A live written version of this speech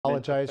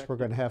apologize. We're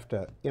going to have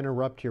to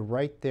interrupt you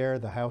right there.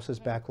 The House is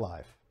back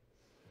live.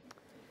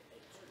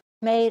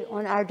 Made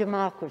on our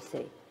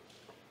democracy.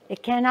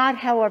 It cannot,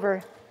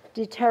 however,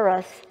 deter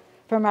us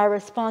from our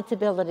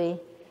responsibility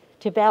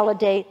to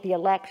validate the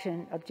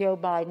election of Joe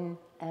Biden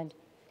and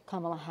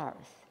Kamala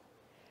Harris.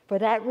 For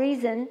that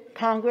reason,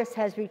 Congress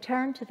has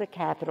returned to the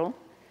Capitol.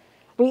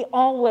 We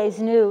always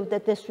knew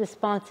that this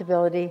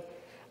responsibility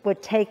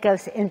would take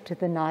us into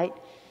the night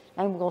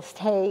and will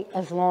stay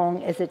as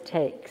long as it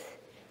takes.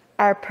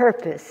 Our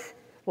purpose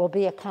will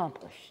be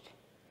accomplished.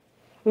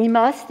 We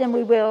must and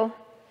we will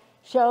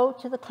show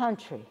to the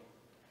country,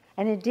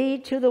 and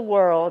indeed to the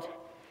world,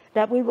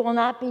 that we will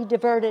not be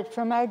diverted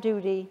from our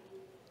duty,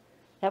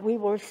 that we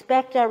will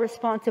respect our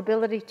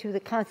responsibility to the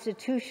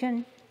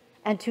Constitution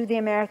and to the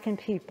American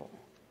people.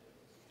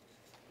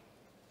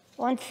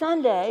 On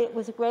Sunday, it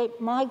was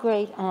my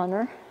great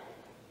honor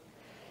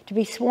to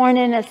be sworn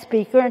in as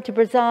Speaker and to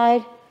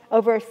preside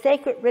over a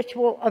sacred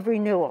ritual of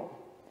renewal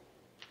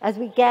as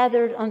we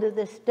gathered under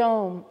this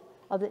dome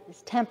of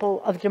this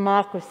temple of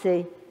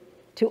democracy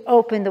to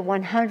open the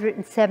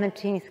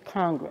 117th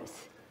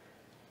Congress.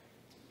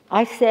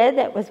 I said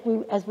that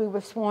as we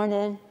were sworn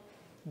in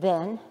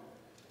then,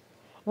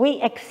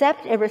 we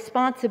accept a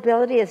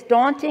responsibility as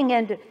daunting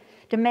and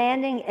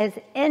demanding as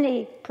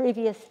any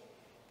previous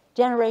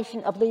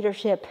generation of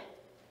leadership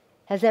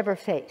has ever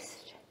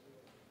faced.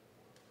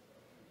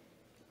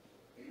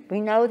 We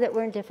know that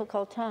we're in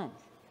difficult times,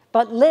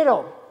 but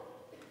little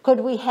could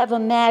we have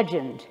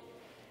imagined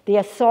the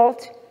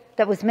assault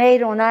that was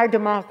made on our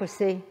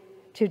democracy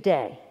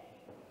today.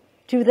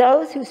 To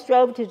those who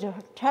strove to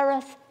deter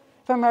us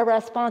from our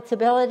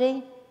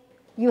responsibility,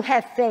 you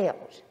have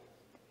failed.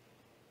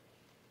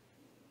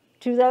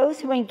 To those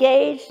who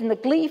engaged in the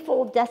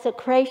gleeful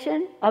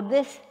desecration of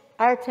this,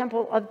 our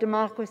temple of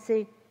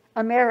democracy,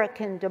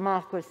 American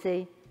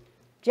democracy,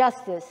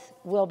 justice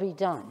will be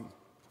done.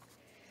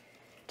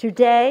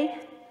 Today,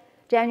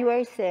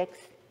 January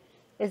 6th,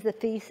 is the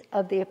Feast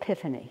of the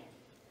Epiphany.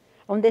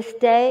 On this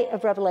day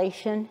of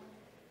revelation,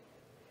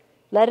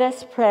 let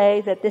us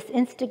pray that this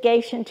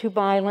instigation to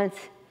violence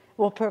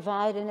will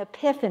provide an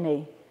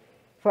epiphany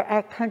for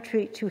our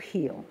country to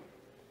heal.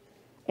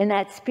 In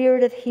that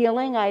spirit of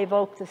healing, I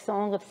evoke the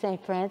song of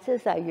St.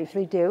 Francis. I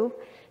usually do.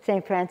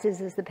 St.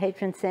 Francis is the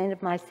patron saint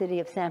of my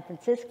city of San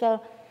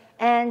Francisco,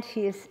 and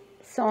his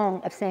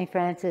song of St.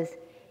 Francis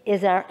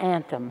is our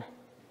anthem.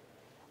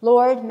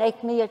 Lord,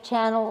 make me a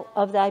channel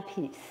of thy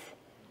peace.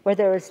 Where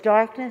there is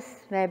darkness,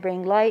 may I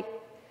bring light.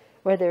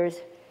 Where there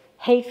is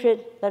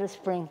hatred, let us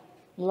bring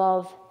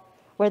love.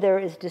 Where there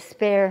is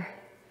despair,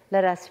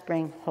 let us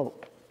bring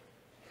hope.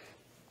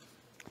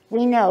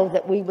 We know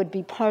that we would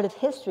be part of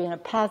history in a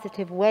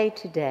positive way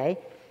today,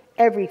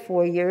 every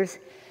 4 years,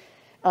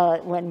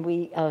 when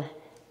we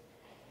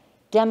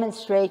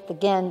demonstrate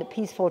again the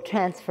peaceful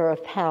transfer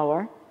of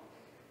power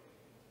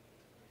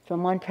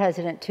from one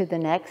president to the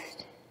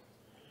next.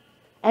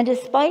 And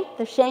despite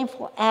the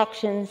shameful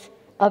actions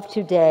of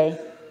today,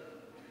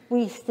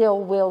 we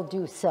still will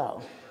do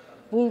so.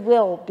 We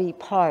will be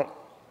part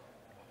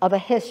of a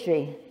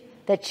history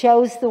that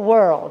shows the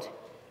world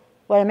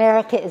what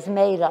America is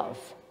made of.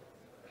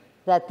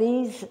 That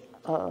this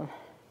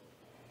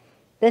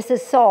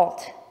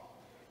assault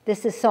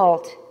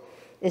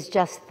is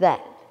just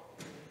that.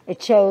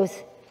 It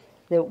shows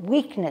the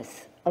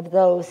weakness of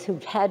those who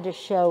had to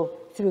show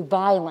through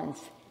violence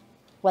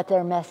what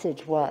their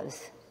message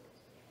was.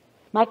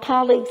 My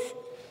colleagues,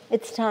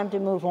 it's time to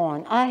move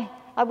on. I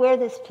wear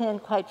this pin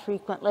quite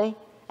frequently.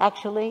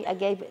 Actually, I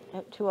gave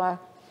it to our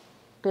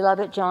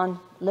beloved John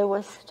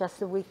Lewis just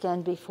the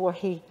weekend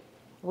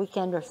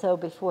or so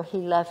before he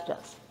left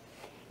us.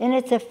 And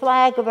it's a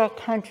flag of our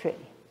country,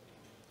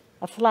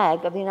 a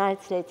flag of the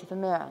United States of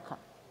America.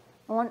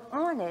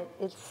 On it,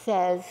 it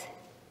says,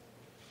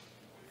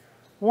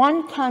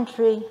 one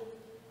country,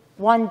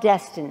 one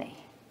destiny.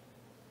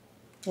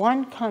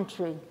 One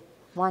country,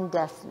 one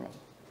destiny,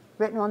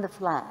 written on the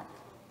flag.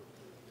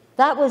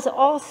 That was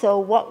also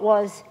what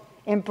was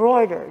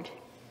embroidered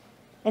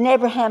in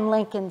Abraham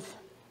Lincoln's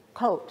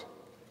coat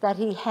that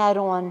he had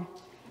on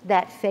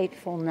that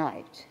fateful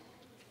night.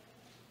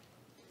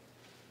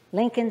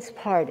 Lincoln's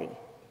party,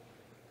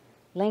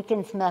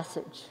 Lincoln's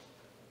message,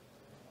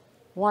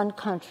 one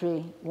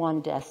country,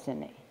 one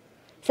destiny.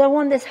 So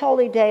on this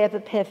holy day of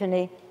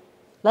Epiphany,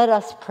 let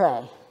us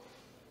pray.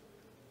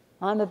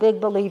 I'm a big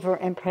believer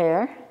in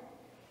prayer.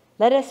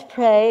 Let us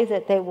pray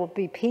that there will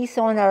be peace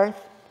on earth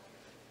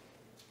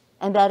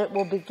and that it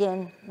will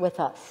begin with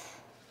us.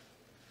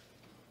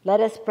 Let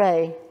us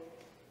pray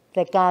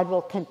that God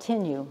will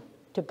continue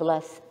to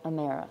bless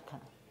America.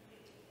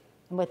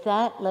 And with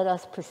that, let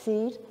us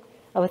proceed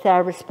with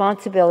our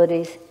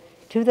responsibilities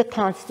to the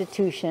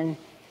Constitution,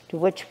 to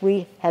which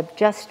we have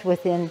just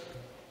within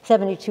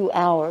 72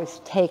 hours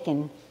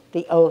taken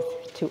the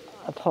oath to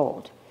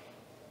uphold.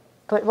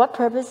 For what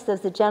purpose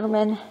does the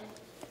gentleman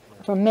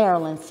from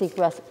Maryland seek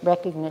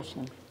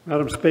recognition?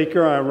 Madam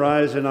Speaker, I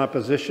rise in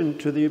opposition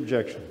to the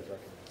objection.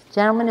 The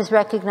gentleman is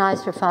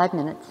recognized for 5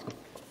 minutes.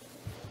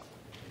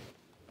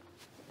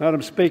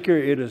 Madam Speaker,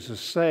 it is a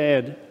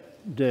sad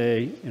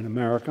day in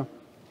America.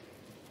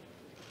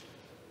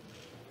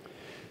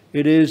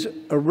 It is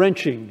a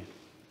wrenching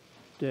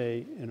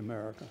day in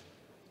America.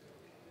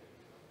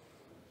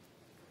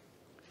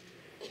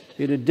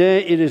 It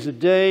is a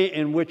day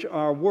in which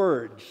our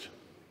words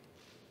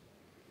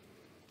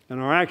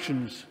and our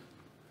actions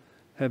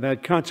have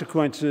had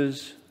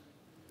consequences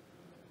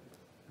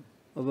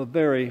of a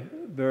very,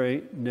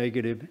 very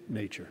negative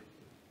nature.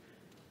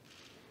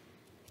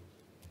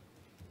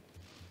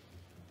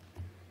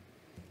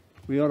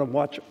 We ought to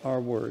watch our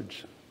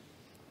words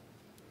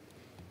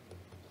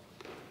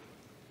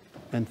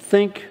and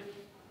think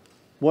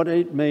what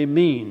it may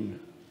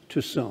mean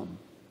to some.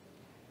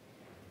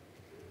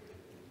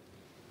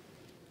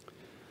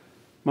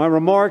 My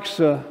remarks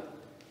were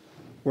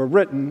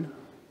written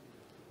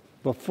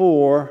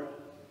before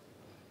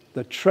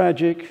the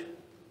tragic,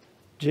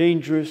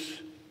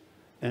 dangerous,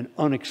 and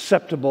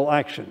unacceptable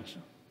actions.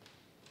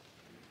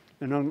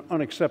 And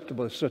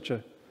unacceptable is such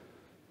a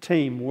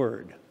tame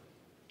word.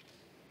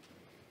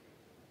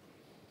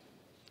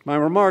 My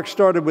remarks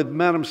started with,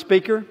 Madam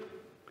Speaker,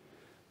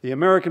 the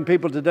American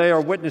people today are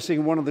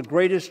witnessing one of the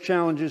greatest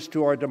challenges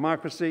to our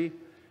democracy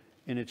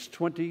in its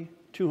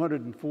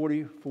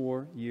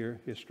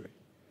 244-year history.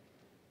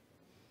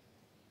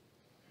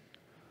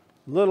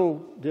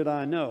 Little did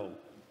I know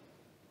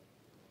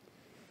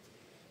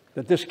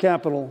that this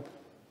Capitol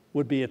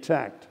would be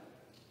attacked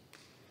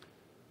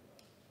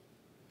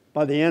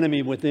by the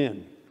enemy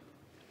within.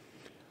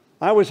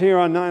 I was here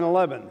on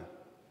 9/11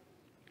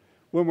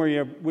 when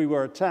we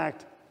were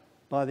attacked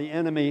by the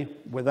enemy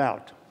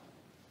without.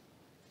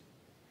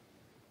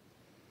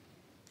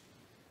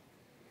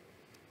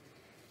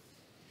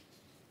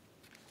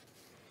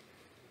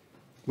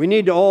 We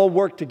need to all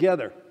work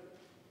together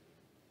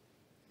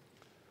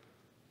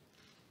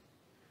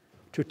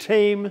to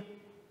tame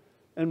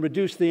and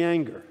reduce the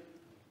anger,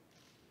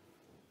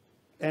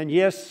 and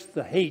yes,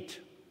 the hate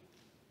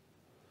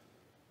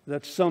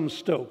that some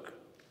stoke.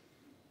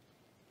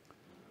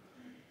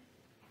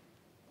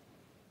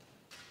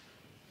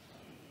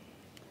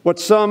 What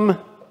some,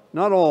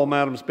 not all,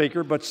 Madam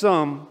Speaker, but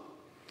some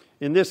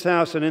in this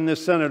House and in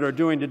this Senate are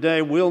doing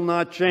today will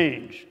not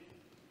change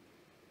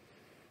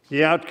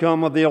the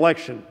outcome of the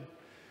election,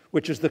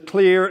 which is the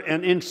clear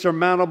and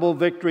insurmountable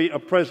victory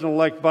of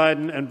President-elect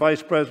Biden and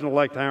Vice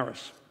President-elect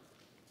Harris.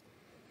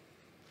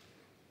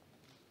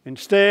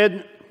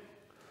 Instead,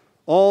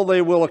 all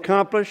they will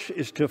accomplish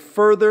is to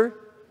further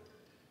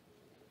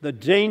the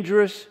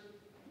dangerous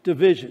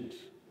divisions.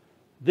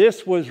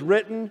 This was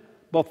written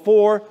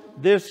before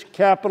this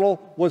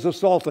Capitol was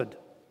assaulted.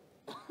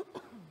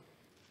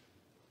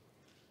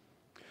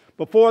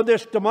 Before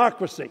this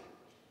democracy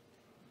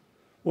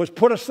was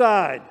put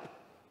aside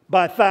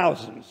by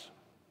thousands.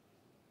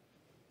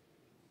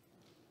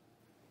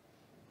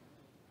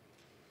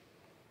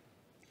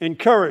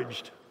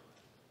 Encouraged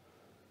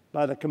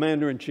by the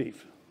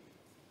Commander-in-Chief.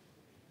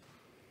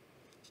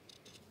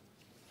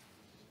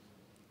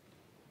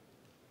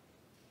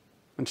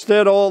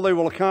 Instead, all they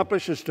will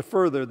accomplish is to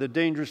further the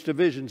dangerous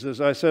divisions, as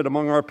I said,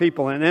 among our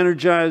people and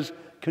energize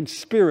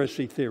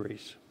conspiracy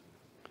theories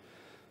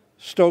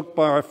stoked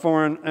by our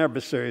foreign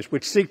adversaries,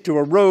 which seek to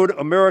erode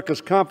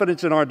America's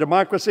confidence in our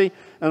democracy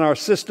and our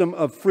system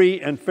of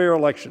free and fair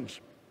elections.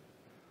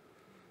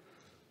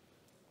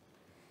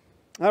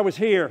 I was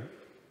here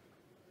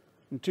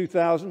in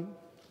 2000.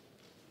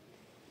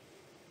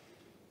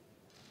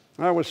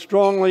 I was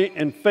strongly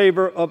in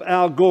favor of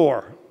Al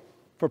Gore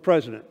for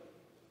president.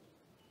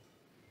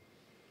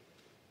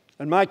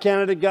 And my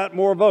candidate got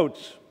more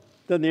votes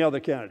than the other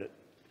candidate.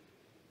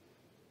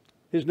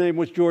 His name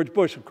was George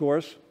Bush, of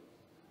course.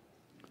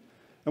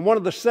 And one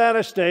of the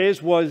saddest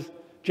days was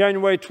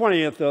January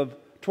 20th of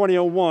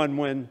 2001,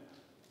 when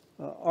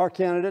our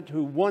candidate,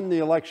 who won the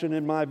election,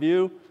 in my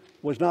view,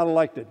 was not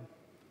elected.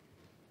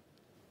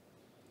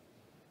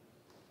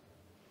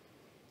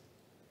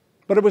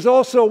 But it was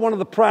also one of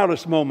the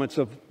proudest moments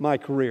of my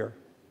career,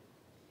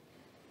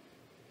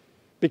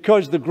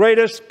 because the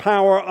greatest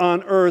power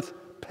on earth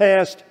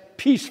passed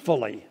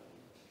peacefully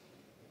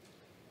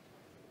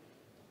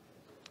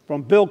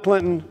from Bill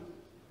Clinton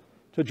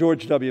to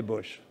George W.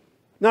 Bush.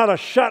 Not a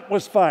shot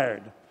was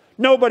fired.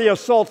 Nobody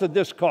assaulted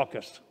this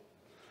caucus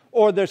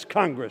or this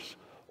Congress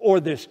or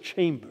this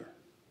chamber.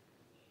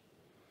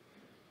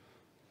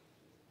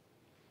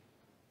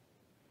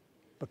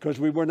 Because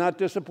we were not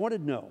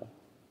disappointed? No.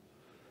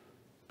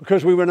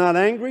 Because we were not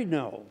angry?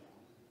 No.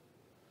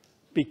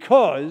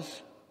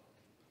 Because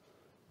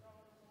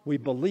we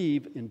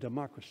believe in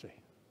democracy.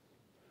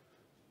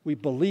 We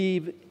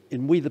believe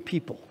in we the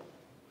people.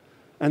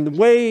 And the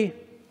way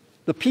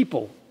the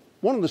people,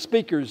 one of the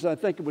speakers, I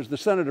think it was the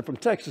senator from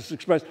Texas,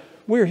 expressed,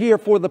 we're here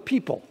for the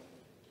people.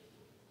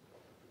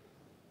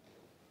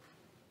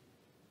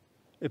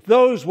 If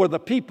those were the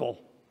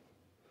people,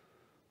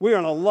 we're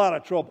in a lot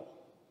of trouble.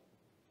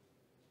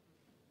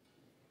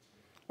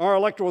 Our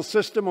electoral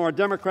system, our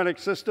democratic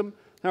system,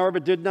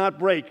 however, did not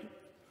break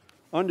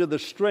under the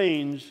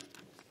strains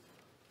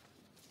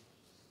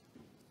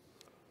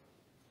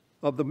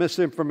of the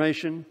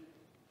misinformation,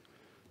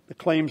 the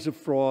claims of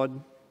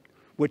fraud,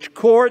 which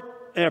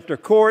court after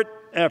court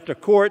after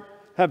court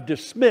have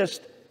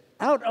dismissed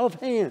out of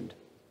hand.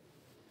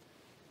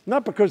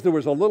 Not because there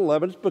was a little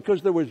evidence,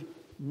 because there was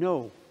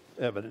no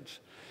evidence.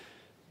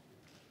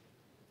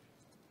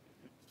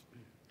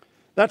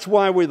 That's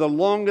why we're the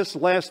longest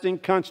lasting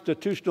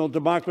constitutional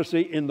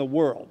democracy in the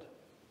world.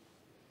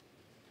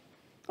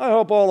 I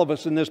hope all of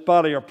us in this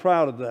body are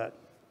proud of that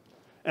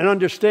and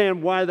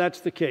understand why that's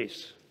the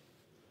case.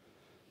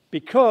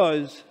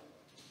 Because,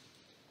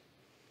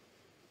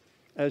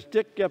 as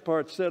Dick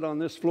Gephardt said on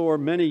this floor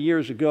many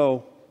years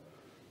ago,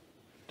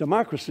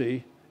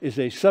 democracy is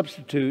a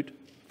substitute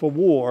for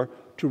war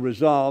to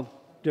resolve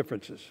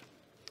differences.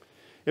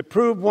 It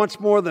proved once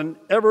more the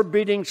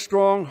ever-beating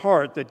strong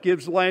heart that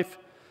gives life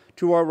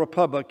to our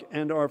republic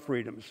and our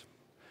freedoms.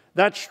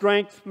 That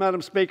strength,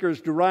 Madam Speaker, is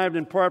derived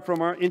in part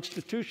from our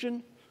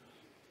institution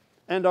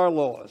and our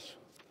laws.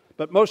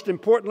 But most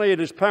importantly, it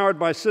is powered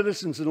by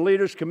citizens and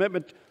leaders'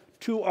 commitment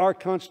to our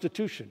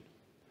Constitution.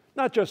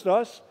 Not just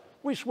us,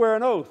 we swear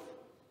an oath.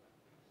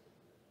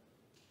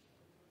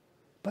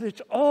 But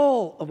it's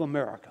all of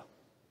America.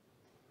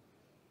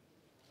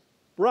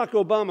 Barack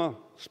Obama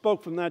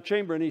spoke from that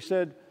chamber and he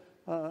said,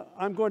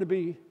 I'm going to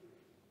be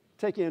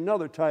taking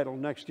another title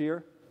next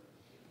year,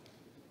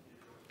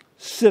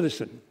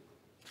 citizen.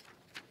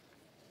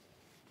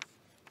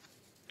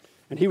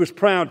 And he was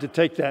proud to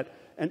take that.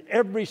 And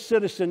every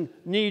citizen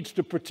needs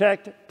to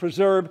protect,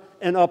 preserve,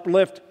 and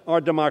uplift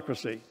our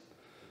democracy.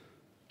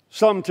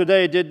 Some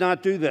today did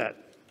not do that.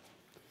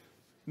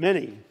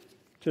 Many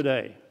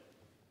today.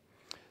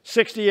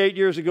 68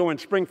 years ago in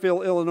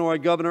Springfield, Illinois,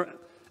 Governor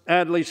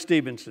Adlai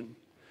Stevenson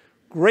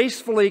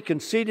gracefully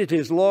conceded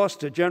his loss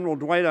to General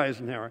Dwight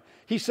Eisenhower.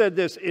 He said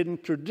this, it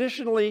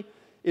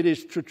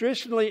is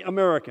traditionally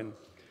American.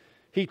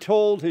 He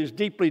told his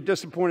deeply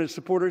disappointed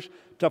supporters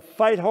to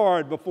fight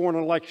hard before an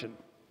election.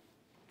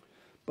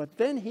 But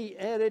then he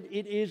added,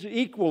 it is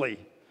equally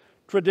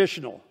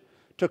traditional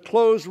to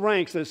close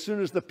ranks as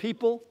soon as the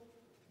people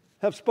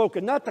have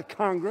spoken. Not the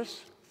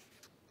Congress,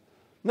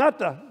 not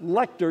the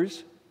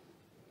electors,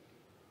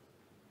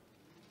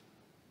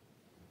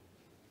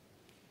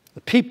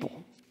 the people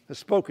have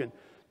spoken.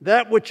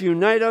 That which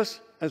unites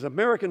us as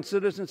American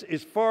citizens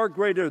is far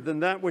greater than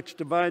that which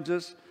divides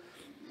us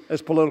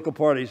as political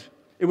parties.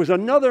 It was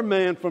another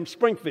man from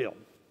Springfield,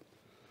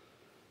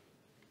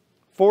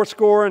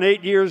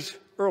 68 years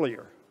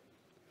earlier,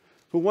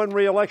 who won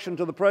re-election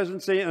to the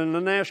presidency in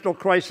a national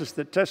crisis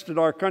that tested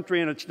our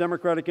country and its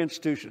democratic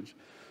institutions,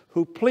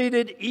 who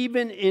pleaded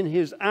even in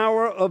his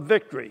hour of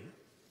victory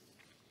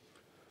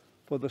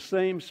for the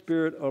same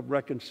spirit of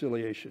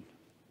reconciliation.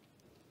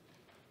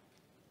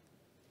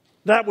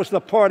 That was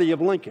the party of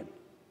Lincoln.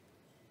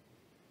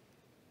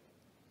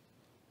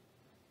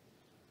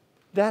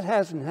 That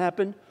hasn't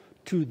happened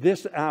to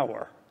this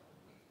hour.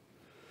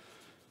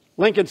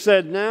 Lincoln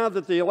said, now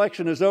that the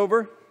election is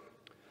over,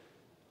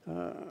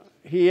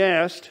 he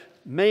asked,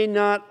 may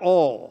not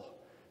all,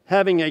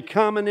 having a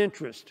common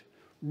interest,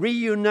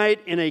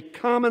 reunite in a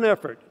common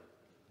effort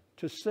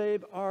to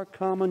save our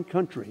common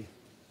country?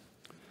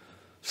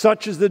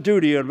 Such is the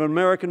duty of an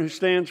American who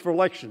stands for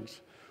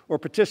elections or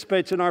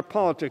participates in our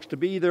politics, to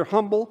be either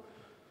humble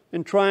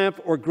in triumph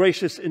or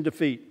gracious in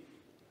defeat.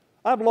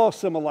 I've lost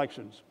some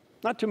elections,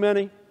 not too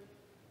many,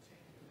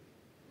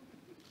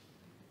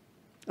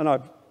 and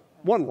I've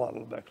won a lot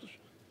of elections.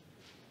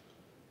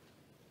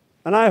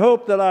 And I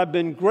hope that I've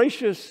been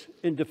gracious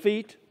in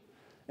defeat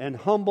and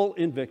humble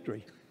in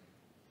victory.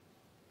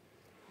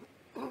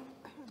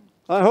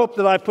 I hope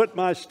that I put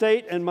my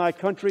state and my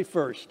country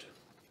first,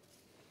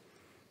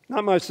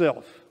 not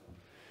myself.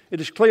 It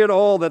is clear to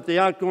all that the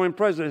outgoing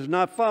president has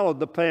not followed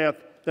the path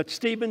that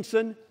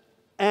Stevenson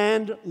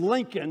and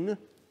Lincoln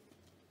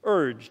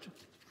urged.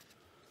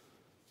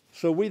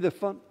 So we, the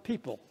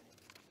people,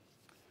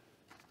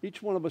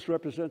 each one of us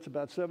represents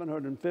about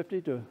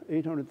 750 to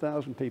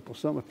 800,000 people,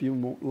 some a few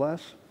more,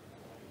 less.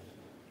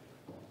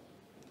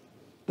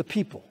 The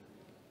people.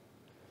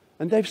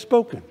 And they've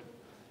spoken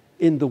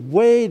in the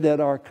way that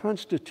our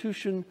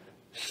Constitution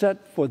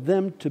set for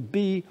them to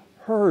be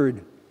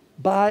heard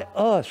by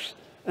us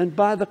and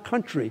by the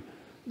country.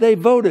 They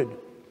voted.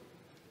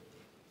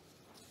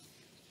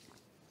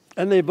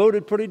 And they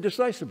voted pretty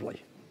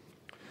decisively.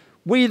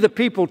 We, the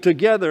people,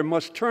 together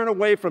must turn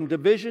away from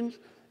divisions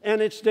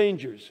and its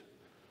dangers.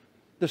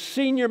 The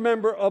senior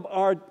member of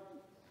our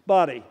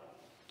body,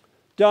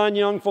 Don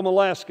Young from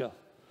Alaska,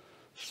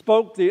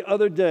 spoke the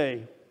other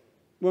day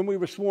when we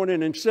were sworn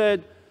in and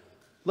said,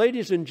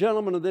 ladies and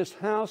gentlemen of this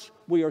House,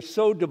 we are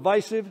so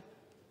divisive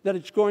that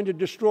it's going to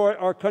destroy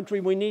our country.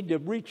 We need to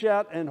reach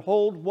out and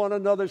hold one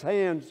another's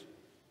hands.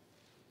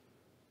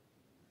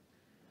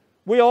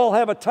 We all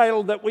have a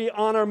title that we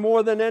honor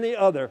more than any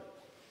other.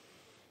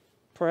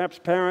 Perhaps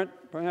parent,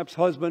 perhaps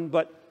husband,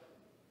 but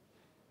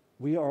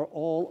we are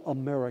all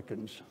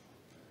Americans.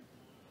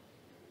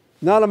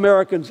 Not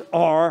Americans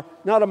R,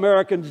 not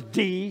Americans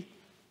D.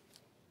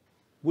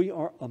 We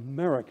are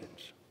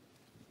Americans.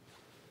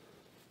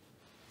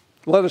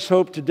 Let us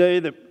hope today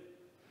that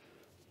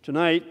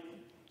tonight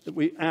that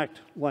we act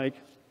like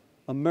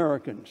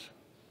Americans,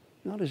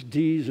 not as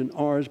D's and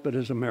R's, but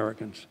as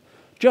Americans.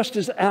 Just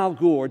as Al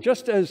Gore,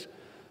 just as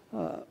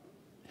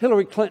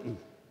Hillary Clinton,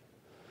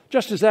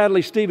 just as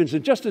Adlai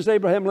Stevenson, just as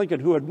Abraham Lincoln,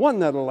 who had won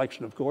that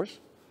election, of course.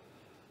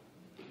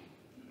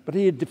 But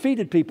he had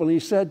defeated people, and he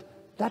said,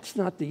 that's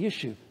not the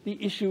issue.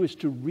 The issue is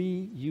to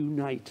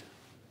reunite.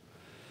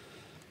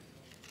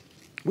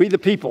 We, the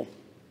people,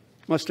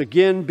 must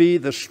again be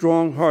the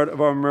strong heart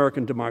of our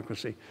American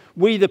democracy.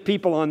 We, the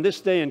people, on this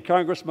day in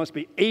Congress must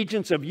be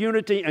agents of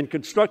unity and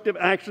constructive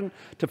action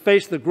to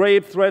face the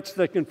grave threats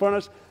that confront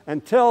us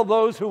and tell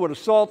those who would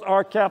assault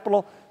our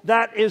Capitol,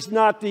 that is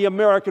not the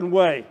American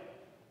way.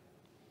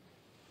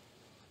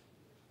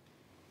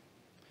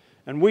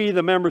 And we,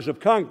 the members of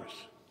Congress,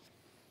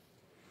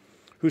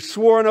 who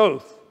swore an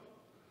oath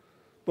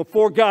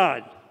before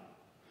God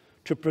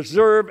to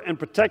preserve and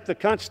protect the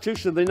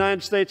Constitution of the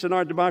United States and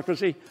our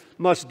democracy,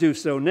 must do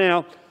so.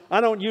 Now,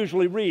 I don't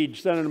usually read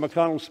Senator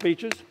McConnell's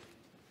speeches,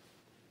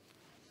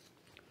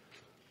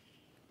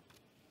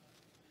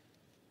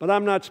 but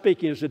I'm not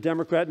speaking as a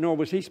Democrat, nor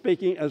was he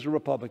speaking as a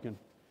Republican.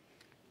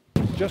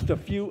 Just a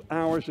few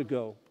hours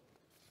ago,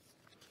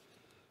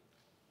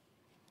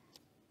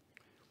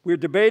 we're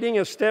debating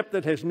a step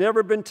that has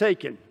never been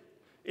taken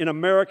in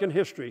American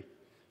history,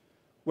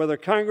 whether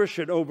Congress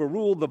should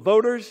overrule the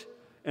voters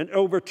and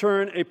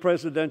overturn a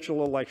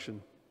presidential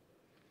election.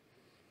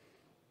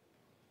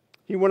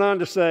 He went on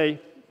to say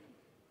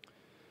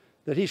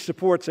that he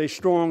supports a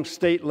strong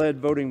state-led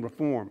voting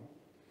reform.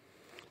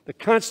 The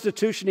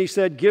Constitution, he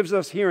said, gives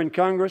us here in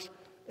Congress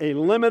a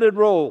limited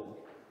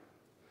role.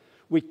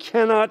 We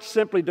cannot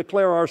simply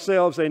declare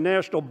ourselves a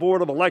national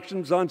board of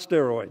elections on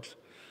steroids.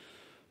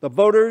 The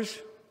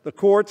voters, the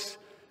courts,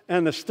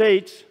 and the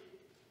states,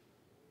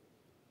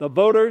 the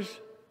voters,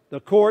 the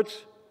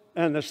courts,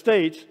 and the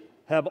states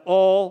have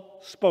all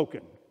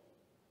spoken.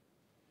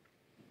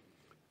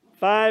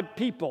 5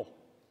 people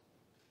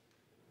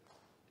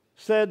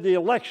said the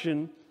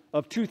election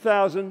of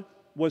 2000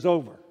 was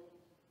over.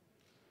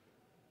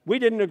 We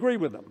didn't agree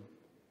with them.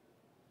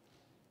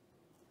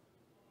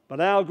 But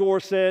Al Gore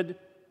said,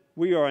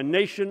 we are a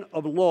nation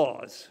of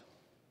laws.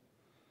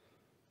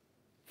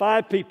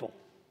 5 people.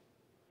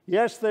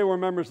 Yes, they were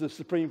members of the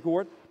Supreme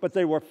Court, but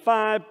they were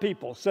 5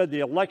 people said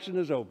the election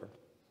is over.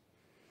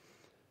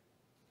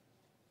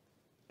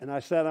 And I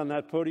sat on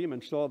that podium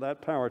and saw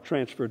that power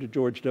transfer to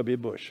George W.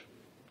 Bush.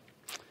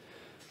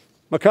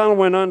 McConnell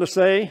went on to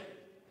say,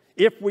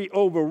 if we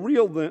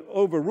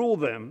overrule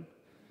them,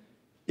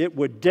 it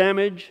would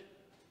damage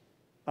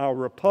our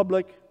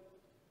republic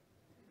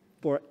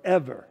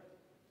forever.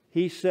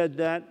 He said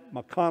that,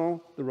 McConnell,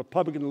 the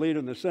Republican leader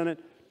in the Senate,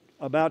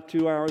 about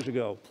 2 hours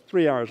ago,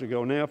 3 hours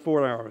ago now,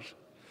 4 hours.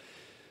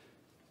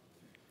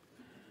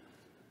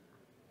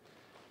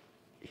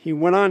 He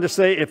went on to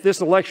say, if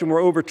this election were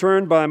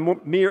overturned by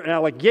mere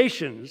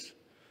allegations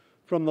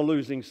from the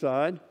losing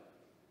side,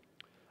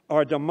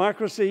 our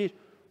democracy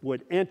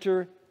would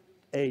enter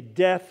a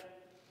death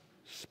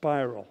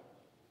spiral.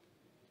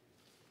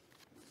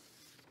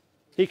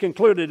 He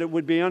concluded it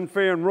would be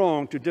unfair and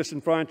wrong to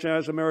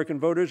disenfranchise American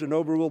voters and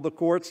overrule the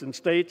courts and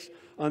states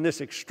on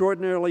this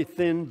extraordinarily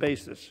thin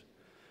basis.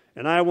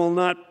 And I will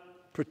not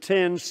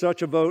pretend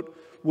such a vote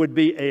would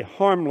be a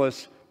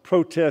harmless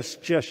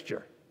protest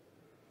gesture.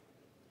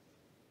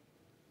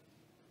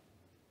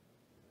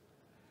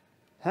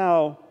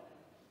 How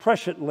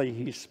presciently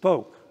he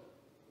spoke.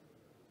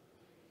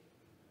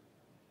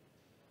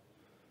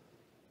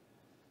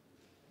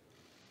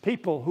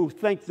 People who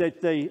think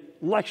that the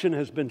election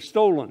has been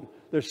stolen,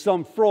 there's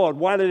some fraud.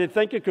 Why do they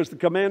think it? Because the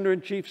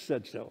commander-in-chief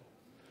said so.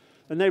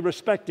 And they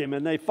respect him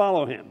and they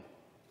follow him.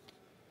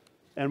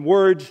 And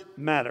words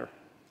matter.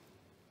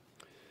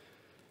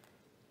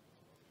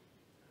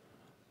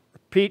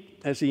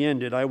 Repeat as he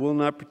ended, I will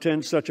not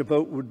pretend such a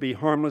vote would be a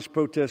harmless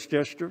protest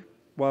gesture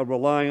while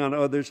relying on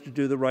others to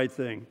do the right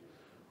thing.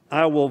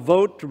 I will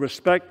vote to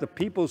respect the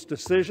people's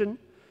decision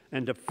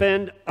and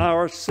defend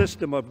our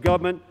system of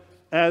government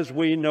as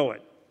we know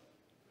it.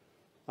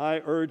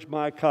 I urge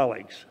my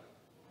colleagues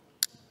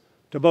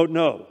to vote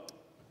no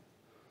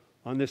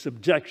on this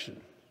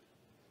objection,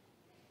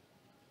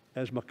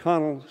 as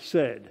McConnell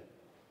said,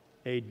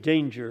 a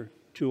danger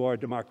to our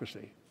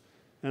democracy.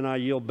 And I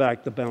yield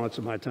back the balance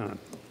of my time.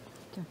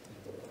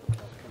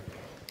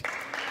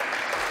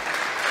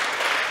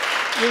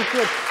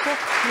 Richard,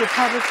 6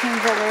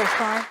 Republicans are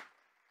assigned.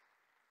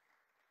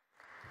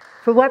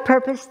 For what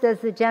purpose does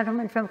the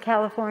gentleman from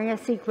California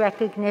seek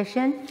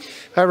recognition?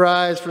 I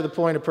rise for the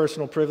point of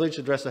personal privilege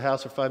to address the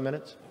House for 5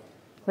 minutes.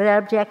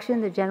 Without objection,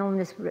 the gentleman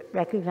is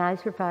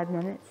recognized for 5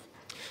 minutes.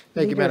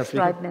 Thank you, Madam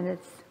Speaker. 5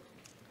 minutes.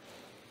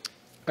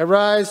 I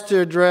rise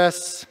to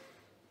address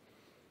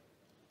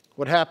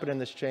what happened in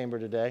this chamber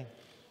today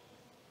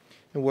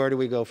and where do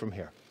we go from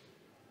here.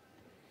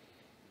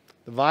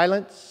 The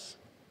violence,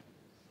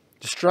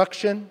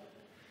 destruction,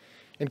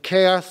 and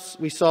chaos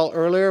we saw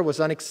earlier was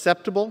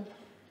unacceptable,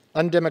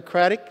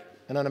 undemocratic,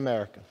 and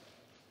un-American.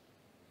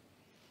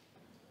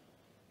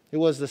 It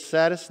was the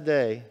saddest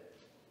day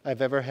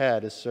I've ever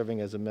had as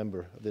serving as a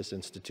member of this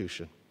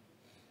institution.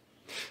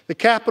 The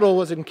Capitol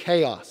was in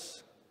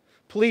chaos.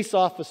 Police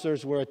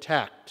officers were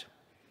attacked.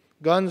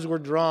 Guns were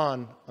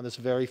drawn on this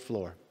very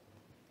floor.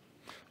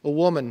 A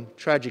woman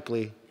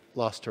tragically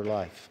lost her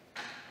life.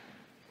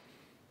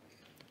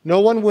 No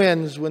one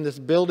wins when this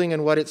building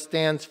and what it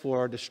stands for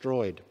are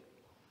destroyed.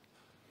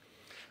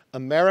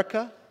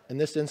 America and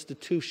this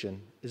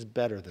institution is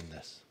better than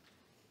this.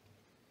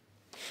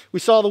 We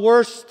saw the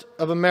worst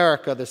of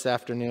America this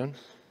afternoon,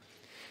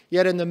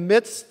 yet in the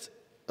midst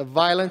of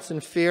violence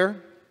and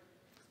fear,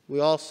 we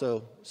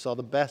also saw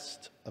the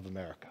best of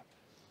America.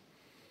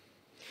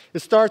 It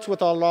starts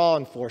with our law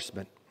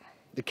enforcement,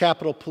 the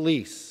Capitol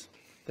Police,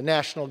 the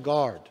National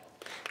Guard.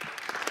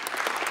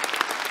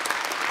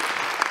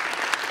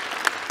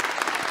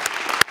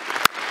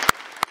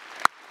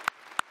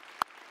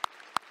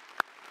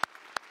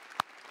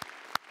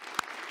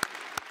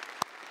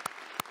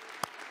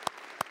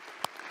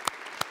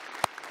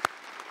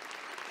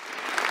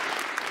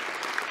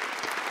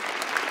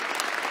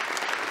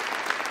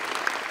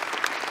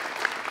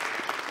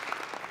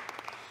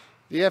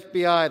 The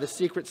FBI, the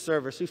Secret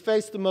Service, who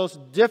faced the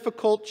most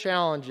difficult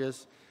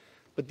challenges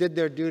but did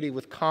their duty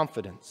with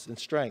confidence and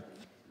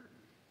strength.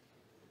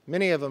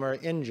 Many of them are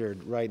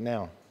injured right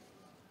now.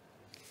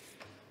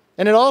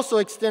 And it also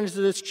extends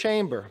to this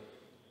chamber,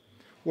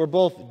 where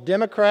both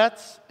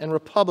Democrats and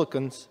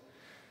Republicans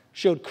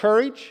showed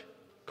courage,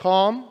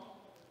 calm,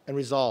 and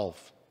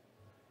resolve.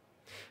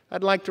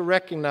 I'd like to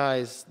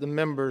recognize the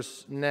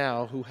members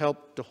now who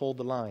helped to hold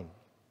the line.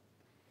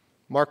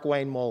 Mark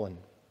Wayne Mullen,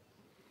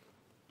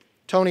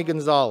 Tony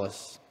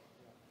Gonzalez,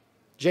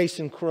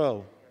 Jason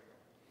Crow,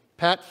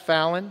 Pat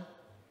Fallon,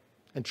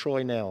 and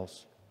Troy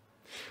Nels.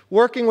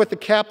 Working with the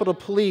Capitol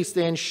Police,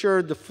 they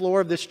ensured the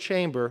floor of this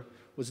chamber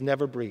was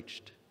never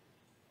breached.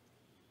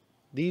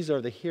 These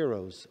are the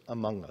heroes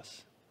among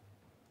us.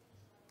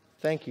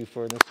 Thank you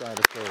for this sign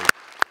of courage.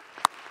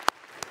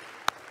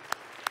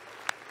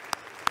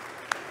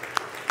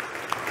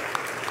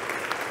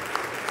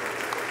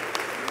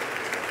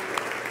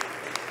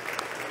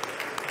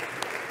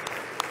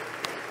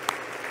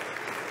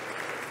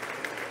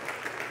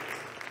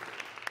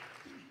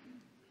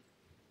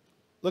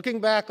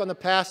 Looking back on the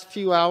past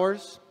few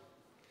hours,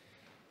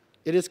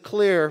 it is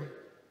clear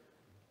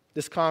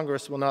this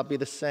Congress will not be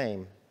the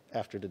same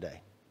after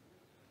today.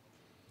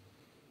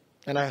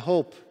 And I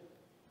hope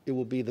it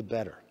will be the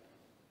better.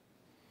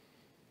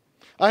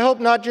 I hope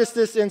not just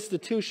this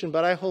institution,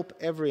 but I hope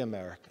every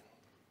American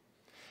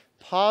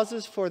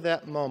pauses for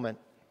that moment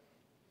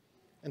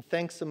and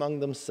thinks among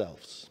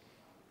themselves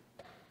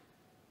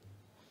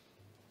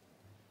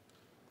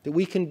that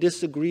we can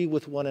disagree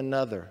with one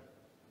another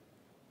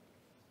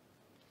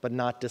but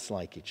not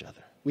dislike each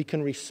other. We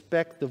can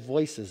respect the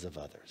voices of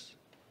others.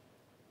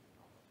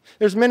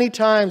 There's many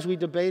times we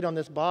debate on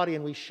this body,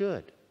 and we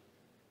should.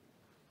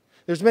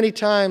 There's many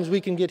times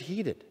we can get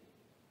heated.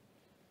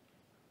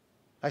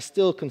 I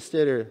still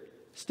consider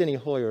Steny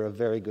Hoyer a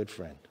very good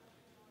friend.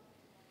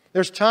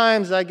 There's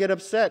times I get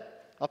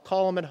upset. I'll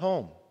call him at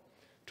home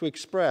to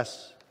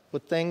express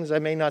what things I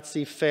may not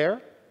see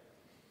fair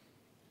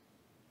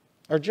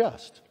or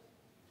just.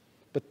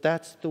 But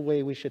that's the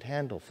way we should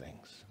handle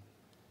things.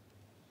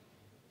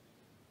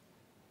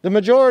 The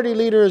majority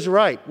leader is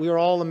right. We are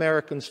all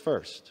Americans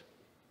first.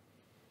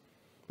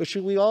 But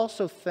should we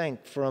also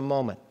think for a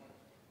moment,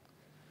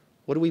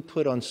 what do we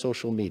put on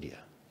social media?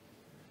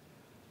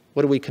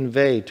 What do we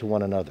convey to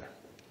one another?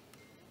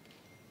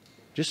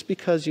 Just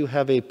because you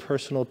have a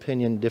personal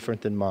opinion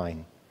different than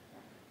mine,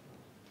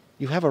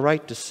 you have a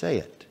right to say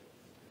it.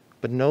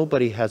 But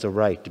nobody has a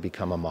right to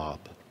become a mob.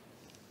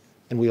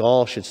 And we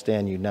all should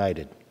stand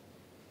united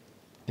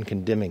in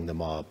condemning the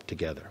mob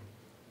together.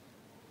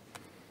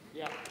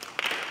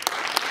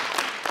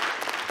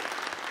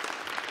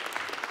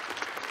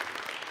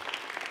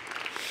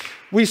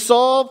 We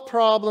solve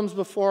problems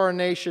before our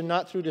nation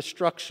not through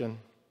destruction,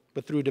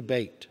 but through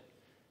debate.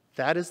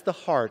 That is the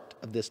heart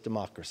of this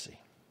democracy.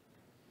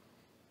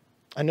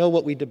 I know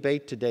what we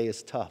debate today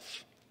is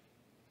tough,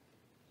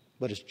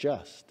 but it's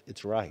just,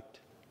 it's right.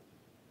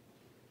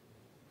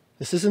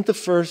 This isn't the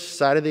first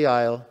side of the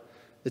aisle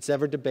that's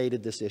ever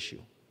debated this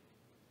issue.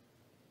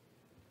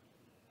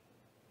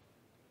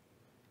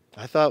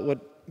 I thought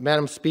what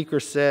Madam Speaker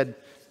said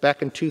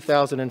back in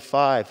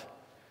 2005,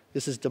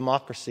 this is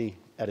democracy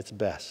at its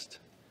best,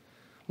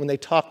 when they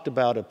talked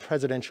about a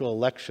presidential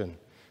election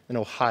in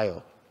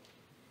Ohio.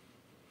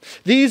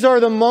 These are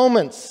the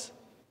moments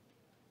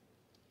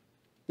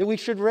that we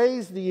should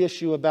raise the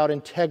issue about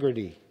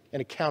integrity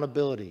and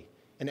accountability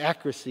and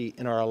accuracy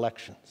in our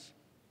elections.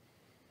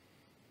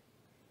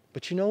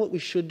 But you know what we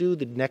should do,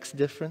 the next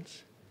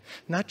difference?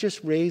 Not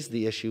just raise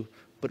the issue,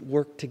 but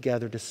work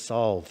together to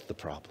solve the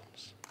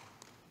problems.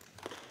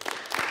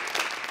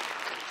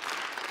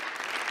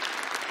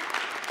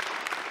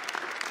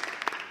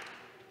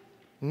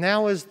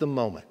 Now is the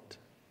moment.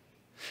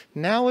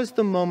 Now is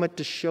the moment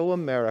to show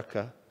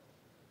America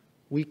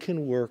we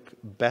can work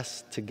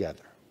best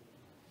together.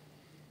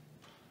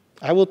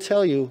 I will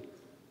tell you,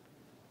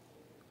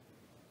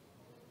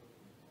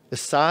 The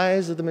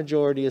size of the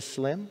majority is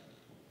slim,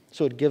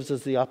 so it gives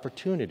us the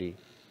opportunity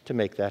to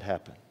make that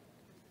happen.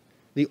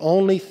 The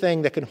only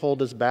thing that can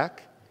hold us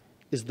back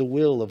is the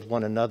will of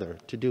one another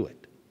to do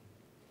it.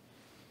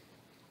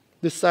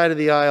 This side of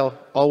the aisle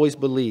always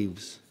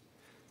believes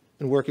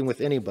in working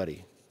with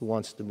anybody who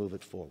wants to move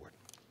it forward.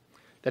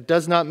 That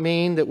does not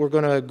mean that we're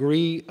going to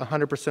agree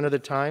 100% of the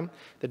time.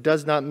 That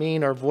does not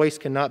mean our voice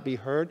cannot be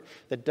heard.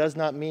 That does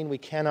not mean we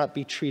cannot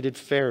be treated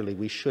fairly.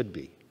 We should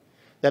be.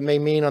 That may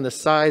mean on the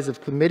size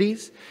of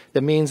committees.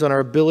 That means on our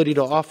ability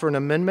to offer an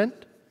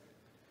amendment.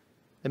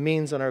 It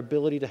means on our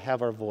ability to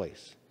have our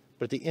voice.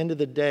 But at the end of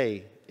the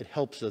day, it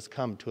helps us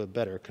come to a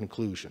better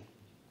conclusion.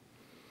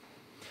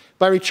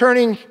 By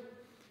returning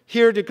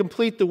here to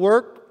complete the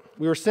work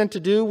we were sent to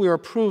do, we are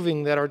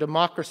proving that our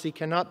democracy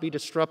cannot be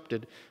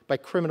disrupted by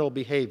criminal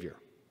behavior.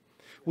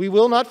 We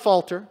will not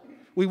falter,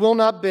 we will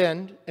not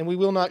bend, and we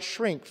will not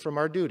shrink from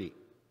our duty.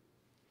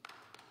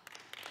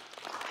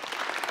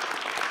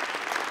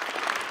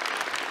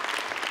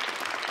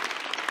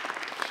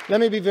 Let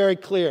me be very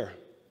clear.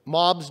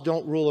 Mobs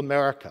don't rule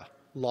America.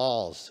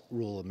 Laws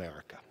rule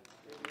America.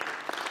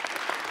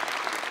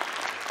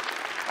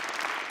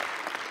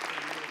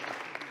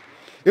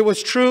 It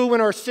was true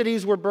when our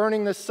cities were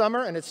burning this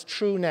summer, and it's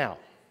true now.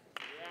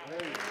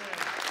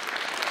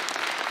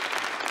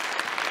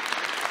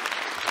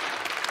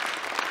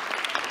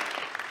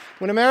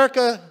 When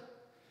Americans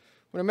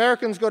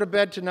go to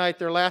bed tonight,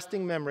 their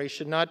lasting memory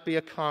should not be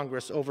a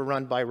Congress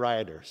overrun by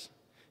rioters.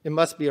 It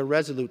must be a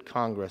resolute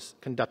Congress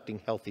conducting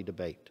healthy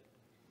debate.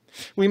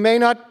 We may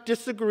not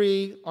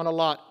disagree on a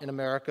lot in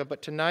America,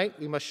 but tonight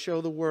we must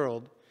show the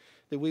world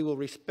that we will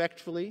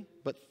respectfully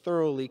but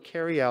thoroughly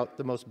carry out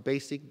the most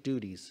basic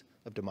duties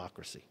of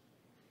democracy.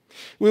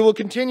 We will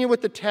continue with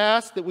the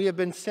task that we have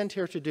been sent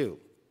here to do.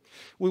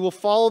 We will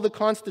follow the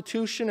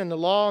Constitution and the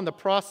law and the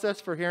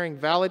process for hearing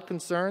valid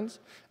concerns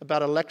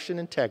about election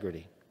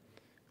integrity.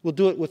 We'll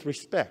do it with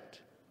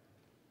respect.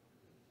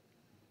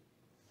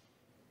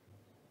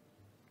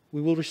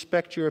 We will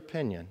respect your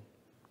opinion.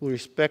 We'll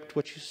respect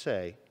what you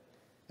say,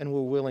 and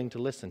we're willing to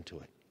listen to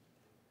it.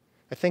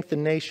 I think the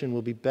nation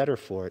will be better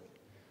for it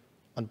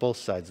on both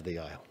sides of the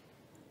aisle.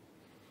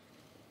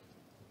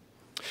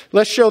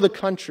 Let's show the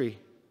country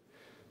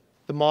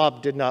the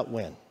mob did not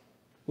win.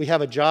 We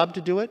have a job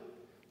to do it.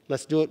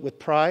 Let's do it with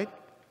pride,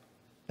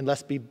 and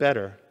let's be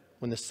better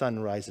when the sun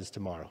rises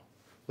tomorrow.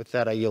 With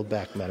that, I yield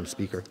back, Madam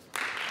Speaker.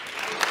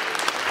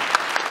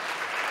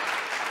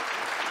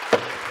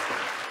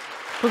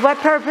 For what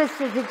purpose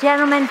does the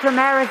gentleman from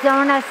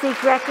Arizona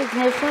seek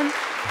recognition?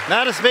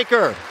 Madam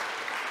Speaker,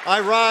 I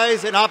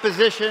rise in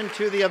opposition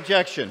to the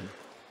objection.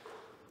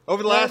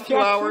 Over the last few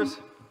hours,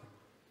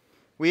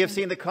 we have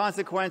seen the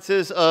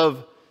consequences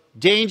of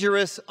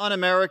dangerous,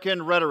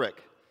 un-American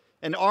rhetoric,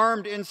 an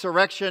armed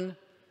insurrection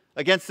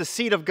against the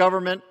seat of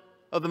government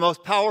of the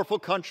most powerful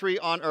country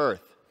on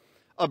earth,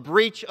 a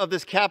breach of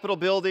this Capitol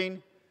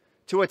building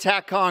to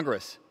attack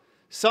Congress,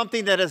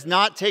 something that has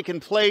not taken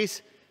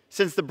place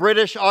since the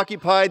British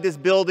occupied this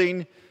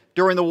building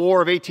during the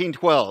War of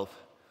 1812,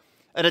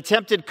 an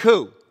attempted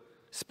coup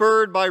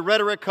spurred by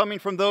rhetoric coming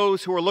from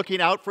those who are looking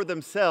out for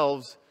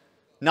themselves,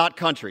 not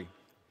country.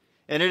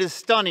 And it is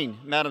stunning,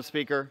 Madam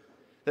Speaker,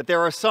 that there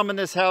are some in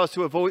this House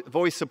who have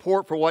voiced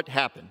support for what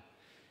happened.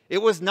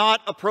 It was not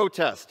a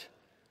protest.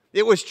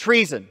 It was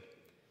treason.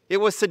 It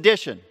was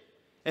sedition.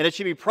 And it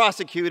should be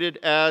prosecuted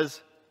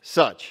as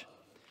such.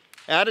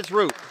 At its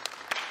root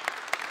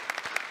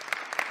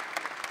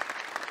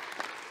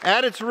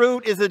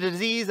is a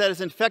disease that has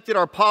infected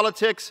our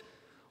politics,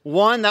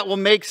 one that will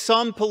make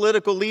some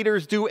political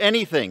leaders do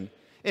anything,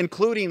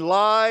 including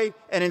lie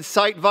and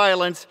incite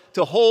violence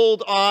to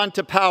hold on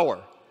to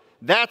power.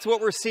 That's what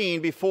we're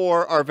seeing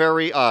before our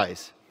very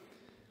eyes.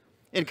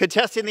 In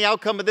contesting the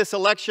outcome of this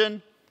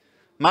election,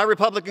 my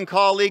Republican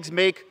colleagues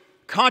make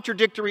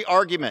contradictory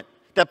argument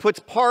that puts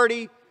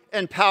party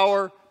and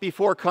power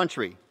before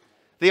country.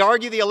 They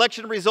argue the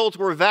election results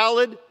were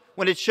valid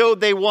when it showed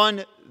they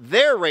won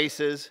their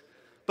races,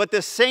 but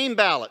the same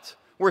ballots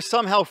were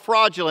somehow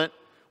fraudulent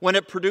when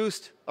it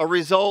produced a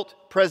result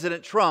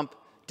President Trump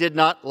did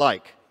not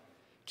like.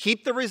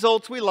 Keep the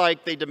results we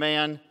like, they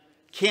demand.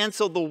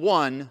 Cancel the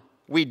one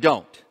we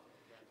don't.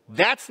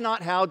 That's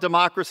not how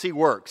democracy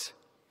works,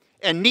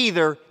 and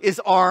neither is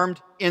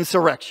armed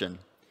insurrection.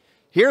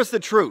 Here's the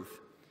truth.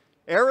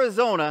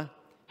 Arizona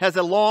has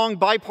a long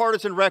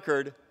bipartisan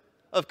record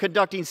of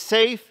conducting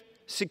safe,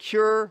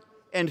 secure,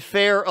 and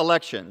fair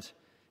elections.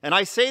 And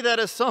I say that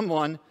as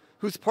someone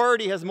whose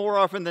party has more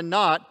often than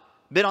not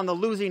been on the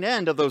losing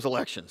end of those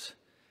elections.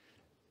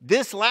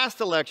 This last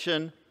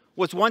election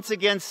was once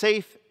again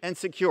safe and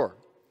secure.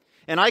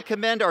 And I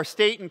commend our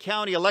state and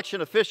county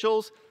election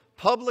officials,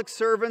 public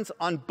servants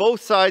on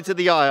both sides of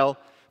the aisle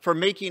for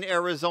making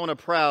Arizona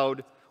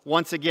proud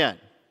once again.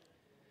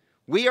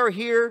 We are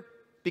here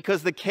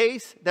because the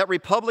case that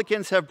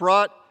Republicans have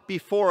brought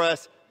before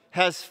us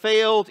has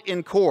failed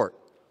in court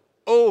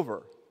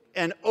over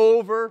and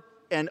over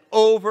and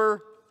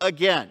over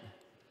again.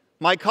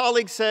 My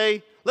colleagues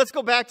say, let's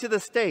go back to the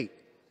state.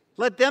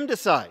 Let them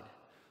decide.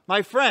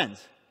 My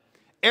friends,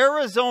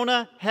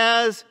 Arizona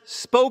has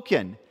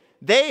spoken.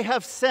 They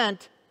have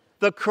sent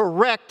the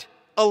correct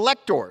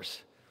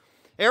electors.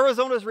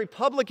 Arizona's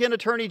Republican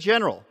Attorney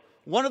General,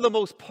 one of the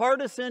most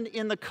partisan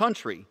in the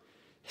country,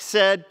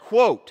 said,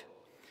 quote,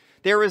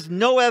 "There is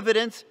no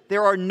evidence,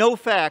 there are no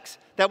facts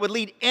that would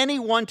lead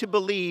anyone to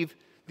believe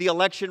the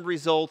election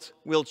results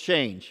will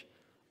change,"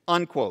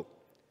 unquote.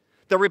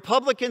 The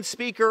Republican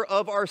Speaker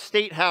of our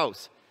state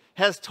house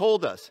has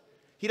told us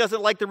he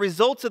doesn't like the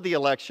results of the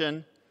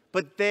election,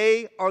 but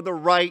they are the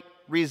right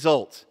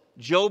results.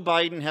 Joe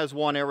Biden has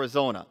won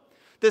Arizona.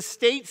 The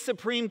state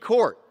Supreme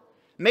Court,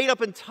 made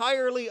up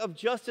entirely of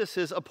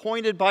justices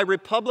appointed by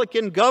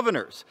Republican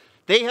governors,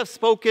 they have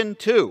spoken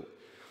too.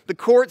 The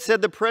court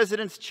said the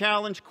president's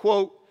challenge,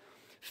 quote,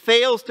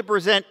 "fails to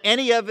present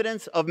any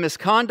evidence of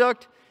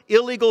misconduct,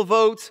 illegal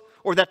votes,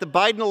 or that the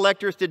Biden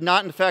electors did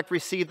not in fact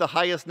receive the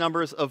highest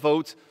numbers of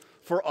votes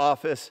for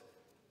office,"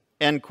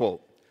 end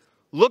quote.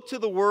 Look to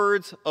the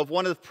words of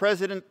one of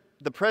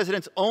the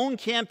president's own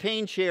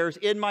campaign chairs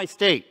in my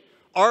state,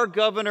 our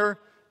governor,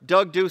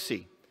 Doug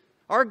Ducey.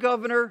 Our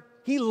governor,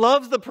 he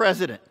loves the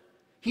president.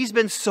 He's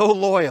been so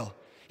loyal.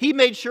 He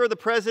made sure the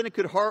president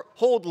could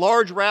hold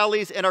large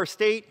rallies in our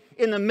state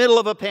in the middle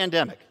of a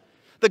pandemic.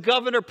 The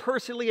governor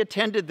personally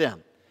attended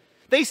them.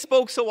 They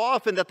spoke so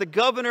often that the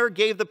governor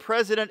gave the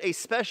president a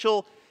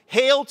special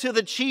 "Hail to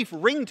the Chief"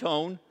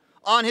 ringtone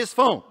on his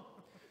phone.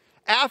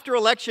 After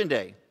Election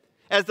Day,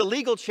 as the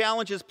legal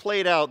challenges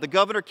played out, the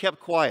governor kept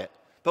quiet.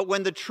 But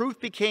when the truth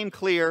became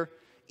clear,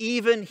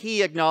 even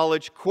he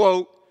acknowledged,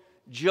 quote,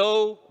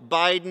 "Joe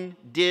Biden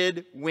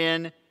did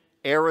win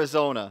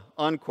Arizona,"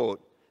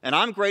 unquote. And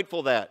I'm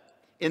grateful that,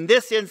 in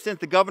this instance,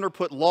 the governor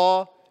put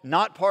law,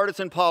 not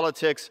partisan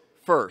politics,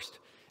 first.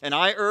 And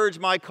I urge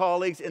my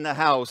colleagues in the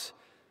House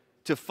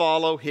to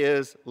follow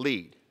his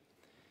lead.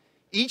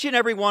 Each and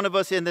every one of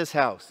us in this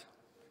House,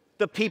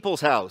 the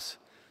People's House,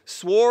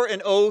 swore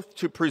an oath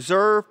to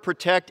preserve,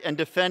 protect, and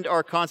defend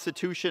our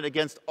Constitution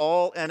against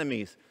all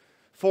enemies,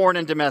 foreign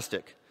and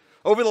domestic.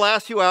 Over the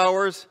last few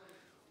hours,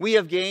 we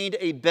have gained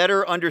a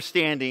better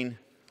understanding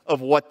of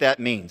what that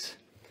means.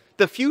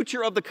 The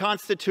future of the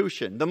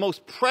Constitution, the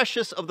most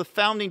precious of the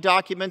founding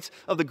documents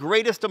of the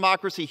greatest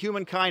democracy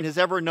humankind has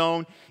ever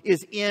known,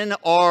 is in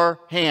our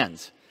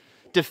hands.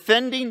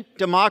 Defending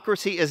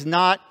democracy is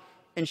not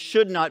and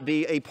should not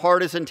be a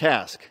partisan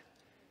task.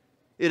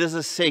 It is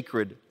a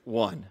sacred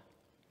one.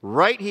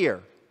 Right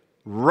here,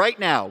 right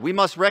now, we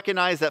must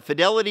recognize that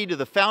fidelity to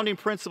the founding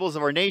principles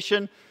of our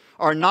nation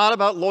are not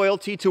about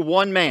loyalty to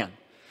one man,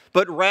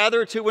 but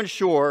rather to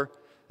ensure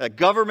that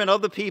government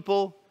of the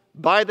people,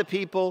 by the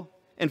people,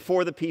 and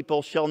for the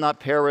people shall not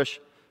perish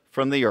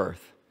from the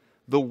earth.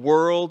 The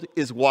world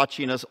is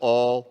watching us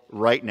all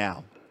right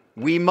now.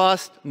 We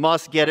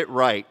must get it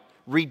right.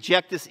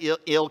 Reject this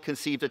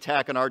ill-conceived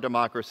attack on our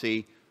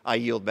democracy. I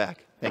yield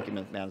back. Thank you,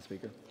 Madam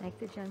Speaker. Thank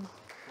you, Jim.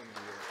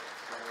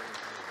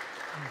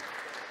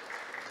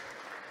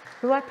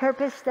 For what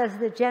purpose does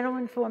the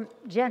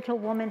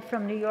gentlewoman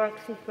from New York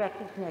seek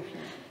recognition?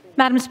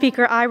 Madam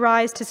Speaker, I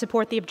rise to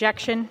support the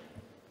objection.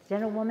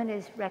 Gentlewoman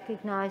is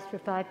recognized for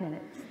 5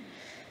 minutes.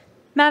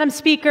 Madam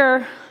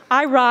Speaker,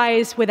 I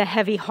rise with a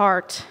heavy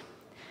heart.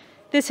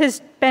 This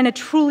has been a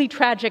truly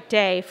tragic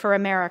day for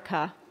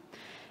America,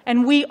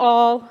 and we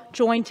all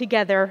join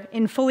together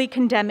in fully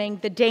condemning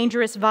the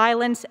dangerous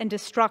violence and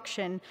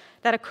destruction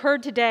that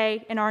occurred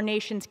today in our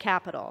nation's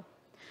capital.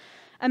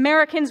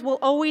 Americans will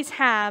always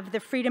have the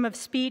freedom of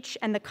speech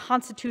and the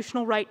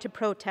constitutional right to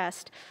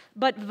protest,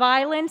 but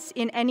violence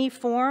in any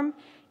form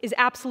is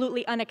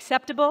absolutely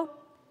unacceptable.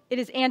 It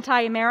is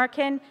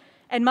anti-American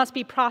and must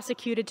be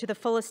prosecuted to the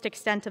fullest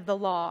extent of the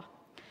law.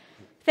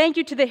 Thank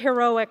you to the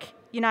heroic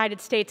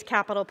United States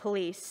Capitol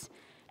Police,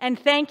 and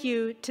thank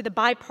you to the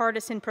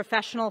bipartisan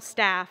professional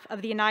staff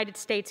of the United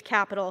States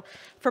Capitol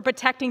for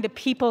protecting the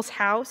People's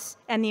House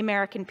and the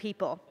American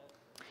people.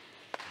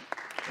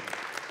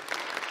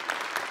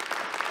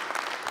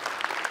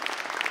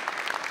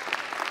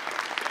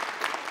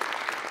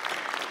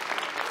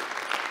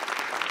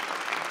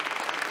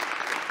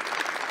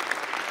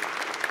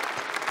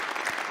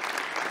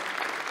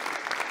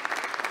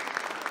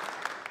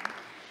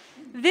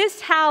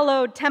 This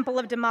hallowed temple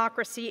of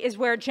democracy is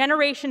where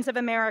generations of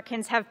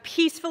Americans have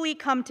peacefully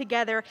come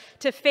together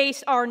to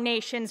face our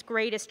nation's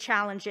greatest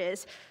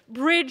challenges,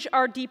 bridge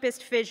our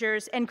deepest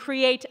fissures, and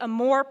create a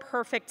more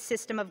perfect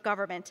system of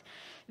government.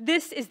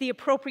 This is the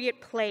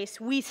appropriate place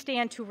we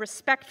stand to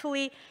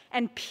respectfully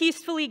and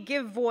peacefully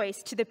give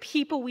voice to the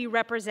people we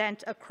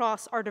represent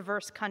across our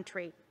diverse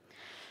country.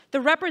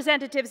 The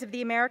representatives of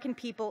the American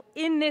people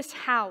in this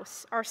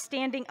House are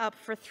standing up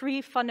for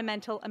 3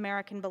 fundamental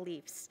American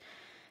beliefs.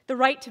 The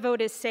right to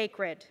vote is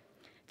sacred,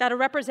 that a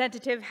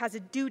representative has a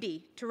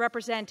duty to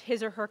represent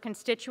his or her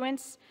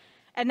constituents,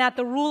 and that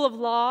the rule of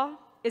law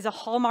is a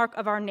hallmark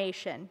of our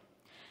nation.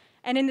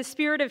 And in the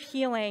spirit of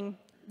healing,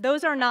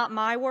 those are not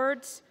my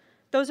words,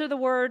 those are the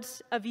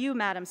words of you,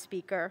 Madam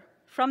Speaker.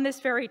 From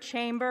this very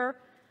chamber,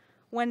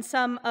 when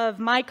some of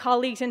my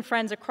colleagues and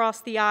friends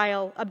across the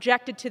aisle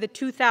objected to the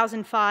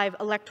 2005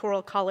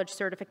 Electoral College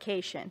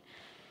certification.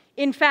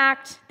 In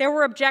fact, there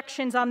were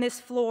objections on this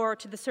floor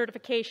to the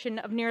certification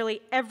of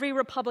nearly every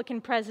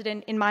Republican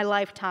president in my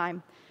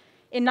lifetime.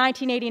 In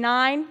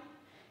 1989,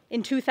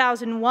 in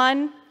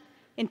 2001,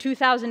 in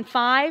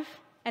 2005,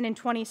 and in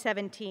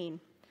 2017.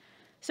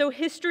 So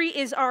history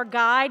is our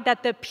guide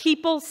that the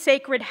people's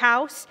sacred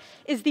house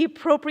is the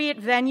appropriate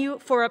venue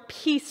for a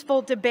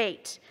peaceful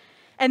debate.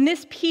 And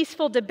this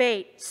peaceful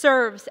debate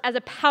serves as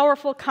a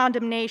powerful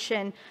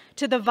condemnation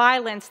to the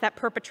violence that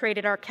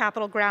perpetrated our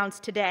Capitol grounds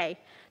today,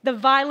 the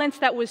violence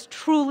that was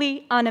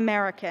truly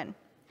un-American.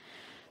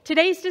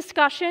 Today's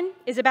discussion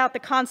is about the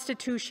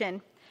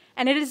Constitution,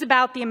 and it is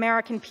about the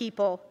American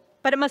people,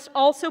 but it must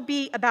also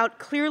be about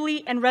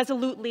clearly and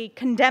resolutely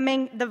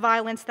condemning the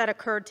violence that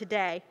occurred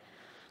today.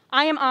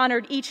 I am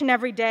honored each and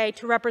every day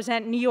to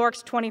represent New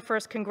York's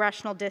 21st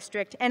Congressional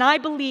District, and I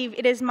believe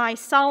it is my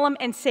solemn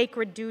and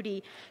sacred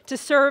duty to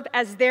serve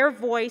as their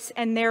voice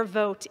and their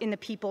vote in the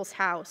people's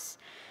house.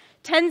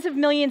 Tens of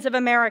millions of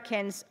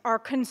Americans are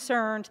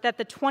concerned that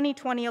the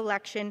 2020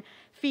 election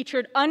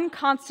featured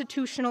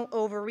unconstitutional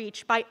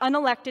overreach by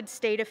unelected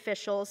state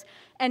officials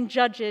and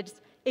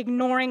judges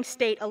ignoring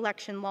state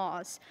election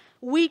laws.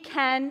 We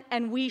can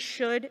and we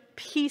should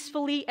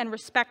peacefully and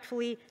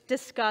respectfully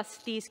discuss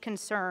these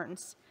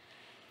concerns.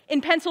 In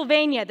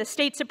Pennsylvania, the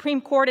state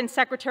Supreme Court and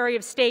Secretary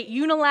of State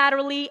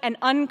unilaterally and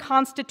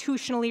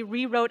unconstitutionally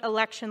rewrote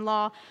election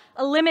law,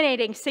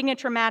 eliminating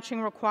signature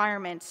matching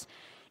requirements.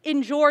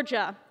 In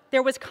Georgia,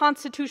 there was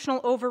constitutional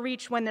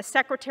overreach when the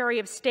Secretary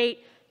of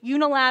State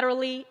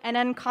unilaterally and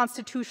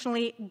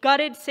unconstitutionally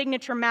gutted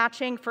signature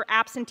matching for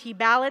absentee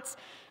ballots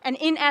and,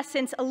 in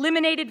essence,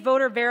 eliminated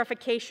voter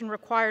verification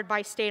required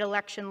by state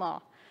election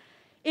law.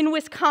 In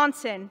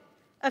Wisconsin,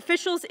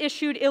 officials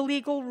issued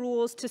illegal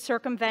rules to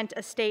circumvent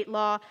a state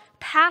law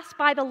passed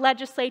by the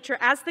legislature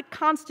as the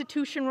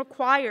Constitution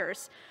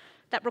requires,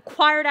 that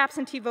required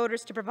absentee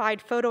voters to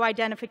provide photo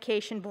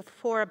identification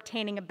before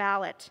obtaining a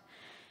ballot.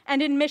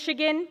 And in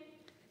Michigan,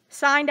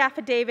 signed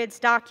affidavits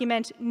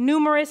document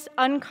numerous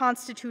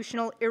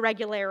unconstitutional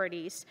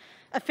irregularities.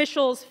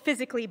 Officials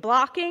physically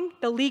blocking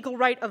the legal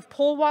right of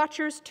poll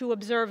watchers to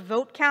observe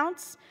vote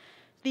counts,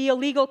 the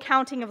illegal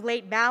counting of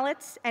late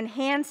ballots, and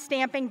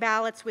hand-stamping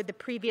ballots with the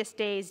previous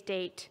day's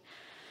date.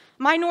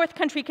 My North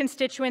Country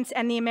constituents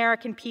and the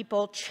American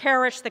people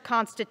cherish the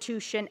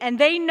Constitution, and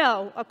they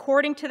know,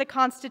 according to the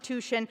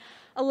Constitution,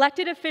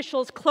 elected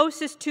officials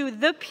closest to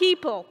the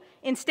people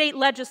in state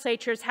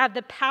legislatures have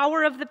the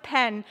power of the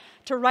pen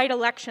to write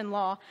election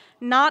law,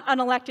 not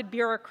unelected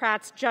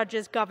bureaucrats,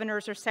 judges,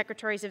 governors, or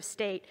secretaries of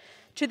state.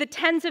 To the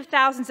tens of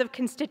thousands of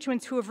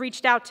constituents who have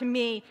reached out to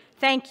me,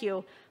 thank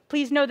you.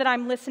 Please know that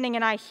I'm listening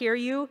and I hear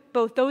you,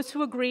 both those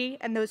who agree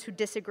and those who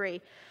disagree.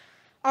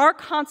 Our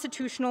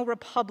constitutional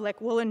republic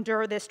will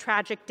endure this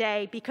tragic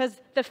day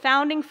because the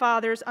Founding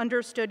Fathers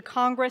understood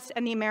Congress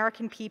and the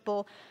American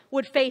people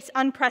would face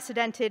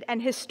unprecedented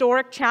and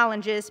historic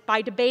challenges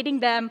by debating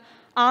them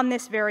on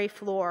this very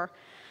floor.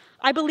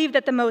 I believe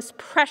that the most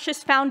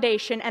precious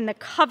foundation and the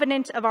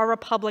covenant of our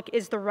republic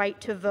is the right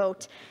to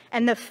vote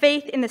and the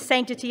faith in the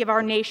sanctity of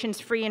our nation's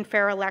free and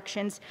fair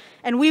elections.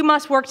 And we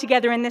must work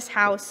together in this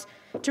House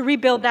to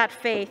rebuild that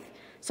faith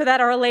so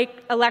that our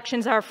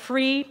elections are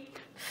free,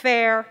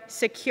 fair,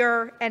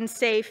 secure, and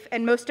safe,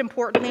 and most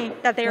importantly,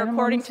 that they are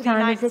according to the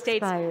United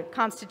States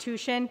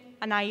Constitution,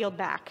 and I yield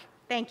back.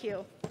 Thank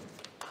you.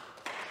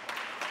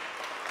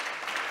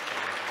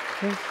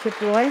 Mr.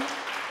 Boyd,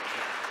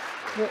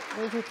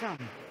 where's he from?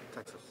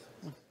 Texas.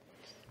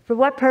 For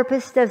what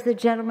purpose does the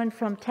gentleman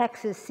from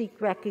Texas seek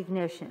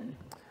recognition?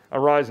 I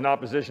rise in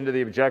opposition to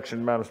the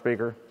objection, Madam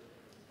Speaker.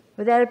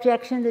 Without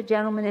objection, the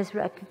gentleman is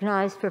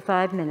recognized for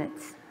 5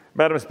 minutes.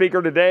 Madam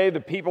Speaker, today the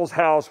People's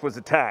House was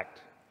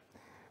attacked,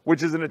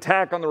 which is an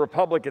attack on the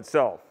Republic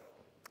itself.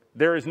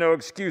 There is no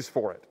excuse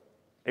for it.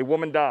 A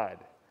woman died,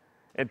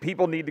 and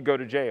people need to go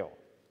to jail.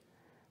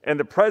 And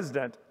the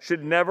President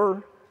should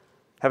never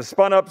have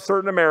spun up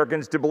certain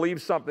Americans to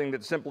believe something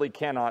that simply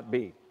cannot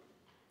be.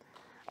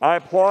 I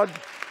applaud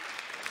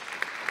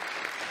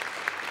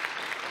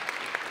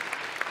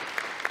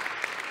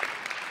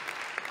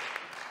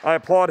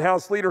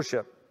House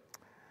leadership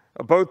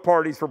of both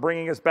parties for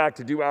bringing us back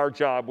to do our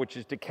job, which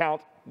is to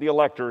count the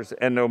electors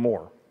and no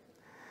more.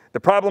 The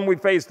problem we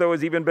face, though,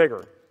 is even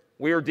bigger.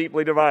 We are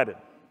deeply divided.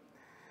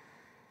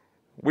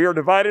 We are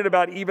divided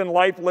about even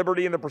life,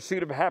 liberty, and the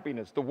pursuit of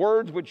happiness, the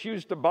words which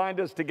used to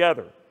bind us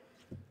together.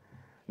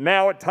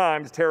 Now, at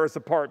times, tear us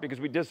apart because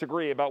we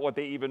disagree about what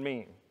they even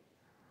mean.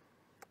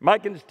 My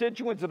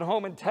constituents at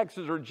home in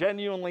Texas are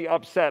genuinely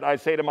upset, I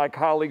say to my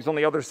colleagues on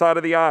the other side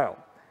of the aisle,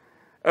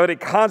 about a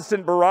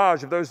constant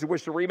barrage of those who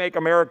wish to remake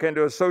America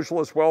into a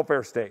socialist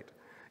welfare state,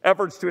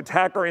 efforts to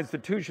attack our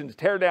institutions,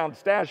 tear down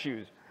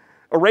statues,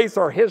 erase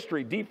our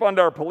history, defund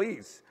our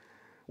police.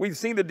 We've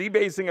seen the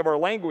debasing of our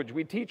language.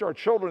 We teach our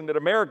children that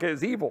America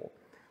is evil.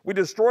 We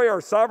destroy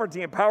our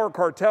sovereignty and power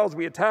cartels.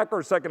 We attack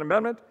our Second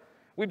Amendment.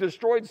 We've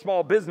destroyed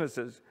small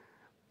businesses.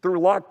 through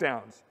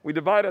lockdowns. We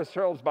divide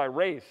ourselves by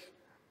race,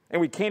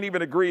 and we can't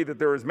even agree that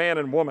there is man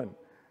and woman,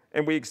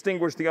 and we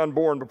extinguish the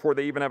unborn before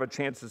they even have a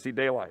chance to see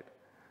daylight.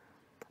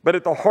 But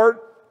at the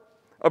heart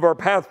of our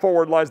path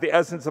forward lies the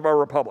essence of our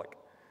republic.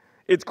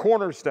 Its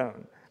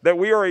cornerstone, that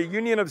we are a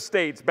union of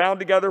states bound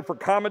together for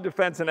common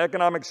defense and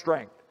economic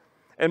strength,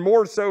 and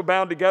more so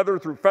bound together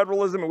through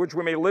federalism in which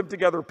we may live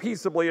together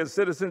peaceably as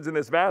citizens in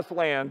this vast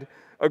land,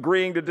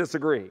 agreeing to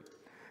disagree,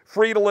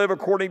 free to live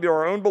according to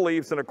our own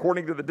beliefs and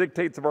according to the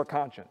dictates of our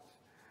conscience.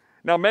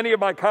 Now, many of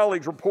my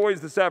colleagues were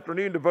poised this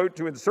afternoon to vote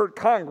to insert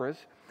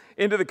Congress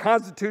into the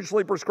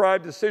constitutionally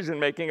prescribed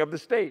decision-making of the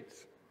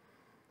states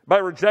by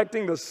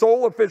rejecting the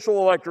sole official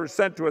electors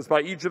sent to us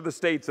by each of the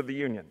states of the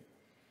Union.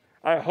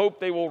 I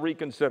hope they will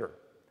reconsider.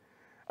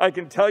 I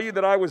can tell you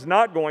that I was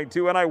not going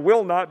to, and I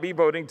will not be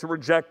voting to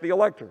reject the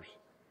electors.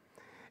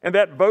 And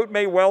that vote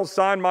may well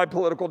sign my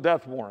political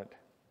death warrant,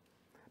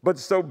 but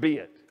so be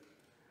it.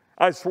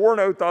 I swore an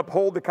oath to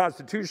uphold the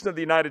Constitution of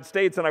the United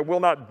States, and I will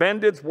not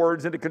bend its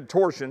words into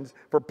contortions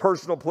for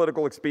personal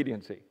political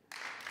expediency.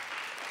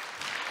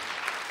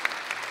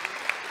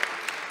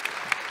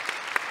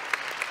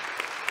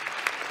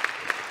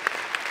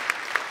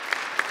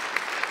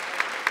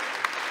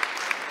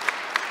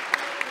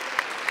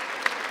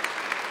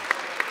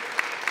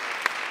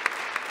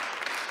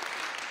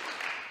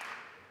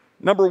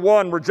 Number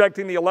one,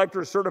 rejecting the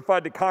electors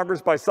certified to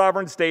Congress by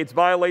sovereign states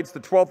violates the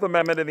 12th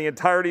Amendment and the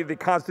entirety of the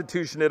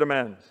Constitution it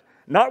amends.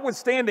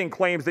 Notwithstanding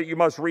claims that you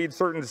must read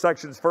certain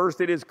sections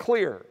first, it is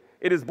clear,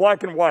 it is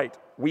black and white,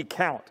 we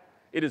count.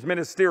 It is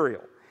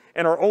ministerial,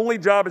 and our only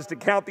job is to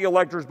count the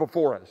electors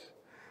before us.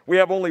 We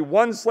have only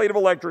one slate of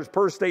electors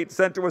per state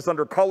sent to us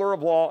under color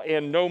of law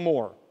and no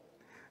more.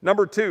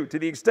 Number two, to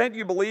the extent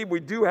you believe we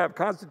do have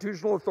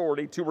constitutional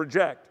authority to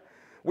reject,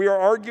 we are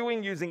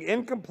arguing using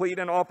incomplete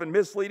and often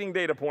misleading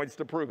data points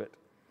to prove it.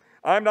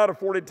 I'm not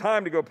afforded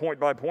time to go point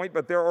by point,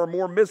 but there are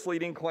more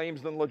misleading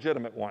claims than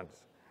legitimate ones.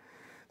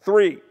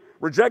 Three,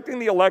 rejecting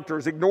the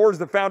electors ignores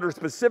the founders'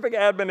 specific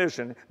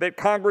admonition that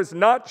Congress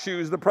not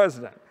choose the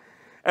president,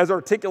 as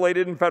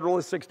articulated in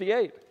Federalist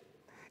 68.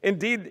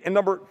 Indeed, in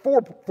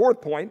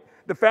fourth point,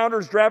 the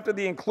founders drafted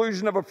the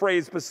inclusion of a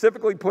phrase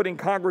specifically putting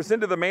Congress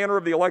into the manner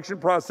of the election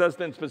process,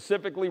 then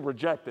specifically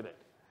rejected it.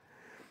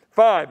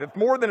 Five, if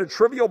more than a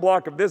trivial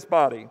block of this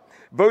body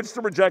votes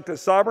to reject a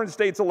sovereign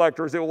state's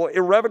electors, it will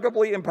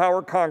irrevocably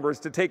empower Congress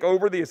to take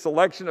over the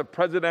selection of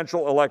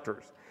presidential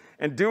electors.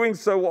 And doing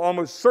so will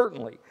almost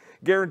certainly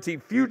guarantee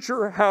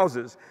future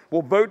houses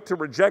will vote to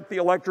reject the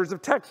electors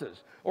of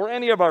Texas or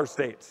any of our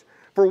states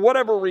for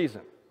whatever reason.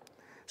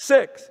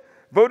 Six,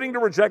 voting to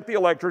reject the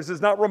electors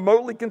is not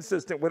remotely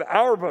consistent with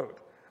our vote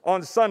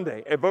on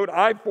Sunday, a vote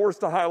I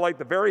forced to highlight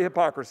the very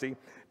hypocrisy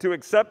to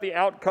accept the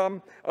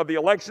outcome of the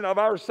election of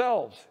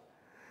ourselves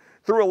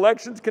through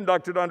elections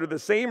conducted under the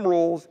same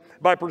rules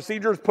by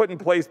procedures put in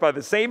place by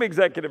the same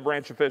executive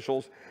branch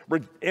officials,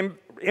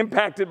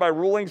 impacted by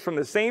rulings from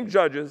the same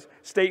judges,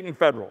 state and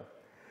federal.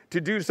 To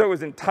do so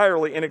is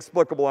entirely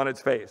inexplicable on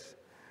its face.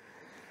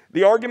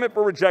 The argument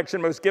for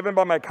rejection most given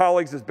by my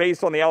colleagues is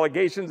based on the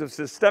allegations of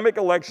systemic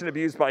election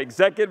abuse by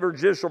executive or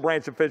judicial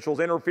branch officials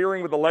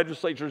interfering with the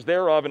legislatures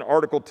thereof in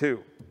Article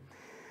 2.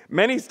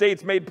 Many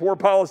states made poor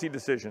policy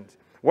decisions.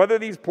 Whether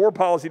these poor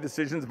policy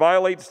decisions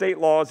violate state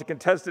law is a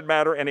contested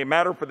matter and a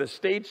matter for the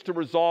states to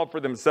resolve for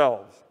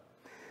themselves.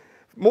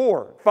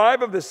 More,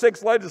 5 of the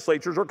 6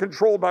 legislatures are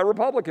controlled by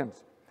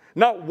Republicans.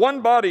 Not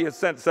one body has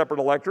sent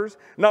separate electors.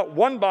 Not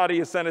one body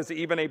has sent us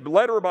even a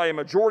letter by a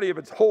majority of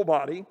its whole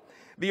body.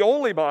 The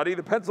only body,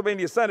 the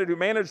Pennsylvania Senate, who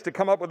managed to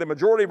come up with a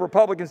majority of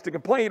Republicans to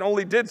complain,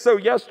 only did so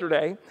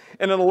yesterday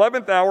in an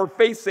 11th hour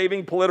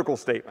face-saving political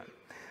statement.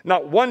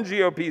 Not one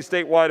GOP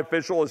statewide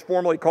official has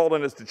formally called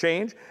on us to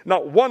change.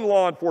 Not one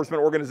law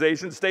enforcement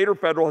organization, state or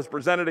federal, has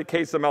presented a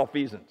case of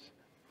malfeasance.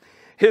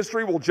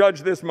 History will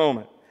judge this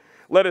moment.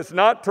 Let us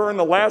not turn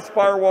the last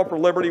firewall for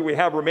liberty we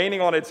have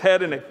remaining on its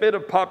head in a fit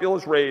of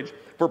populist rage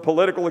for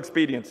political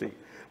expediency,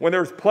 when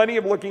there's plenty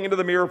of looking into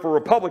the mirror for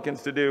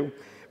Republicans to do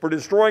for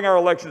destroying our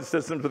election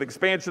systems with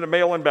expansion of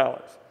mail-in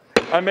ballots.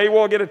 I may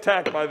well get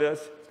attacked by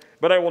this,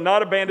 but I will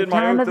not abandon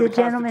my oath to the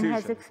Constitution.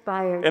 Has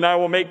expired. And I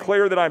will make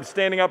clear that I'm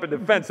standing up in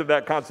defense of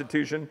that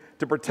Constitution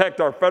to protect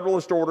our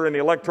Federalist order and the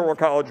Electoral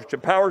College, which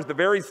empowers the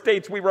very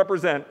states we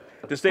represent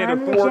to stand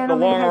athwart the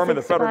long arm of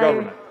the federal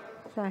government.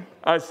 Sorry.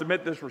 I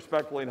submit this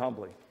respectfully and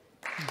humbly.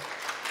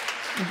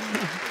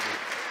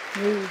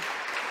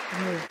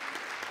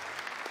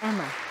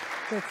 Emma,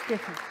 that's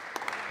different.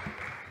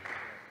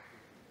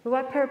 For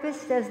what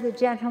purpose does the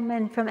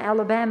gentleman from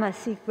Alabama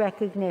seek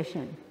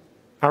recognition?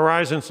 I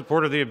rise in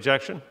support of the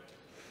objection.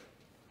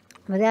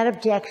 Without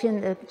objection,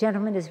 the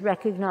gentleman is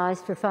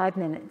recognized for 5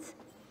 minutes.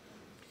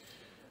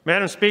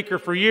 Madam Speaker,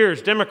 for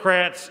years,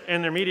 Democrats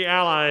and their media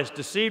allies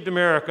deceived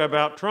America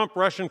about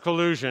Trump-Russian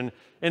collusion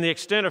and the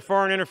extent of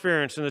foreign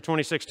interference in the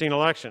 2016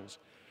 elections.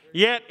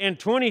 Yet, in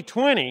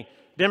 2020,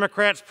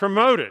 Democrats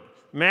promoted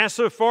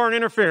massive foreign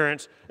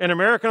interference in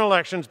American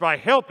elections by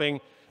helping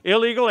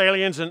illegal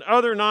aliens and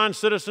other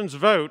non-citizens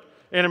vote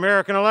in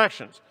American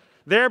elections.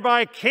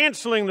 thereby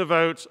canceling the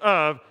votes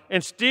of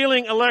and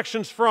stealing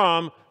elections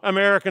from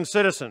American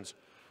citizens.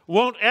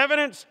 Want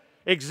evidence?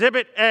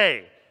 Exhibit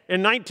A.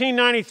 In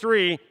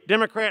 1993,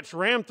 Democrats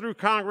rammed through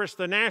Congress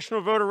the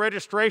National Voter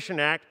Registration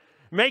Act,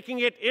 making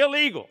it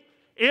illegal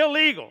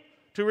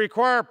to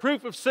require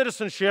proof of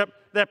citizenship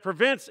that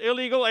prevents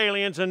illegal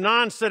aliens and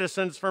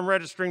non-citizens from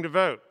registering to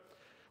vote.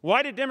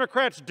 Why did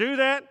Democrats do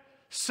that?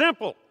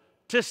 Simple,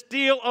 to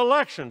steal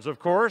elections, of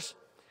course.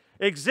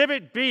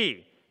 Exhibit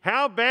B,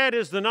 how bad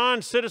is the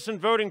non-citizen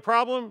voting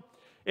problem?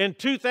 In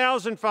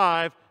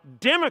 2005,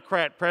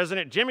 Democrat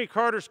President Jimmy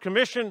Carter's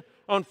Commission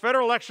on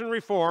Federal Election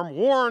Reform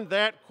warned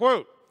that,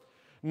 quote,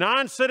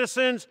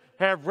 non-citizens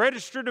have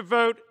registered to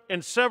vote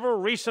in several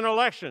recent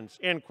elections,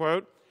 end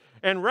quote,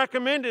 and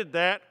recommended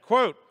that,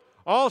 quote,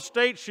 all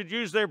states should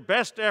use their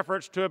best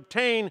efforts to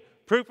obtain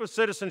proof of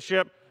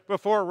citizenship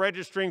before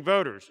registering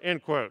voters,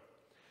 end quote.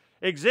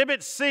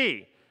 Exhibit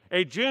C,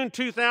 a June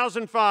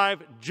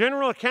 2005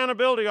 General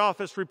Accountability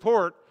Office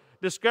report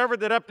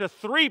discovered that up to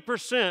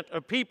 3%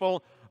 of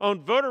people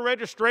on voter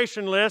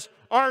registration lists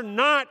are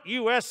not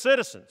U.S.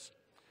 citizens.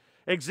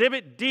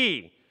 Exhibit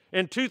D,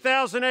 in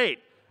 2008,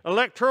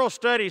 Electoral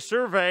Study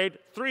surveyed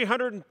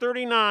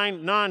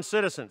 339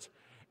 non-citizens.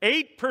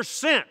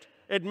 8%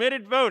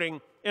 admitted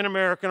voting in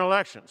American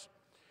elections.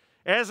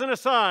 As an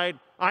aside,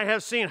 I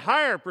have seen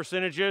higher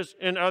percentages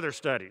in other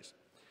studies.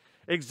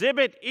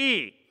 Exhibit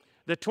E,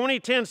 the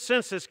 2010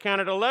 census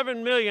counted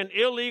 11 million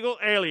illegal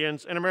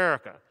aliens in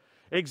America.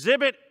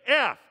 Exhibit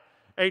F,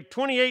 a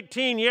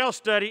 2018 Yale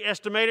study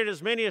estimated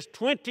as many as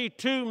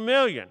 22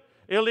 million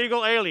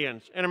illegal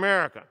aliens in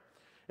America.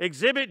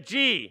 Exhibit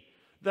G,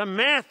 the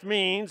math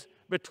means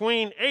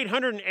between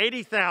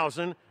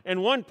 880,000 and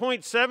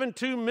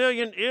 1.72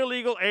 million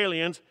illegal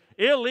aliens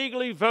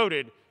illegally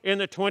voted in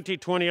the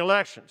 2020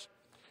 elections.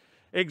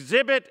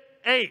 Exhibit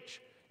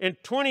H, in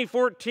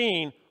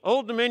 2014,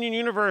 Old Dominion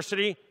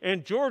University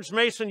and George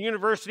Mason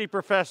University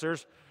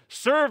professors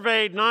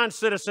surveyed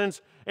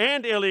non-citizens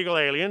and illegal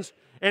aliens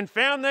and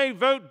found they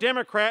vote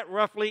Democrat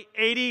roughly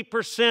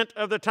 80%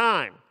 of the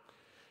time.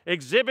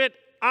 Exhibit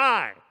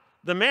I,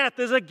 the math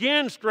is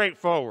again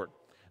straightforward.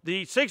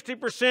 The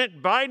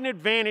 60% Biden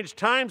advantage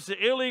times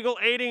the illegal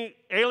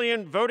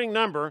alien voting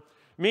number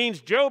means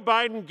Joe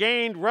Biden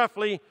gained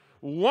roughly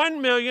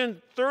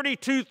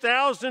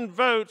 1,032,000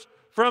 votes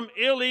from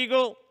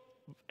illegal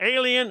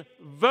alien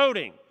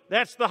voting.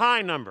 That's the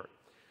high number.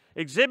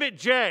 Exhibit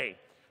J,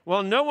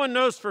 while no one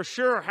knows for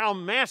sure how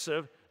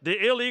massive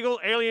the illegal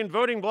alien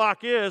voting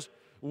bloc is,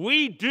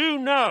 we do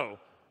know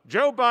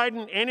Joe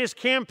Biden and his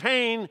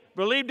campaign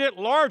believed it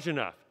large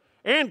enough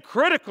and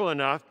critical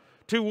enough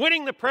to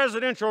winning the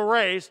presidential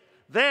race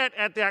that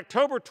at the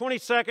October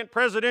 22nd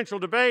presidential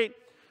debate,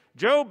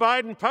 Joe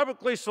Biden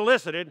publicly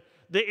solicited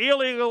the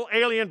illegal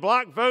alien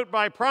bloc vote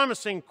by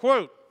promising,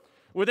 quote,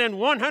 within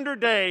 100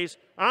 days,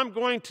 I'm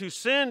going to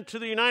send to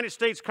the United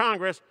States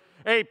Congress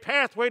a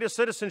pathway to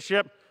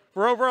citizenship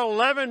for over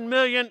 11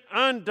 million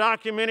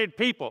undocumented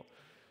people.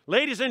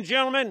 Ladies and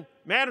gentlemen,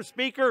 Madam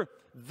Speaker,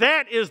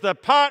 that is the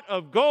pot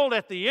of gold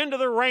at the end of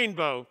the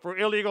rainbow for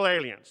illegal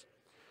aliens.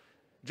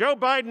 Joe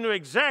Biden knew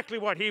exactly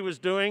what he was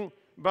doing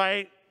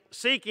by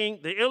seeking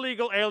the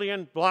illegal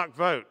alien bloc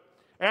vote.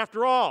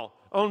 After all,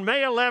 on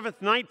May 11,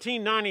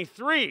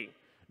 1993,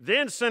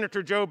 then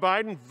Senator Joe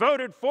Biden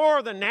voted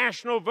for the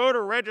National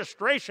Voter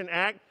Registration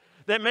Act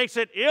that makes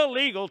it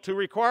illegal to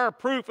require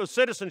proof of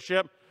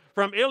citizenship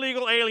from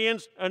illegal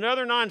aliens and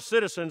other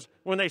non-citizens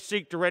when they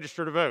seek to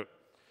register to vote.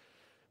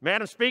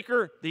 Madam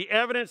Speaker, the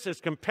evidence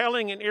is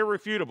compelling and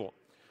irrefutable.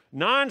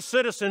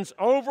 Non-citizens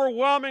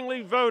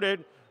overwhelmingly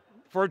voted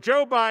for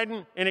Joe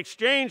Biden in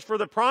exchange for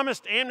the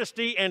promised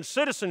amnesty and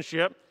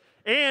citizenship,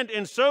 and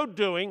in so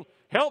doing,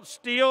 helped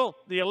steal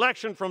the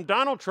election from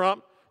Donald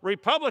Trump,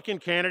 Republican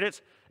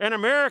candidates, and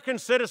American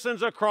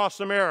citizens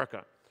across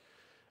America.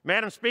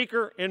 Madam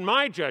Speaker, in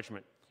my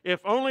judgment, if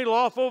only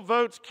lawful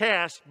votes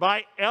cast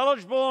by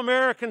eligible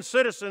American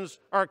citizens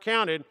are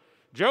counted,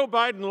 Joe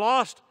Biden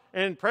lost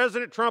and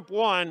President Trump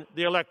won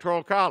the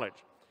Electoral College.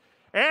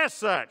 As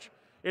such,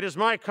 it is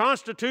my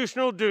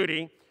constitutional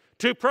duty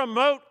to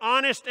promote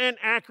honest and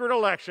accurate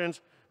elections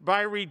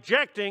by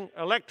rejecting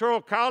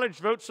Electoral College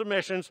vote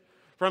submissions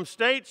from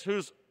states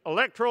whose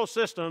electoral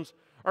systems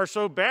are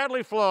so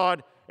badly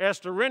flawed as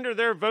to render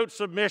their vote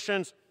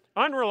submissions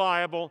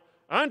unreliable,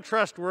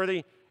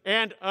 untrustworthy,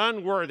 and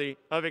unworthy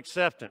of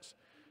acceptance.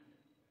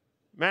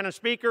 Madam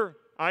Speaker,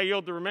 I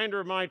yield the remainder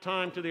of my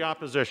time to the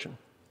opposition.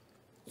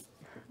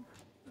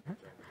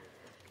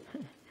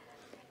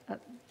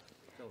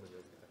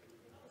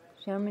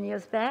 Gentleman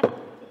yields back.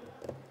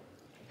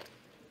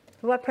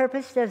 For what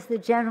purpose does the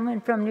gentleman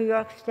from New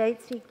York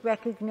State seek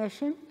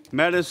recognition?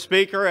 Madam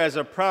Speaker, as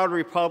a proud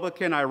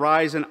Republican, I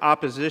rise in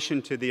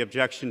opposition to the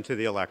objection to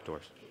the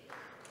electors.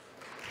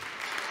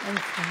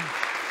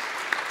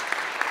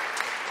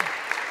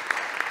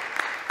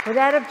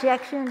 Without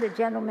objection, the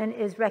gentleman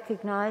is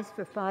recognized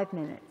for 5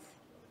 minutes.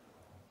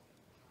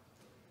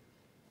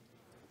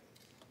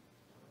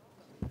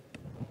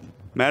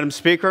 Madam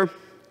Speaker,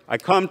 I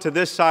come to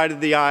this side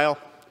of the aisle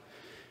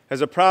as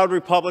a proud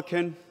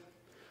Republican,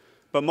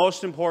 but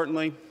most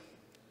importantly,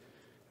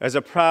 as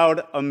a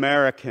proud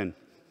American.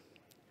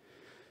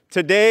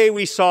 Today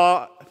we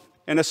saw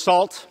an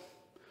assault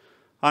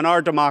on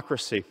our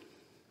democracy.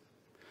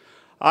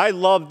 I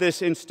love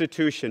this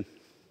institution.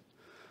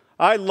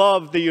 I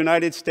love the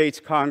United States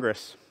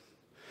Congress.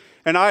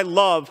 And I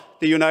love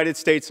the United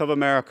States of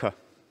America.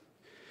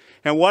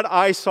 And what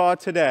I saw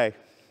today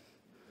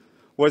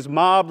was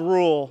mob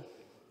rule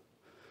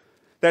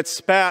that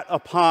spat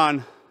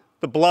upon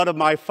the blood of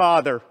my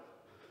father,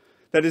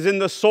 that is in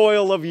the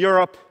soil of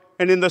Europe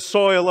and in the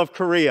soil of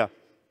Korea,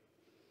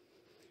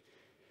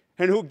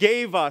 and who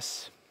gave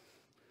us,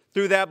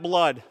 through that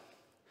blood,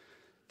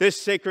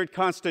 this sacred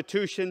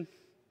Constitution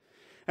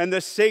and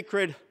the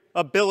sacred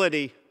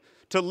ability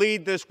to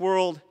lead this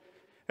world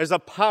as a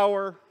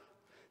power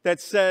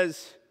that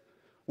says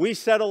we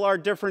settle our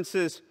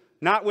differences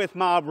not with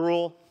mob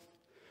rule,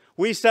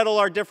 we settle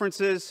our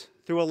differences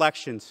through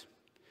elections.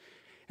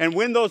 And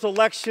when those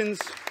elections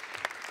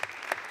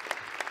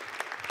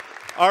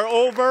are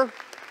over,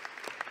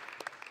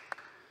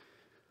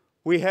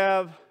 we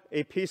have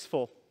a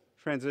peaceful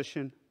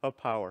transition of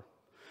power.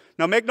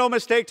 Now, make no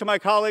mistake to my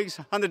colleagues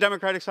on the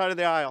Democratic side of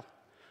the aisle.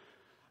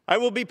 I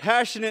will be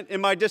passionate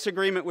in my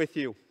disagreement with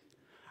you.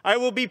 I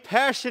will be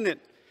passionate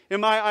in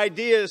my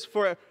ideas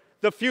for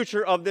the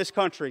future of this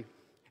country.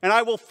 And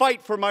I will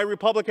fight for my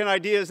Republican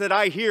ideas that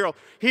I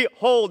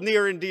hold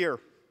near and dear.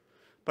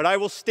 But I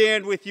will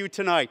stand with you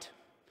tonight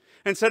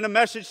and send a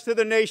message to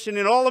the nation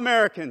and all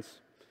Americans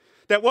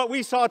that what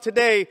we saw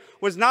today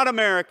was not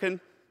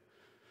American,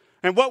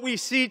 and what we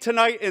see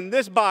tonight in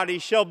this body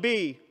shall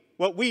be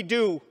what we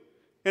do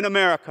in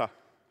America,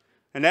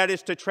 and that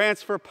is to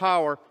transfer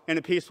power in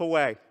a peaceful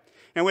way.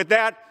 And with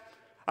that,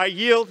 I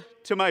yield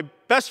to my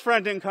best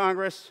friend in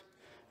Congress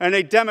and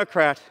a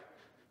Democrat,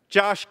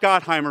 Josh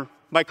Gottheimer,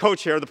 my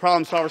co-chair of the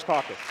Problem Solvers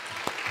Caucus.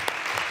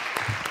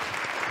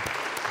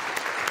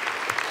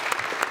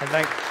 And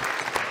thank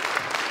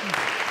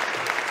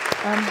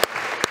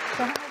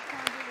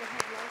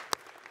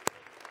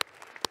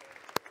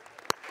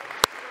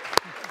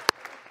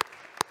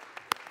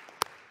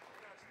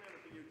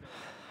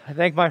I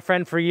thank my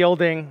friend for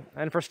yielding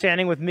and for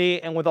standing with me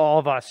and with all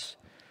of us.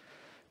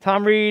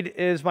 Tom Reed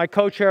is my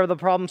co-chair of the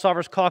Problem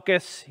Solvers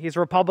Caucus. He's a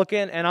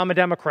Republican and I'm a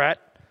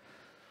Democrat.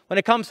 When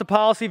it comes to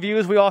policy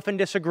views, we often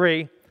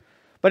disagree.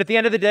 But at the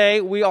end of the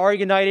day, we are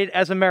united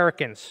as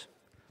Americans.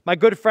 My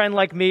good friend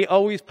like me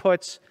always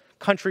puts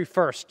country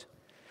first.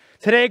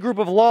 Today, a group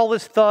of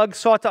lawless thugs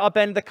sought to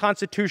upend the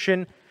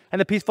Constitution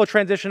and the peaceful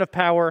transition of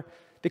power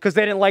because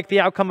they didn't like the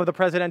outcome of the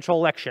presidential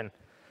election.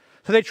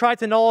 So they tried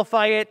to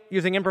nullify it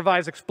using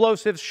improvised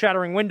explosives,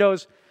 shattering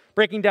windows,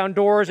 breaking down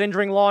doors,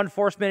 injuring law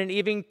enforcement, and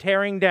even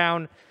tearing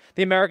down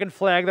the American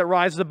flag that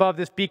rises above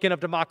this beacon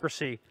of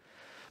democracy.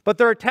 But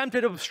their attempt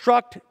to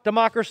obstruct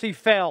democracy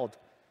failed.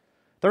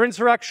 Their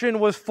insurrection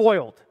was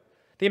foiled.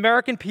 The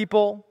American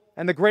people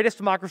and the greatest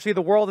democracy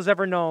the world has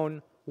ever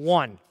known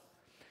won.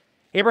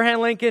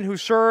 Abraham Lincoln, who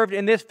served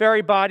in this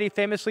very body,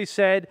 famously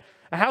said,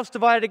 "A house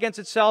divided against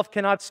itself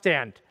cannot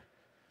stand."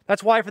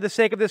 That's why, for the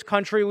sake of this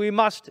country, we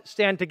must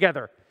stand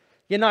together,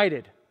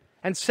 united,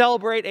 and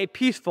celebrate a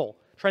peaceful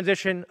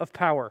transition of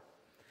power.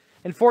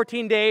 In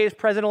 14 days,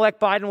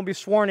 President-elect Biden will be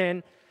sworn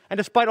in, and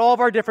despite all of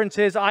our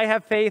differences, I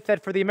have faith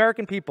that for the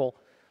American people,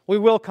 we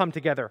will come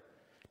together,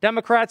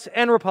 Democrats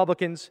and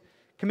Republicans,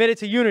 committed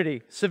to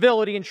unity,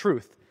 civility, and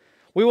truth.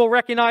 We will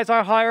recognize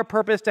our higher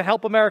purpose to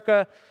help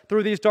America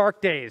through these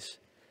dark days.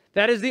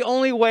 That is the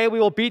only way we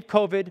will beat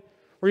COVID,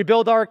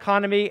 rebuild our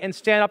economy, and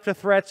stand up to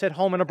threats at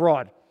home and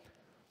abroad.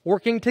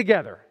 Working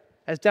together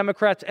as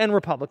Democrats and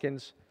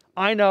Republicans,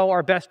 I know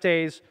our best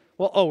days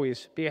will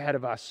always be ahead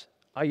of us.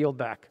 I yield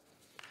back.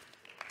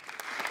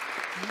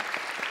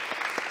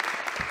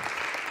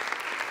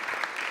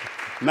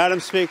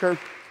 Madam Speaker,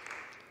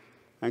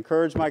 I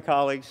encourage my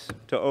colleagues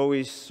to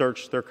always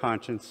search their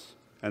conscience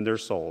and their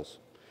souls.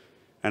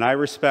 And I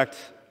respect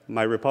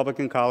my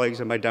Republican colleagues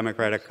and my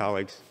Democratic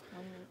colleagues.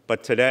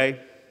 But today,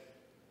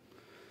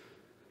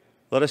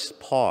 let us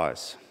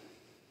pause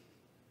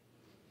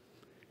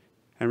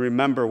and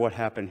remember what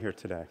happened here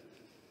today.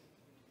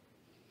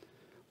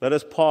 Let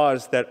us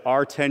pause that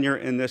our tenure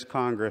in this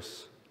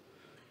Congress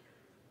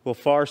will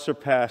far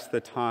surpass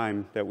the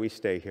time that we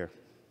stay here.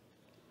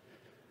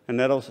 And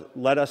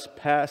let us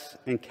pass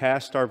and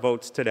cast our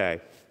votes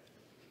today,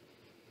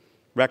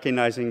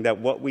 recognizing that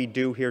what we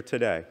do here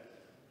today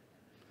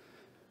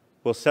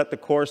will set the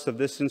course of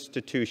this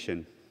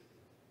institution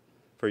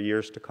for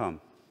years to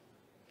come.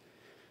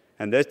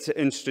 And this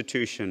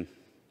institution,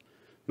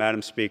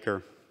 Madam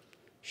Speaker,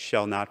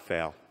 shall not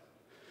fail,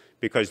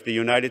 because the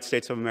United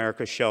States of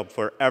America shall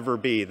forever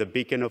be the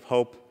beacon of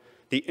hope,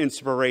 the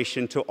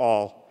inspiration to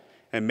all,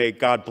 and may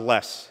God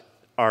bless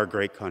our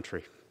great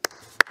country.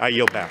 I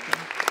yield back.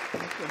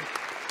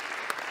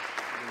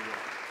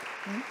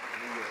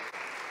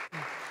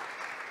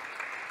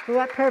 For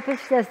what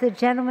purpose does the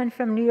gentleman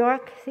from New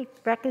York seek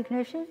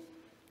recognition?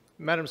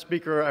 Madam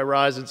Speaker, I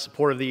rise in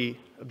support of the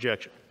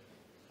objection.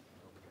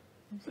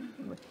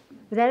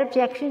 Without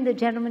objection, the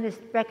gentleman is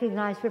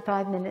recognized for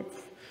 5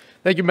 minutes.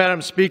 Thank you,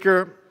 Madam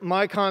Speaker.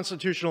 My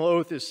constitutional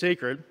oath is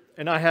sacred,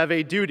 and I have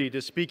a duty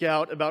to speak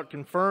out about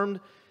confirmed,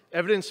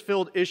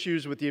 evidence-filled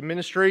issues with the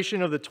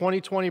administration of the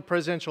 2020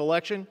 presidential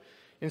election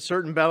in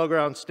certain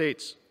battleground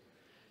states.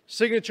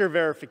 Signature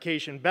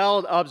verification,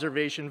 ballot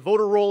observation,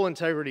 voter roll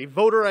integrity,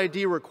 voter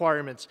ID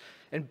requirements,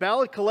 and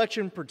ballot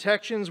collection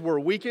protections were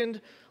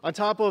weakened on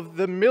top of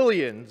the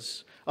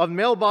millions of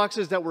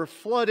mailboxes that were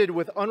flooded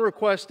with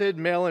unrequested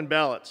mail-in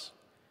ballots.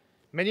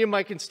 Many of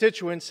my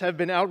constituents have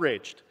been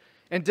outraged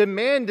and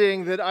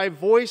demanding that I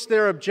voice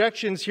their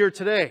objections here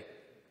today.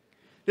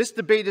 This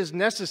debate is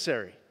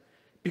necessary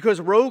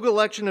because rogue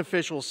election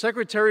officials,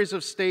 secretaries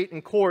of state,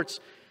 and courts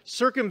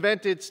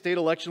circumvented state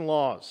election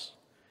laws.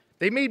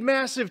 They made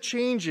massive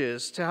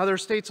changes to how their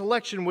state's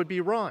election would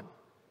be run.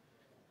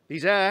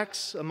 These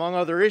acts, among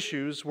other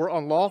issues, were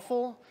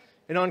unlawful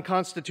and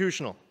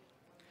unconstitutional.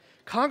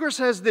 Congress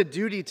has the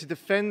duty to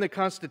defend the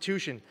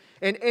Constitution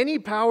and any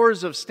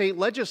powers of state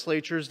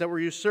legislatures that were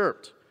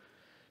usurped.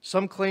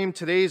 Some claim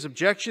today's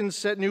objections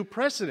set new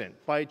precedent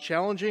by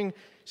challenging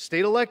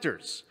state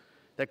electors.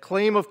 That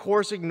claim, of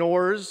course,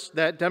 ignores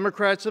that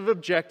Democrats have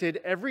objected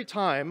every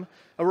time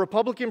a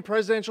Republican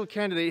presidential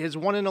candidate has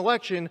won an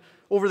election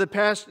over the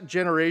past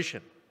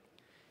generation.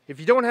 If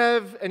you don't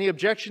have any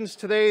objections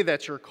today,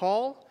 that's your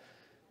call,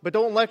 but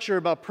don't lecture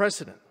about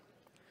precedent.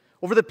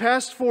 Over the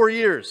past 4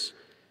 years,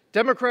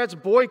 Democrats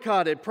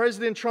boycotted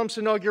President Trump's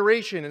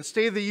inauguration and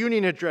State of the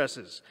Union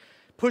addresses,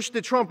 pushed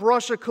the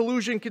Trump-Russia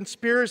collusion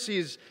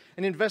conspiracies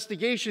and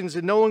investigations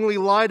and knowingly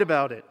lied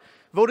about it,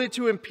 voted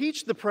to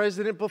impeach the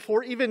president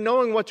before even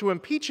knowing what to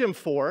impeach him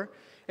for,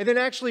 and then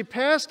actually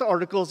passed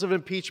articles of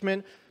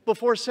impeachment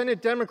before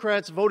Senate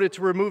Democrats voted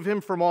to remove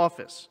him from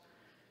office.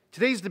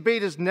 Today's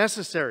debate is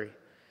necessary,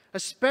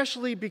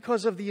 especially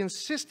because of the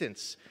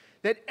insistence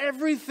that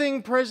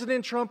everything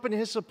President Trump and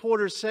his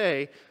supporters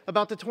say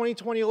about the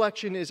 2020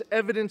 election is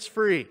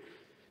evidence-free.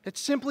 That's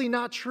simply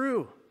not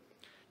true.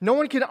 No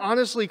one can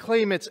honestly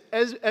claim it's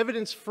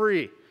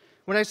evidence-free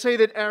when I say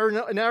that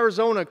in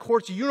Arizona,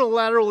 courts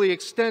unilaterally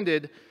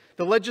extended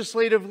the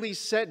legislatively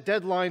set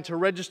deadline to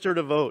register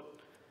to vote.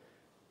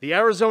 The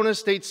Arizona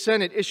State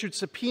Senate issued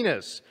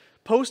subpoenas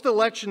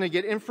post-election to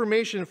get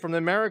information from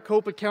the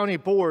Maricopa County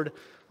Board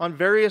on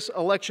various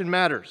election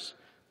matters.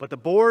 But the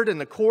board and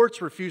the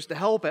courts refused to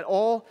help at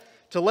all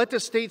to let the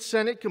state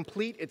Senate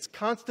complete its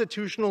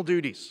constitutional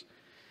duties.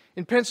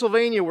 In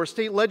Pennsylvania, where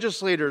state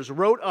legislators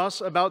wrote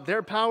us about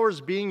their powers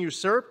being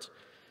usurped,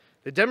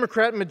 the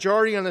Democrat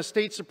majority on the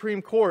state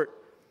Supreme Court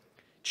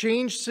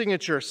changed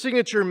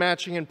signature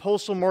matching, and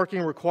postal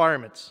marking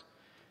requirements.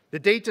 The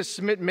date to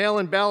submit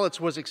mail-in ballots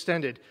was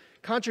extended,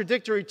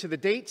 contradictory to the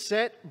date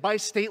set by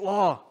state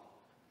law.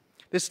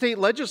 The state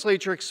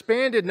legislature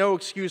expanded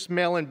no-excuse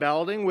mail-in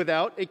balloting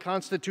without a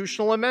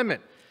constitutional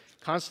amendment.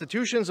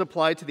 Constitutions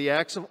apply to the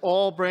acts of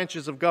all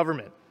branches of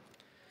government.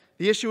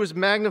 The issue is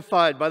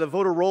magnified by the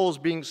voter rolls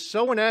being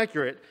so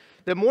inaccurate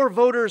that more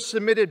voters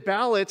submitted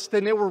ballots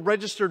than there were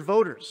registered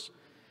voters.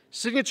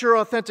 Signature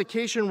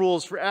authentication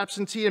rules for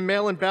absentee and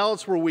mail-in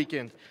ballots were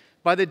weakened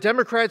by the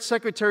Democrat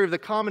Secretary of the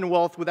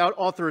Commonwealth without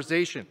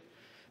authorization.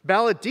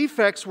 Ballot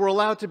defects were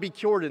allowed to be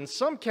cured in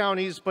some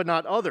counties, but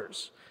not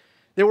others.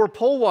 There were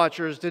poll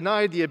watchers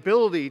denied the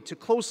ability to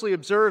closely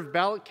observe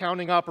ballot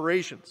counting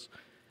operations.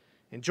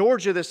 In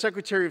Georgia, the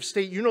Secretary of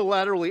State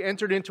unilaterally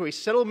entered into a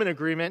settlement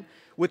agreement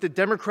with the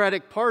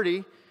Democratic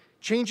Party,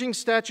 changing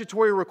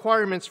statutory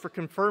requirements for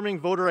confirming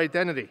voter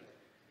identity.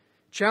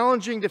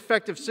 Challenging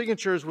defective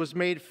signatures was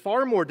made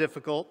far more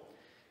difficult,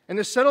 and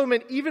the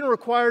settlement even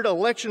required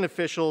election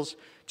officials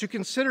to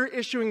consider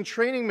issuing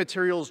training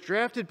materials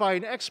drafted by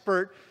an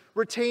expert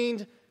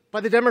retained by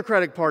the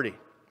Democratic Party.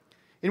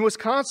 In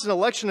Wisconsin,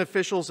 election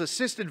officials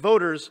assisted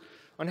voters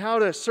on how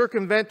to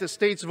circumvent the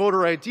state's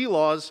voter ID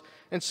laws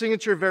and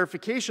signature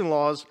verification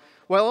laws,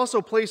 while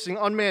also placing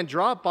unmanned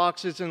drop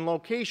boxes in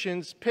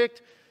locations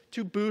picked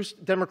to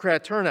boost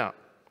Democrat turnout.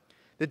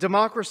 The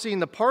Democracy in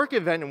the Park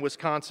event in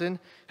Wisconsin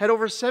had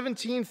over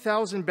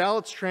 17,000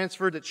 ballots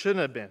transferred that shouldn't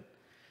have been.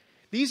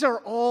 These are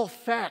all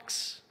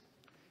facts,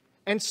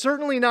 and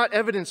certainly not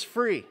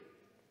evidence-free.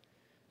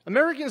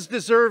 Americans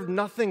deserve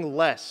nothing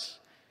less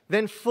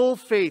than full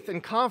faith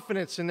and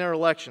confidence in their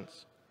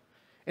elections,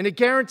 and a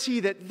guarantee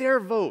that their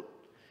vote,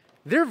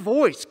 their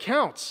voice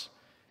counts,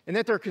 and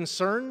that their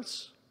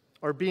concerns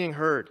are being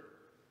heard.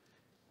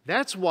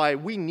 That's why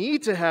we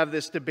need to have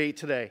this debate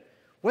today,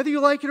 whether you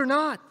like it or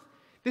not.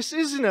 This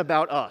isn't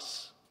about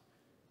us.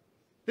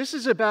 This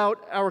is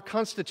about our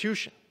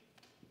Constitution,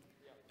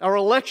 our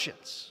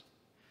elections.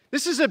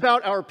 This is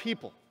about our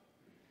people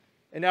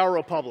and our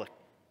republic.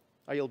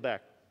 I yield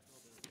back.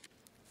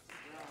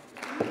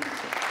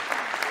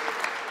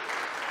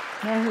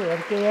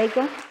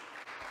 Neo-Jacobin.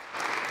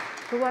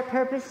 For what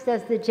purpose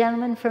does the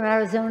gentleman from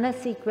Arizona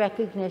seek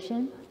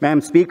recognition? Madam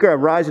Speaker, I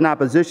rise in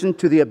opposition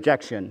to the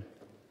objection.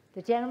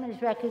 The gentleman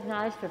is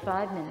recognized for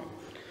 5 minutes.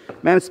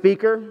 Madam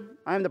Speaker,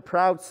 I am the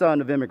proud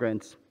son of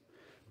immigrants.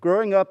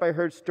 Growing up, I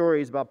heard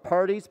stories about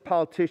parties,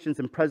 politicians,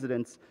 and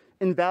presidents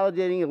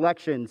invalidating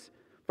elections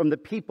from the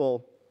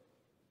people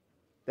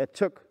that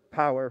took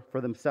power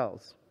for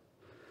themselves.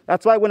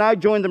 That's why when I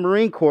joined the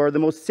Marine Corps, the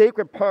most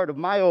sacred part of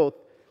my oath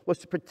was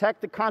to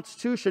protect the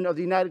Constitution of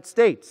the United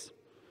States.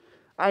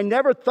 I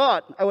never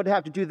thought I would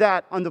have to do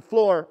that on the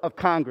floor of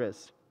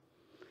Congress.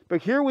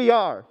 But here we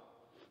are.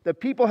 The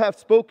people have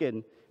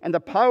spoken, and the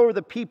power of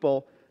the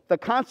people, the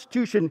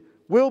Constitution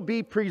will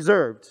be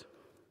preserved.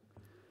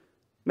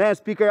 Madam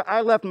Speaker,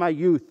 I left my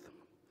youth.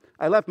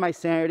 I left my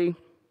sanity.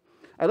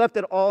 I left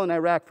it all in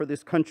Iraq for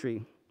this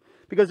country.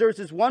 Because there was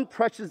this one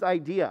precious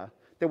idea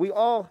that we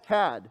all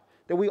had,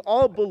 that we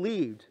all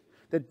believed,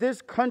 that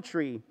this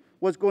country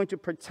was going to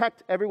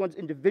protect everyone's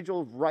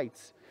individual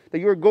rights, that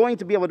you were going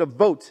to be able to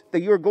vote, that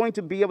you were going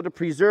to be able to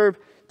preserve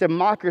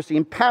democracy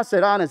and pass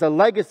it on as a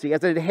legacy,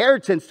 as an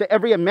inheritance to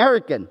every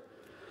American.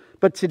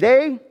 But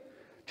today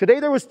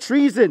there was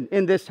treason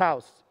in this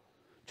house.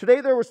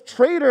 Today there was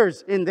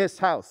traitors in this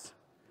house.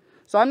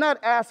 So I'm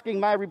not asking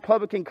my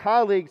Republican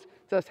colleagues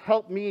to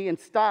help me and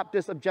stop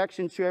this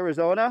objection to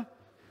Arizona.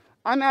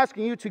 I'm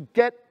asking you to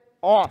get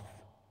off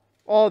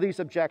all these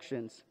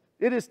objections.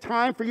 It is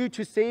time for you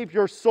to save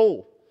your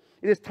soul.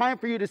 It is time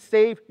for you to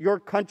save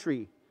your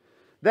country.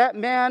 That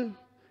man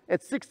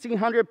at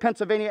 1600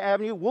 Pennsylvania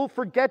Avenue will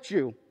forget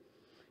you.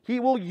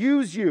 He will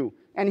use you,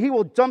 and he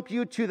will dump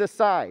you to the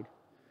side.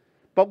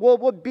 But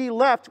what will be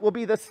left will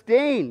be the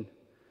stain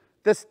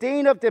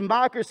of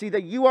democracy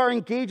that you are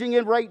engaging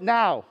in right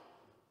now.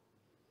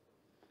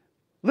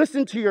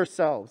 Listen to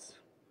yourselves.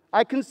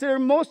 I consider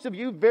most of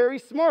you very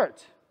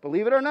smart,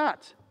 believe it or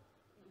not.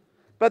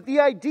 But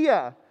the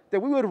idea that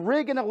we would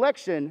rig an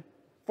election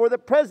for the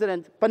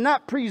president but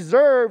not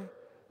preserve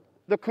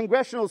the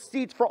congressional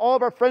seats for all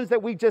of our friends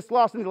that we just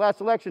lost in the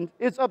last election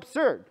is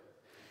absurd.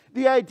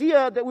 The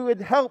idea that we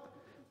would help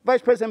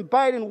Vice President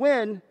Biden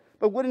win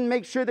but wouldn't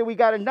make sure that we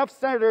got enough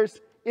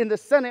senators in the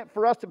Senate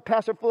for us to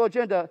pass our full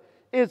agenda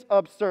is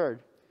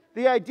absurd.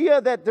 The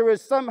idea that there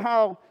is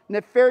somehow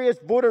nefarious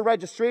voter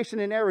registration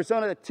in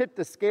Arizona that tipped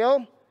the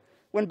scale,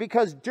 when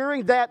because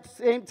during that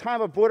same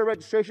time of voter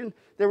registration,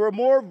 there were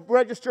more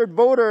registered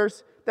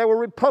voters that were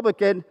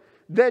Republican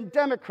than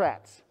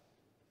Democrats.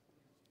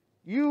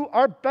 You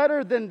are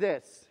better than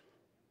this.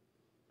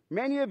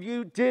 Many of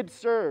you did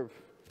serve.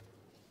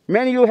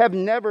 Many of you have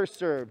never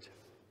served.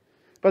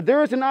 But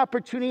there is an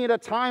opportunity and a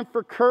time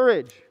for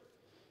courage.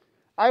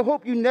 I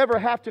hope you never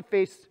have to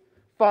face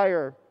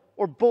fire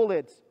or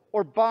bullets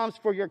or bombs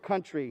for your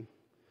country.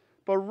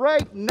 But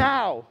right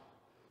now,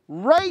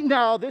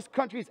 this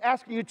country is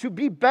asking you to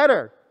be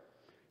better.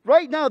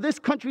 Right now, this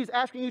country is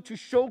asking you to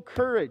show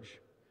courage.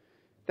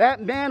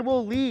 That man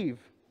will leave.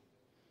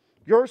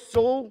 Your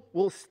soul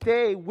will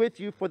stay with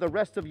you for the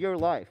rest of your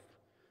life.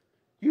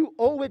 You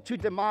owe it to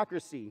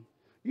democracy.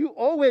 You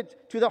owe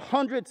it to the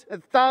hundreds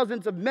and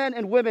thousands of men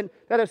and women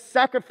that have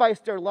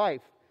sacrificed their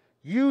life.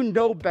 You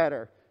know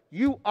better.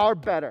 You are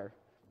better.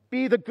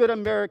 Be the good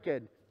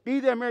American. Be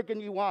the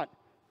American you want.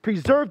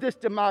 Preserve this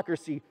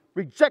democracy.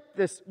 Reject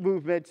this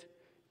movement.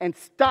 And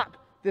stop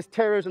this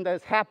terrorism that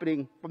is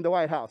happening from the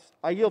White House.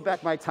 I yield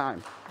back my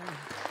time.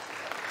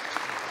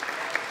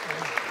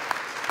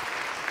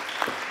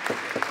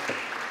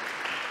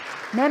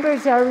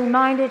 Members are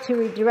reminded to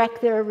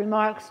redirect their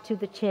remarks to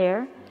the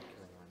chair.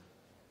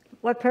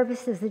 What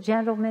purpose does the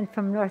gentleman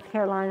from North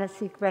Carolina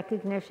seek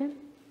recognition?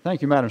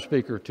 Thank you, Madam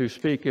Speaker. To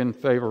speak in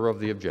favor of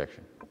the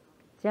objection.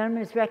 The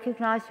gentleman is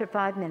recognized for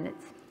 5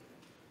 minutes.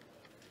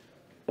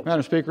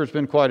 Madam Speaker, it's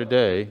been quite a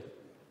day.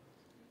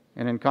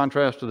 And in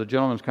contrast to the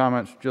gentleman's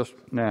comments just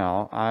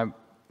now, I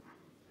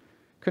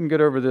couldn't get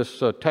over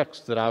this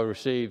text that I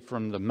received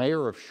from the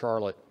mayor of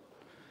Charlotte,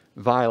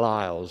 Vi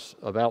Lyles,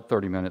 about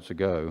 30 minutes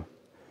ago.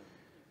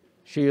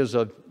 She is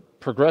a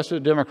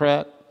progressive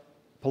Democrat,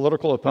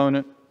 political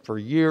opponent for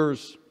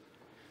years,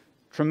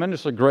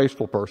 tremendously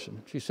graceful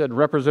person. She said,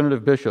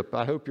 "Representative Bishop,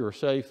 I hope you're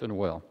safe and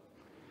well.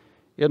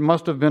 It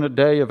must have been a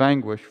day of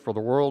anguish for the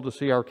world to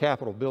see our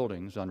Capitol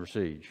buildings under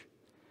siege.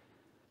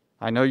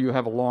 I know you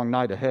have a long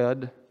night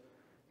ahead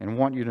and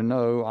want you to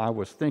know I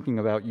was thinking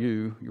about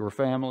you, your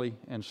family,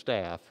 and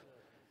staff.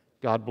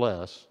 God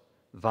bless,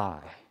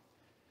 Vi."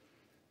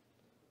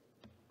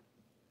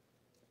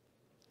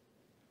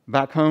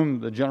 Back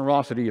home, the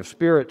generosity of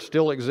spirit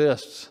still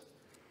exists.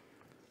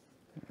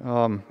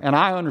 And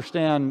I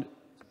understand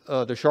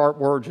the sharp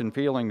words and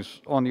feelings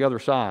on the other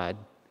side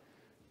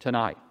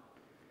tonight.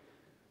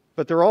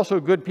 But there are also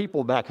good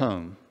people back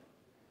home.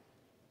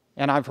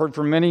 And I've heard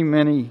from many,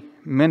 many,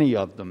 many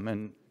of them.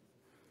 And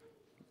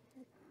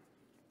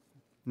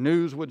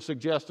news would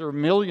suggest there are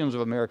millions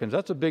of Americans.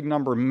 That's a big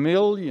number.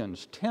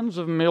 Millions, tens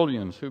of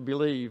millions who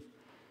believe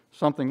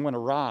something went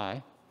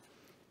awry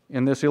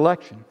in this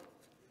election.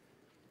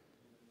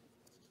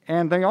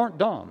 And they aren't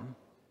dumb.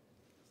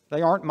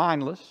 They aren't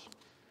mindless.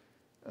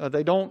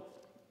 They don't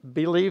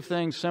believe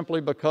things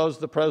simply because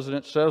the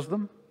president says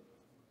them.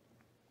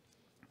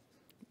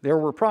 There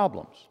were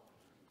problems.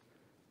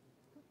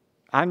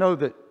 I know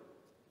that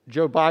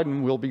Joe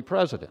Biden will be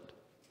president.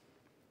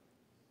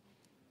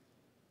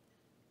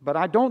 But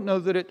I don't know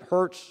that it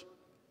hurts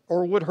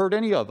or would hurt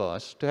any of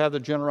us to have the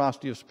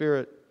generosity of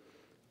spirit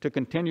to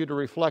continue to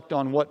reflect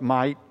on what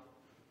might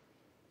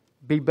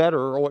be better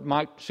or what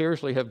might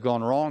seriously have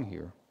gone wrong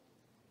here,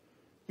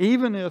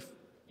 even if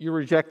you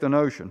reject the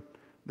notion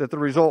that the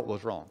result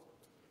was wrong.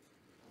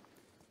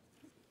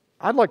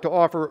 I'd like to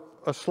offer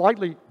a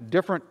slightly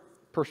different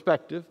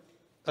perspective,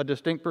 a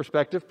distinct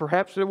perspective.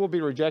 Perhaps it will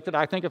be rejected.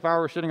 I think if I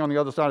were sitting on the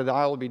other side of the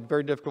aisle, it would be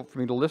very difficult for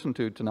me to listen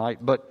to tonight.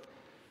 But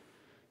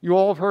you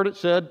all have heard it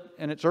said,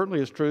 and it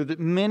certainly is true, that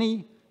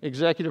many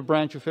executive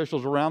branch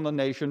officials around the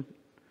nation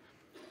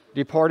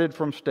departed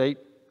from state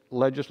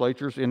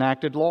legislatures'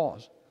 enacted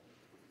laws.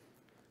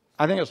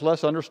 I think it's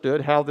less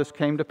understood how this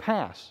came to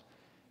pass.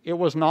 It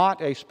was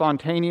not a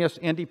spontaneous,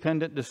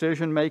 independent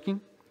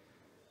decision-making,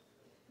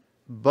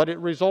 but it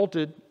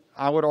resulted,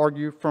 I would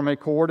argue, from a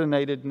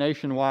coordinated,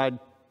 nationwide,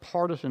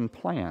 partisan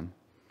plan.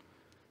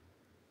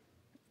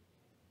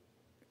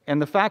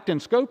 And the fact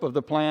and scope of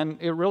the plan,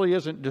 it really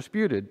isn't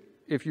disputed.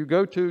 If you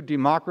go to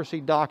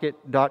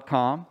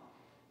democracydocket.com,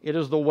 it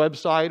is the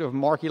website of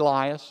Mark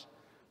Elias,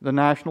 the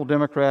National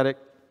Democratic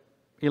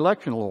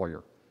election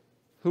lawyer,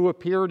 who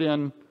appeared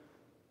in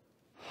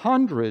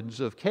hundreds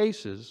of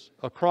cases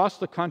across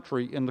the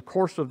country in the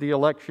course of the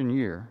election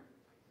year.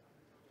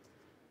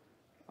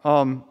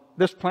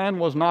 This plan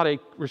was not a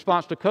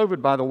response to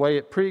COVID, by the way.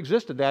 It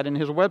pre-existed that, and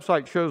his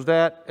website shows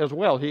that as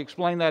well. He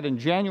explained that in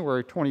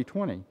January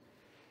 2020.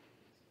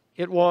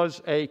 It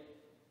was a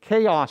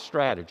chaos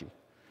strategy,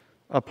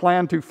 a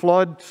plan to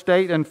flood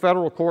state and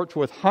federal courts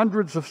with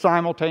hundreds of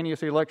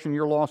simultaneous election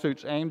year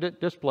lawsuits aimed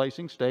at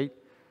displacing state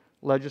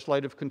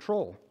legislative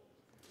control.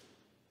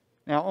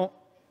 Now,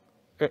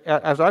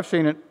 as I've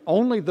seen it,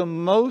 only the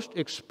most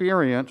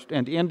experienced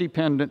and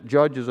independent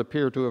judges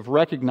appear to have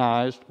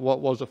recognized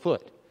what was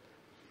afoot.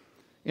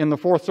 In the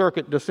Fourth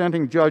Circuit,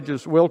 dissenting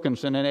judges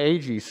Wilkinson and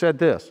Agee said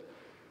this: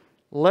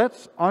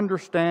 "Let's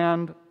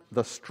understand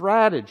the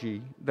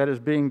strategy that is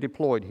being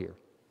deployed here.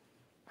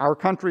 Our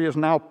country is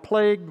now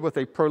plagued with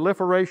a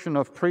proliferation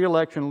of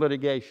pre-election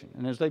litigation."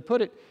 And as they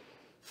put it,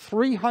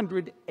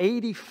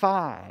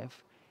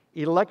 385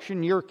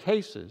 election year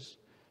cases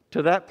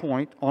to that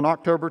point on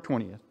October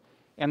 20th.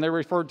 And they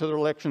referred to the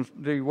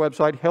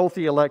website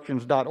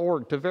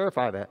healthyelections.org to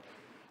verify that.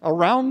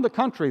 Around the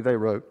country, they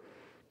wrote,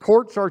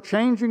 courts are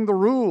changing the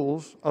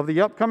rules of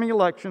the upcoming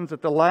elections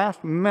at the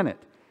last minute.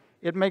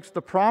 It makes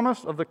the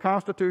promise of the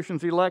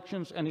Constitution's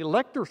elections and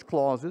electors'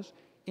 clauses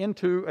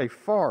into a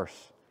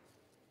farce.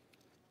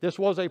 This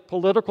was a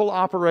political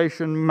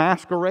operation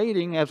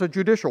masquerading as a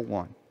judicial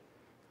one.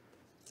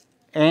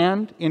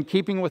 And in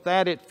keeping with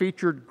that, it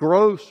featured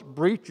gross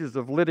breaches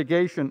of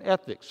litigation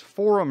ethics,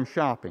 forum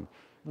shopping,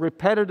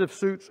 repetitive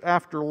suits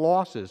after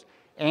losses,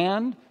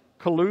 and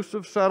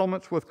collusive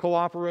settlements with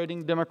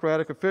cooperating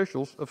Democratic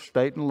officials of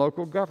state and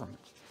local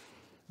governments.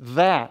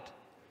 That,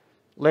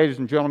 ladies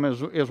and gentlemen,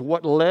 is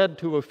what led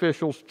to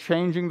officials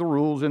changing the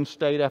rules in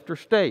state after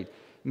state,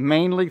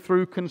 mainly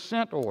through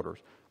consent orders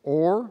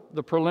or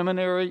the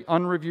preliminary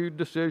unreviewed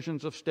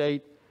decisions of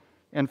state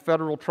and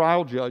federal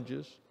trial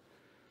judges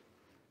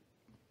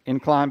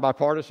inclined by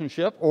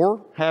partisanship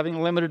or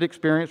having limited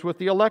experience with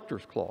the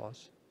electors'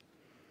 clause.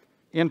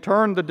 In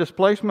turn, the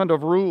displacement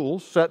of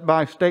rules set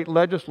by state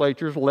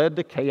legislatures led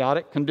to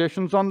chaotic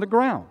conditions on the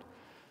ground,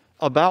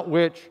 about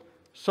which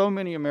so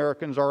many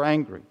Americans are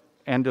angry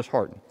and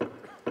disheartened.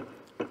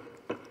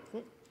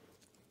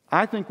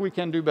 I think we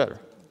can do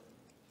better.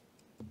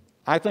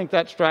 I think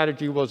that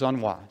strategy was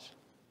unwise.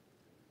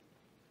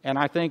 And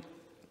I think,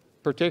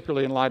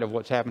 particularly in light of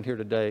what's happened here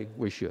today,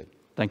 we should.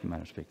 Thank you,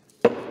 Madam Speaker.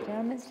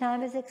 Gentleman's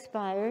time has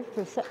expired.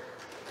 For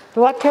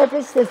what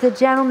purpose does the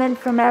gentleman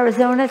from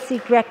Arizona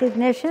seek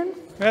recognition?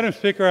 Madam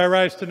Speaker, I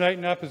rise tonight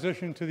in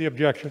opposition to the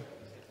objection.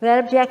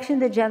 Without objection,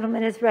 the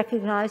gentleman is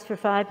recognized for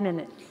 5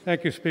 minutes.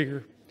 Thank you,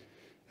 Speaker.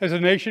 As a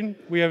nation,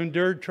 we have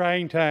endured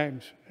trying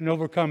times and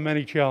overcome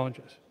many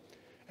challenges.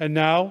 And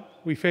now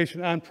we face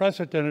an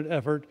unprecedented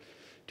effort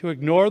to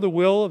ignore the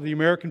will of the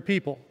American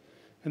people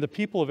and the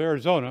people of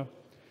Arizona.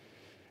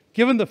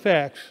 Given the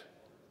facts,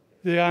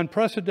 the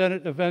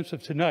unprecedented events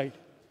of tonight,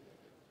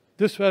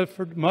 this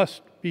effort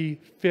must be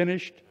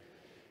finished,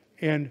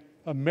 and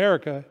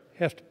America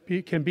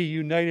can be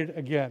united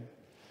again.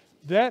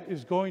 That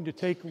is going to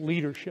take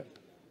leadership.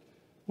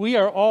 We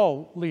are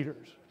all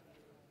leaders.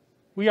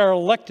 We are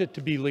elected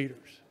to be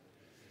leaders.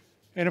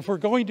 And if we're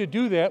going to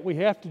do that, we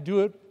have to do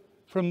it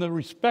from the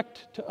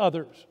respect to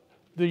others,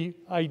 the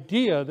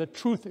idea that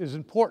truth is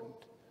important,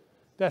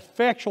 that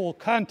factual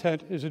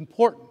content is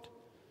important,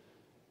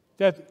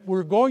 that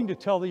we're going to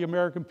tell the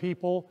American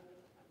people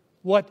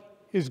what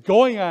is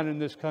going on in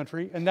this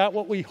country and not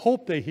what we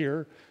hope they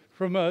hear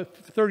from a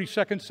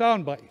 30-second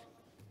soundbite.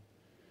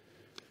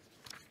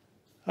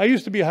 I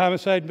used to be a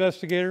homicide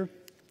investigator.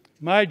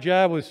 My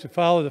job was to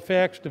follow the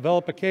facts,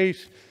 develop a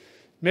case,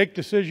 make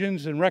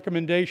decisions and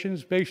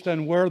recommendations based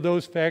on where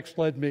those facts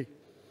led me.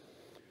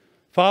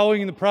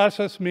 Following the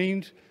process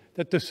means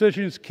that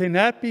decisions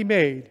cannot be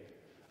made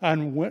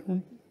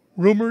on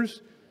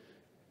rumors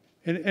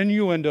and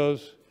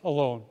innuendos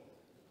alone.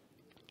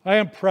 I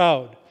am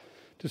proud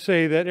to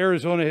say that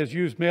Arizona has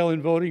used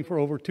mail-in voting for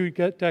over 2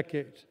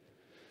 decades.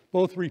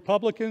 Both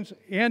Republicans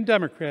and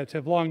Democrats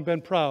have long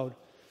been proud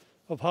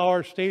of how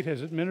our state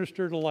has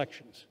administered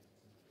elections.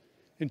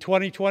 In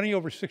 2020,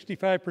 over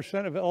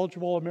 65% of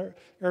eligible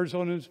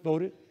Arizonans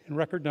voted in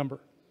record number.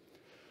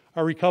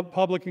 Our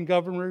Republican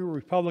governor,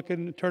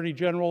 Republican Attorney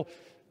General,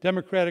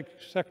 Democratic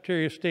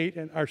Secretary of State,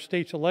 and our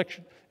state's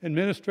election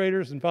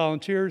administrators and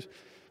volunteers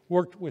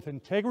worked with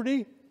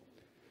integrity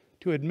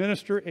to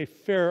administer a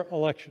fair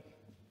election.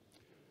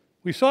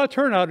 We saw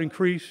turnout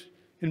increase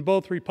in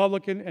both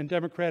Republican and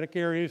Democratic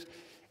areas,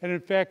 and in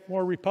fact,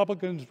 more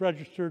Republicans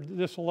registered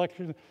this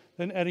election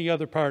than any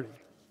other party.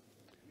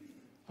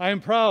 I am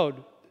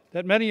proud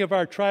that many of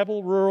our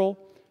tribal, rural,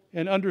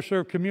 and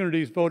underserved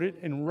communities voted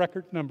in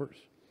record numbers,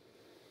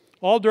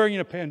 all during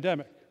a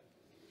pandemic.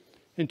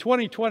 In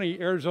 2020,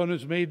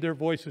 Arizonans made their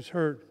voices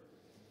heard.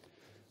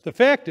 The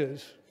fact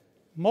is,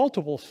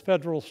 multiple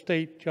federal,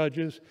 state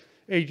judges,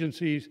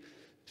 agencies,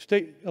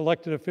 state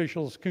elected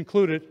officials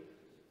concluded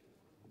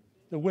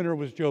the winner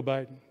was Joe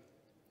Biden.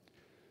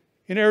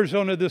 In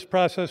Arizona, this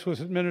process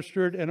was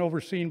administered and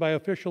overseen by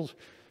officials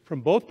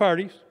from both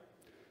parties.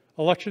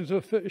 Elections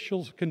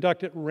officials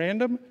conducted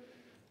random,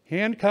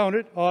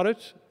 hand-counted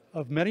audits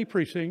of many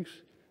precincts.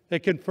 They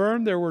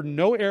confirmed there were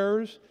no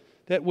errors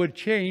that would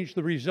change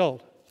the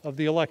result of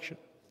the election.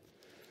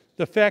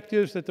 The fact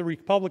is that the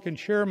Republican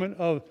chairman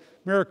of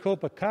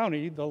Maricopa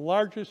County, the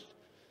largest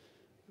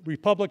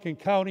Republican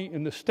county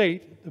in the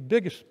state, the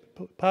biggest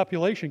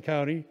population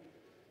county,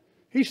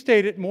 he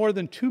stated more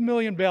than 2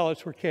 million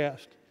ballots were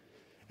cast,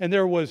 and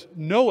there was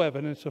no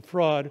evidence of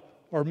fraud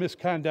or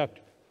misconduct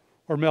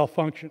or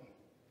malfunction.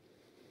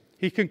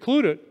 He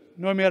concluded,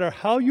 no matter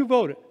how you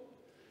voted,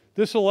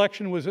 this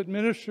election was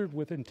administered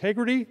with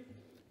integrity,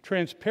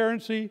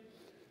 transparency,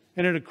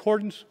 and in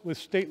accordance with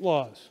state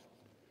laws.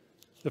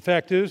 The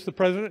fact is, the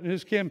president and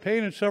his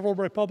campaign and several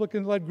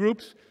Republican-led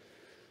groups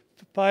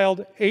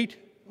filed 8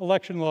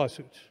 election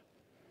lawsuits,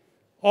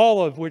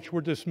 all of which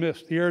were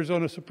dismissed. The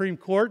Arizona Supreme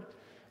Court,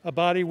 a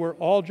body where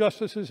all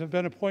justices have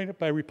been appointed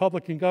by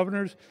Republican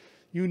governors,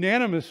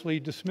 unanimously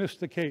dismissed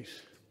the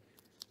case.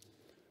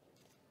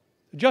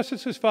 The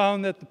justices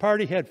found that the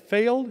party had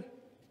failed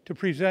to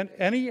present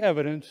any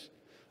evidence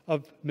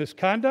of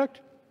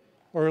misconduct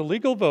or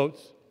illegal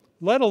votes,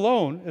 let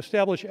alone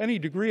establish any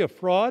degree of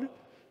fraud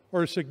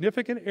or a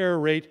significant error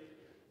rate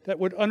that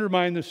would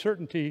undermine the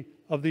certainty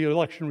of the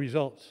election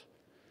results.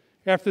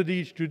 After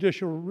these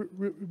judicial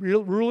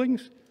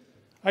rulings,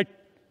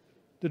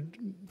 the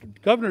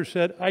governor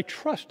said, "I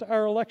trust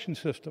our election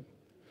system.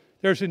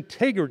 There's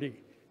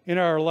integrity in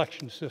our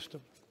election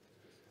system."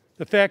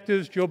 The fact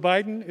is, Joe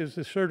Biden is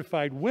the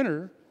certified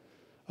winner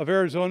of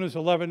Arizona's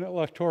 11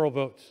 electoral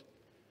votes.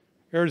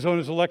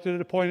 Arizona's elected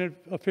and appointed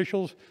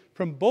officials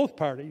from both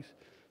parties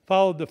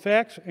followed the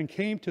facts and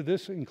came to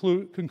this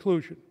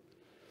conclusion.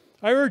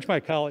 I urge my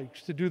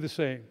colleagues to do the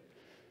same.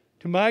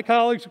 To my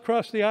colleagues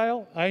across the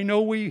aisle, I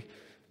know we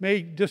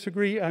may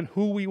disagree on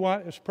who we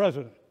want as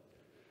president.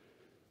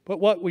 But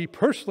what we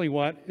personally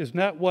want is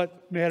not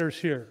what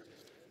matters here.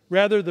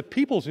 Rather, the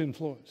people's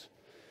influence,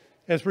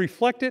 as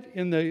reflected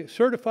in the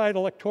certified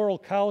electoral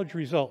college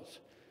results,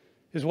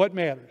 is what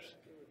matters.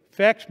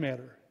 Facts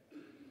matter.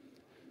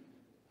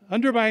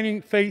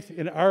 Undermining faith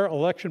in our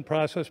election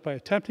process by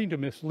attempting to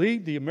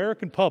mislead the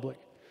American public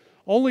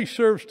only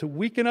serves to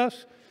weaken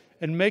us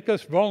and make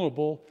us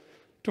vulnerable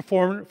to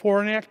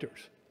foreign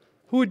actors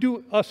who would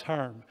do us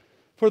harm.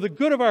 For the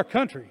good of our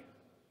country,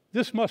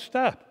 this must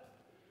stop.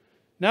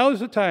 Now is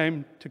the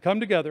time to come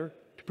together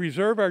to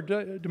preserve our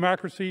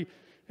democracy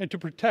and to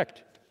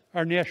protect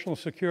our national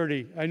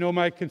security. I know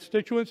my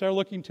constituents are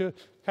looking to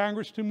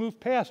Congress to move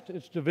past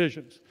its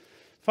divisions,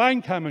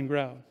 find common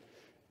ground,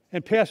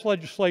 and pass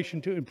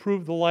legislation to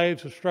improve the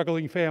lives of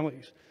struggling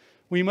families.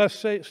 We must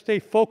stay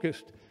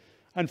focused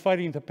on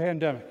fighting the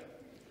pandemic.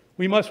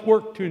 We must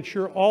work to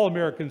ensure all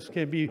Americans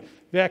can be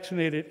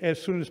vaccinated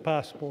as soon as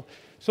possible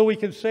so we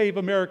can save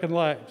American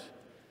lives.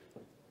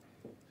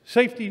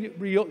 Safely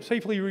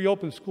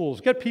reopen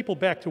schools, get people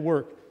back to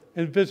work,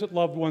 and visit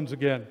loved ones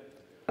again.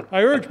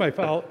 I urge my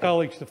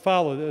colleagues to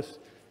follow this,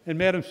 and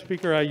Madam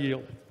Speaker, I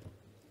yield.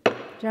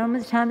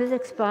 Gentleman's time has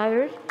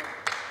expired.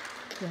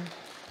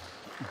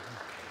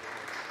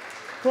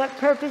 For what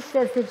purpose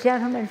does the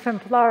gentleman from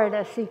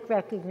Florida seek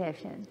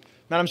recognition?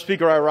 Madam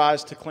Speaker, I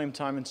rise to claim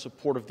time in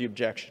support of the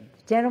objection.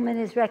 The gentleman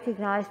is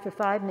recognized for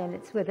 5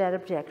 minutes without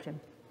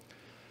objection.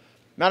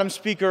 Madam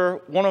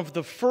Speaker, one of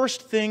the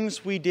first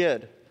things we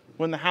did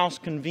when the House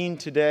convened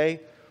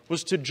today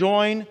was to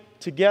join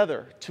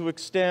together to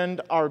extend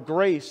our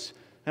grace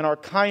and our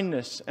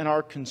kindness and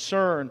our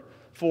concern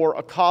for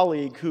a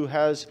colleague who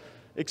has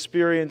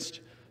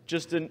experienced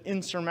just an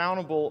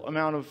insurmountable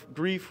amount of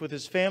grief with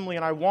his family.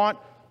 And I want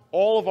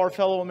all of our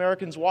fellow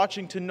Americans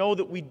watching to know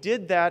that we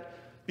did that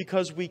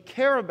because we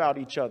care about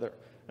each other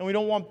and we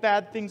don't want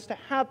bad things to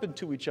happen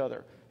to each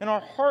other. And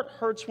our heart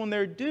hurts when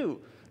they're due.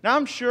 Now,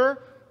 I'm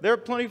sure there are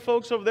plenty of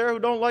folks over there who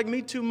don't like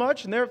me too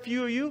much, and there are a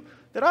few of you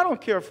that I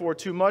don't care for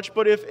too much,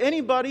 but if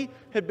anybody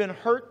had been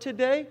hurt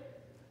today,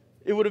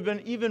 it would have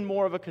been even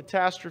more of a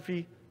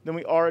catastrophe than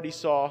we already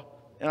saw,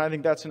 and I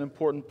think that's an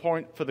important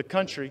point for the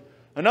country.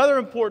 Another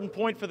important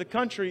point for the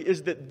country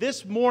is that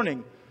this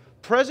morning,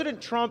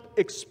 President Trump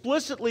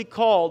explicitly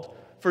called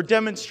for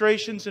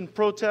demonstrations and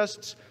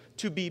protests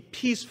to be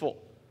peaceful.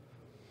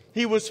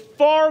 He was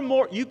far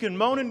more, you can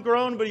moan and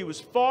groan, but he was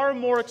far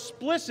more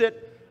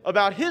explicit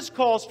about his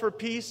calls for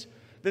peace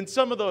than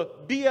some of the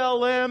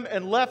BLM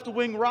and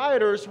left-wing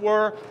rioters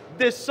were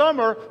this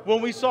summer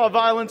when we saw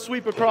violence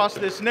sweep across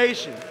this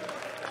nation.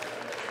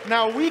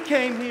 Now, we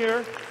came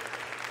here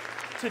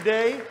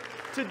today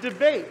to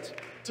debate,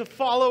 to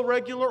follow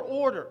regular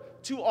order,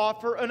 to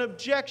offer an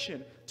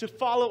objection, to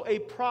follow a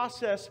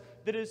process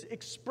that is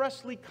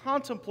expressly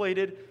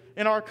contemplated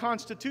in our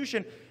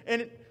Constitution.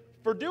 And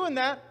for doing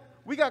that,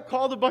 we got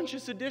called a bunch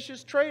of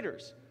seditious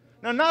traitors.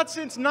 Now, not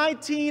since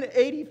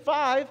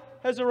 1985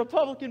 has a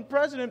Republican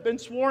president been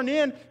sworn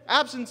in,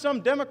 absent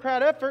some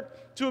Democrat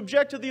effort, to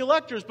object to the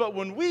electors. But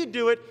when we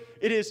do it,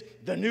 it is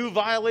the new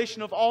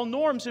violation of all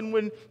norms. And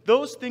when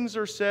those things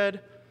are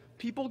said,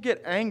 people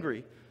get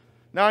angry.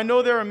 Now, I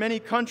know there are many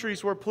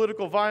countries where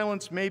political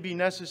violence may be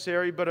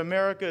necessary, but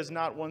America is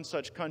not one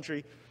such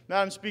country.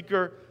 Madam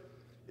Speaker,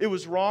 it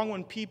was wrong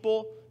when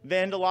people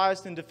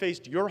vandalized and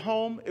defaced your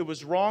home. It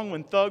was wrong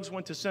when thugs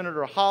went to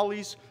Senator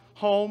Hawley's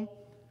home.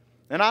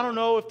 And I don't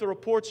know if the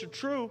reports are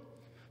true,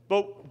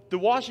 but the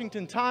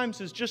Washington Times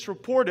has just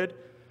reported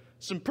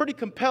some pretty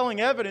compelling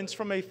evidence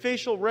from a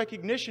facial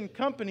recognition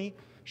company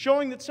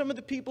showing that some of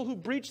the people who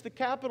breached the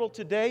Capitol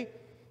today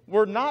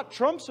were not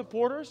Trump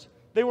supporters.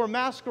 They were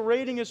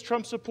masquerading as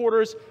Trump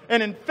supporters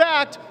and, in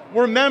fact,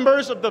 were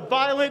members of the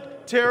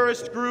violent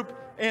terrorist group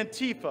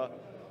Antifa.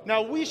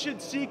 Now, we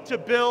should seek to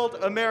build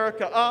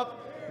America up,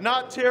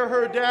 not tear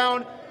her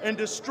down and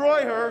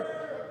destroy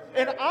her.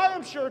 And I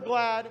am sure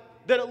glad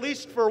that at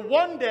least for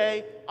one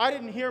day, I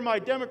didn't hear my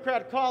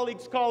Democrat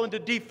colleagues calling to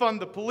defund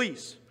the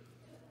police.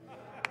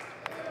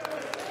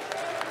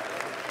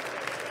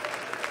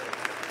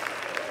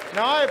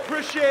 Now, I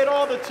appreciate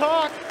all the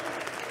talk.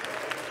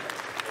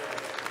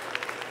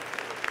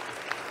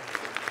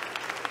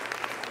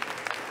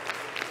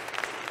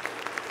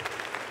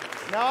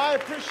 Now, I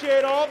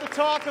appreciate all the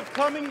talk of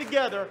coming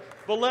together,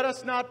 but let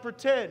us not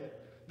pretend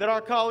that our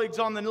colleagues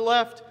on the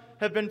left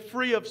have been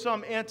free of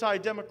some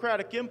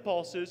anti-democratic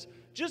impulses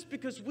just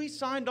because we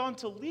signed on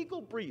to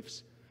legal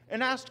briefs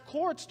and asked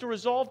courts to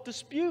resolve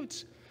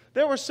disputes.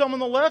 There were some on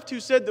the left who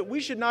said that we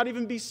should not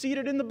even be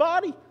seated in the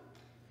body,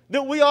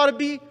 that we ought to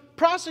be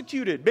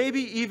prosecuted, maybe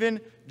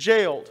even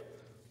jailed.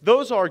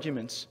 Those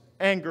arguments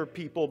anger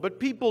people, but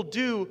people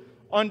do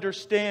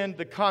understand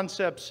the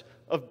concepts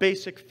of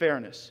basic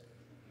fairness.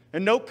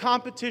 And no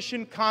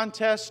competition,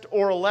 contest,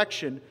 or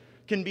election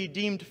can be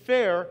deemed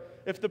fair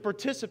if the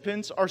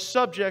participants are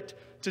subject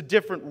to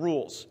different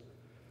rules.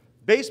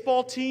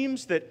 Baseball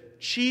teams that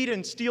cheat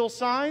and steal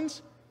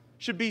signs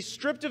should be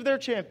stripped of their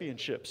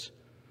championships.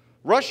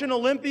 Russian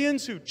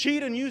Olympians who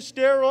cheat and use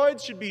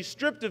steroids should be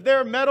stripped of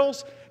their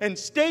medals, and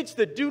states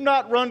that do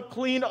not run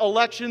clean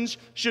elections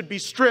should be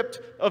stripped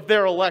of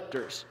their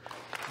electors.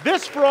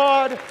 This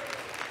fraud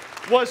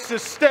was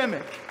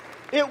systemic.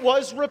 It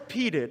was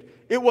repeated.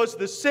 It was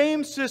the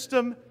same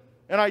system,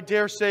 and I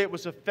dare say it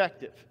was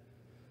effective.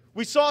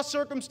 We saw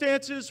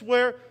circumstances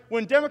where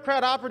when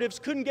Democrat operatives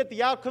couldn't get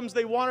the outcomes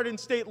they wanted in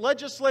state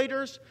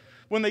legislators,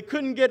 when they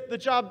couldn't get the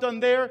job done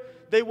there,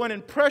 they went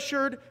and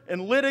pressured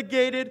and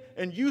litigated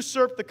and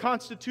usurped the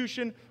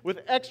Constitution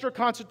with extra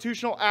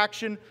constitutional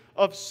action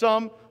of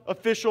some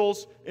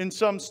officials in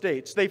some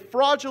states. They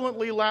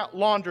fraudulently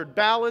laundered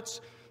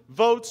ballots,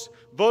 votes,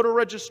 voter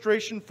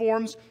registration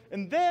forms,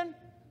 and then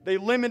they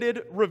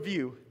limited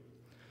review.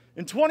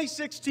 In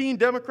 2016,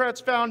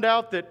 Democrats found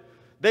out that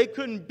they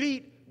couldn't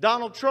beat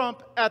Donald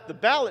Trump at the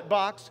ballot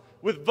box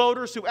with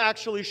voters who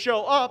actually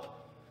show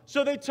up,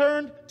 so they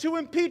turned to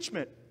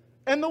impeachment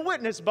and the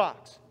witness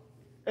box.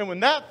 And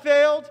when that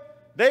failed,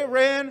 they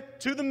ran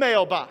to the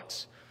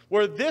mailbox,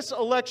 where this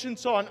election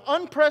saw an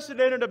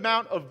unprecedented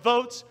amount of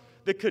votes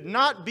that could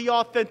not be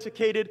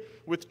authenticated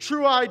with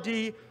true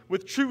ID,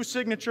 with true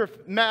signature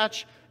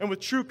match, and with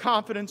true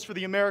confidence for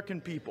the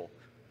American people.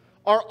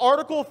 Our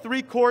Article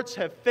III courts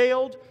have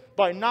failed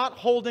by not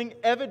holding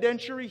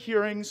evidentiary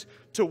hearings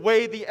to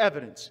weigh the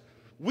evidence.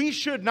 We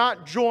should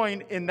not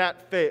join in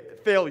that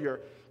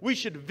failure. We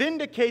should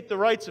vindicate the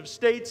rights of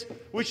states.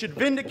 We should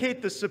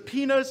vindicate the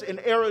subpoenas in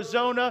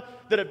Arizona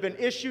that have been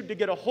issued to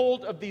get a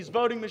hold of these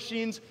voting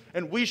machines,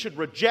 and we should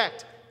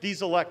reject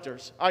these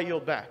electors. I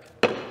yield back.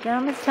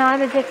 Gentleman's time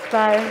has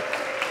expired.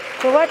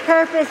 For what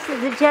purpose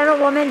does the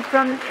gentlewoman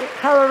from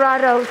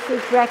Colorado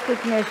seek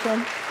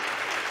recognition?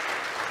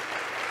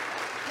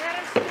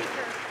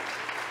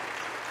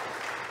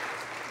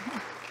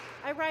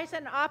 I rise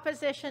in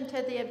opposition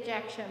to the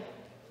objection.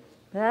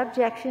 Without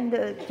objection,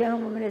 the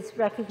gentlewoman is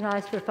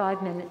recognized for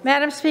 5 minutes.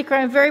 Madam Speaker,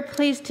 I'm very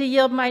pleased to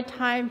yield my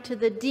time to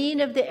the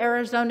Dean of the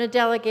Arizona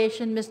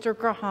delegation, Mr.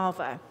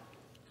 Grijalva.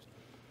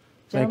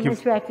 Gentleman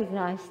is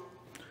recognized.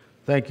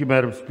 Thank you,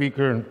 Madam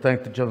Speaker, and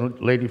thank the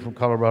gentlelady from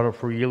Colorado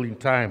for yielding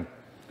time.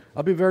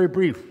 I'll be very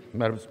brief,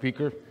 Madam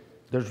Speaker.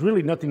 There's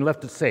really nothing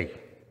left to say.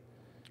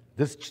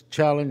 This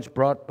challenge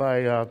brought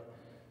by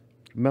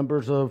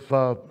members of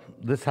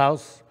this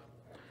House,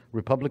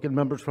 Republican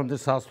members from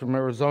this House from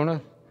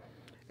Arizona,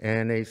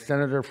 and a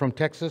senator from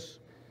Texas.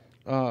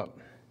 The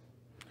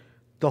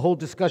whole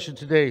discussion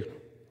today,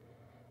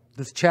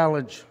 this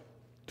challenge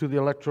to the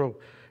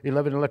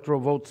 11 electoral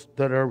votes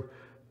that are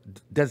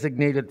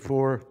designated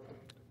for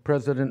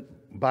President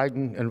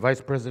Biden and Vice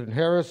President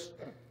Harris,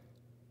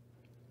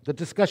 the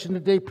discussion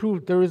today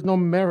proved there is no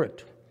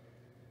merit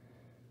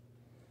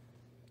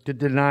to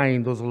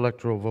denying those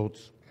electoral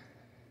votes.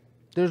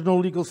 There's no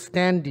legal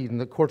standing.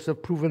 The courts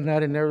have proven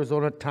that in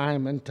Arizona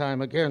time and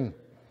time again.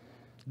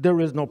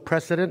 There is no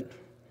precedent.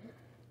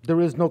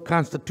 There is no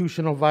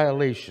constitutional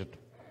violation.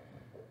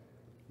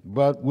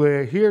 But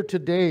we're here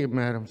today,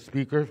 Madam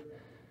Speaker,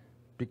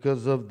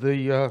 because of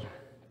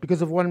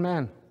one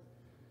man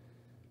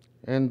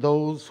and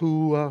those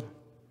who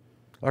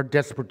are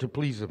desperate to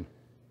please him.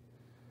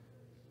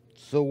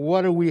 So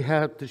what do we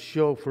have to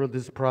show for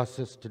this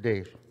process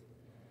today?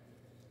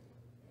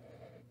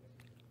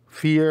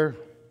 Fear,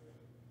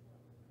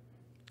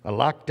 a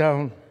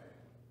lockdown,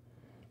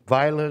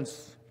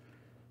 violence,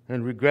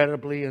 and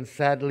regrettably and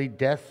sadly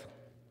death,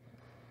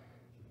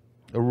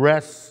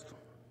 arrest,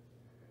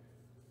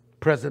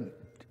 present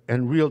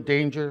and real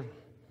danger,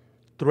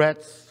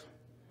 threats,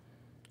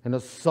 and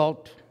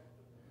assault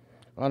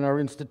on our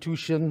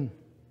institution,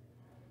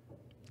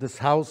 this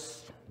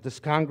House, this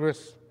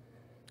Congress,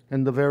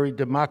 and the very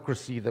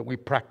democracy that we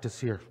practice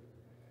here.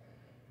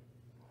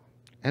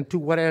 And to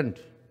what end?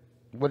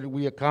 What did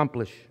we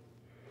accomplish?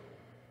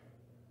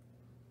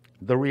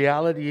 The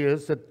reality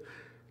is that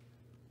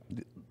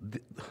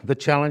the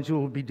challenge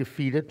will be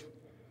defeated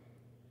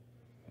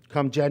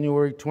come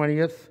January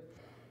 20th.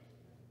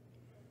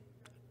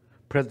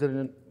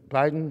 President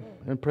Biden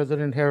and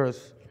President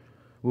Harris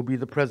will be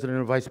the President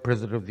and Vice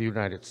President of the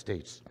United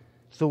States.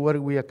 So what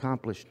have we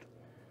accomplished?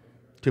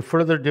 To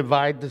further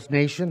divide this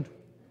nation,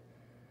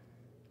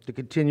 to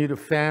continue to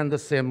fan the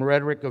same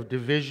rhetoric of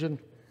division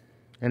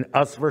and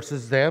us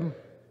versus them,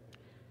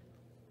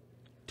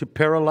 to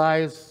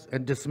paralyze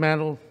and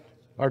dismantle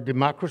our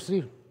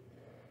democracy?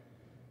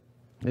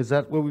 Is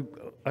that what we're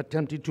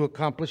attempting to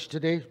accomplish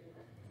today?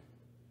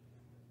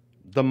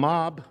 The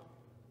mob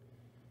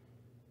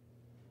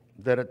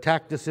that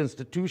attacked this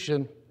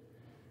institution,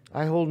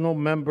 I hold no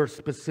member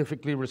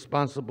specifically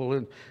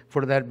responsible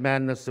for that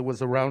madness that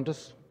was around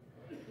us.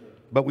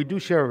 But we do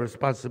share a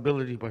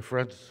responsibility, my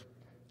friends,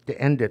 to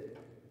end it.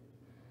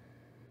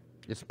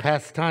 It's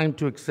past time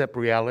to accept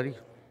reality,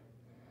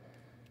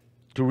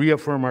 to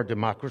reaffirm our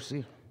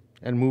democracy,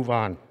 and move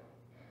on.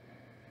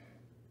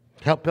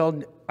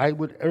 I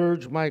would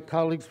urge my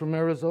colleagues from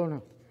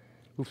Arizona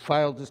who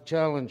filed this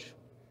challenge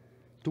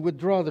to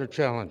withdraw their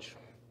challenge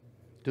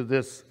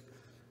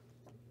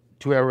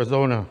to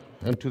Arizona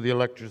and to the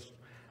electors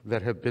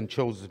that have been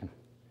chosen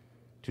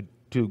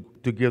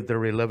to give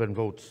their 11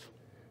 votes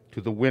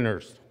to the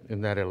winners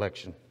in that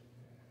election.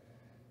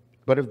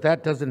 But if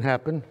that doesn't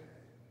happen,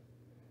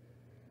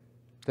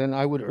 then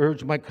I would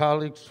urge my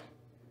colleagues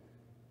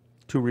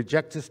to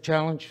reject this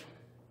challenge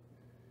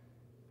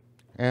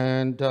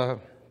and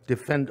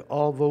defend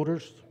all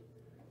voters,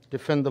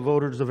 defend the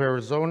voters of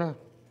Arizona,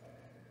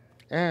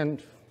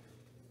 and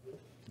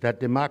that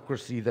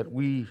democracy that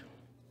we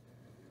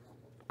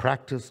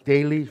practice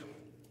daily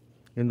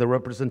in the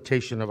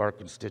representation of our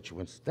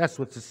constituents. That's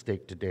what's at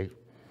stake today.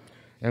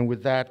 And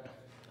with that,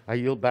 I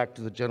yield back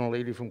to the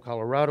gentlelady from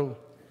Colorado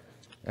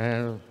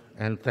and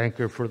thank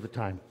her for the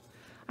time.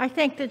 I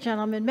thank the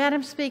gentleman.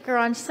 Madam Speaker,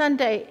 on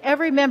Sunday,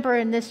 every member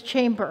in this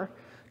chamber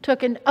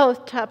took an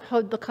oath to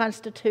uphold the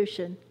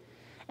Constitution.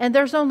 And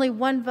there's only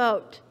one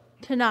vote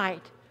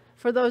tonight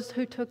for those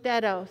who took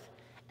that oath,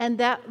 and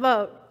that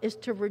vote is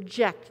to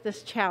reject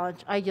this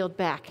challenge. I yield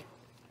back.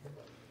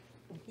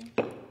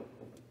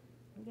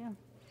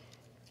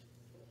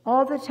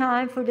 All the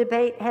time for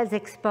debate has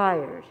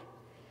expired.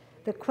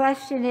 The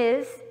question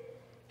is,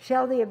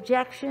 shall the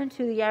objection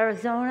to the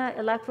Arizona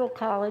Electoral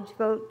College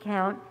vote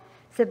count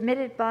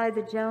submitted by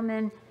the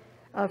gentleman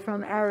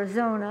from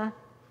Arizona,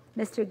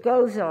 Mr.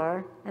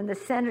 Gosar, and the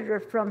senator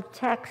from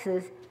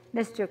Texas,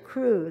 Mr.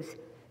 Cruz,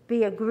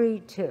 be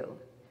agreed to?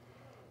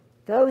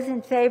 Those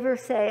in favor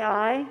say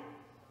aye. Aye.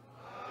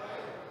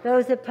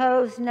 Those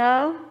opposed,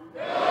 no?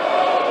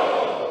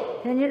 No!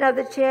 Opinion of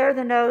the chair,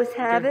 the noes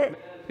have it.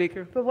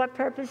 Speaker. For what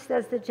purpose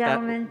does the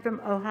gentleman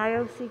from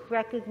Ohio seek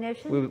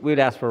recognition? We would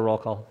ask for a roll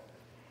call.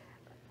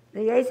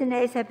 The yeas and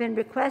nays have been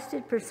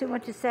requested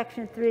pursuant to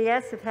Section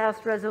 3S of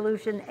House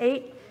Resolution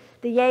 8.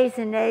 The yeas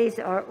and nays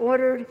are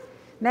ordered.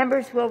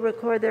 Members will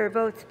record their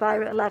votes by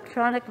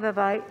electronic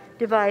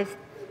device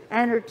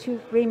and are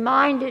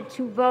reminded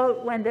to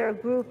vote when their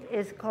group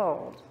is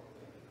called.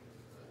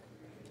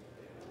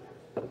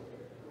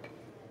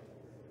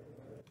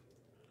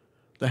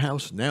 The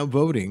House now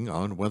voting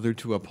on whether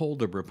to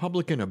uphold a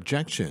Republican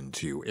objection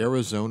to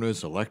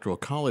Arizona's Electoral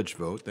College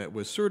vote that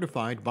was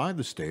certified by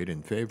the state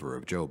in favor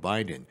of Joe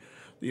Biden.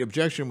 The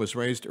objection was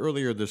raised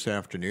earlier this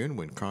afternoon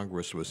when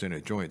Congress was in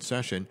a joint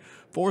session,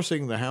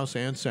 forcing the House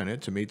and Senate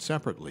to meet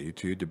separately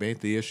to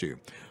debate the issue.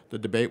 The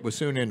debate was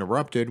soon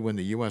interrupted when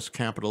the U.S.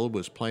 Capitol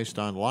was placed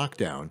on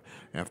lockdown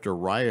after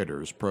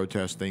rioters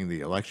protesting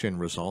the election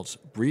results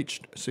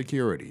breached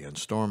security and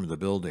stormed the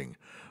building.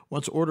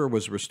 Once order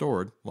was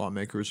restored,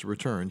 lawmakers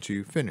returned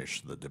to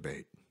finish the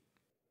debate.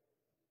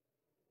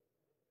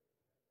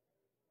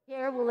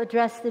 Chair will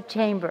address the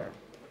chamber.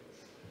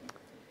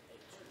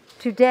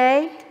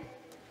 Today,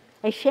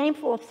 a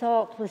shameful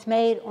assault was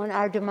made on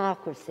our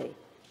democracy.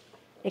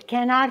 It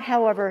cannot,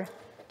 however,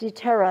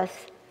 deter us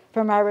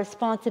from our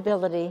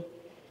responsibility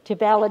to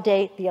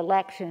validate the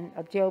election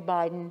of Joe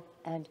Biden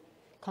and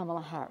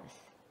Kamala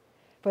Harris.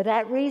 For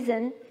that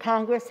reason,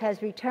 Congress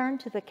has returned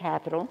to the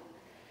Capitol.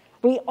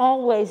 We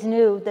always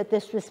knew that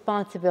this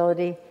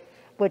responsibility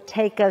would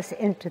take us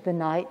into the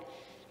night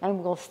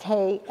and will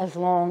stay as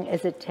long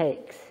as it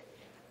takes.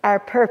 Our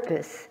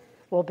purpose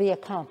will be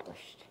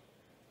accomplished.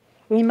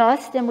 We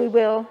must and we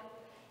will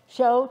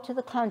show to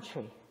the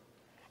country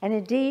and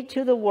indeed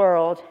to the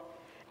world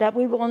that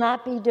we will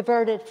not be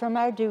diverted from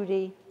our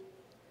duty,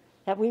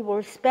 that we will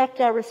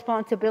respect our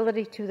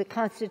responsibility to the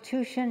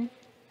Constitution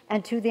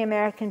and to the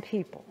American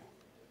people.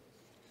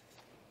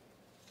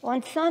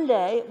 On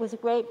Sunday, it was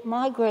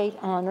my great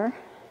honor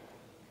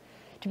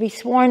to be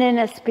sworn in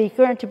as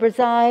Speaker and to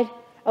preside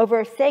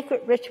over a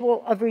sacred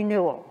ritual of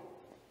renewal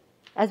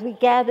as we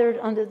gathered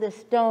under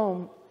this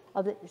dome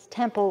of this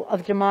temple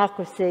of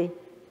democracy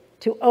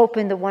to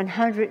open the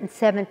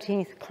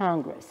 117th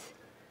Congress.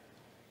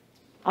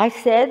 I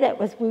said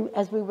that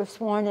as we were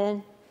sworn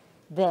in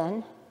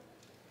then,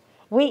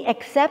 we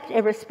accept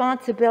a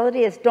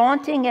responsibility as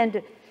daunting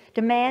and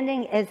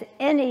demanding as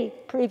any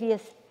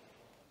previous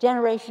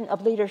generation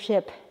of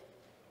leadership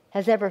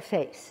has ever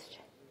faced.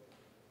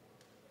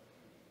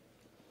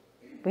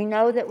 We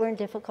know that we're in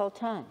difficult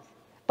times,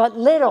 but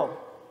little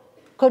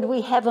could we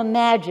have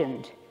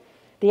imagined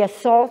the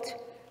assault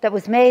that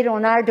was made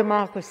on our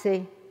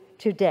democracy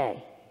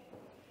today.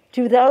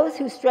 To those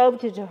who strove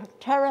to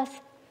deter us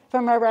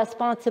from our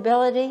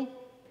responsibility,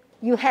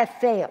 you have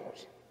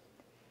failed.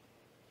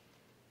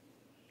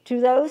 To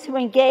those who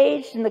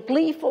engaged in the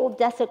gleeful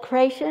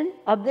desecration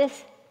of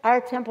this, our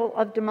temple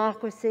of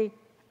democracy,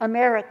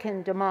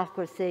 American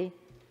democracy,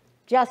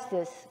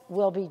 justice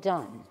will be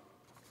done.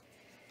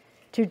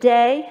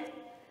 Today,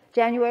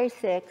 January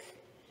 6th,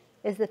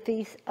 is the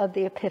Feast of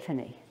the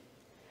Epiphany.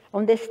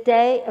 On this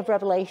day of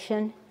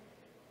revelation,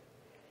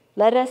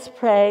 let us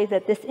pray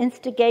that this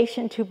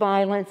instigation to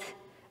violence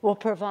will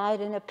provide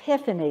an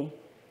epiphany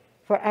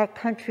for our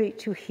country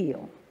to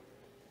heal.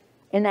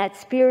 In that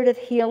spirit of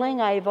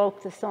healing, I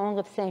evoke the song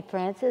of St.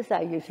 Francis.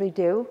 I usually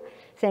do.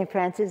 St.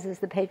 Francis is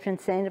the patron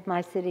saint of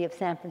my city of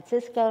San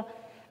Francisco,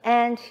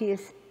 and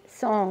his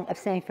song of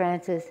St.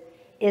 Francis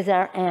is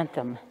our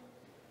anthem.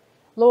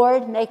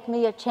 Lord, make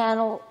me a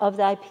channel of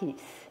thy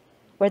peace.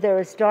 Where there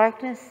is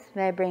darkness,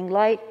 may I bring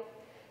light.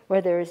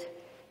 Where there is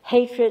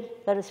hatred,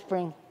 let us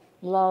bring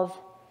love.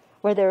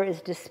 Where there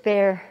is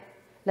despair,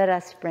 let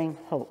us bring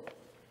hope.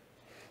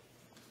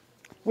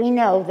 We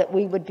know that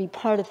we would be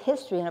part of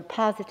history in a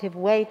positive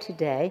way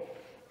today,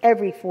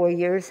 every 4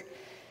 years,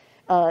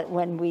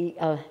 when we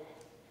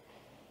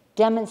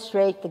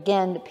demonstrate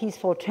again the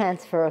peaceful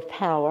transfer of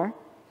power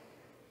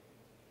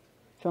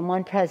from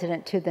one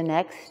president to the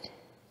next.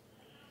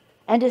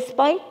 And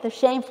despite the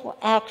shameful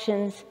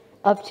actions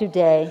of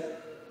today,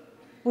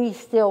 we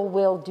still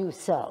will do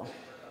so.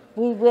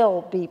 We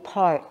will be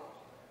part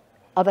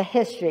of a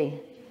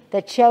history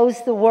that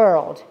shows the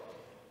world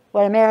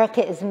what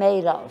America is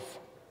made of.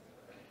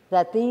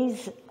 That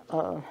this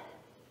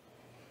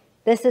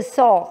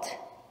assault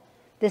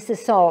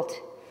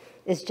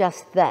is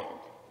just that.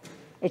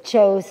 It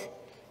shows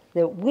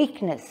the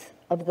weakness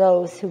of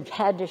those who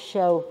had to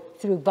show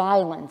through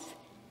violence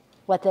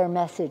what their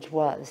message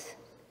was.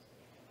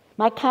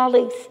 My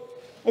colleagues,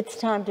 it's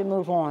time to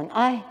move on.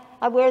 I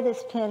wear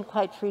this pin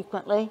quite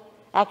frequently.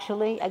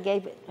 Actually, I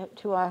gave it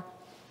to our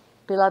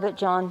beloved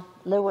John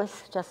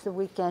Lewis just a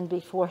weekend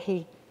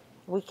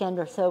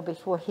or so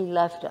before he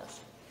left us.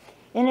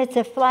 And it's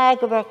a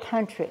flag of our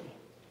country,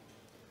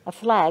 a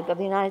flag of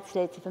the United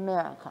States of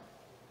America.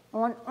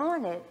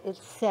 On it, it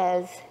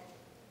says,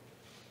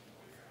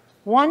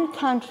 one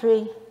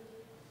country,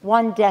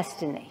 one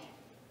destiny.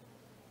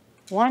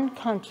 One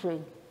country,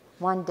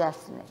 one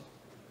destiny,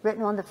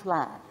 written on the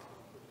flag.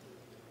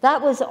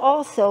 That was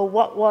also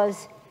what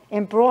was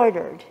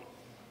embroidered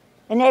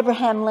in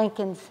Abraham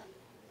Lincoln's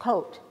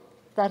coat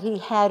that he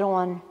had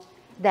on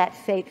that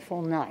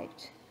fateful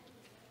night.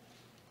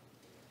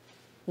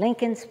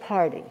 Lincoln's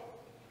party,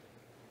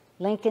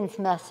 Lincoln's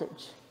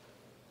message,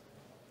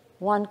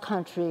 one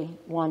country,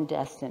 one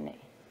destiny.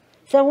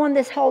 So on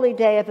this holy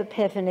day of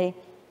Epiphany,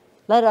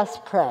 let us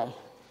pray.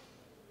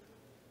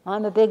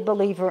 I'm a big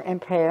believer in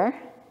prayer.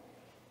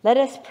 Let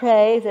us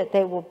pray that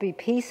there will be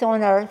peace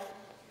on earth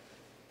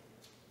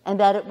and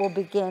that it will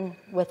begin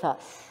with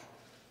us.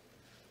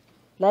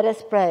 Let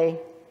us pray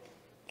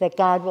that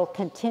God will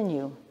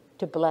continue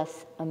to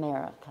bless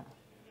America.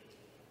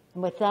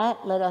 And with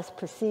that, let us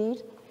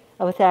proceed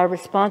with our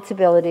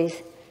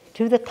responsibilities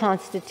to the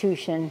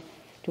Constitution,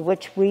 to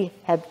which we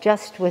have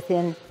just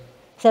within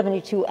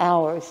 72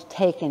 hours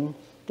taken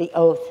the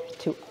oath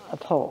to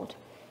uphold.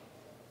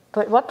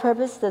 For what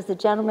purpose does the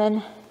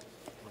gentleman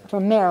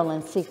from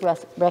Maryland seek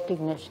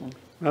recognition?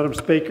 Madam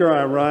Speaker,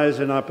 I rise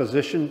in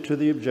opposition to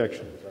the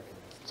objection.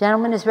 The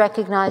gentleman is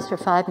recognized for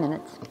 5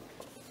 minutes.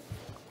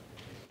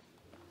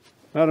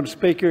 Madam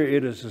Speaker,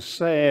 it is a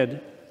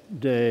sad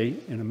day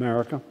in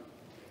America.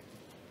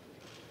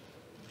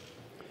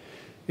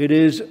 It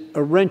is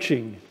a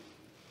wrenching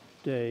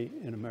day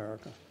in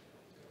America.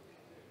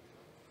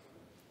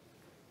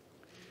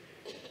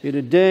 It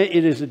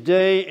is a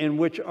day in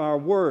which our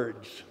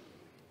words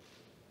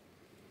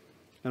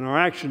and our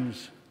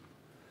actions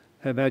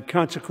have had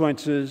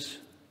consequences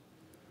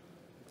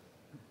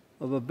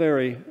of a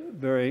very,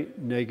 very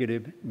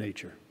negative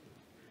nature.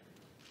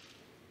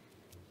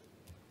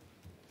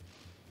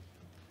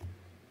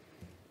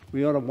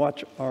 We ought to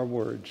watch our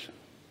words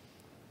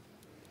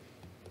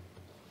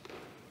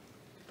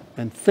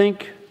and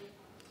think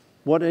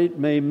what it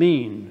may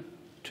mean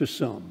to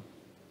some.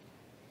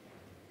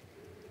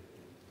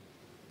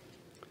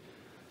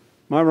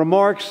 My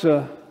remarks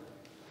were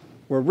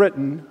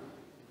written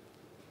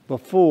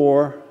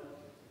before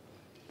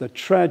the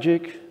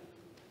tragic,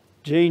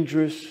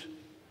 dangerous,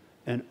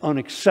 and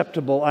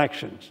unacceptable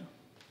actions.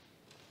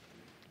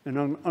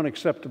 And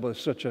unacceptable is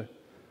such a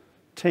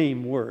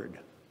tame word.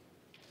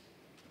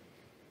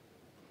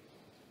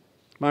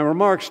 My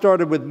remarks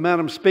started with,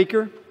 Madam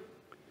Speaker,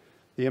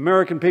 the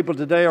American people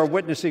today are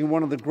witnessing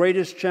one of the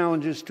greatest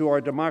challenges to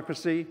our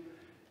democracy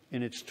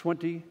in its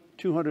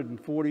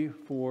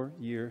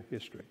 244-year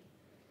history.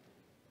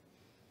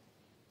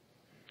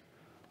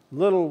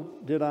 Little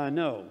did I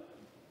know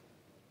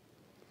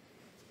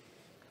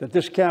that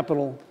this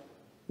Capitol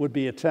would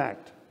be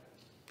attacked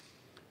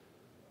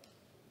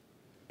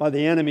by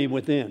the enemy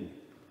within.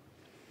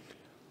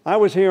 I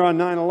was here on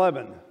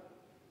 9/11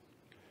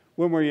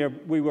 when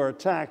we were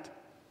attacked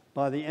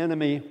by the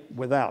enemy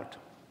without.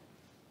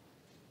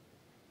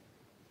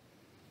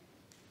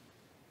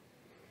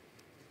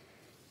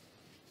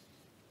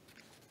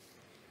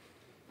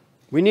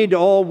 We need to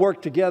all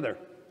work together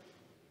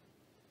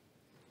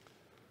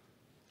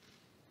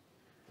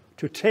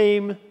to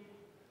tame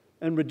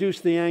and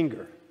reduce the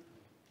anger,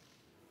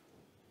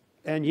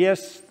 and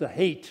yes, the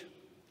hate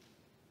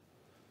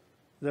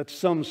that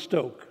some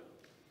stoke.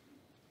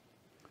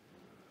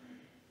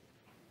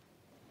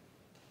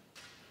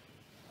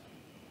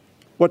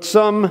 What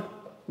some,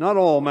 not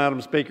all,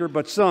 Madam Speaker,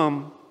 but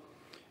some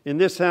in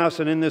this House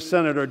and in this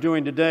Senate are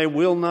doing today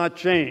will not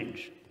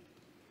change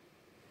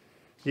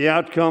the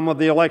outcome of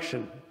the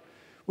election,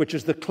 which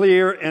is the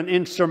clear and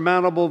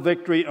insurmountable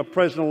victory of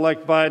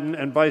President-elect Biden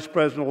and Vice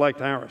President-elect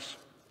Harris.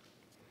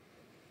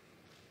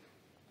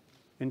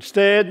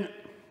 Instead,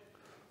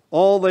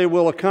 all they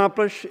will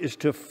accomplish is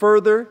to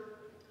further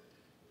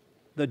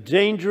the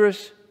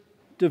dangerous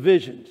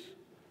divisions.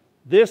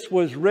 This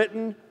was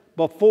written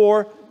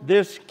before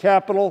this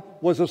Capitol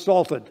was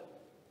assaulted,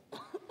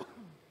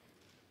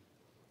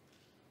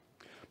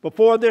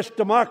 before this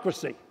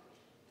democracy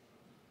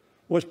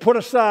was put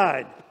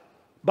aside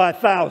by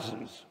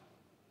thousands.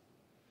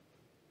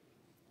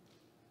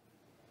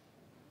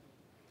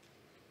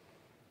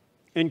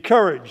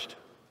 Encouraged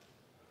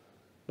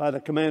by the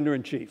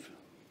Commander-in-Chief.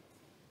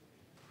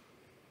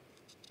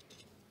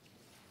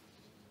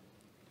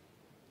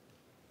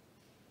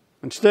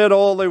 Instead,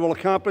 all they will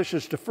accomplish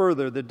is to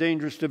further the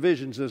dangerous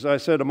divisions, as I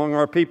said, among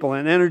our people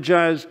and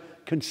energize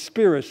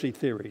conspiracy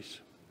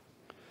theories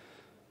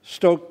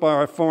stoked by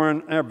our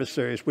foreign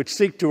adversaries, which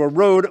seek to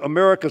erode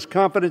America's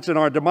confidence in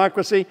our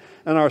democracy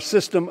and our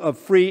system of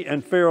free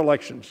and fair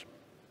elections.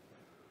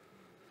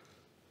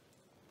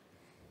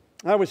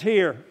 I was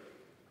here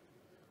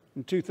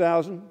in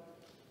 2000.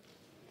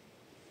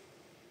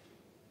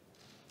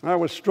 I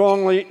was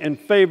strongly in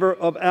favor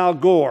of Al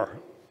Gore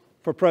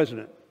for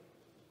president.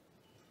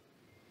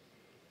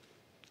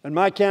 And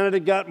my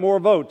candidate got more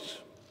votes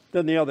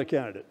than the other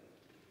candidate.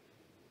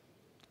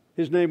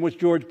 His name was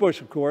George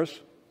Bush, of course.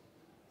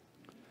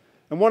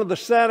 And one of the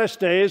saddest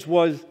days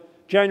was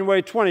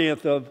January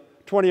 20th of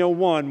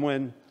 2001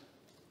 when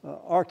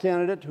our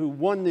candidate, who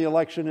won the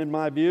election in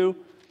my view,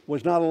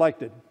 was not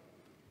elected.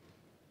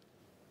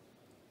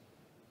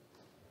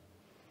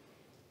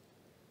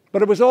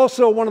 But it was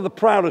also one of the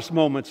proudest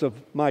moments of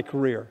my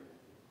career,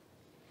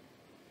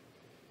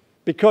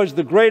 because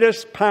the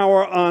greatest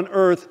power on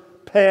earth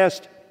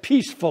passed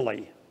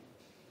peacefully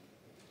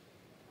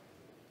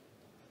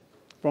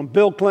from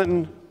Bill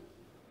Clinton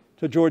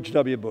to George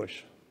W.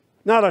 Bush.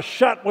 Not a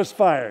shot was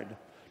fired.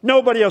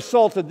 Nobody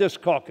assaulted this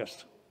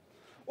caucus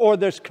or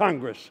this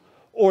Congress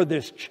or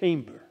this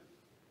chamber.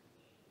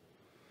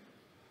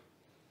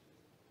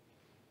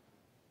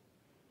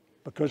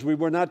 Because we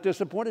were not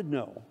disappointed?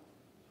 No.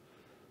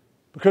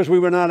 Because we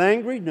were not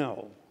angry?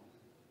 No.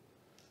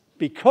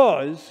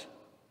 because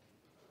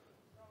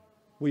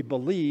we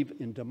believe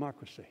in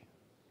democracy.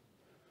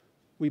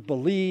 We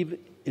believe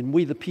in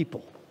we the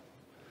people.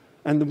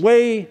 And the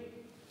way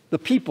the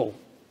people,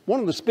 one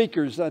of the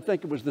speakers, I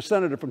think it was the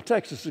senator from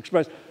Texas,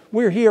 expressed,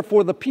 we're here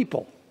for the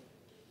people.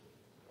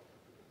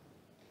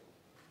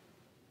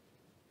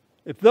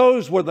 If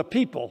those were the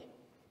people,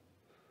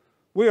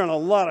 we're in a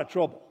lot of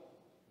trouble.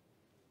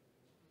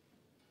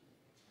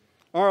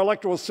 Our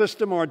electoral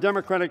system, our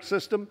democratic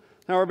system,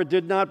 however,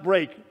 did not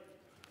break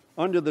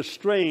under the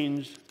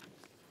strains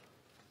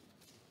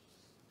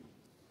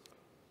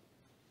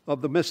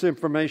of the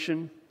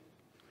misinformation,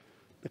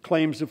 the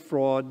claims of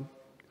fraud,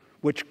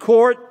 which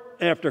court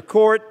after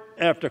court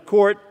after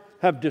court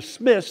have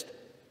dismissed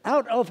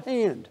out of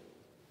hand.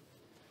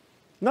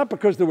 Not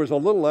because there was a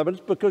little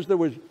evidence, because there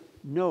was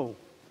no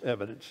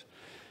evidence.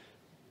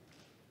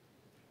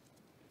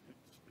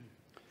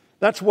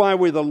 That's why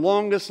we're the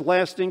longest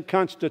lasting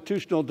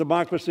constitutional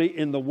democracy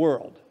in the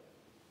world.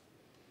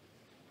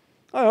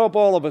 I hope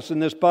all of us in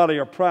this body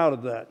are proud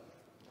of that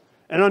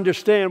and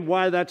understand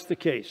why that's the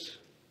case.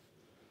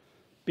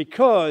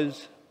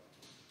 Because,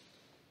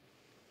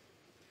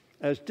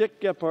 as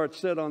Dick Gephardt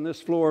said on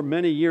this floor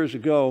many years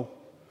ago,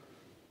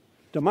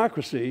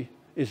 democracy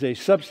is a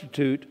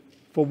substitute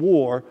for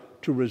war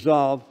to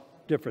resolve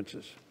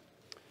differences.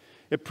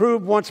 It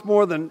proved once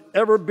more the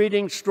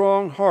ever-beating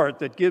strong heart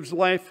that gives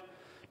life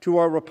to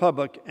our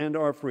republic and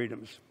our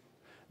freedoms.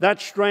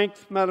 That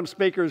strength, Madam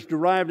Speaker, is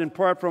derived in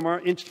part from our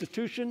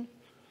institution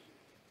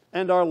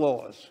and our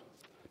laws.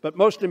 But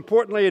most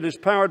importantly, it is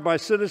powered by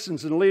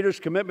citizens and leaders'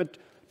 commitment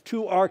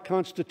to our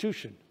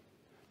Constitution.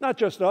 Not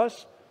just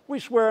us, we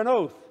swear an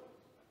oath.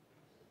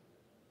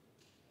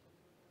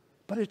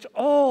 But it's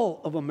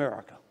all of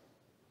America.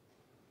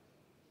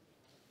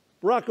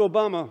 Barack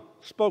Obama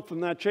spoke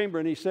from that chamber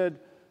and he said,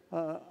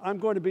 I'm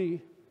going to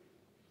be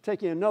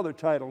taking another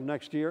title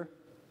next year,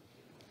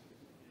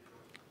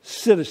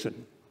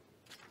 citizen.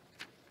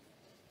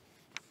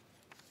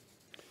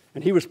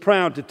 And he was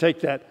proud to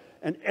take that.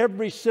 And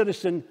every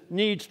citizen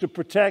needs to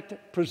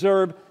protect,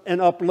 preserve,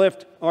 and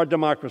uplift our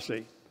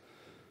democracy.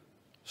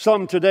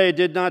 Some today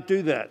did not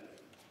do that.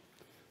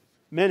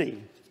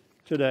 Many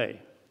today.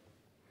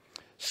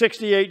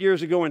 68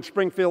 years ago in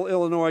Springfield,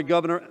 Illinois,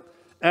 Governor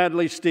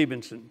Adlai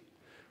Stevenson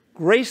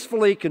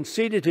gracefully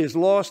conceded his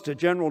loss to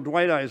General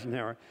Dwight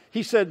Eisenhower.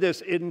 He said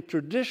this, it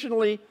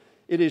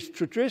is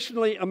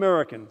traditionally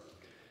American.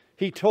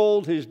 He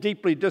told his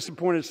deeply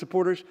disappointed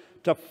supporters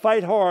to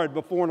fight hard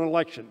before an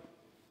election.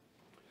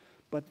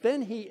 But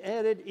then he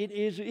added, it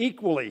is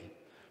equally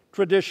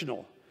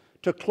traditional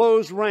to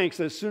close ranks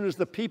as soon as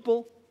the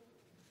people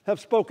have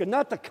spoken.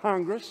 Not the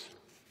Congress,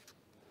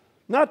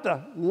 not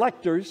the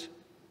electors.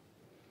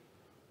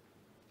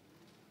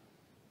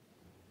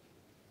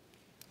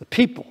 The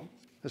people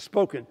have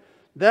spoken.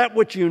 That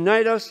which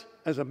unites us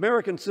as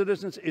American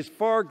citizens is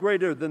far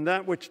greater than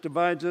that which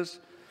divides us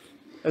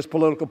as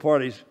political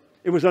parties.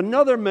 It was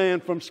another man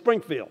from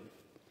Springfield,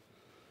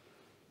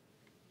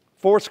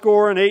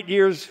 68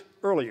 years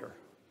earlier,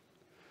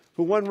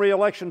 who won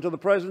re-election to the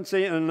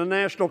presidency in a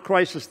national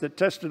crisis that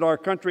tested our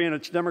country and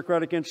its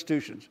democratic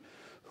institutions,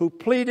 who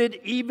pleaded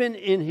even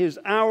in his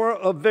hour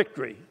of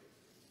victory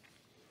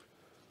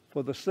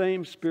for the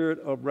same spirit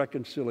of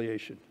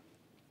reconciliation.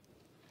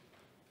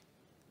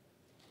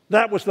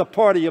 That was the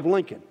party of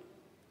Lincoln.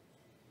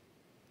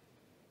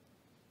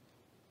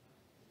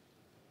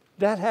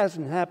 That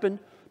hasn't happened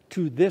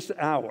to this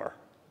hour.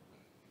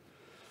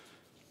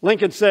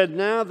 Lincoln said,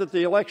 now that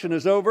the election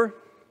is over,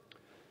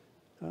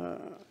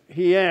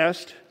 he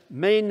asked,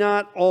 may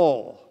not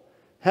all,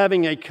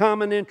 having a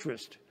common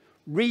interest,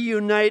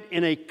 reunite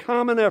in a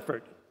common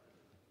effort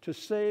to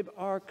save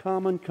our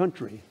common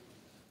country?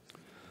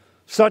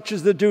 Such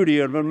is the duty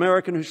of an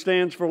American who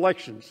stands for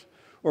elections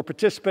or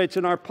participates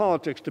in our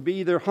politics, to be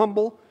either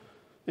humble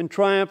in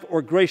triumph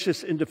or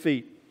gracious in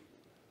defeat.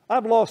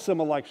 I've lost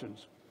some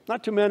elections,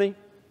 not too many,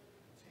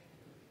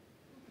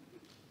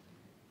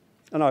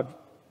 and I've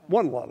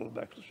won a lot of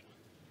elections.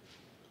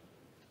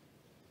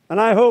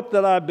 And I hope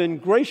that I've been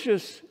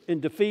gracious in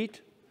defeat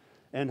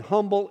and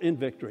humble in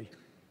victory.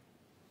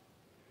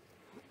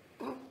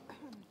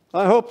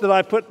 I hope that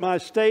I put my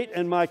state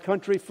and my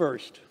country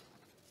first,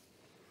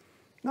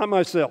 not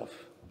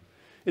myself.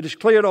 It is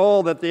clear to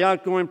all that the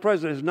outgoing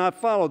president has not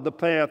followed the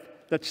path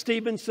that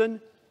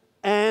Stevenson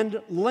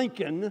and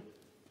Lincoln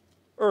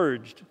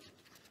urged.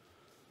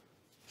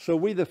 So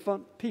we, the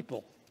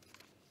people,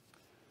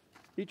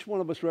 each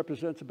one of us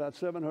represents about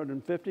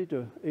 750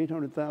 to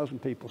 800,000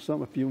 people,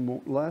 some a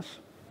few less.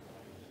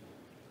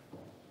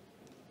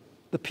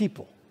 The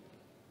people.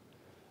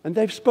 And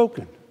they've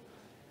spoken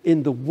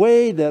in the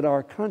way that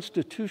our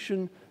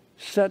Constitution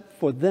set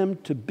for them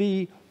to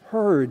be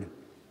heard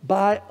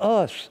by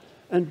us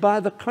and by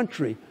the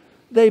country.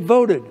 They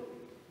voted.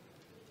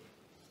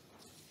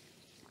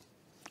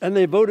 And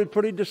they voted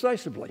pretty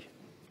decisively.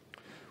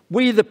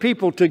 We, the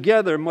people,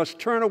 together must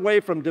turn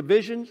away from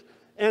divisions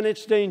and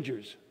its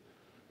dangers.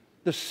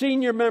 The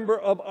senior member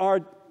of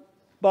our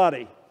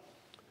body,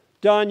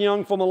 Don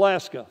Young from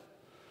Alaska,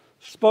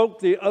 spoke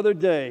the other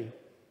day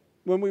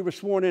when we were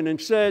sworn in and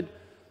said,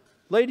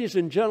 ladies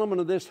and gentlemen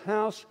of this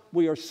House,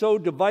 we are so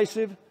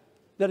divisive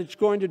that it's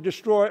going to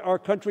destroy our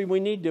country. We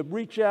need to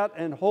reach out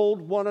and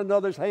hold one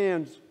another's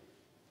hands.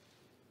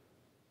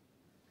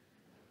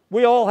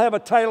 We all have a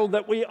title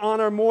that we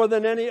honor more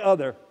than any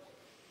other.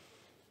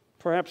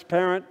 Perhaps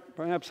parent,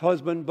 perhaps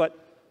husband, but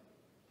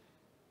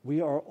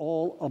we are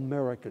all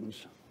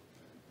Americans.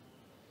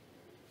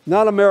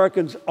 Not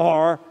Americans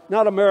are,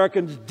 not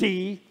Americans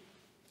D.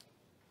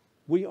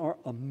 We are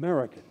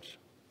Americans.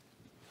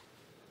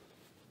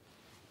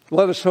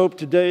 Let us hope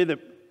today that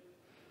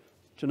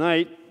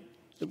tonight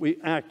that we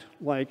act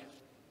like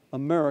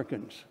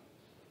Americans,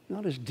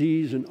 not as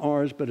D's and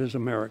R's, but as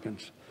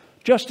Americans.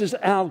 Just as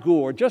Al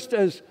Gore, just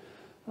as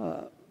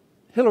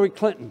Hillary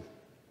Clinton,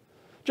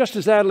 just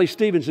as Adlai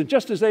Stevenson,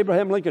 just as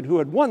Abraham Lincoln, who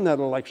had won that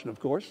election, of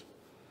course.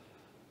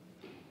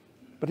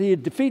 But he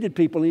had defeated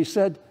people, and he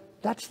said,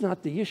 that's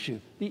not the issue.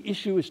 The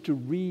issue is to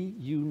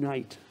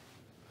reunite.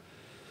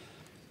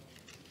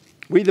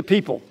 We, the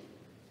people,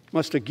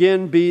 must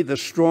again be the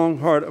strong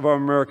heart of our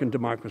American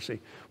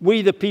democracy.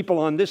 We, the people,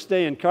 on this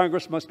day in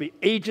Congress must be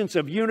agents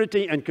of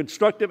unity and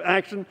constructive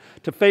action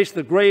to face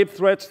the grave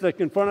threats that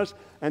confront us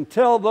and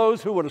tell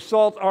those who would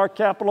assault our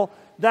Capitol,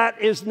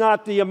 that is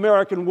not the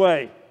American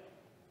way.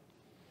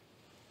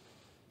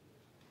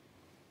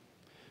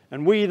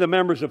 And we, the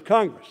members of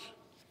Congress,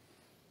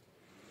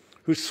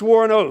 who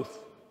swore an oath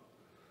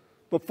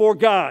before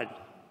God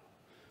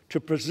to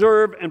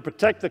preserve and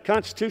protect the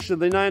Constitution of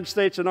the United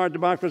States and our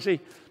democracy,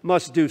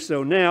 must do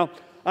so. Now,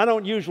 I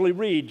don't usually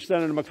read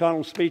Senator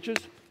McConnell's speeches,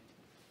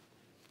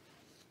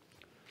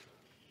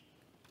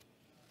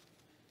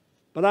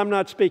 but I'm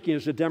not speaking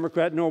as a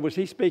Democrat, nor was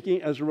he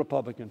speaking as a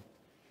Republican.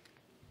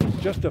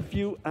 Just a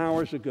few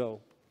hours ago,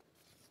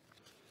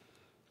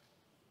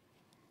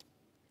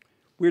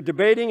 we're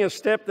debating a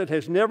step that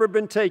has never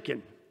been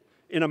taken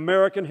in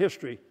American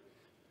history,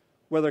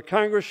 whether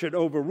Congress should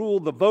overrule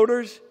the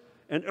voters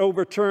and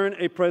overturn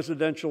a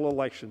presidential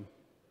election.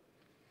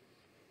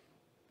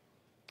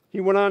 He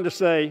went on to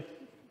say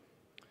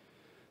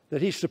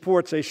that he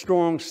supports a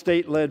strong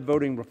state-led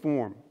voting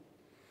reform.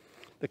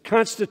 The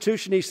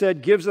Constitution, he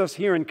said, gives us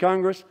here in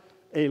Congress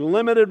a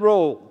limited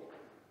role.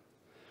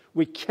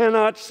 We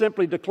cannot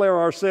simply declare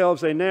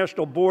ourselves a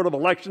national board of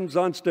elections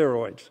on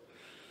steroids.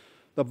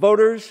 The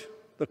voters,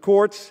 the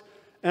courts,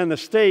 and the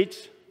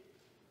states,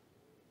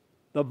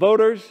 the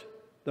voters,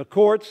 the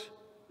courts,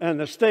 and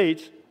the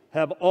states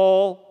have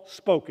all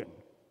spoken.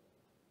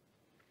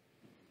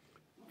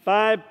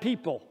 5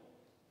 people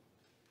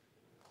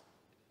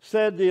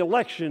said the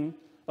election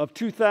of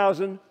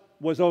 2000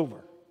 was over.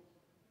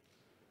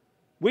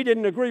 We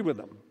didn't agree with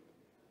them.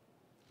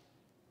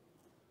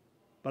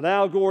 But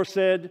Al Gore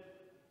said,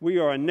 we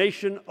are a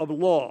nation of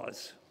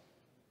laws.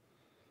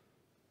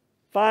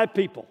 5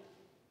 people.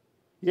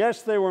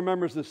 Yes, they were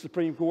members of the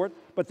Supreme Court,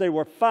 but they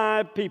were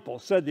 5 people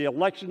said the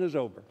election is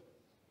over.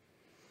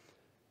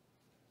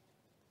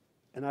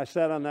 And I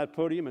sat on that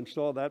podium and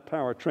saw that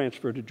power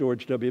transfer to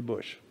George W.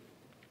 Bush.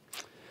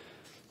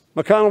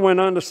 McConnell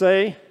went on to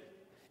say,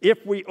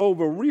 if we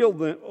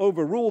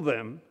overrule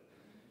them,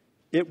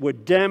 it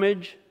would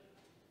damage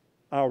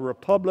our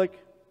republic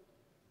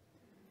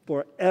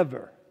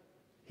forever.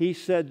 He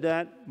said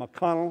that,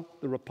 McConnell,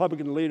 the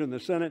Republican leader in the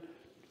Senate,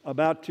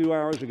 about 2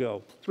 hours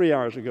ago, 3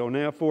 hours ago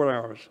now, 4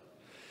 hours.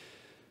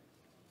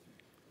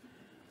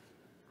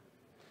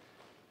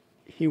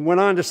 He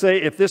went on to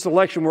say, if this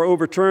election were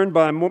overturned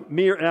by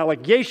mere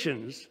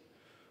allegations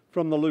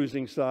from the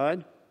losing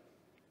side,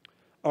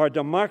 our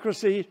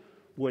democracy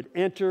would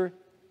enter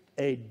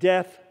a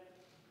death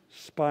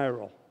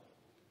spiral.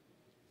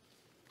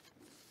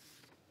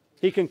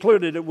 He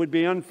concluded it would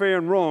be unfair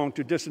and wrong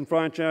to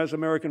disenfranchise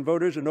American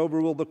voters and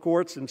overrule the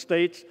courts and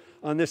states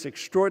on this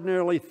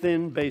extraordinarily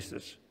thin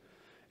basis.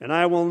 And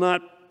I will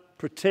not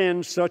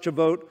pretend such a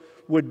vote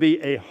would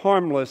be a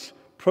harmless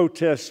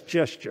protest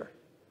gesture.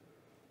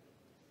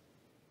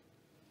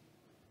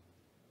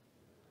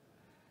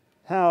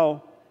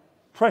 How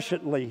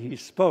presciently he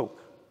spoke.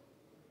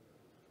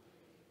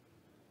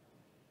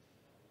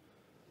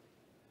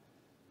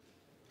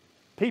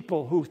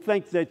 People who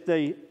think that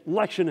the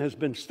election has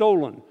been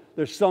stolen,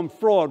 there's some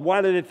fraud.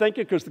 Why do they think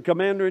it? Because the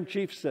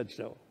commander-in-chief said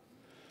so.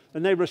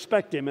 And they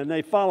respect him and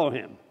they follow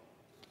him.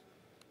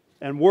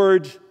 And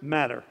words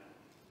matter.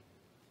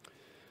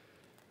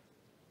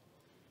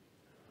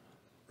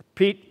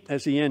 Repeat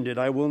as he ended,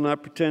 I will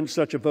not pretend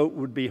such a vote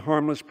would be a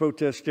harmless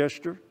protest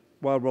gesture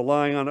while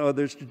relying on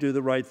others to do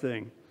the right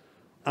thing.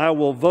 I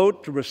will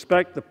vote to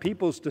respect the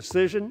people's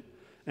decision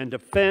and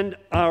defend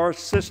our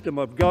system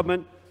of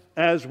government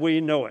as we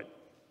know it.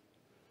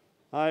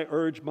 I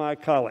urge my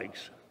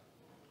colleagues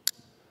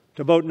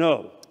to vote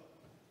no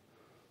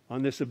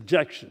on this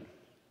objection.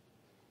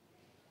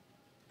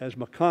 As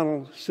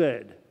McConnell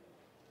said,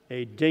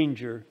 a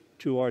danger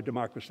to our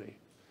democracy.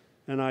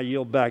 And I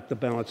yield back the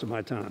balance of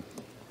my time.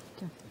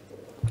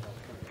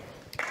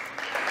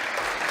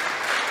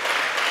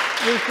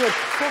 We've got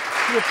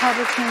 6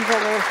 Republicans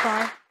that will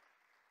respond.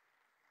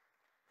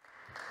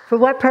 For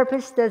what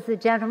purpose does the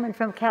gentleman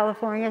from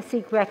California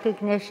seek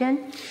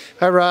recognition?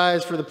 I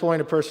rise for the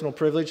point of personal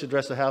privilege to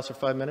address the House for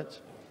 5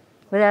 minutes.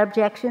 Without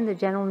objection, the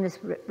gentleman is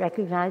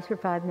recognized for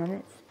 5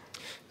 minutes.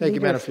 Thank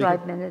you, Madam Leaders, Speaker.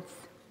 5 minutes.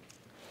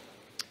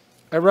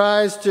 I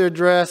rise to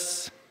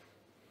address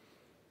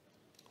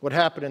what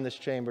happened in this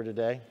chamber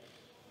today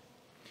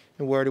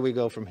and where do we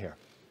go from here.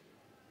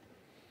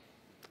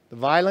 The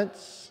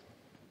violence,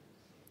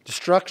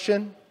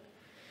 destruction,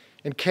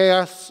 and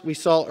chaos we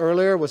saw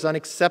earlier was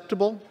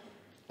unacceptable,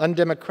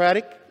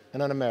 undemocratic,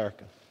 and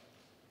un-American.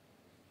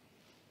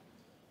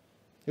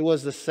 It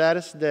was the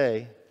saddest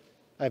day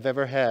I've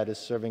ever had as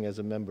serving as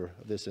a member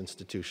of this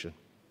institution.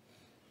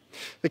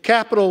 The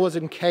Capitol was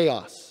in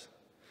chaos.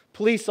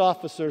 Police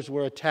officers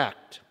were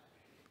attacked.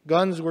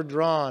 Guns were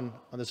drawn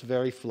on this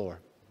very floor.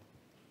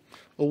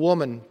 A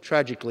woman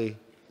tragically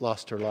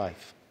lost her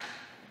life.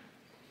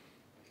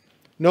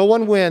 No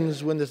one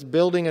wins when this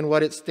building and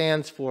what it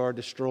stands for are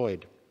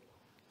destroyed.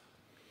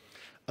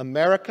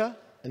 America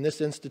and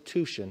this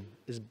institution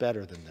is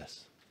better than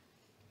this.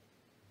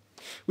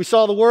 We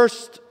saw the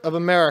worst of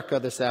America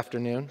this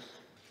afternoon,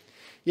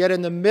 yet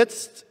in the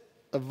midst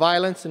of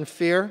violence and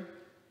fear,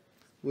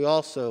 we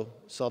also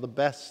saw the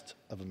best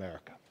of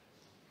America.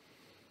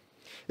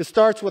 It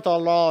starts with our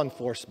law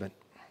enforcement,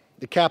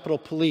 the Capitol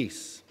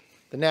Police,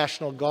 the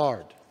National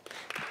Guard.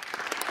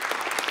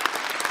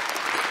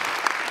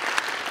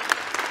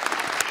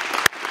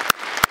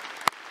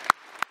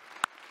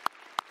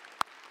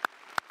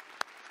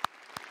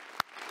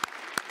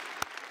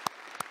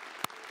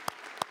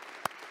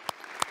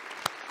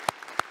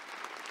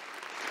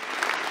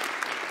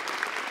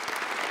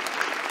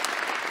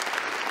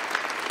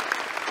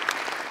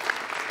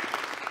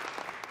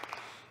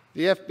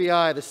 The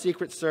FBI, the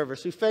Secret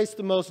Service, who faced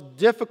the most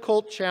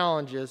difficult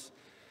challenges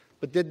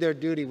but did their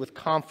duty with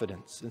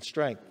confidence and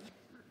strength.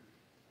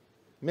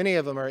 Many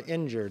of them are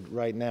injured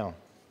right now.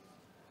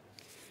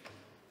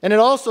 And it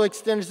also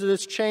extends to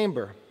this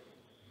chamber,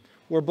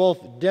 where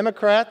both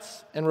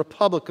Democrats and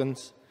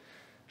Republicans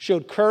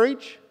showed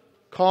courage,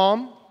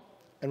 calm,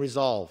 and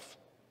resolve.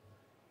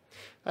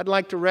 I'd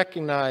like to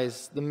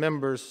recognize the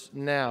members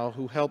now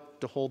who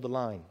helped to hold the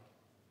line.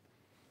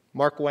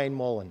 Mark Wayne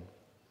Mullen,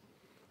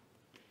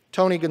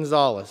 Tony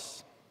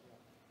Gonzalez,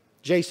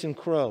 Jason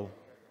Crow,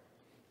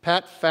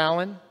 Pat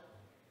Fallon,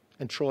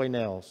 and Troy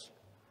Nels.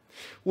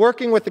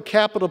 Working with the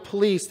Capitol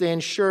Police, they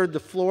ensured the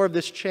floor of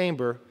this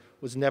chamber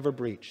was never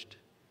breached.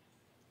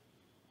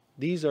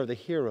 These are the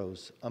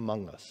heroes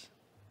among us.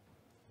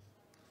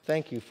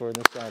 Thank you for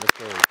this sign of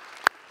courage.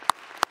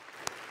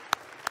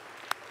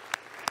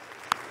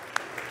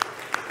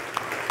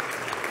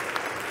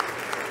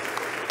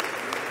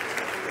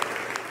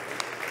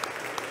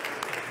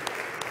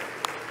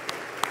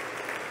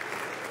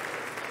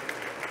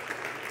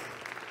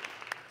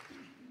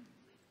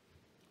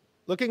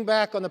 Looking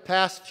back on the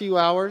past few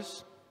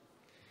hours,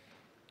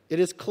 it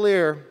is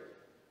clear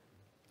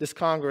this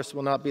Congress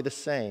will not be the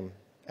same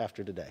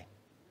after today.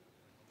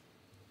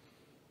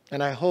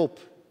 And I hope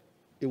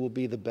it will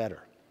be the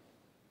better.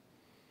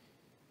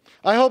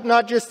 I hope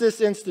not just this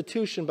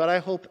institution, but I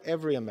hope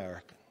every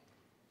American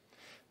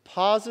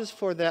pauses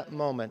for that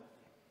moment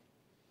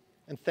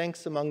and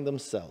thinks among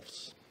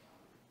themselves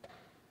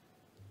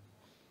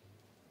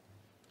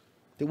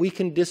that we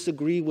can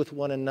disagree with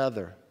one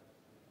another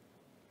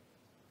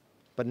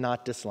but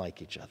not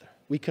dislike each other.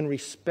 We can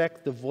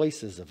respect the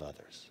voices of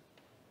others.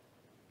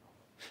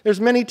 There's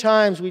many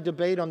times we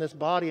debate on this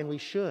body, and we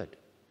should.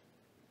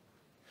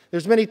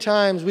 There's many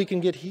times we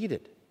can get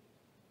heated.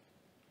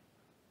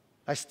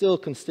 I still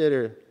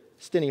consider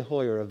Steny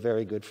Hoyer a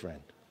very good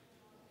friend.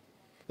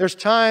 There's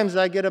times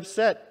I get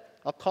upset.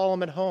 I'll call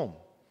him at home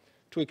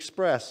to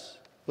express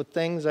what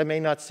things I may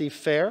not see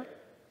fair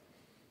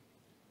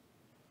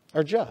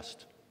or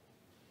just.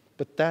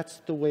 But that's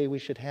the way we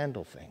should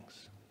handle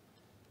things.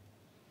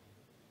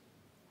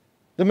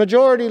 The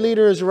majority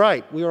leader is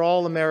right. We are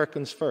all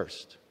Americans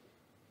first.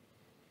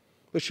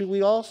 But should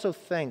we also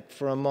think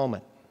for a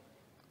moment,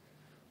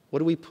 what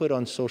do we put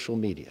on social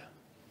media?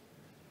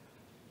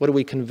 What do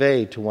we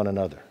convey to one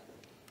another?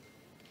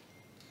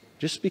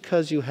 Just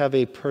because you have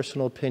a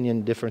personal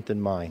opinion different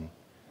than mine,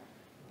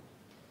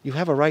 you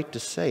have a right to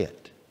say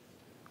it.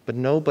 But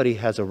nobody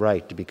has a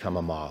right to become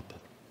a mob.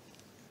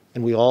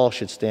 And we all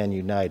should stand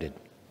united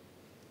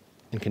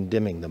in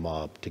condemning the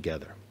mob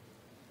together.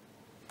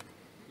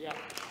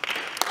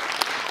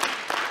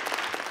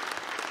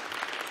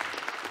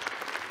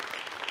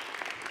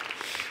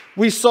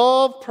 We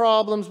solve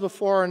problems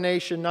before our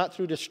nation not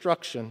through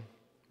destruction,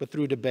 but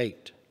through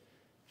debate.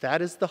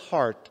 That is the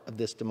heart of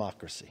this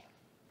democracy.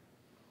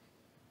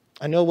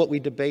 I know what we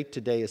debate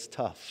today is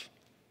tough,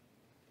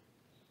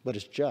 but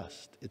it's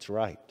just, it's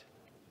right.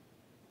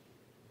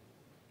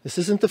 This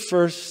isn't the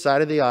first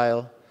side of the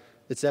aisle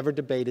that's ever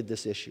debated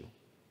this issue.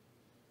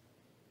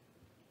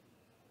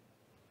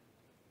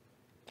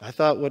 I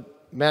thought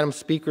what Madam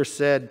Speaker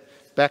said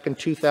back in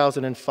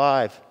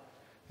 2005,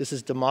 this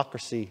is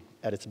democracy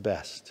at its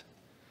best,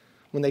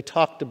 when they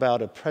talked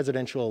about a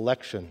presidential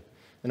election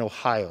in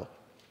Ohio.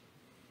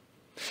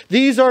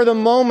 These are the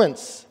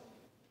moments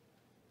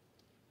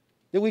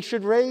that we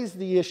should raise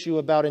the issue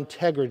about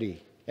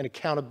integrity and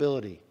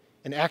accountability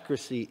and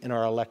accuracy in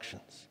our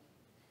elections.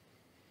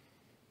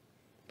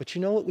 But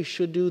you know what we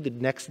should do, the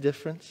next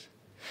difference?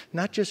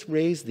 Not just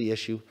raise the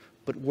issue,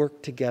 but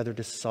work together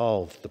to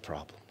solve the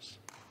problems.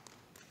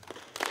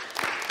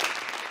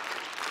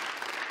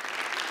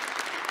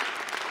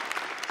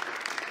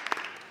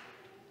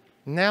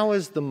 Now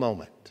is the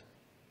moment.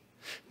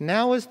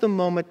 Now is the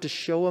moment to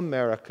show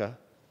America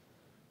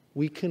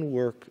we can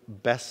work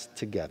best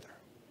together.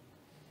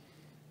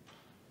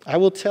 I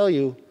will tell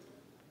you,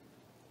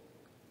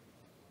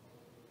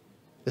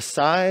 the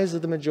size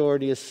of the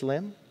majority is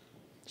slim,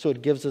 so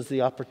it gives us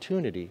the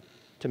opportunity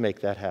to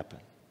make that happen.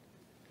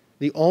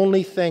 The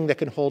only thing that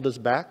can hold us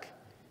back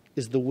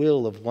is the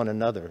will of one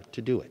another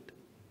to do it.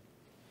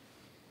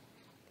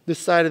 This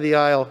side of the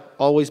aisle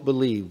always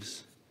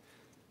believes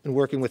in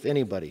working with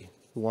anybody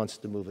who wants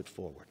to move it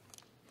forward.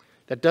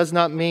 That does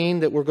not mean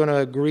that we're going to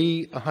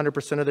agree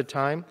 100% of the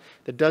time.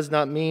 That does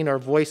not mean our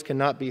voice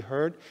cannot be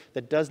heard.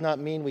 That does not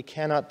mean we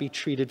cannot be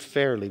treated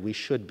fairly. We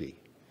should be.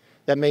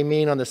 That may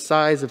mean on the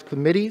size of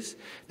committees.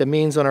 That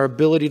means on our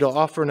ability to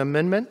offer an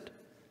amendment.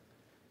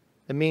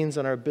 That means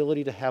on our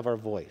ability to have our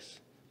voice.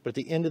 But at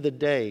the end of the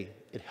day,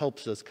 it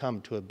helps us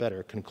come to a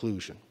better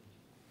conclusion.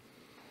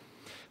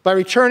 By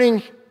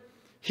returning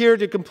here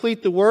to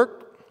complete the work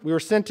we were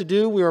sent to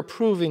do, we are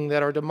proving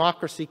that our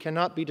democracy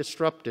cannot be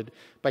disrupted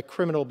by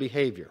criminal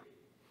behavior.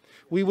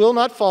 We will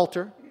not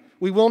falter,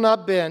 we will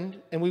not bend,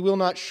 and we will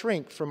not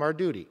shrink from our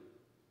duty.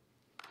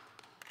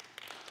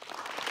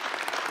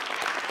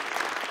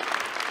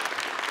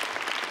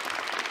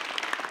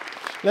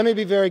 Let me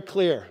be very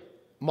clear.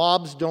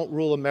 Mobs don't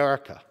rule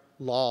America.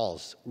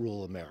 Laws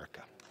rule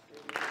America.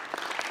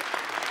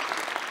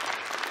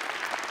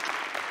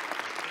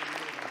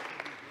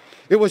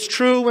 It was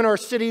true when our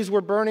cities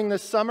were burning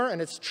this summer,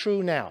 and it's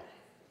true now.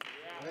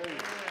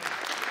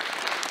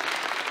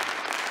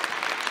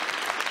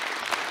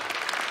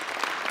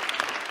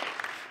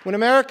 When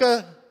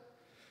Americans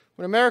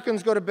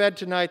go to bed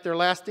tonight, their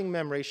lasting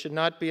memory should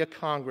not be a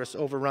Congress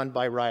overrun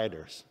by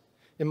rioters.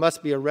 It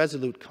must be a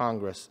resolute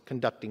Congress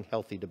conducting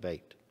healthy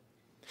debate.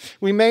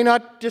 We may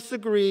not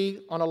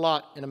disagree on a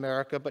lot in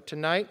America, but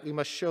tonight we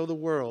must show the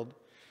world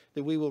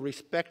that we will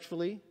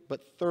respectfully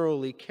but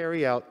thoroughly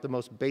carry out the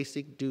most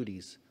basic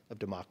duties of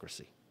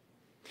democracy.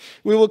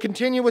 We will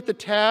continue with the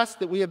task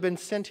that we have been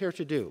sent here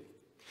to do.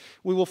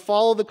 We will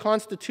follow the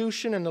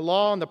Constitution and the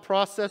law and the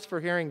process for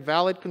hearing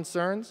valid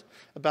concerns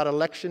about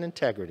election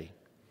integrity.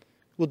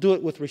 We'll do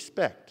it with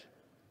respect.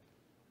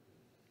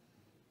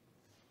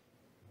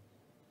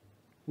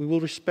 We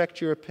will respect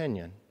your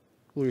opinion.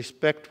 We'll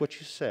respect what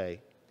you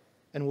say,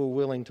 and we're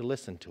willing to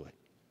listen to it.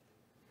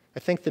 I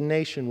think the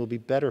nation will be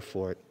better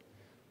for it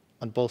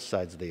on both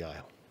sides of the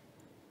aisle.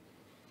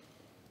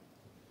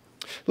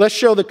 Let's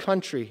show the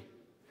country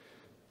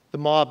the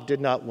mob did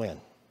not win.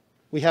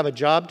 We have a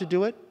job to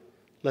do it.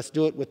 Let's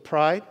do it with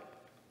pride,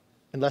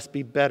 and let's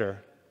be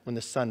better when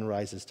the sun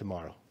rises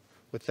tomorrow.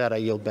 With that, I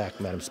yield back,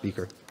 Madam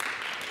Speaker.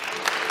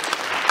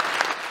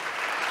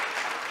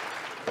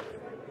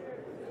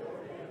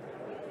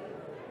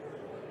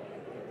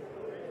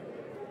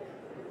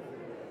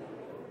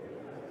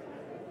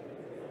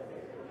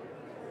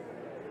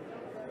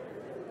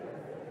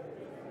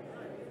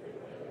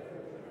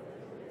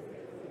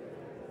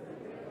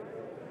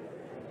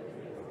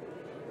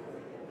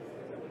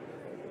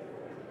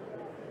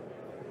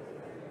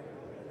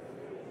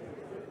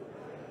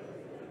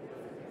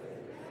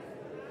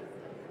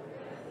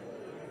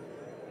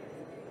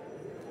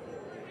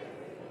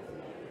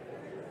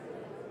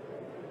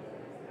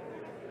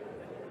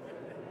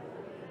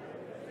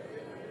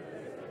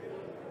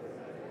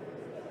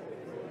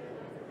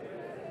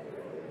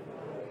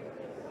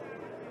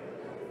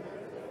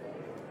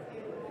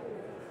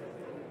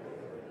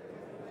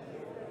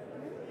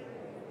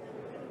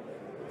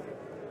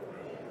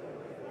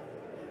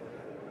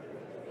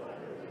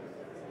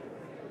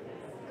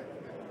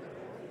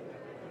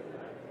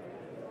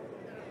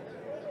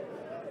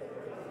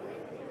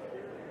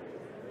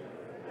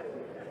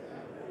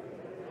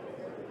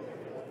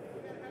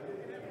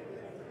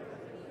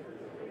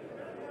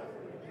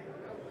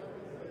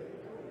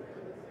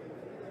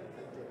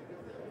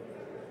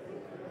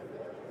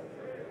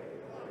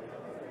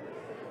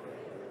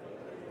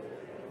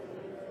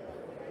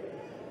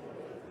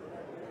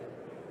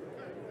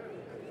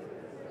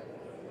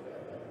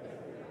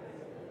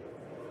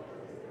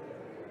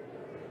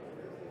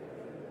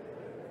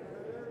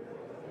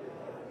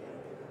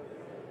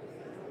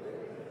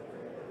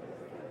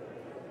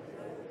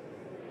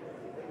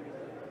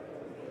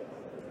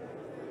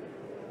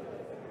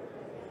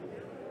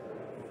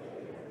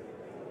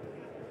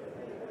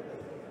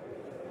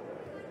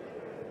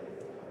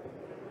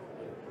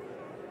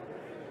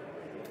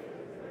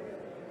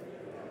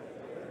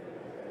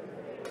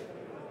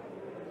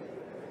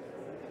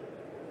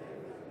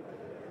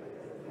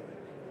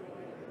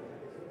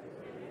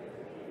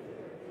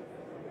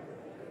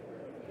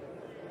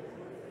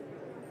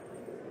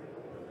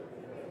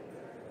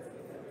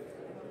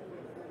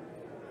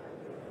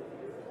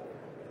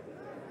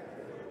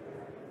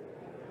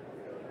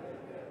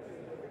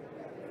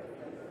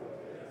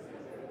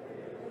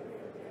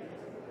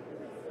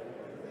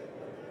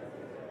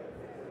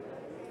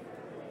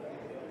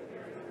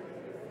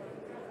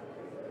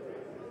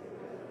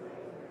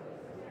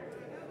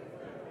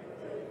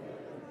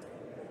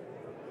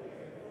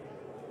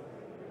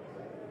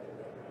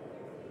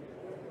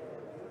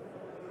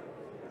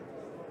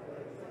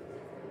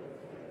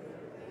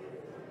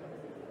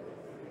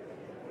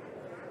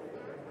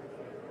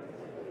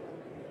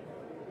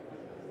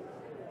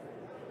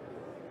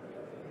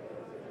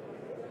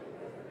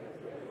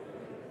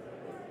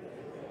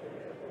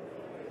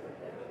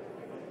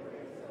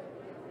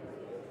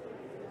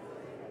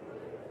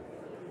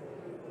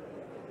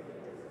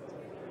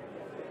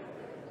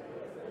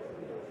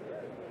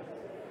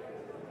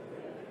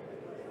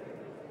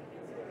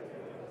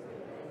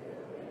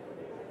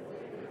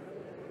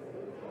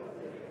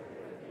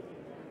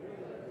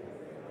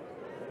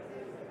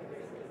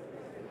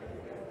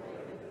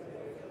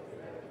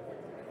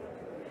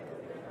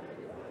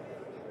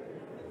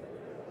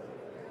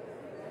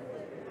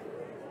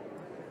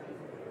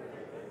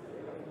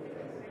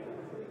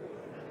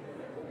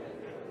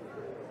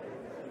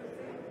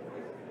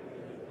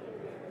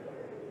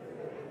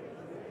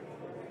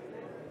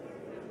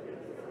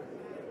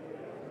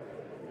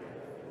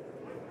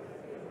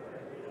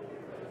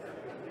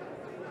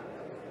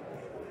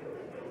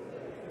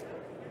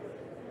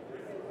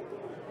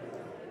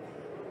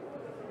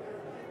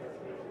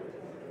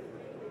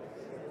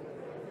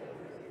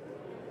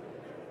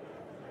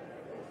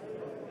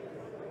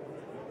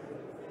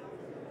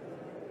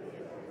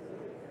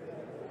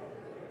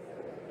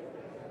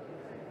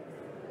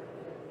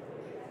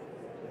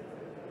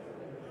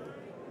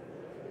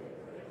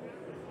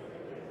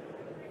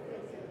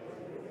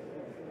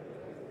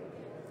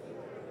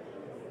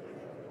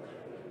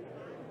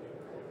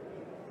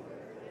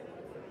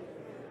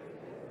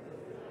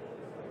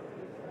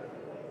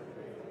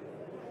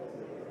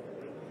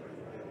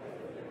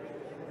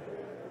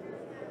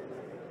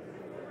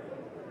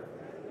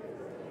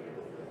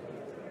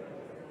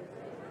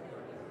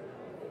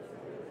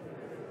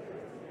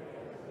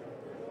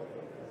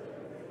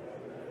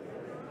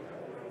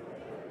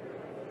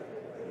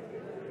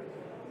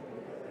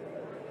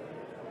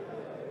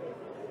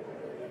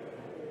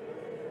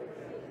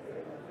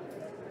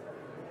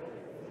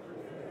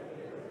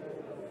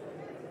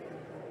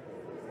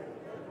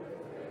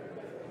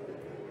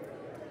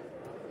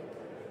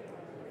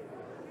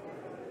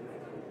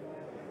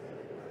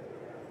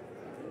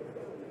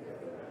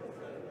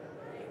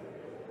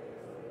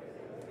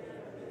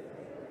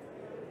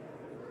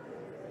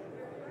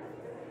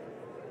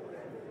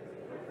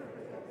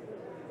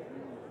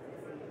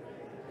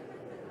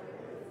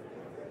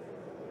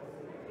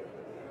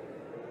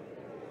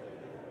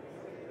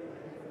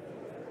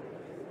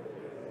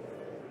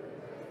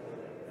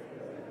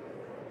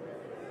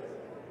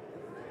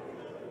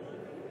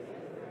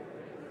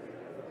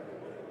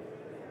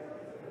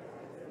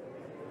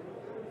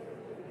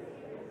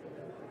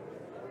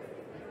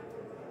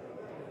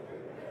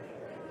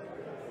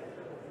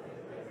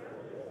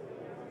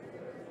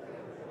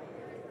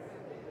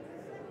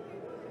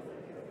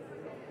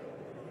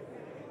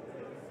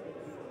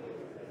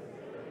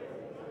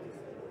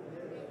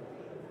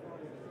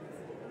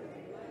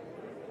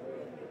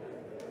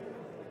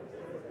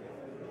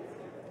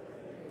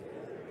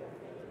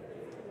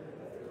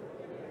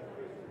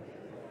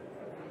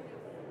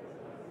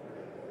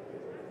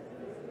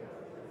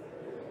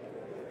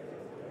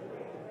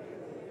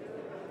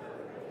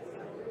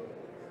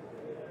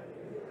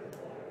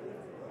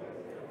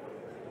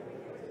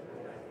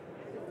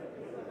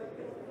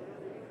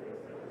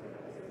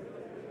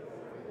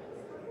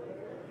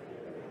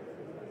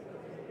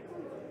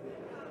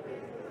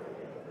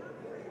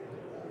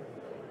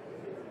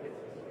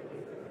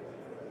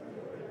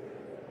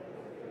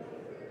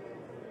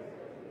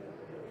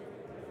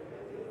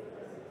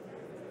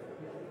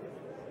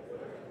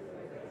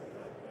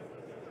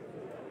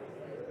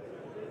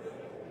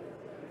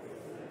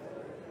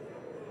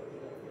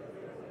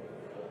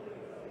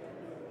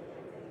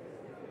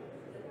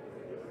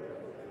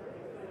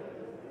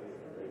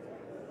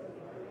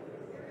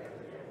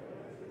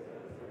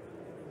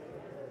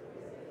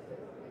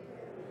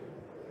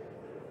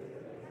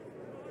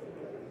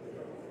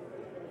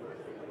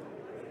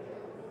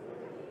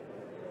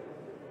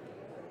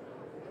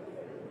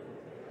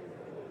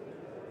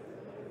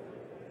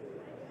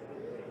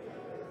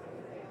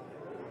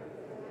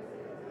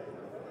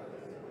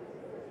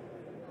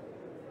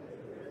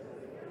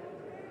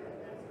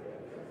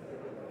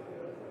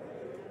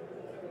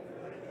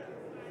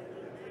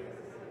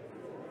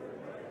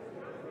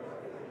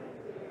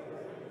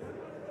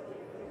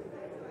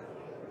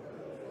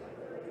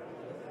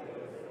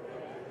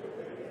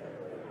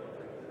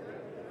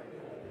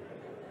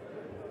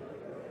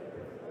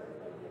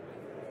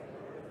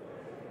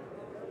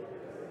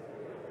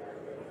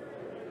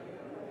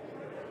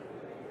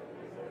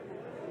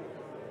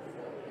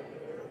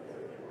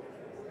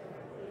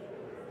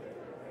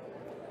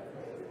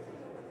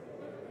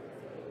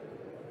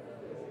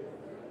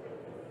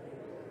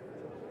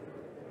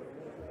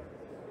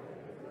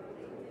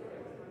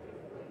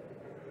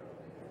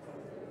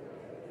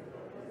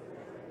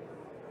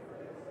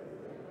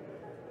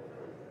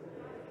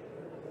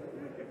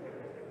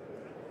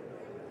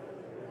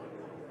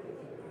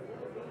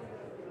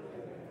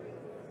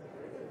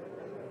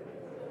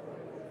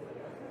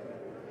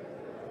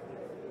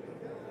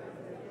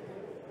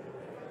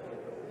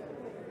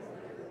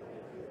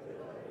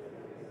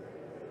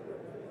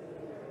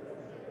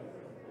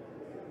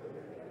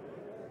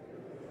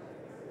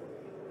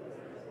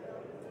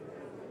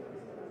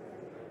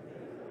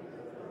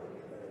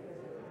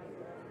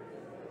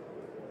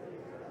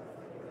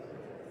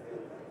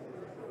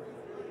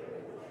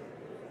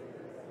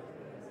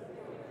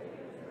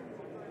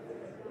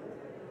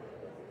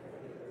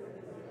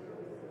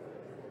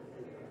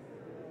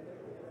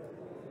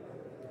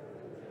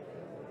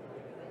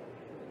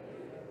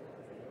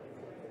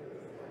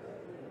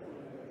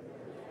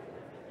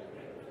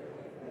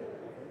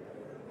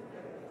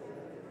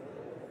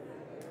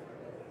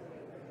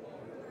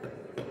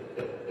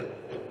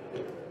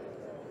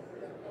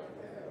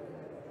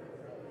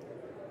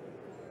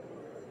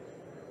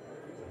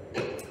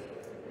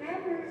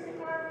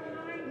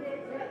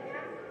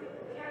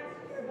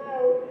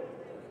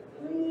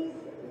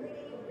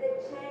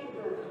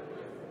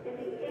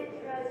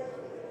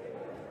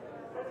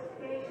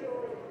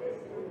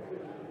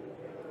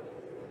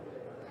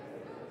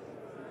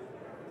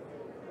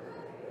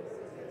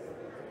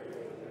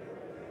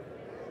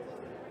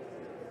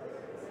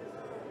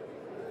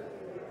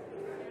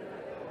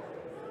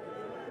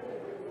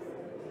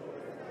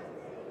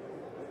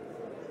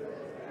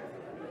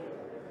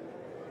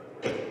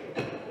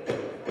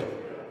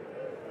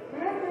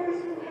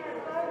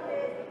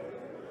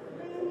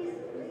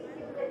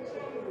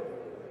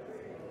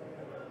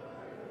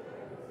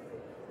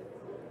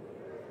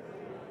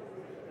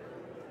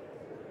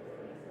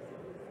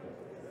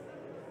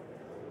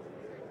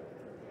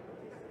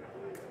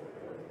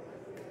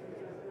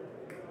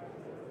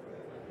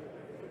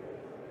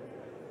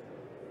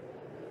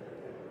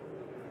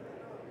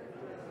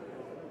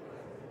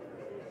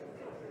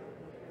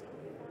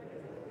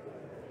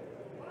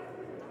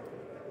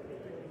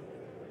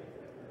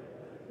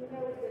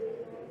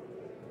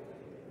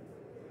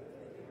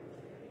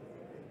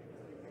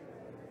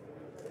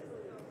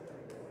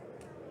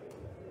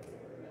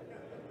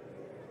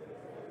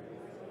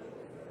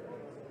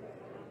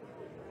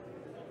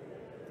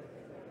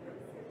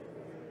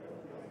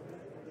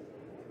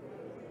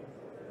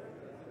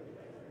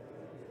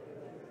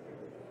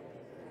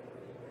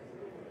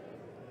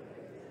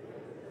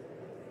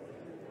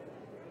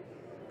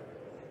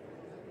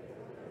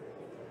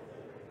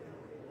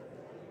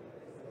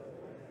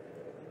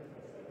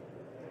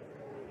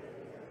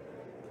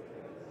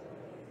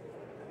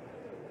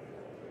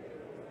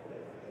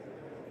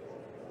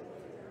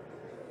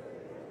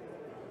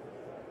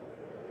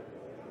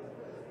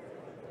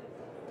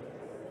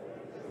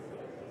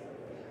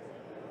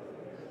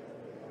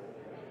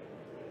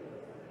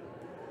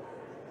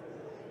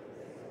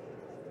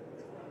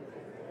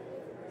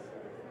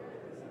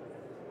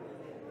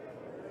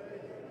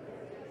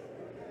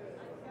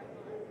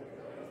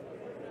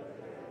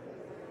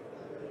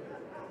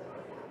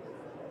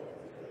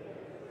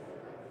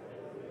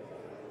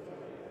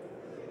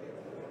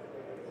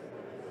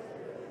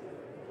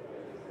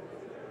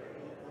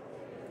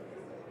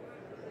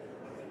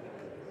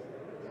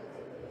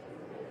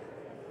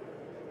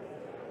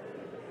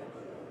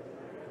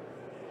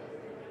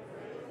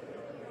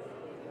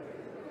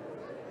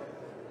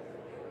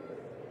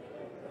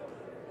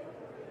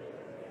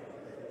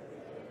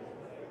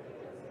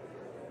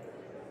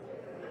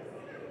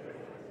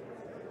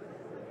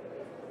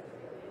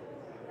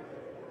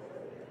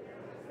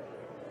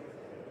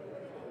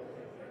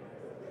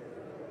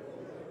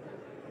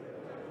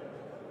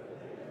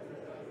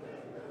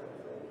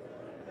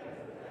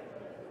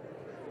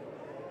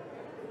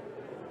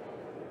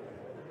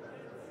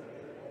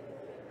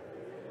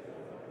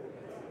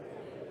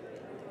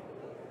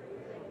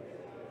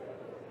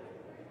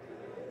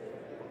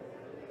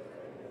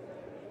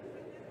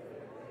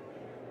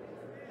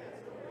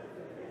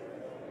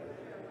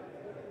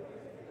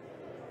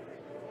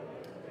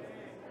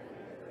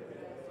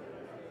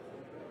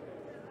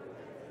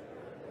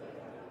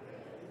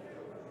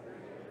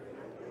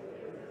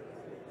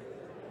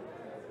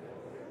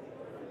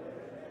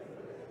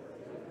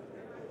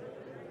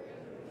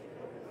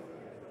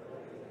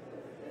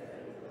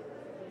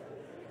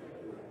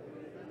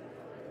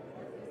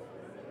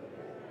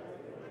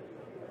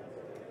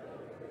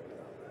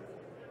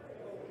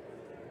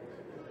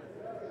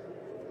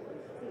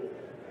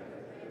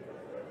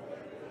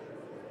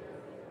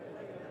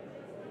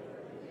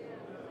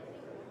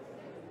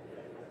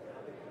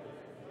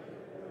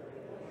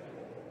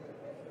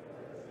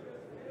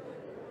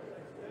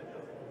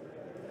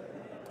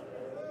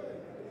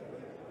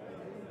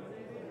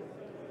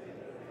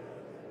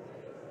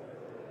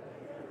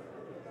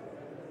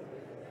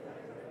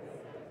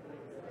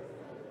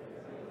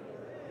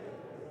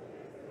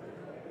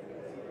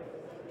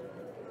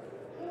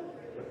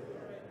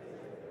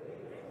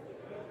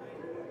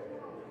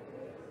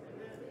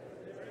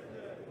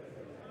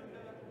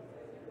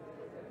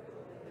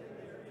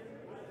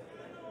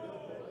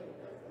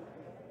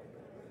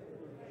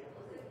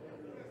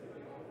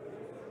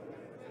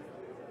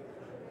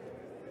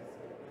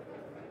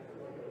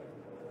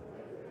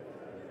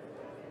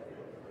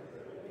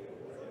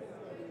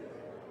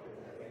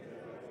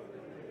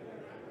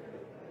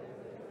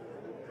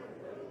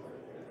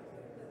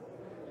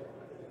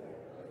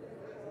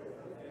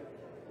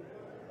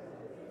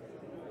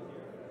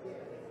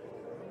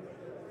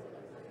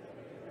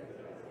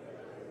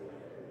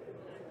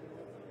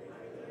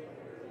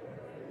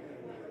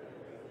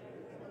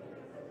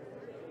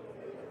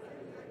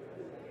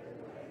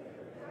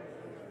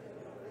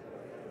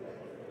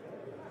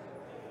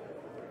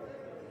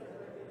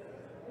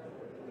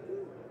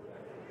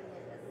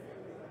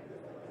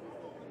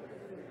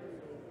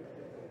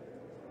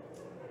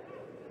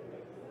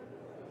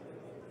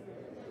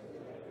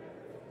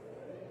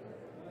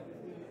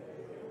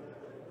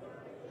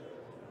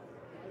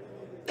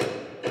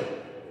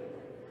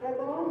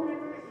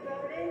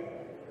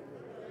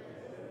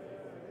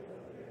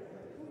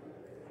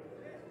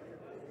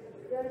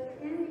 Does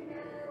any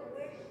member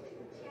wish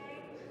to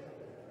change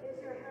his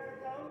or her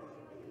vote?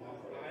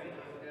 Off I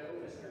no,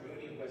 Mr.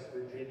 Mooney of West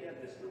Virginia,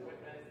 Mr.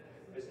 Whitman,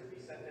 Mr.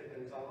 Vicente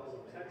Gonzalez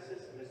of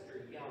Texas,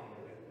 Mr. Young.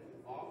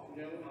 Off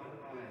no on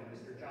I,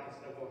 Mr.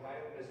 Johnson of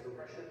Ohio, Mr.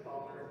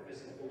 Reschenthaler,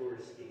 Mrs.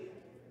 Walorski.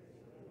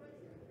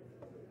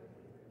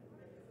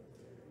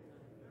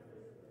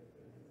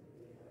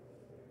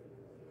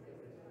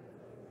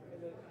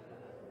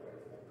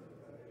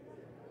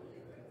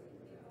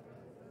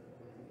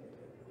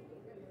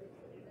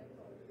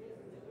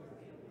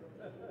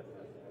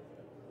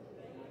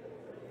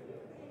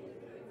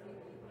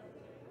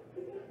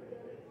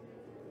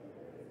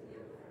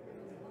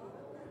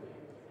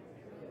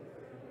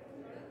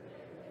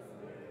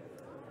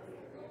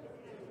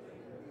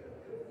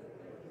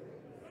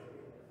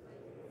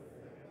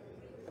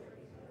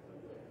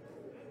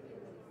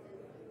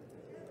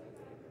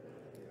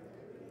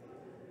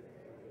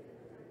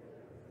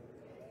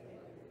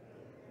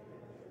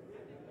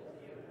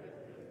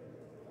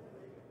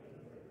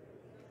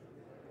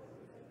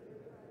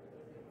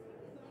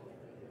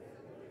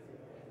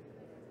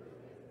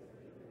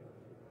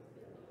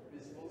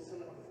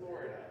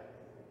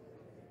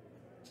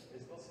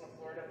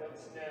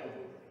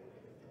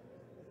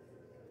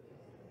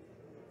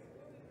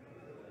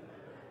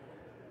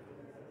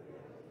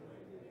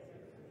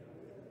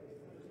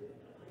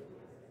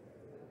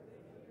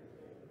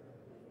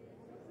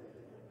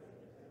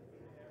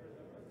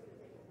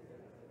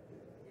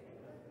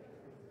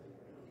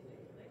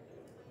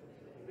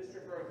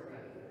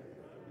 Grothman.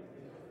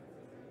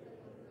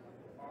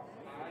 Off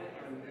aye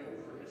on no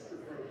for Mr.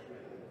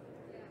 Grothman.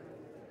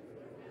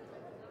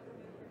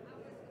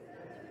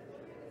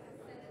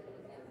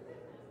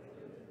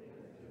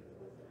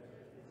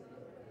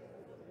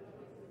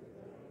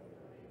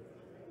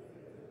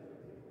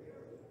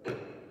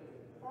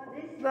 On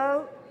this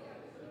vote,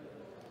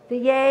 the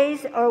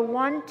yeas are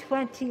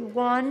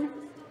 121,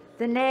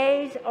 the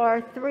nays are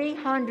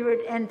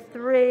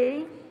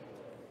 303.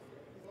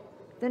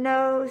 The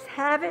noes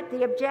have it.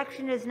 The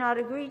objection is not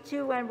agreed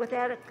to, and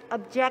without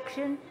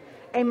objection,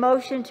 a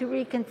motion to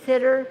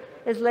reconsider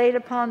is laid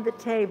upon the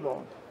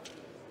table.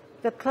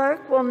 The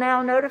clerk will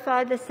now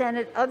notify the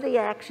Senate of the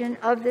action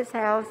of this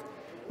House,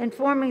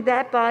 informing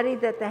that body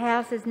that the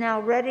House is now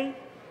ready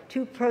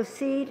to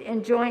proceed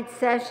in joint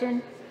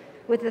session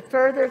with the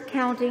further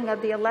counting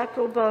of the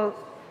electoral vote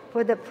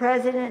for the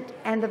President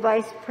and the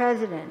Vice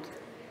President.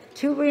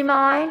 To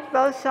remind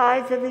both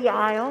sides of the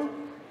aisle,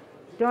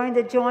 during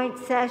the joint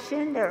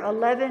session, there are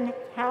 11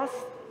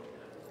 House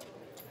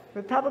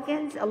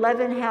Republicans,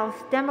 11 House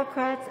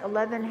Democrats,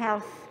 11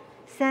 House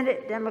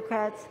Senate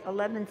Democrats,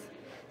 11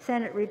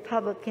 Senate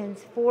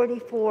Republicans,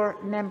 44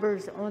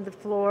 members on the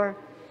floor.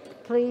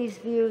 Please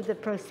view the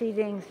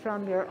proceedings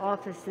from your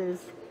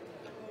offices.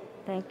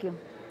 Thank you.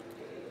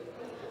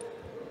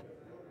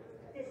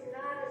 It's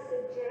not a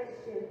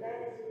suggestion,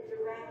 that is a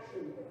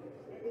direction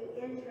in the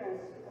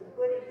interest of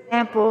good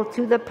Example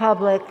to the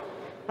public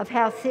of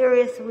how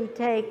serious we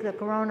take the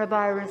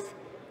coronavirus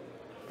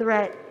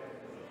threat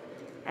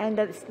and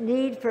the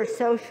need for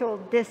social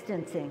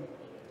distancing.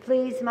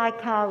 Please, my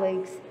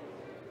colleagues,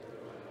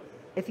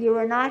 if you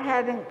are not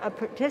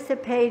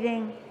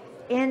participating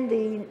in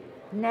the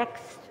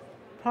next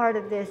part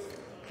of this,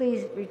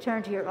 please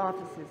return to your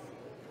offices.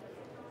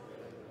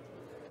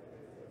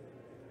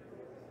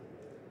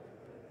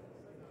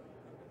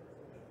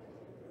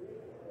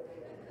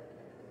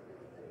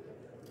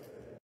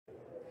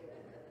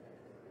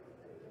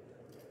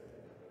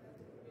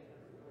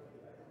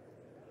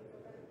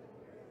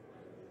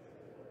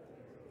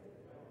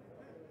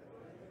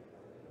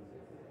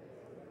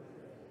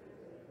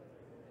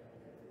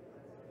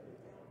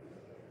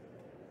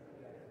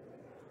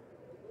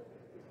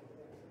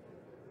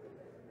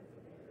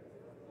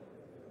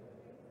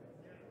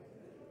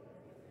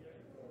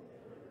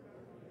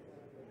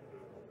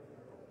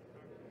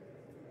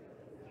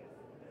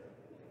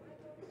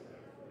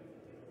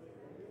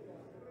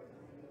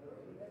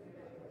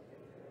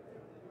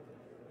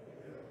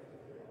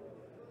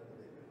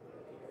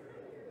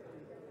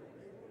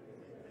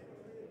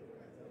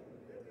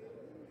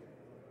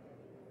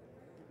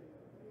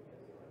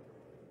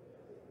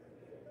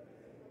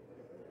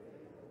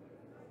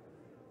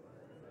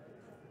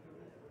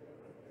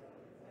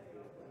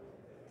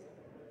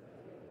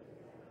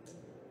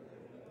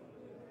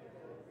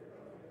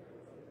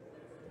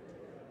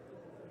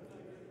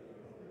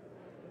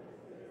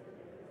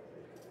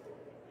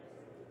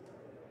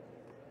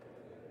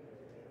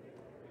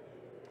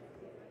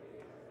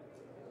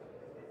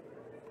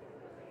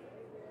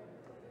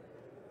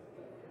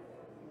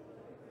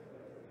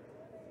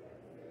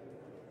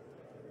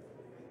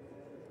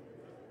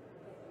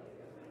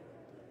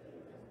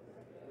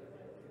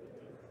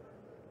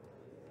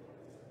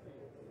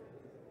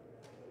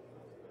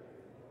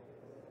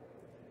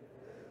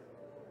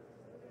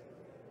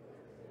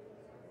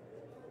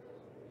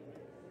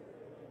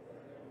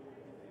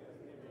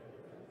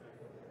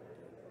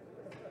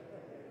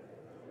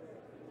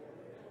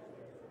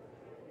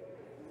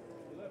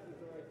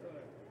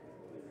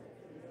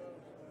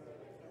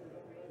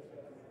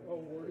 Oh,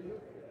 were you?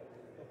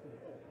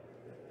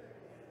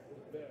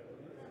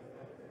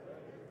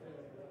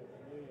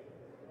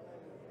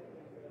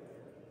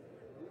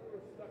 We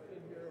were stuck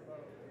in here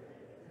about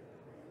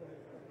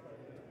 25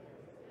 minutes.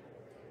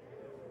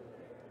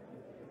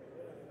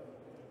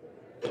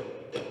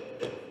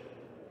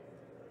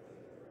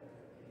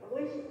 I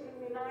wish to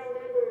remind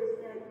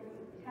members that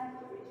you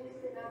have to reduce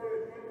the number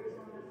of members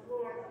on the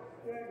floor.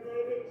 You're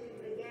invited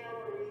to the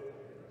gallery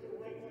to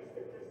witness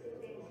the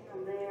proceedings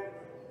from there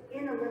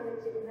in a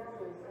limited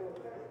number, so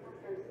first come,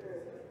 first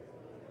served.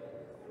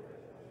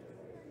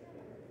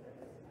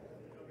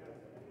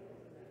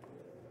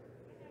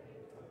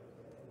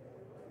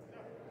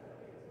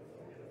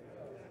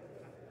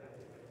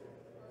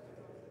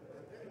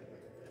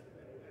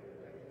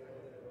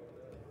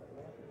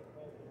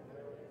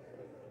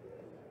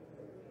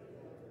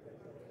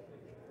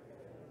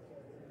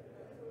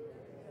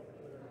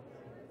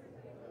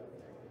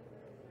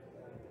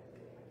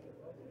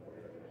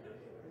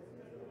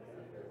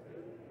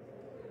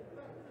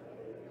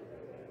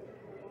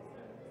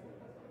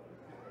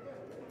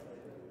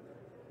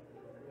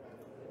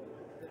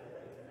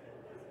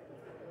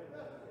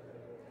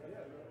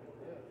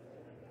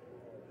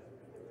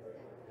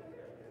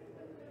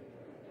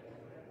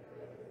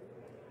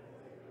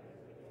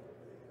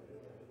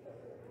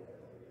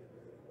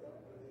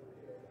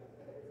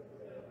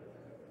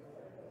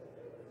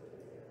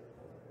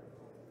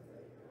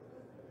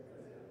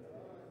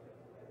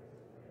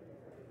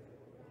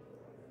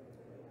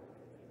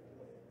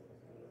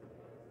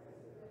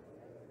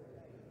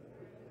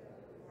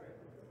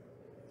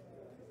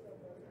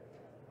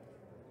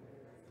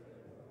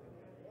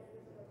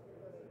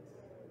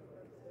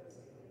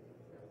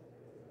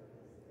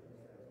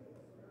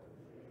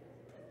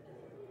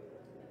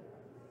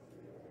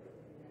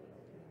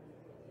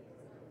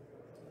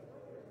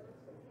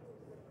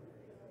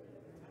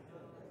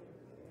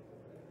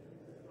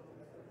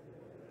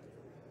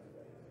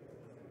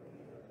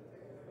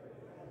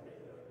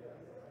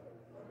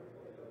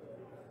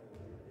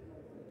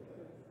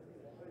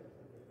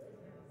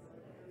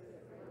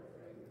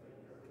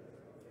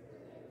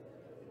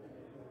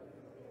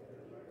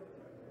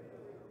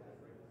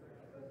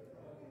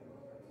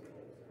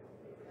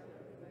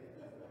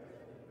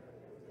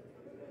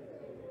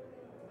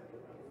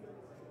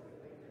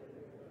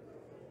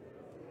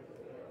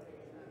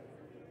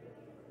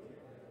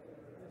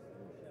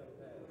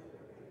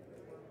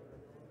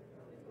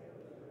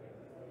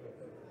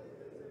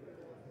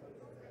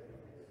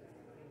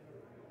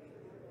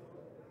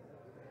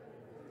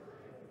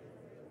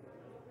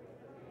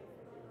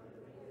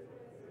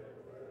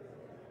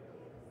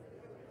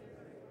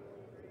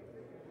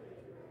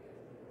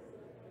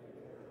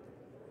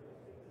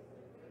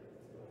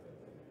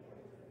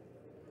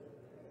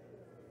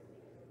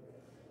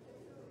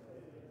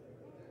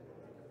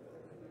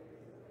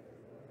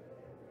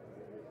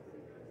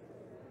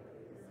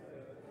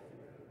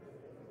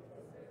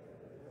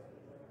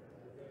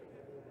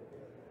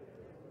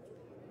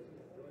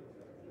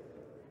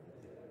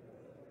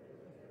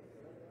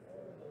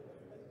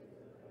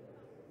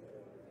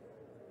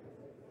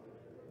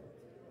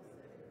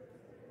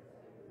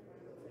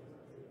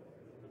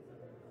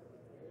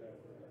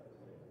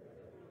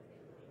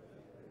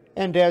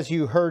 And as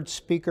you heard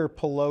Speaker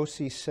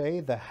Pelosi say,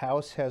 the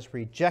House has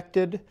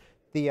rejected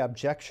the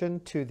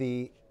objection to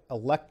the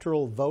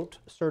electoral vote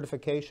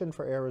certification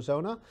for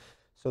Arizona.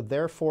 So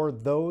therefore,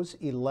 those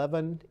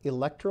 11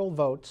 electoral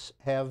votes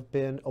have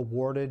been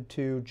awarded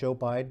to Joe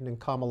Biden and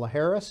Kamala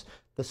Harris.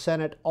 The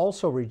Senate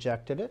also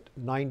rejected it,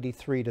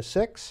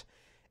 93-6.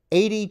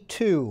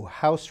 82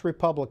 House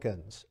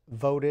Republicans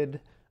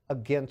voted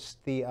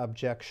against the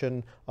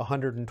objection.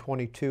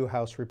 122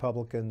 House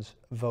Republicans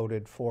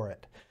voted for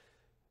it.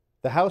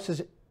 The House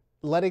is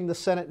letting the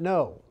Senate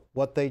know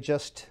what they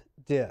just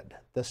did.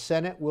 The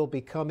Senate will be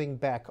coming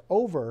back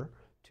over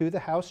to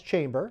the House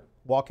chamber,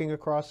 walking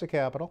across the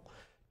Capitol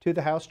to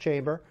the House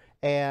chamber,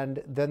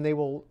 and then they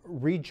will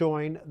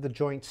rejoin the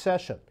joint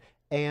session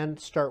and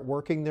start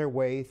working their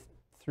way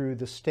through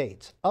the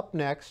states. Up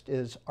next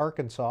is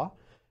Arkansas,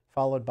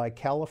 followed by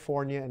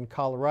California and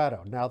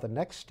Colorado. Now, the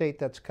next state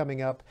that's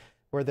coming up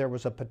where there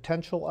was a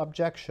potential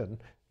objection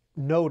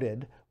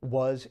noted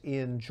was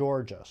in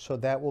Georgia. So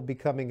that will be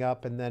coming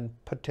up, and then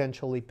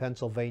potentially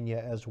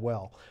Pennsylvania as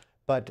well.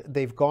 But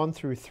they've gone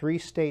through 3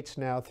 states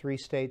now. 3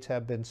 states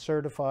have been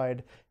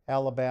certified: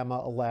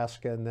 Alabama,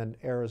 Alaska, and then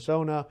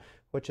Arizona,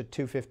 which at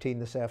 2:15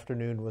 this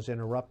afternoon was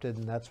interrupted,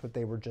 and that's what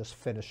they were just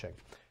finishing.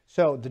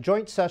 So the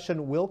joint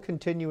session will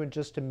continue in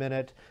just a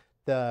minute.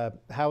 The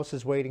House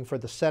is waiting for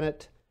the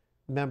Senate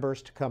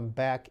members to come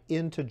back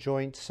into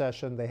joint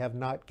session. They have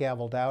not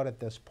gavelled out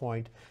at this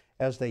point,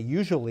 as they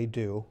usually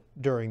do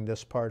during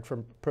this part,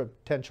 from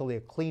potentially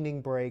a cleaning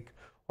break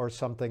or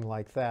something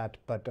like that,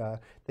 but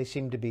they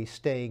seem to be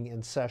staying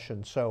in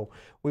session. So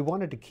we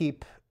wanted to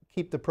keep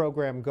the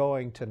program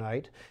going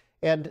tonight.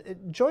 And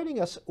joining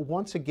us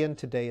once again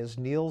today is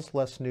Niels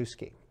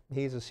Lesniewski.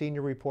 He's a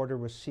senior reporter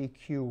with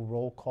CQ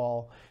Roll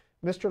Call.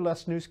 Mr.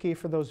 Lesniewski,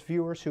 for those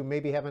viewers who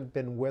maybe haven't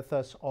been with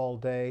us all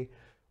day,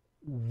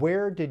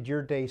 where did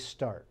your day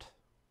start?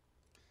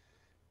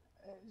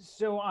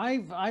 So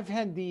I've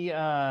had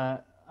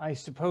the I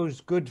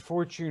suppose good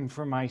fortune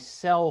for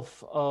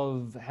myself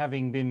of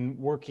having been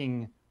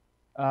working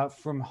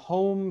from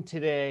home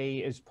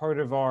today as part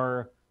of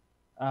our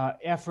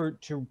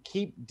effort to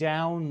keep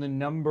down the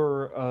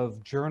number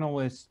of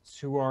journalists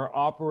who are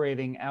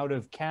operating out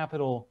of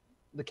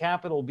the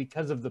Capitol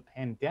because of the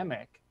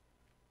pandemic.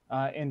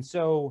 And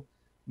so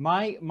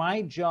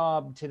my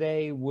job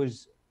today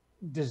was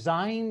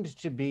designed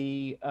to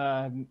be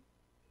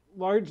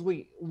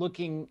largely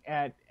looking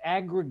at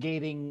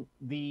aggregating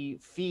the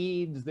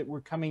feeds that were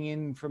coming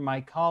in from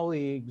my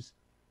colleagues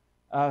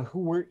who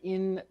were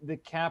in the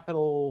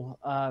Capitol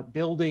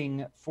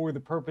building for the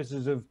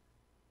purposes of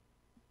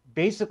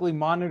basically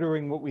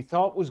monitoring what we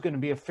thought was going to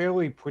be a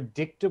fairly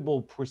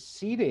predictable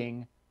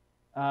proceeding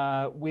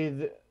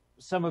with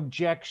some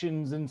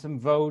objections and some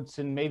votes,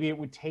 and maybe it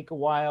would take a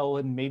while,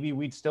 and maybe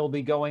we'd still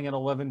be going at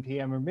 11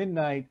 p.m. or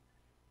midnight.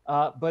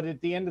 But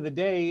at the end of the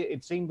day,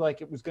 it seemed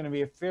like it was going to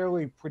be a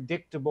fairly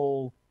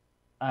predictable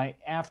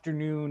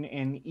afternoon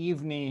and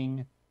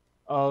evening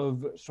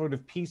of sort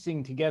of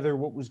piecing together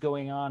what was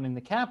going on in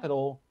the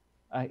Capitol.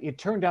 It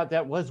turned out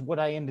that was what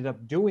I ended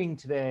up doing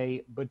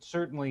today, but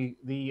certainly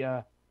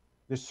the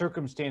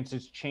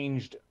circumstances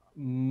changed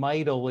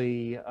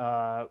mightily,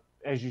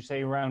 as you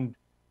say, around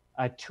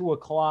 2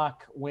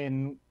 o'clock,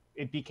 when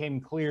it became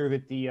clear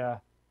that the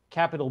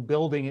Capitol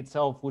building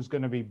itself was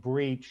going to be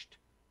breached.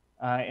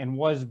 And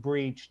was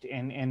breached,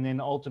 and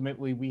then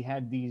ultimately we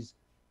had these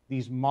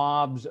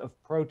mobs of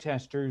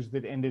protesters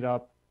that ended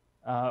up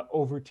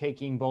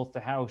overtaking both the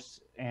House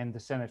and the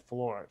Senate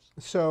floors.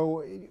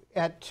 So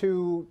at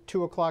 2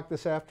 o'clock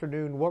this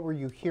afternoon, what were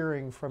you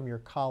hearing from your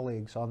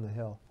colleagues on the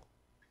Hill?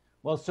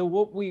 Well, so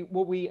what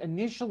we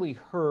initially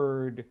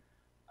heard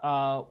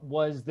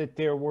was that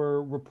there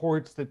were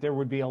reports that there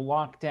would be a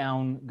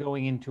lockdown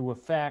going into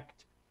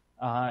effect,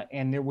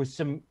 and there was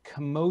some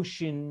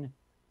commotion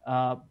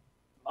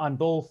on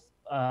both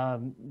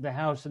the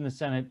House and the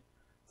Senate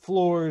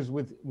floors,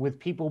 with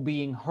people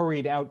being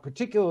hurried out,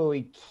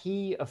 particularly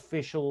key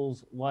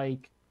officials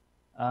like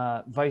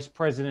Vice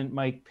President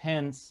Mike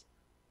Pence,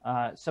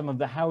 some of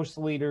the House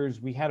leaders.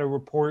 We had a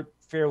report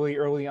fairly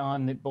early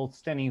on that both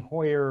Steny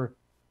Hoyer,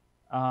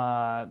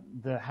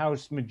 the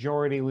House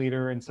Majority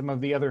Leader, and some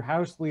of the other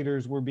House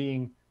leaders were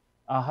being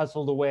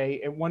hustled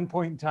away. At one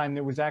point in time,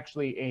 there was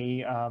actually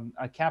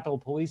a Capitol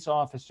Police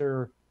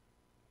officer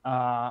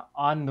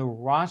on the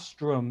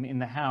rostrum in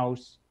the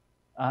House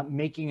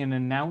making an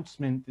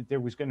announcement that there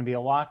was going to be a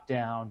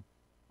lockdown.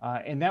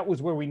 And that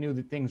was where we knew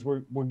that things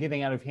were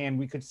getting out of hand.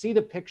 We could see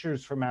the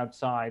pictures from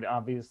outside,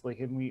 obviously,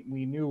 and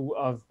we knew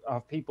of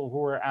people who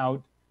were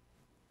out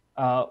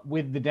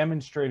with the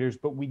demonstrators,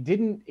 but we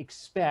didn't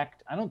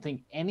expect, I don't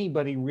think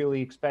anybody really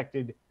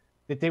expected,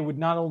 that they would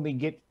not only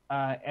get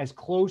as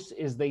close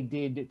as they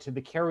did to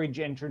the carriage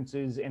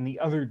entrances and the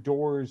other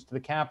doors to the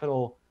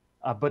Capitol,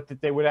 but that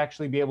they would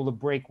actually be able to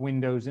break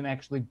windows and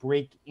actually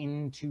break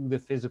into the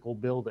physical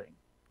building.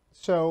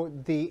 So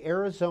the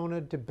Arizona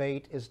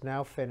debate is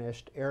now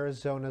finished.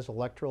 Arizona's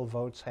electoral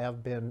votes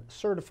have been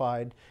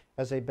certified,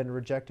 as they've been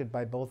rejected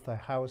by both the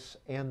House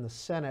and the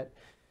Senate.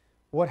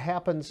 What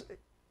happens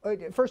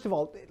First of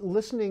all,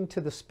 listening to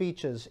the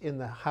speeches in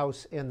the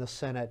House and the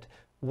Senate,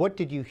 what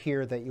did you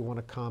hear that you want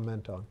to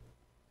comment on?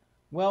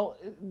 Well,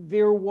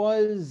 there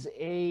was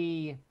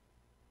a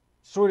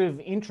sort of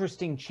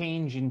interesting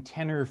change in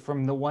tenor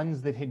from the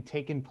ones that had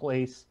taken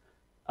place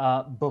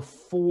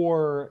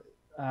before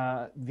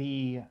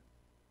the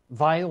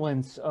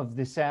violence of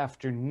this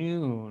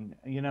afternoon.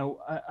 You know,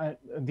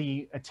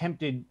 the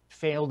attempted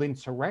failed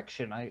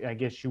insurrection, I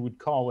guess you would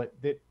call it.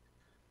 That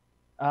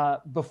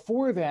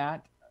before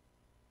that,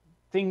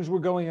 things were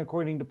going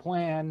according to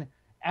plan.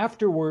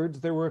 Afterwards,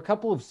 there were a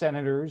couple of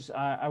senators.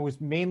 I was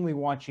mainly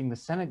watching the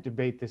Senate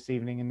debate this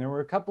evening, and there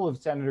were a couple of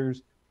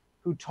senators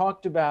who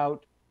talked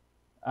about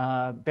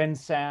Ben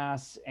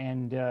Sasse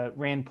and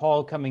Rand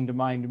Paul coming to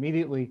mind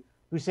immediately,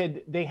 who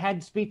said they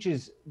had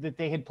speeches that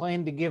they had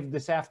planned to give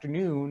this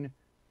afternoon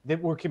that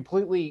were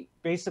completely,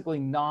 basically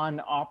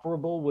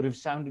non-operable, would have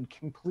sounded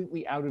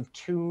completely out of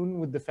tune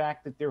with the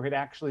fact that there had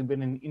actually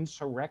been an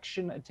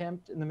insurrection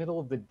attempt in the middle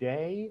of the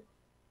day.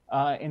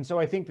 And so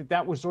I think that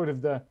that was sort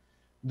of the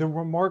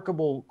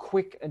remarkable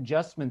quick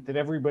adjustment that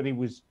everybody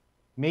was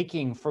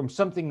making from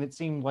something that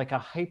seemed like a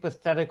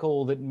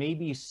hypothetical that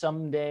maybe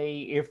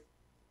someday,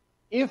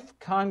 if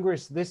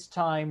Congress this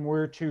time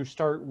were to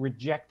start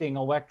rejecting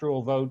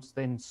electoral votes,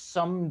 then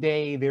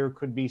someday there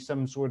could be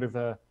some sort of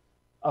a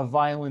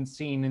violent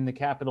scene in the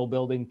Capitol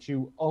building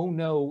to, oh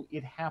no,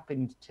 it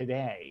happened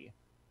today.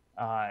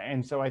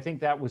 And so I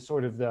think that was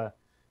sort of the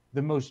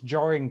most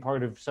jarring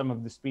part of some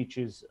of the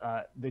speeches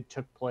that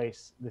took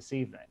place this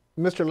evening.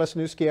 Mr.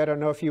 Lesniewski, I don't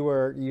know if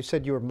you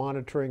said you were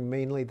monitoring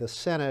mainly the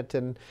Senate,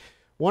 and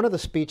one of the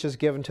speeches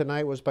given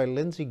tonight was by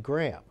Lindsey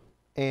Graham.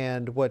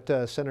 And what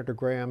Senator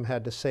Graham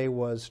had to say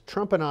was,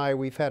 Trump and I,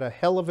 we've had a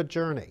hell of a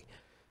journey.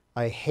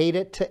 I hate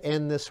it to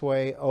end this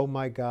way. Oh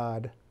my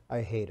God,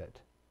 I hate it.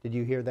 Did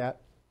you hear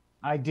that?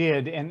 I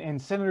did. And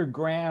Senator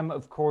Graham,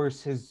 of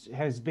course,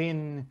 has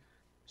been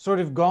sort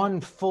of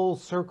gone full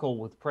circle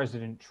with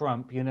President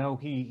Trump. You know,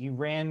 he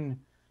ran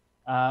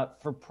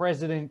for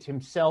president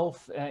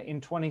himself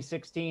in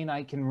 2016.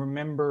 I can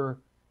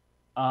remember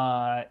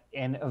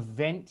an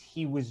event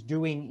he was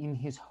doing in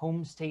his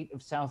home state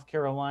of South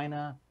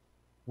Carolina,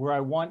 where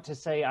I want to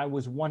say I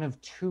was one of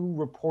 2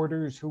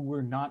 reporters who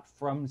were not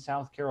from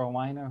South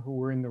Carolina who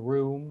were in the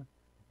room,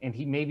 and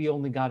he maybe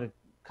only got a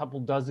couple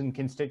dozen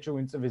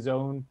constituents of his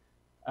own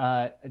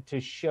to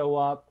show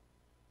up.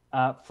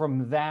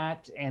 From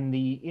that and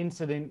the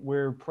incident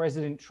where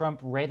President Trump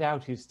read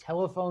out his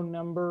telephone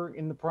number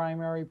in the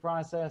primary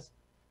process,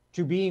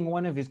 to being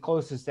one of his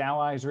closest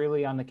allies,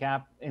 really, on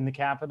in the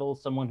Capitol,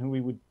 someone who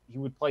he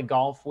would play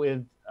golf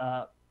with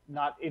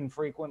not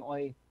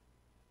infrequently.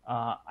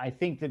 I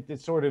think that the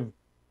sort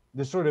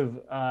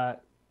of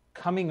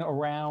coming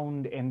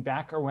around and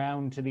back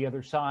around to the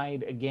other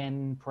side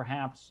again,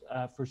 perhaps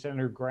for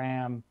Senator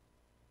Graham,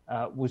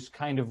 was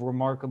kind of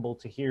remarkable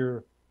to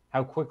hear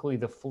how quickly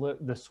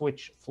the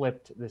switch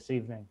flipped this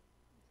evening.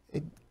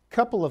 A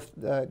couple of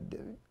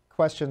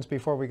questions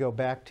before we go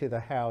back to the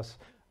House.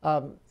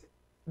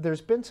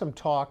 There's been some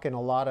talk in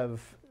a lot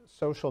of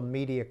social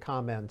media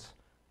comments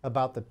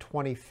about the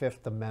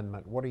 25th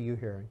Amendment. What are you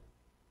hearing?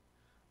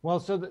 Well,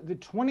 so the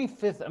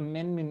 25th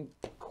Amendment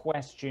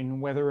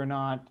question, whether or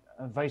not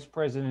Vice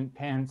President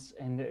Pence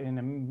and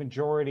a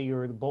majority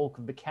or the bulk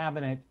of the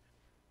cabinet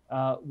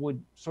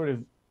would sort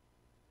of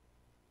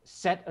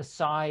set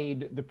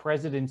aside the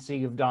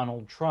presidency of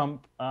Donald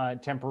Trump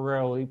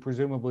temporarily,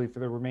 presumably for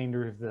the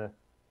remainder of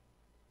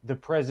the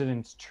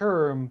president's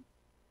term,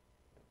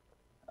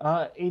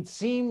 it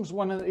seems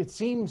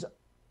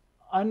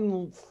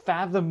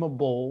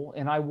unfathomable,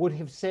 and I would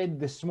have said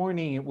this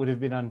morning it would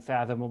have been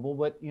unfathomable,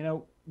 but you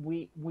know,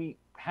 we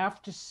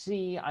have to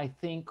see, I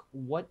think,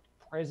 what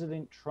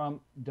President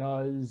Trump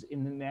does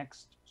in the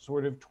next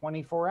sort of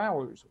 24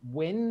 hours.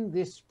 When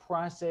this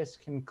process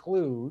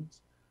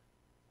concludes,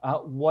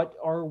 what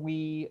are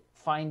we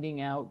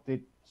finding out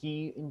that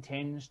he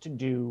intends to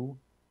do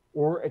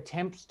or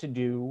attempts to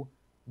do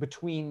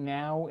between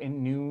now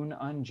and noon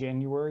on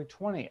January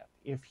 20th?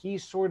 If he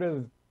sort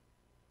of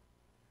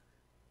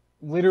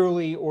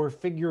literally or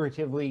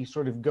figuratively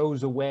sort of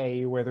goes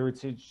away, whether it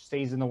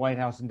stays in the White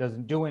House and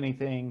doesn't do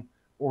anything,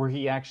 or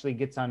he actually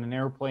gets on an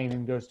airplane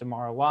and goes to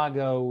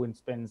Mar-a-Lago and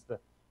spends the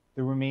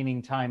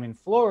remaining time in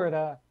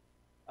Florida,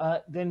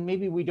 then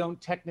maybe we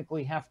don't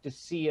technically have to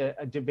see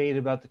a debate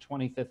about the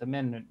 25th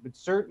Amendment. But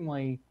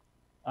certainly,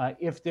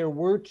 if there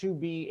were to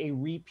be a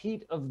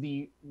repeat of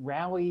the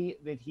rally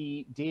that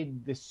he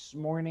did this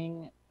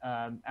morning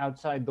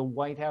outside the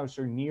White House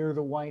or near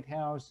the White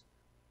House,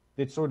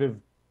 that sort of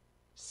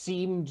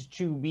seemed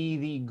to be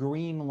the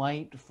green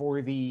light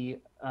for the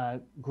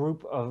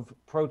group of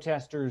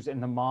protesters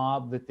and the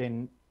mob that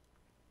then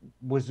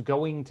was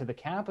going to the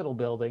Capitol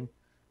building,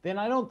 then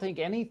I don't think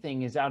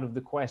anything is out of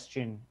the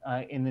question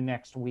in the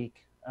next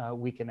week,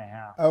 week and a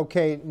half.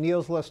 Okay,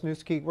 Niels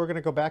Lesniewski, we're going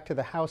to go back to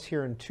the House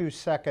here in 2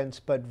 seconds,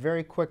 but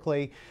very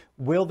quickly,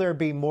 will there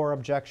be more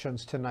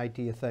objections tonight,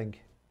 do you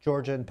think?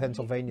 Georgia and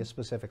Pennsylvania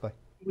specifically.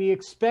 We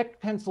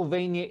expect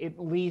Pennsylvania at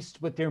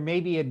least, but there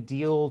may be a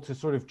deal to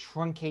sort of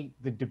truncate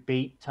the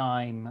debate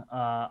time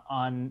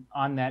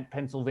on that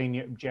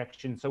Pennsylvania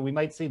objection. So we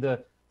might see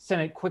the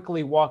Senate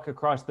quickly walk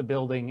across the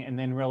building and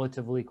then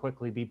relatively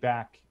quickly be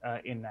back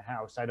in the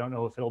House. I don't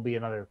know if it'll be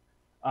another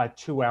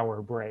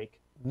 2-hour break.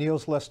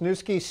 Niels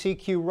Lesniewski,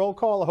 CQ roll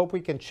call. I hope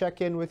we can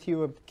check in with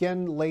you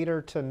again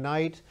later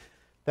tonight.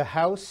 The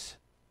House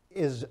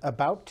is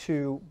about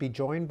to be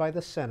joined by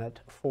the Senate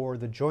for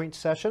the joint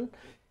session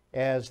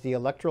as the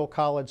Electoral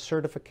College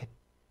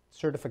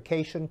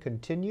certification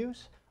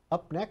continues.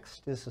 Up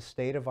next is the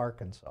state of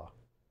Arkansas.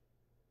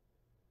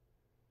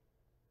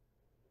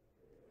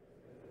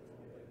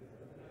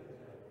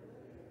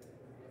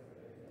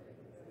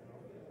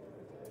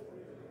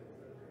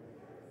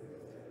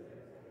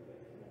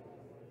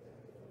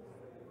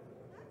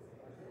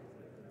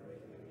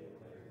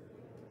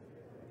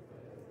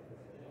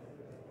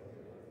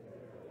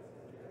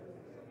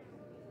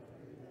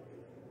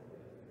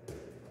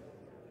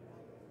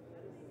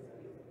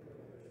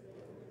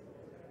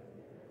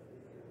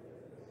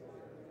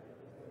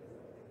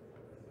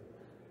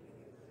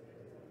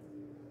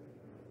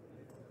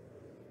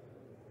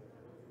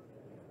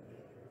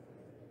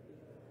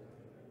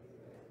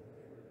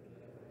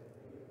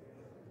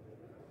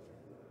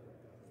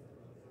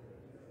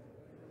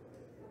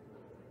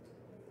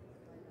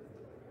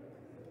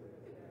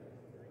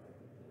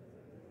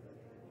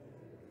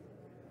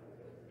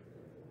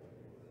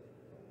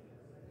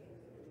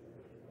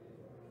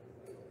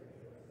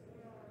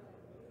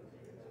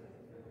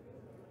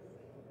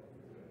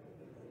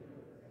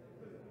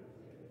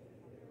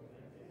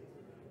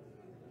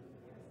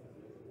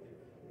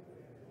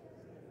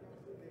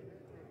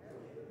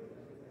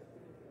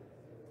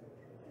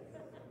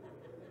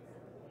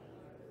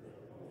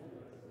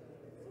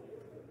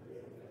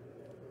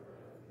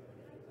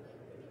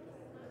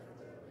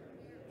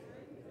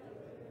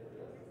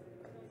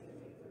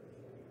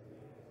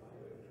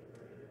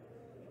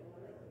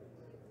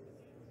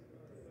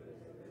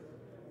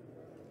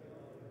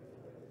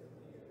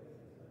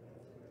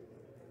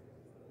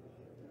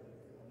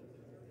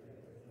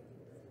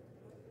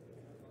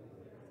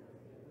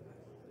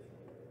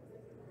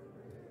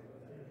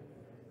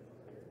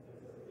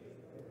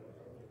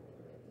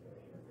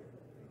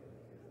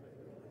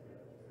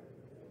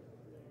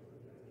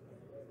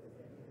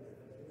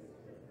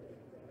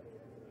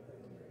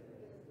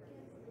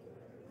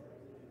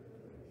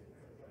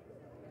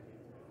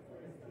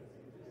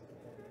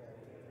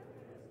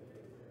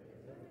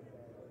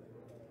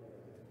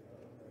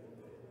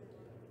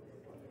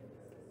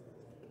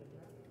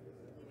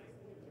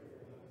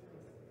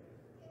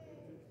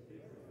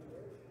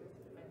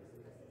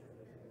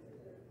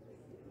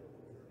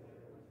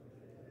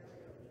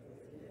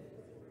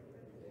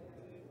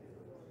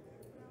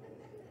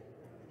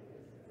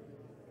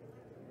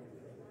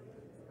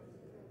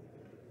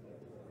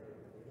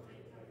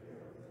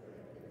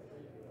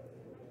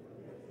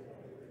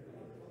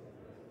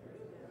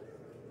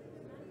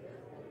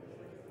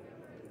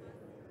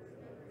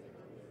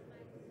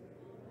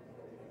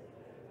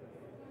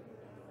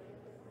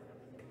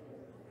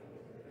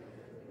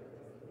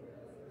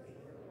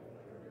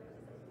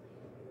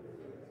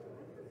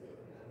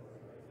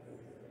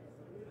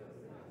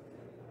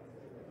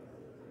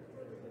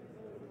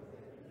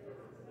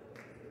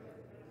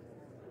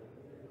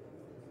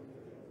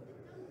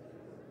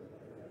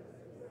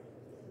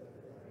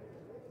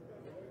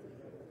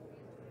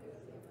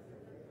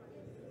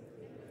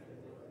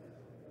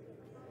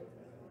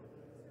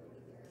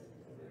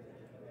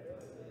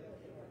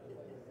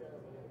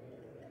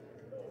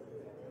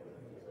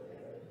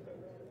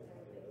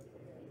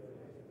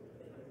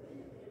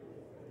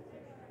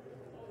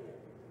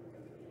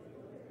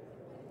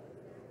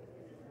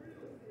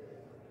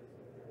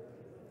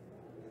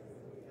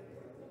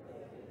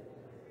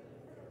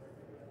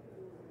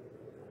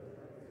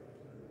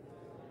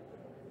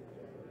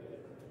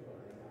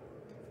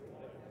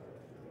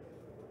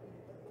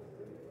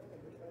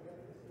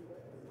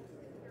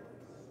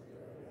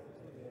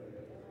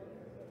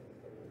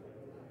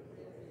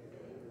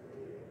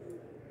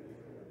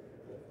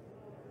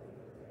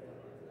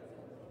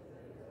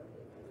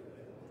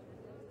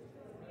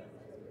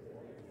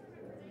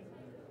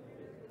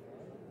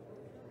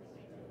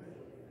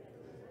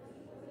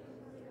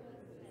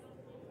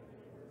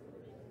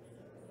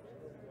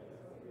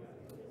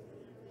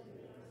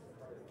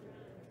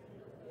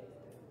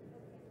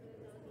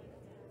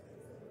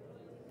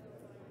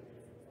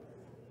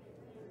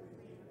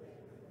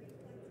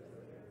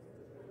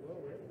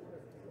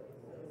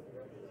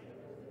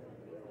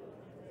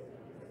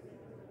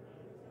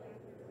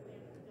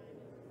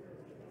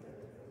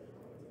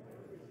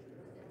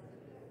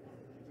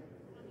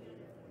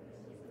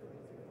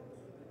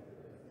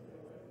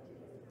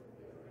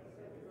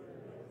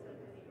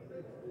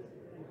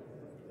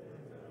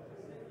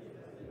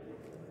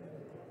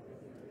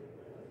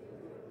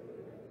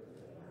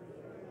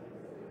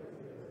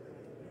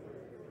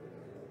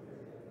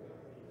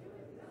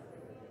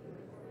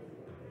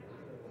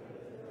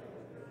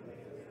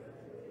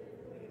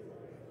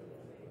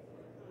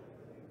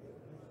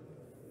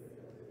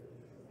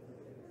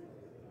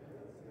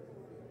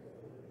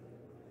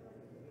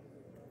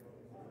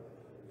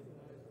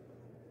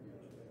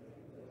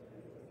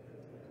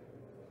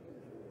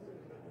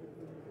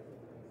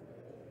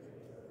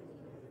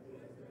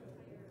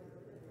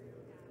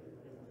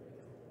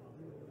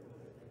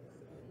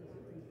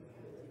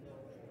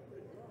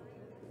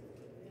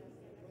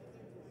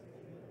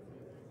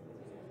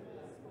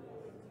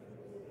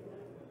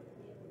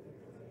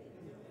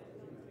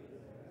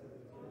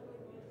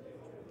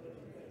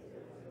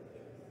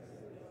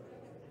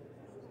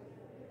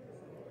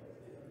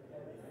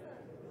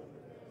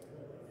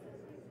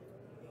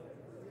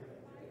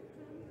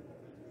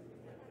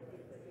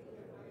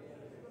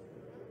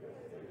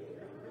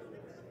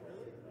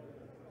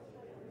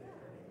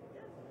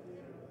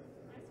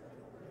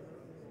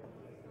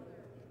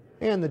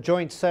 And the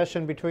joint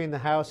session between the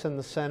House and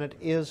the Senate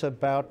is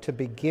about to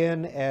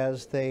begin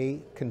as they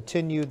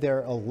continue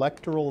their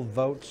electoral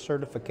vote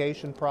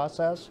certification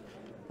process.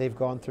 They've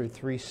gone through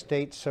 3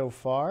 states so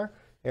far,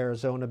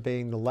 Arizona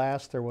being the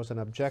last. There was an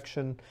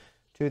objection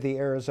to the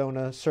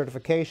Arizona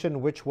certification,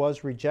 which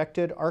was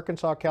rejected.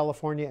 Arkansas,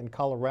 California, and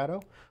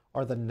Colorado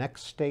are the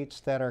next states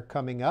that are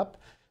coming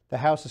up. The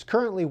House is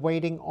currently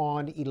waiting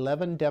on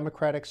 11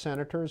 Democratic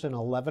senators and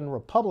 11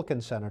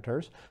 Republican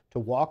senators to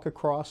walk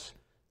across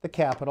the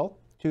Capitol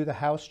to the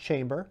House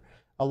chamber,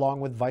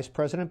 along with Vice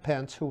President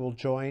Pence, who will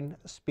join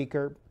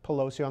Speaker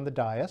Pelosi on the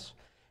dais,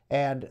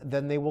 and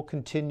then they will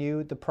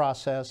continue the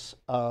process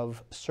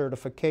of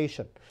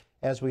certification.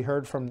 As we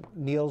heard from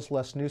Niels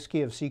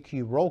Lesniewski of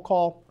CQ Roll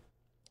Call,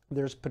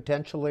 there's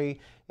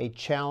potentially a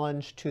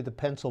challenge to the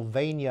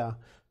Pennsylvania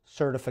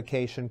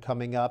certification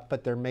coming up,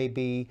 but there may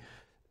be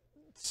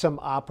some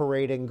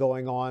operating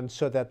going on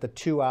so that the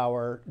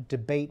 2-hour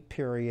debate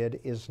period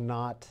is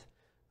not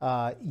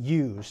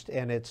used,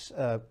 and it's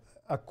a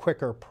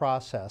quicker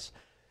process.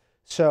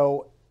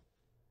 So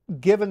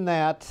given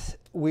that,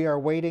 we are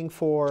waiting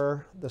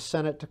for the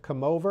Senate to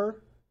come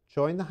over,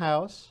 join the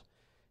House.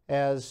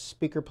 As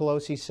Speaker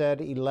Pelosi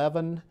said,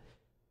 11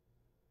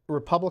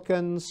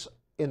 Republicans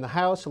in the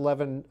House,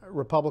 11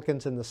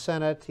 Republicans in the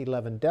Senate,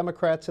 11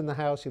 Democrats in the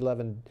House,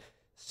 11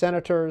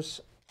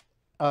 senators,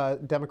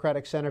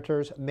 Democratic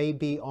senators may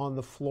be on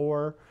the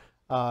floor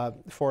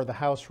for the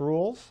House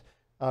rules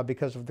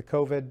because of the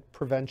COVID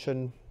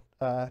prevention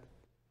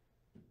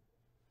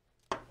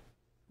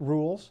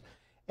rules.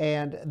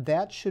 And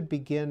that should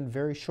begin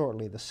very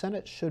shortly. The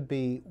Senate should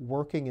be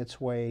working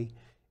its way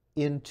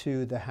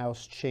into the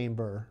House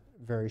chamber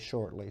very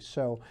shortly.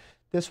 So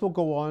this will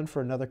go on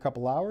for another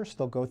couple hours.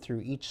 They'll go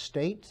through each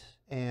state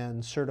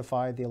and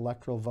certify the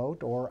electoral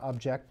vote or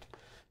object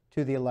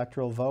to the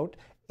electoral vote.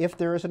 If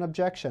there is an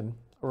objection,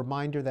 a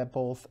reminder that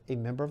both a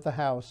member of the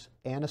House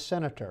and a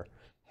senator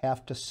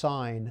have to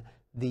sign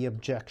the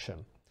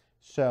objection.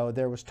 So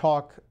there was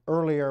talk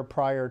earlier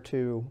prior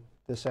to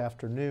this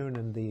afternoon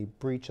and the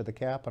breach of the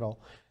Capitol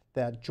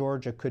that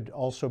Georgia could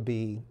also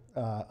be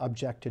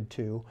objected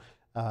to.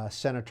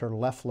 Senator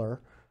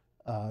Loeffler,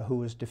 who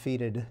was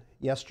defeated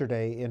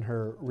yesterday in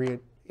her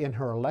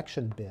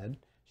election bid,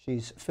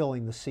 she's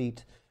filling the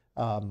seat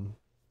of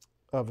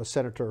a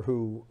senator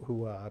who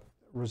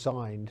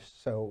resigned.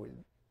 So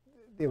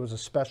it was a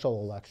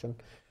special election.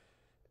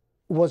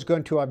 Was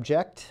going to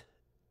object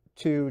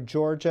to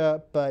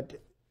Georgia,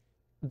 but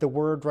the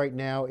word right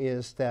now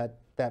is that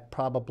that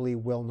probably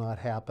will not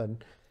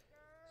happen.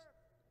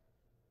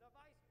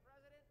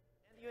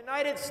 The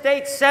United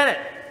States Senate.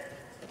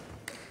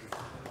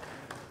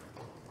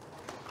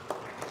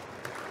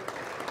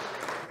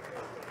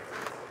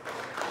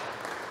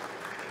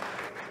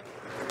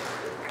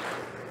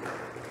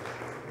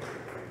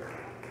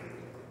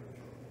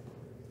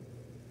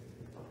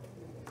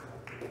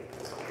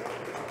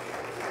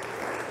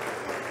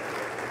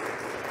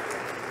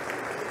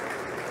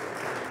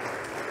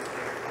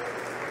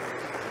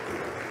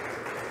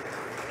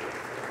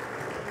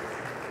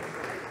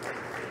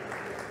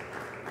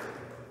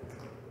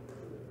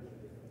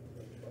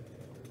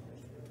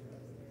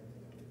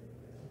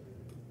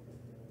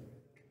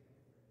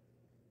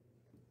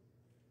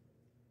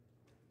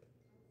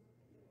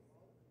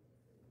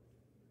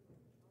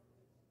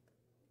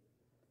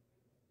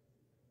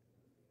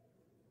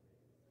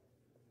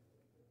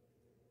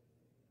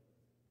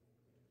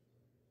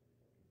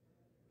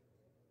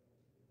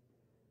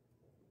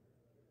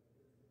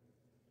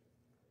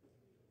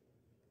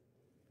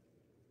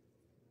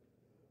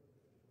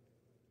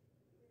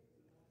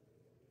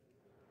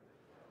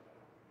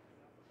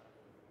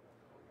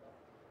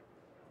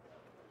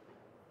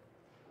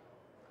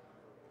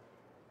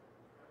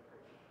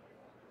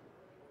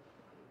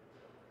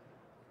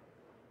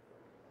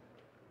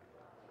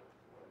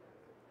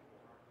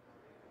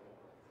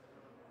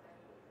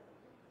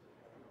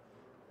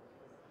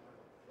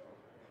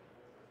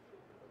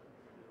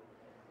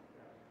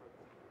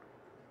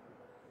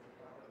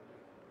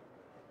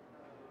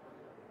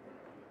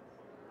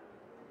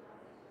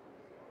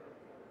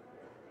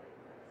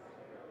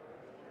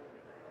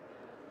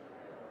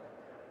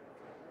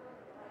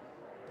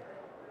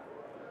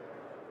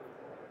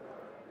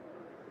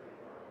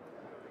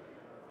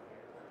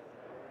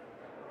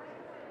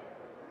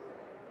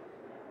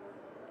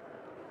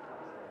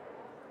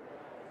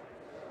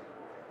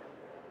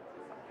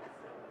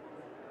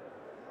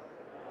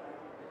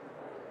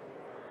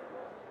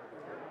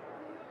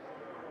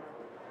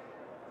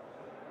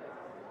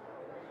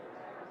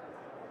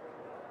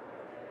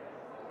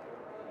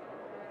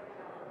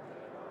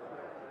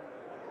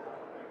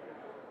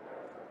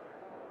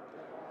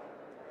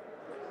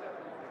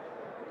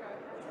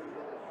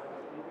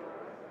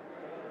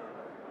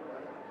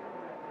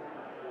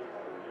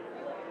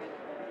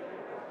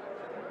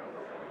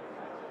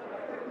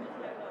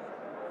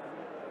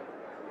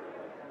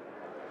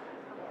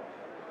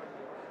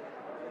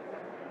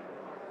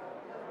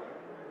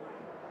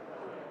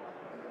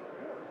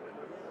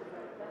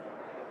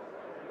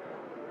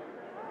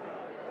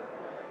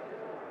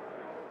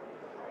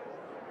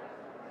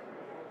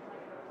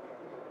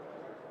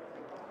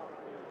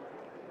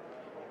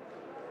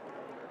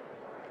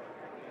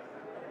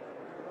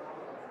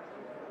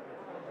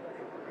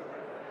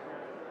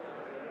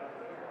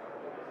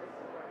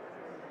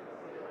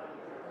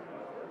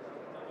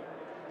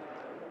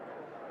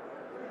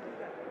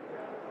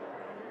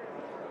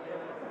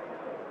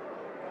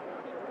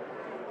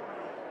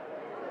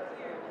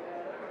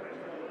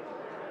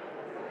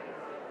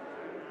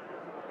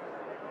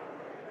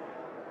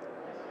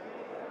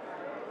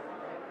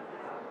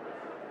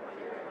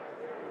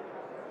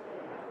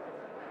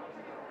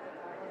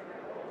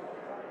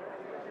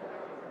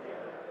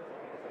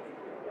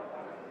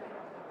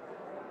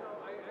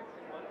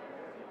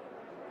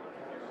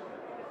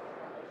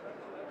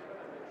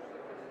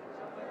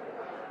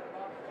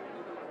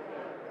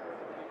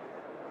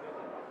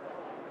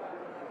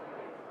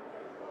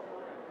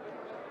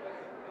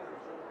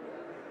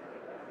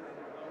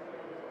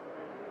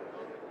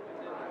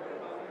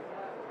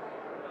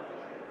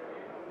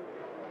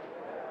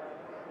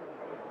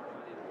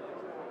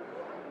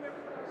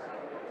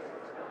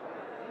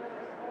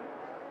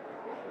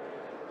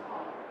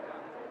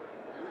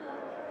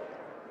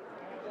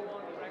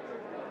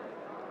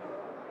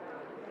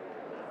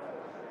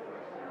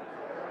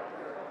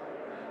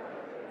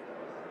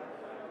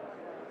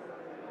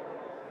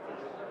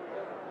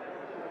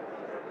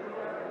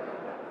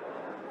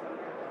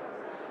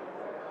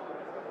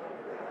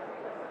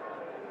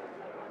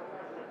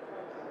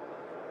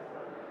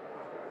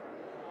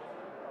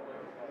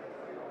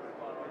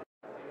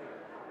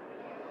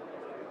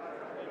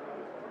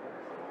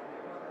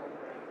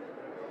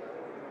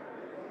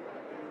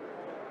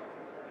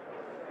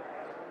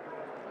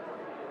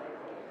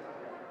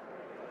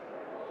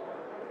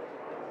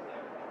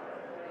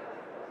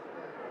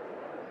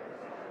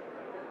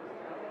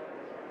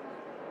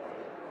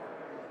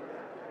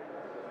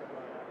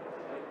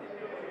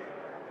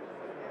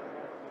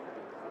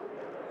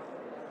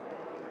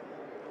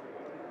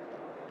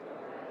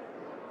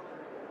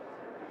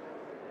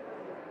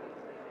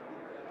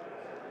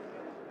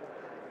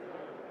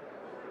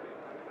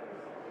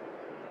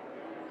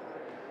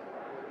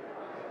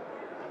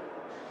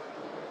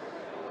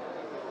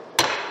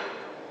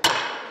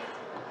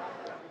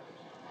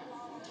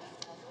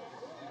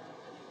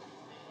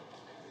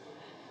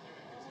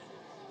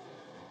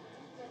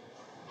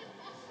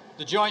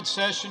 The joint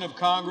session of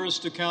Congress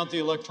to count the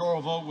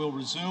electoral vote will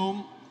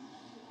resume.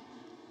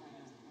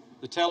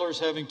 The tellers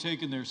having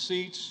taken their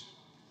seats,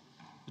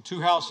 the two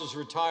houses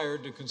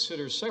retired to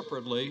consider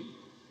separately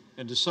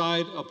and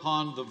decide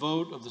upon the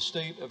vote of the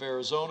state of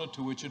Arizona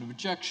to which an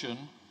objection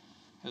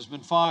has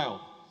been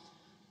filed.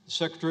 The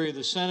Secretary of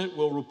the Senate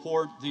will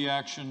report the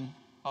action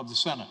of the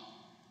Senate.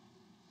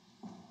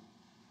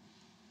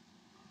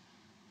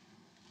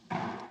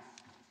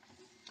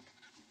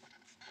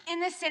 In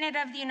the Senate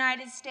of the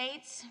United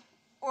States,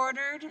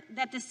 ordered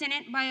that the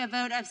Senate, by a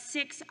vote of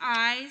 6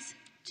 ayes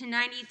to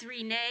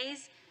 93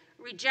 nays,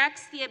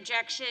 rejects the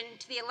objection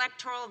to the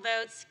electoral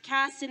votes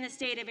cast in the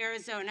state of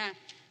Arizona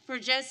for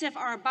Joseph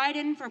R.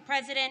 Biden for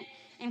president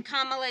and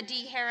Kamala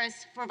D.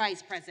 Harris for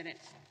vice president.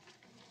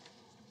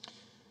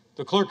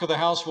 The clerk of the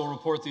House will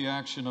report the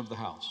action of the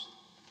House.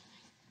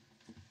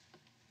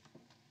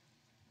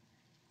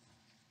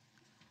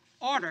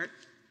 Ordered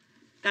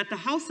that the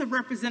House of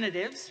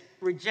Representatives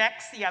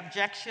rejects the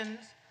objections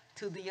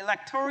to the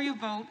electoral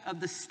vote of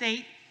the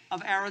state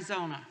of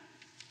Arizona.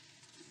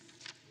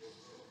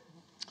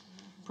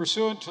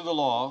 Pursuant to the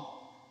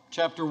law,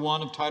 Chapter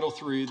 1 of Title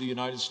 3 of the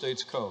United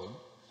States Code,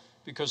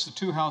 because the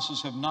two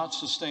houses have not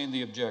sustained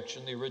the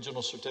objection, the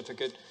original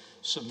certificate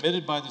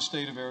submitted by the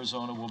state of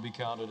Arizona will be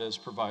counted as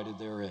provided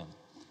therein.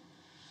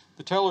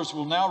 The tellers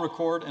will now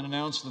record and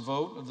announce the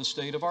vote of the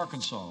state of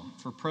Arkansas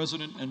for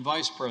president and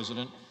vice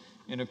president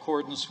in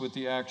accordance with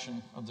the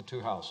action of the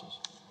two houses.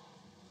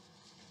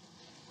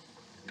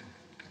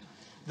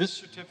 This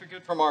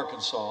certificate from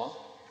Arkansas,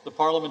 the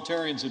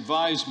parliamentarians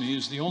advise me,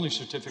 is the only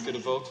certificate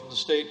of vote from the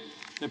state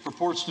that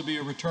purports to be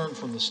a return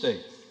from the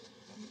state,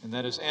 and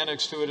that is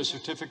annexed to it a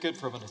certificate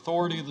from an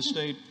authority of the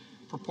state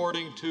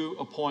purporting to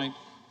appoint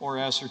or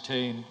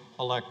ascertain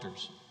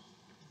electors.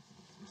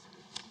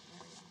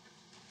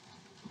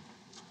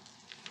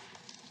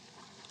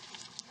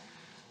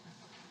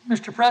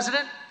 Mr.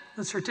 President,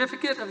 the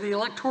certificate of the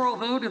electoral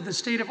vote of the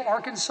state of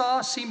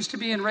Arkansas seems to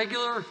be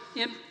regular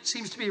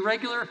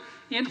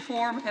in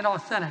form and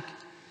authentic,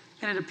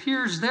 and it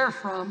appears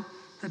therefrom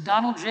that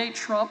Donald J.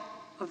 Trump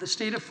of the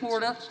state of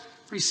Florida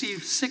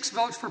received 6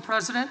 votes for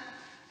president,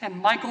 and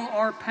Michael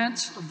R.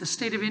 Pence of the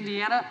state of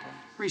Indiana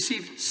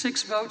received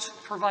 6 votes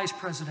for vice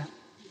president.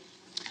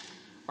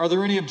 Are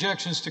there any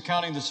objections to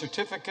counting the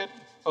certificate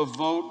of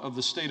vote of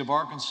the state of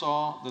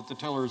Arkansas that the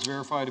teller has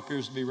verified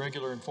appears to be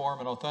regular in form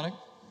and authentic?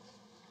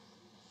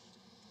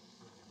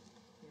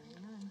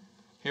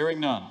 Hearing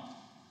none.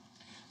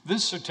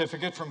 This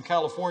certificate from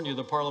California,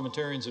 the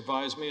parliamentarians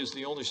advise me, is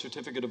the only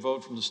certificate of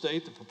vote from the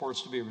state that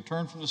purports to be a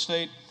return from the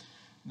state,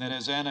 and that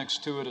has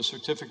annexed to it a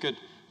certificate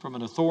from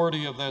an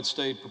authority of that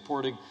state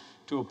purporting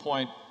to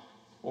appoint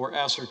or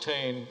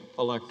ascertain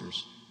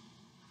electors.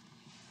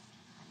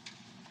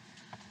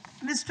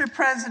 Mr.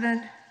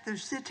 President, the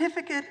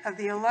certificate of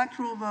the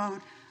electoral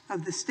vote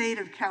of the state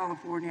of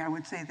California, I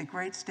would say the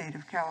great state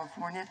of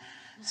California,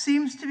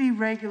 seems to be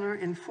regular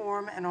in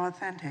form and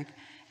authentic,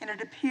 and it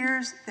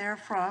appears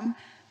therefrom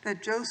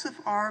that Joseph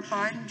R.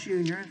 Biden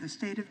Jr., of the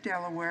state of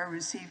Delaware,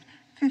 received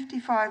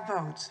 55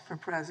 votes for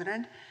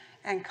president,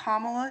 and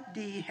Kamala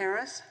D.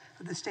 Harris,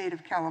 of the state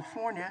of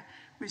California,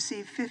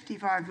 received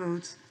 55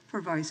 votes for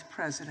vice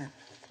president.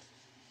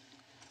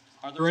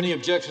 Are there any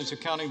objections to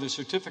counting the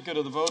certificate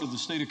of the vote of the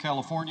state of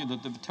California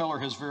that the teller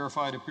has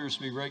verified appears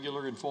to be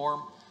regular in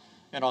form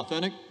and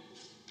authentic?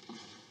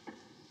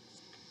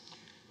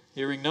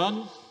 Hearing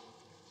none.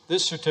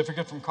 This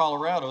certificate from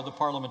Colorado, the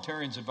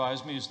parliamentarians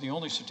advise me, is the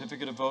only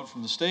certificate of vote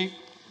from the state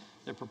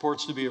that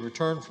purports to be a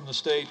return from the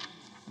state,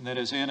 and that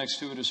is annexed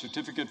to it a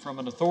certificate from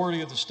an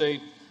authority of the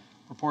state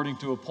purporting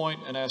to appoint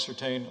and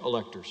ascertain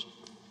electors.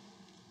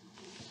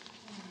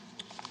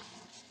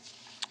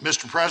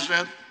 Mr.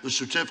 President, the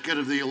certificate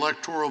of the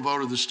electoral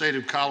vote of the state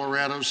of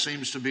Colorado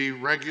seems to be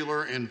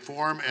regular in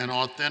form and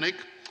authentic,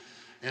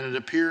 and it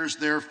appears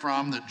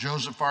therefrom that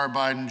Joseph R.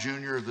 Biden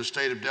Jr. of the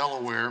state of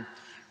Delaware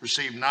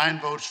received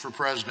 9 votes for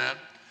president,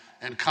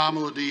 and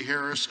Kamala D.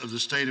 Harris of the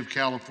state of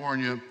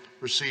California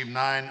received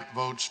 9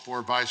 votes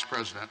for vice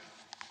president.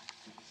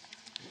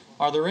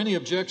 Are there any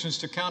objections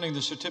to counting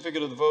the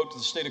certificate of the vote to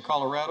the state of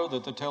Colorado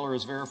that the teller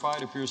has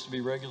verified appears to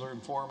be regular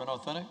in form and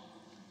authentic?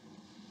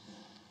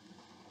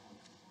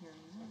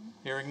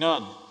 Hearing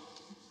none.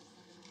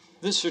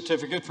 This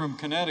certificate from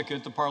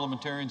Connecticut, the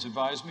parliamentarians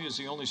advise me, is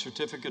the only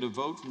certificate of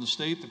vote from the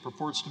state that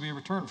purports to be a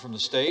return from the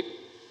state,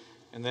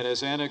 and that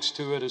has annexed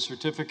to it a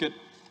certificate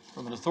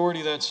from an authority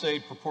of that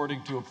state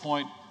purporting to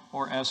appoint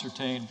or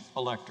ascertain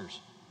electors.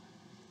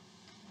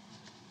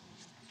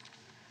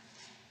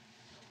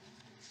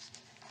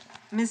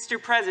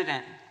 Mr.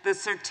 President, the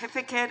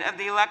certificate of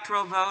the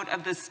electoral vote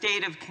of the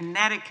state of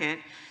Connecticut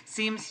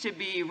seems to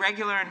be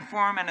regular in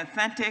form and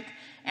authentic,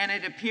 and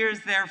it appears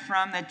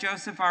therefrom that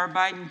Joseph R.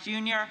 Biden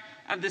Jr.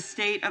 of the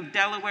state of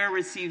Delaware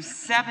received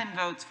 7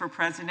 votes for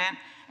president,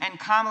 and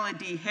Kamala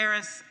D.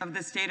 Harris of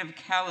the state of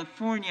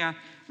California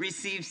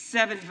received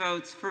 7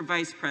 votes for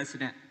vice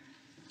president.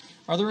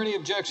 Are there any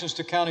objections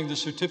to counting the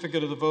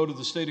certificate of the vote of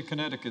the state of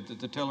Connecticut that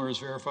the teller has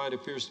verified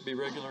appears to be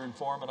regular in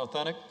form and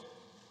authentic?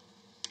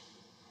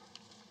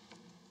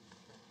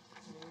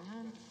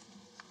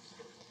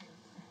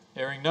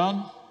 Hearing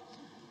none.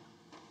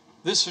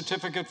 This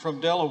certificate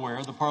from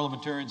Delaware, the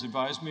parliamentarians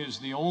advise me, is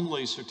the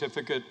only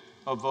certificate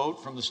of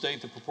vote from the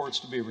state that purports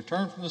to be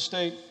returned from the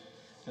state,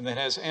 and that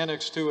has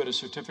annexed to it a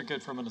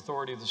certificate from an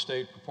authority of the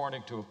state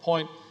purporting to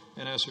appoint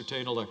and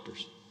ascertain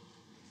electors.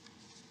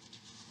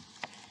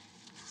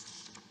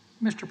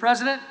 Mr.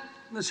 President,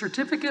 the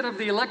certificate of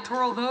the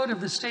electoral vote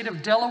of the state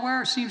of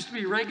Delaware seems to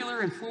be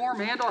regular in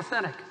form and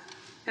authentic,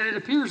 and it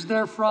appears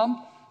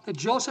therefrom that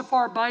Joseph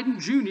R. Biden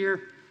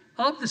Jr.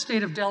 of the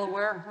state of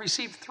Delaware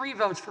received 3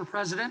 votes for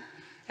president,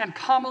 and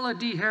Kamala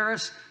D.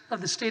 Harris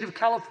of the state of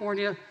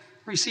California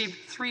received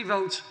 3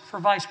 votes for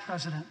vice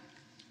president.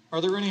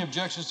 Are there any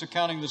objections to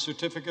counting the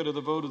certificate of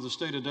the vote of the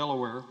state of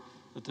Delaware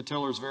that the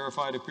teller has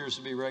verified appears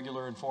to be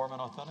regular in form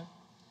and authentic?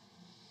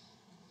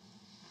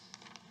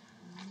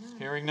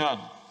 Hearing none.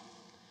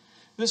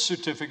 This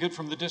certificate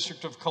from the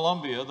District of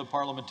Columbia, the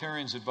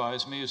parliamentarians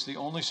advise me, is the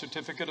only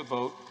certificate of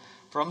vote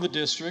from the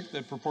district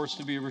that purports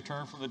to be a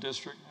return from the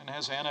district and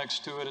has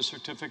annexed to it a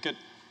certificate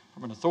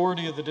from an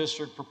authority of the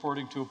district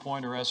purporting to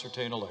appoint or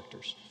ascertain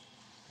electors.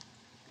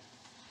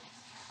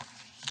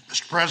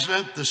 Mr.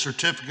 President, the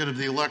certificate of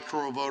the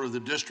electoral vote of the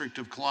District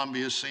of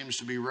Columbia seems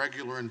to be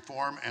regular in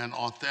form and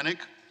authentic,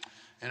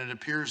 and it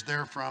appears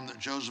therefrom that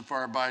Joseph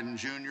R. Biden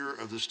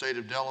Jr. of the state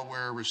of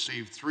Delaware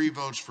received 3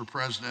 votes for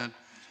president,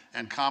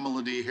 and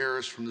Kamala D.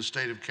 Harris from the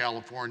state of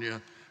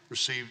California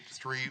received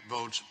 3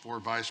 votes for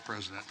vice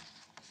president.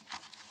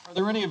 Are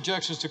there any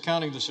objections to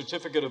counting the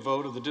certificate of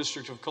vote of the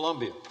District of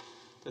Columbia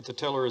that the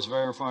teller has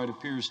verified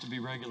appears to be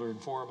regular in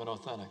form and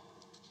authentic?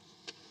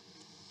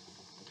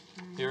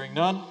 Hearing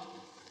none.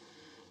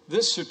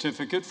 This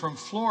certificate from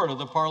Florida,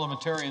 the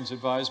parliamentarians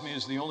advise me,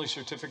 is the only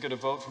certificate of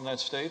vote from that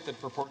state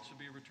that purports to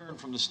be returned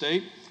from the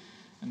state,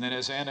 and that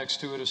has annexed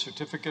to it a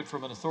certificate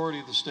from an authority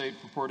of the state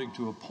purporting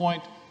to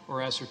appoint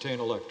or ascertain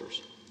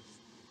electors.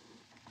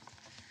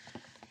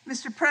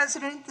 Mr.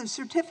 President, the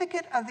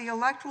certificate of the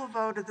electoral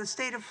vote of the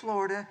state of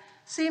Florida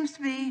seems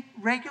to be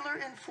regular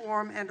in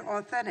form and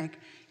authentic,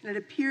 and it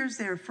appears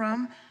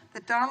therefrom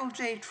that Donald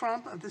J.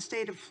 Trump of the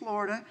state of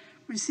Florida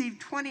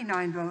received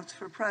 29 votes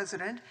for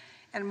president,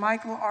 and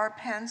Michael R.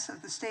 Pence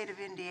of the state of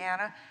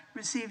Indiana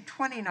received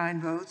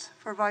 29 votes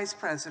for vice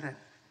president.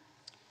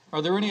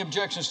 Are there any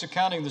objections to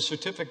counting the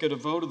certificate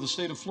of vote of the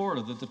state of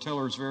Florida that the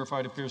teller has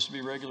verified appears to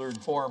be regular in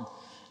form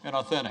and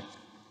authentic?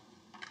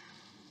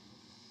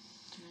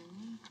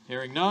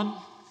 Hearing none.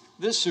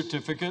 This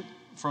certificate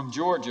from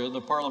Georgia,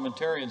 the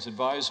parliamentarians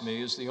advise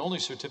me, is the only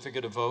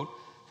certificate of vote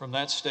from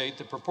that state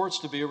that purports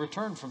to be a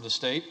return from the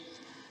state,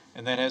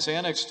 and that has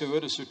annexed to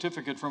it a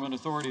certificate from an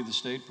authority of the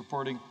state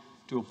purporting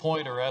to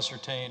appoint or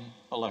ascertain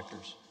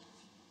electors.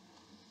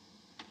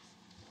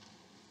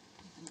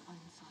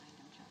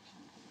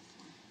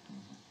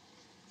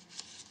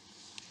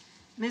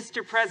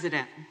 Mr.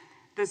 President,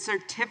 the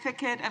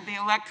certificate of the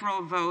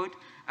electoral vote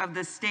of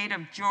the state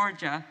of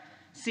Georgia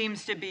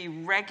seems to be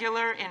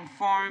regular in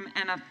form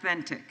and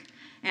authentic,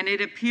 and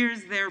it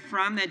appears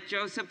therefrom that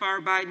Joseph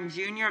R. Biden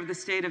Jr. of the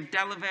state of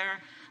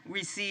Delaware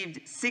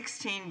received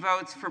 16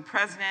 votes for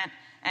president,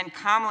 and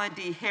Kamala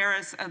D.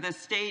 Harris of the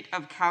state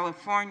of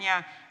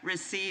California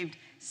received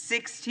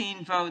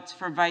 16 votes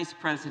for vice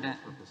president.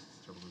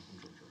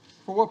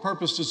 For what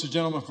purpose does the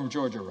gentleman from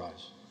Georgia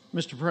rise?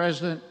 Mr.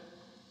 President,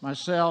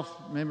 myself,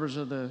 members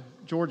of the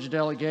Georgia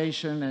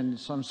delegation, and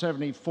some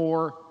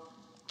 74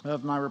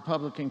 of my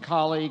Republican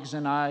colleagues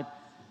and I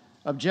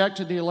object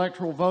to the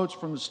electoral votes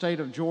from the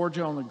state of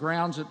Georgia on the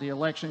grounds that the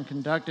election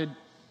conducted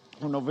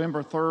on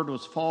November 3rd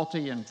was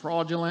faulty and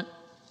fraudulent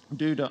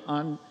due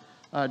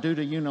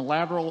to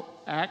unilateral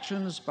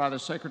actions by the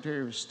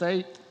Secretary of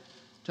State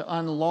to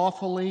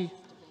unlawfully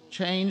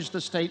change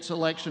the state's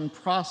election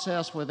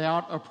process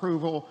without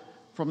approval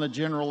from the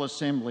General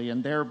Assembly,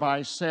 and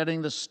thereby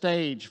setting the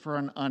stage for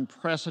an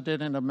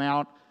unprecedented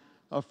amount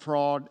of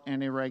fraud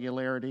and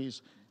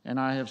irregularities, and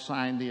I have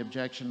signed the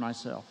objection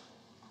myself.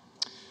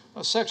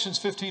 Sections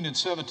 15 and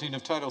 17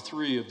 of Title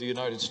III of the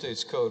United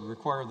States Code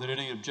require that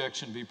any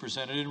objection be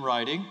presented in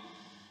writing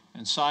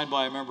and signed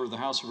by a member of the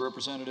House of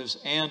Representatives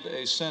and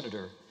a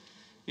senator.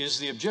 Is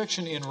the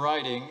objection in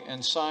writing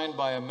and signed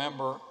by a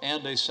member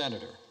and a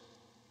senator?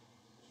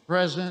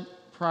 President,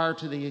 prior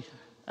to the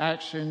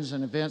actions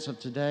and events of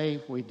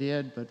today, we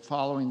did, but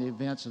following the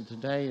events of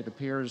today, it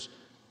appears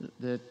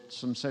that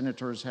some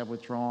senators have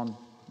withdrawn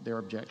their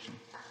objection.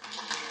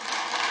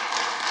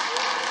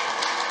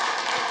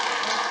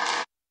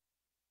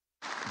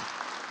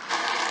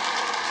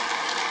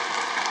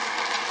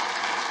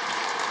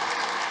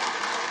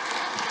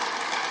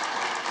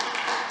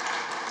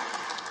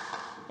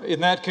 In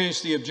that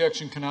case, the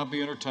objection cannot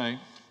be entertained.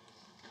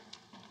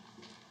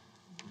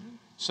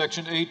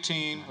 Section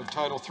 18 of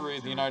Title III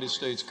of the United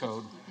States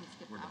Code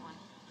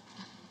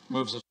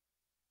moves us.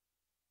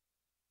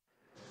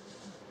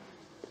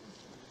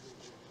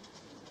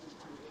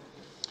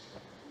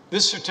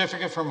 This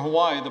certificate from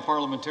Hawaii, the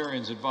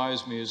parliamentarians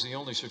advise me, is the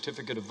only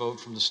certificate of vote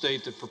from the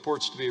state that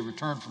purports to be a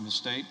return from the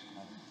state,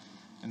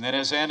 and that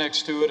has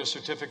annexed to it a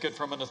certificate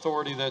from an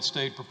authority of that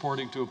state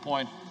purporting to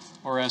appoint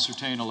or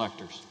ascertain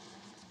electors.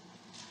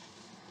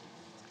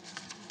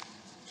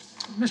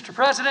 Mr.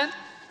 President,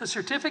 the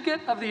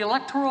certificate of the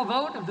electoral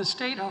vote of the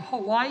state of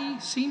Hawaii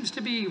seems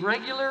to be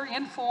regular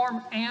in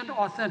form and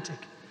authentic,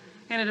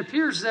 and it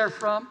appears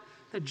therefrom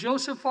that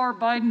Joseph R.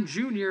 Biden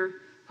Jr.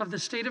 of the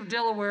state of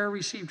Delaware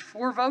received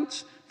 4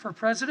 votes for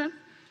president,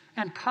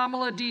 and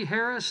Kamala D.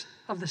 Harris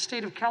of the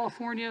state of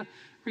California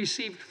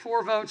received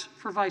 4 votes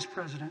for vice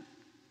president.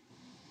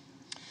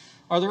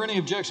 Are there any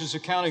objections to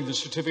counting the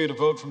certificate of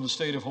vote from the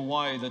state of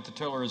Hawaii that the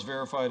teller has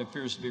verified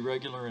appears to be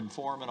regular in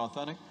form and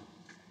authentic?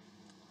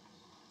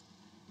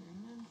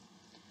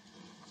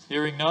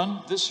 Hearing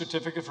none, this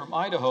certificate from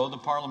Idaho, the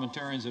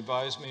parliamentarians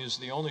advise me, is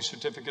the only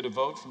certificate of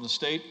vote from the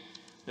state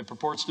that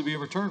purports to be a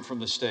return from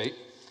the state,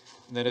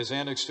 and that has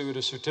annexed to it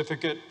a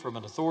certificate from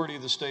an authority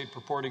of the state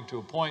purporting to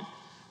appoint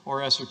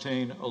or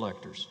ascertain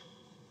electors.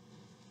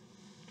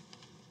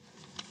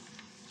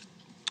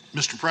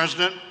 Mr.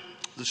 President,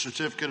 the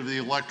certificate of the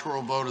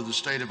electoral vote of the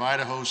state of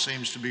Idaho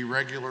seems to be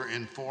regular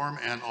in form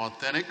and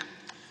authentic,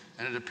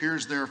 and it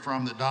appears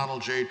therefrom that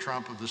Donald J.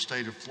 Trump of the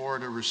state of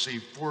Florida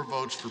received 4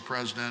 votes for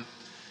president,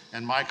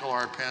 and Michael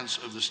R. Pence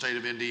of the state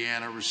of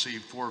Indiana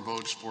received 4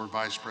 votes for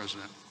vice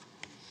president.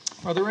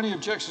 Are there any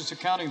objections to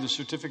counting the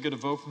certificate of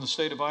vote from the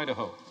state of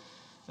Idaho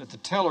that the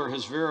teller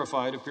has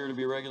verified appear to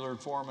be regular in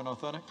form and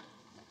authentic?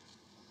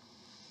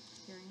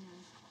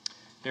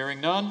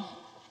 Hearing none,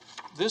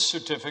 this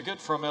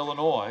certificate from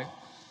Illinois,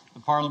 the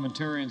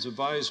parliamentarians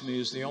advise me,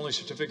 is the only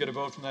certificate of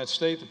vote from that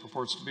state that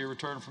purports to be a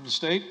return from the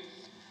state,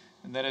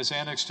 and that has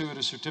annexed to it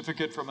a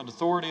certificate from an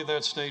authority of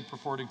that state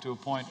purporting to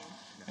appoint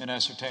and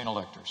ascertain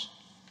electors.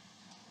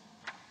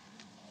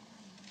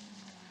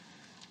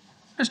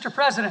 Mr.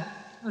 President,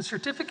 the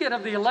certificate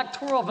of the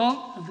electoral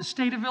vote of the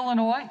state of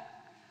Illinois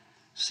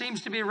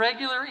seems to be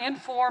regular in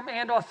form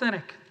and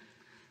authentic,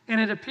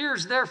 and it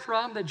appears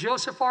therefrom that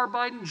Joseph R.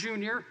 Biden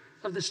Jr.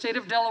 of the state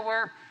of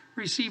Delaware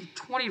received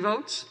 20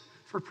 votes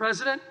for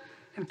president,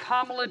 and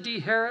Kamala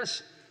D.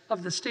 Harris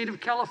of the state of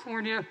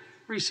California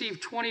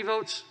received 20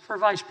 votes for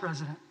vice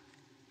president.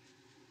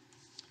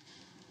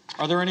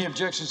 Are there any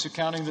objections to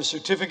counting the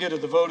certificate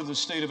of the vote of the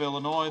state of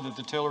Illinois that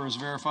the teller has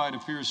verified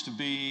appears to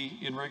be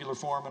in regular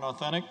form and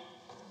authentic?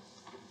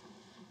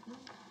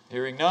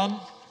 Hearing none,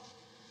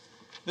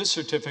 this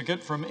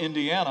certificate from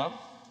Indiana,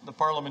 the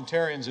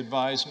parliamentarians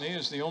advise me,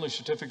 is the only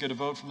certificate of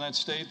vote from that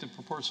state that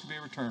purports to be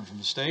returned from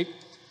the state,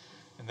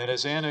 and that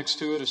has annexed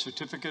to it a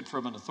certificate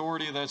from an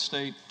authority of that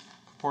state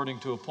purporting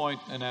to appoint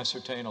and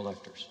ascertain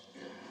electors.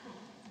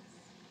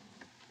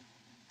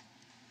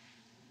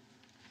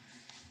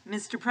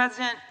 Mr.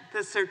 President,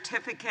 the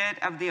certificate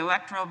of the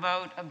electoral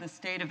vote of the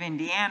state of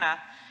Indiana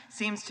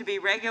seems to be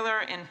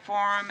regular in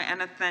form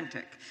and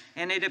authentic,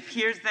 and it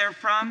appears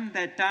therefrom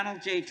that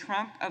Donald J.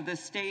 Trump of the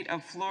state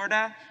of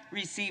Florida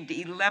received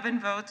 11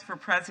 votes for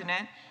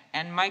president,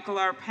 and Michael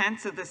R.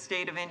 Pence of the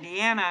state of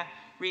Indiana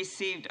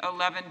received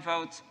 11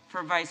 votes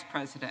for vice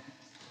president.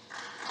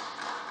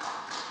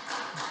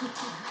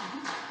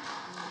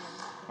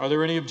 Are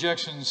there any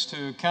objections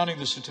to counting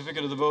the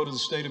certificate of the vote of the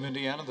state of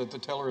Indiana that the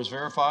teller has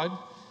verified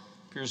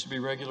appears to be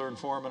regular in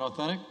form and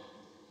authentic?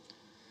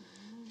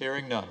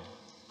 Hearing none.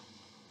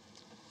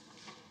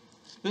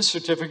 This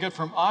certificate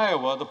from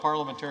Iowa, the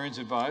parliamentarians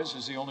advise,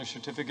 is the only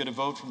certificate of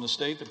vote from the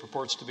state that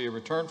purports to be a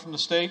return from the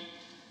state,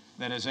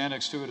 that has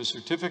annexed to it a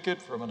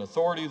certificate from an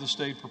authority of the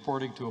state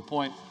purporting to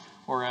appoint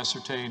or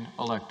ascertain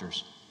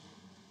electors.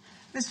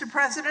 Mr.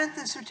 President,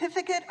 the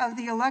certificate of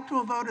the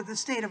electoral vote of the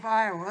state of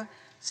Iowa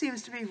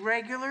seems to be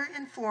regular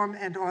in form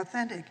and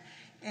authentic,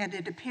 and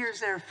it appears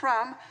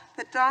therefrom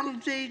that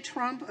Donald J.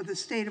 Trump of the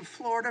state of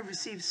Florida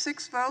received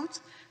 6 votes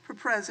for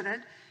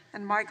president,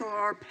 and Michael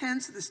R.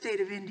 Pence of the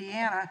state of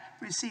Indiana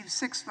received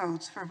 6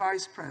 votes for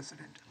vice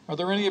president. Are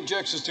there any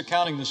objections to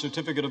counting the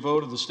certificate of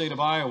vote of the state of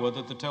Iowa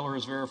that the teller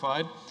has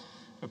verified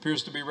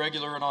appears to be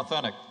regular and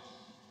authentic?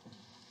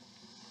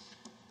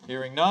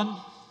 Hearing none,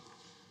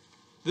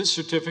 this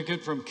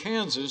certificate from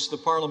Kansas, the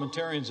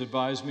parliamentarians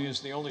advise me, is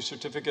the only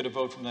certificate of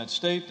vote from that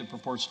state that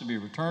purports to be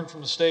returned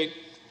from the state,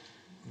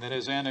 and that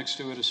has annexed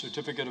to it a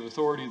certificate of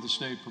authority of the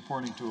state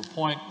purporting to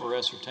appoint or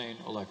ascertain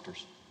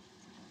electors.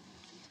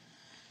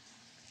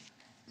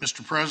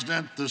 Mr.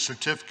 President, the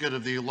certificate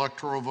of the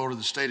electoral vote of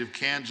the state of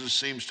Kansas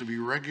seems to be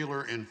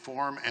regular in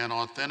form and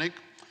authentic.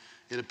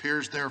 It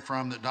appears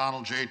therefrom that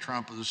Donald J.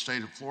 Trump of the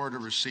state of Florida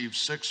received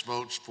 6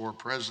 votes for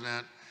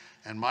president,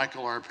 and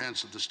Michael R.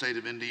 Pence of the state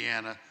of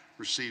Indiana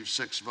received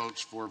 6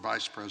 votes for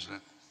vice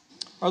president.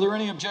 Are there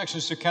any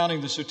objections to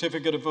counting the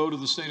certificate of vote of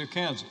the state of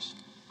Kansas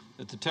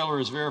that the teller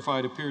has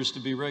verified appears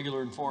to be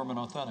regular in form and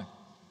authentic?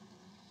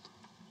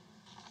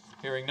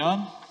 Hearing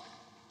none,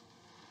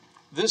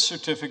 this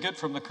certificate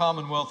from the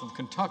Commonwealth of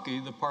Kentucky,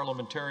 the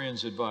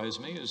parliamentarians advise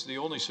me, is the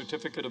only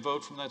certificate of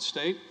vote from that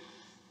state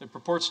that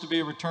purports to be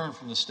a return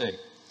from the state,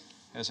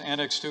 has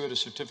annexed to it a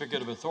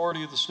certificate of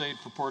authority of the state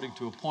purporting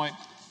to appoint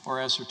or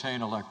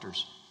ascertain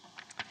electors.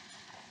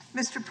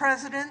 Mr.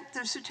 President,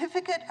 the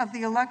certificate of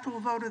the electoral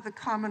vote of the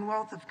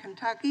Commonwealth of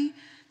Kentucky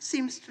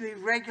seems to be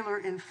regular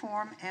in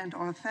form and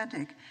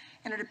authentic,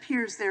 and it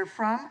appears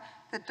therefrom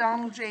that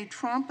Donald J.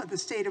 Trump of the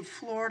state of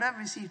Florida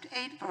received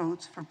 8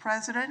 votes for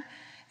president,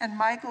 and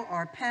Michael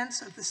R.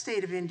 Pence of the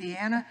state of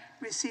Indiana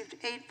received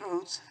 8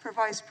 votes for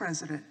vice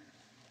president.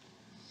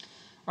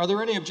 Are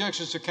there any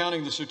objections to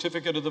counting the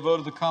certificate of the vote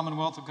of the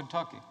Commonwealth of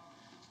Kentucky?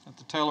 That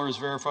the teller is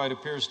verified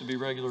appears to be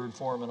regular in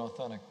form and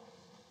authentic.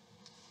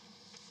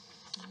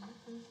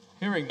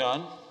 Hearing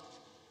none,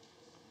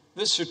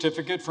 this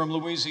certificate from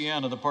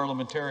Louisiana, the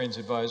parliamentarians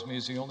advise me,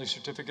 is the only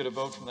certificate of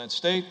vote from that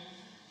state.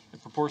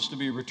 It purports to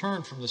be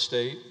returned from the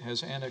state,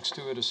 has annexed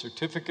to it a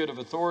certificate of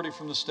authority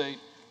from the state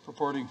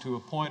purporting to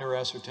appoint or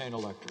ascertain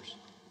electors.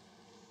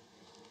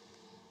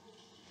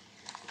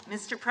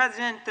 Mr.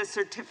 President, the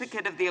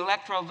certificate of the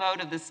electoral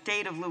vote of the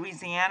state of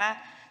Louisiana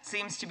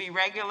seems to be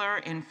regular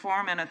in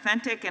form and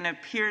authentic, and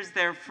appears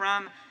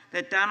therefrom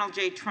that Donald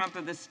J. Trump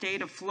of the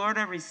state of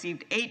Florida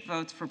received 8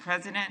 votes for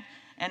president,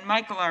 and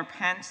Michael R.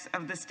 Pence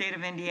of the state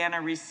of Indiana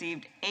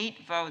received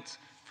 8 votes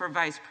for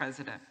vice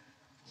president.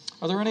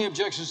 Are there any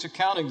objections to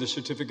counting the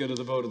certificate of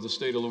the vote of the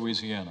state of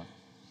Louisiana?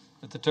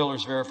 That the teller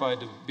is verified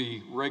to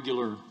be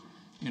regular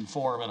in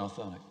form and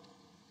authentic.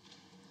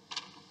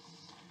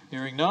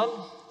 Hearing none,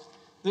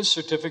 this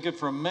certificate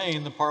from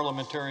Maine, the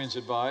parliamentarians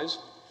advise,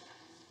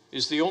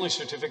 is the only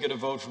certificate of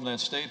vote from that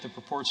state that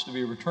purports to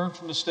be returned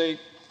from the state,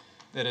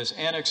 that has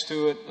annexed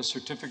to it a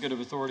certificate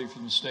of authority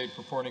from the state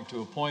purporting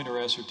to appoint or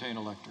ascertain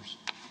electors.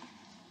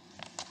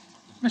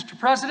 Mr.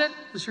 President,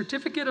 the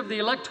certificate of the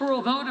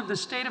electoral vote of the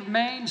state of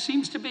Maine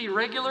seems to be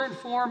regular in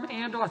form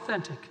and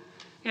authentic,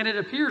 and it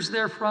appears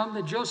therefrom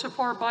that Joseph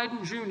R.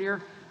 Biden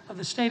Jr. of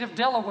the state of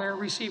Delaware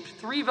received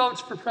 3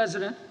 votes for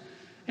president,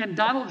 and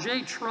Donald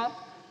J. Trump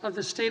of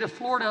the state of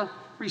Florida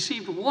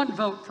received 1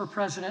 vote for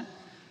president,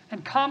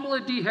 and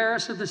Kamala D.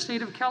 Harris of the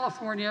state of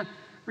California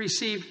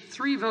received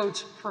 3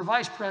 votes for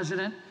vice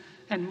president,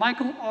 and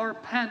Michael R.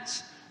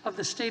 Pence of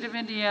the state of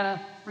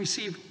Indiana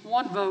received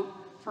 1 vote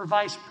for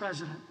vice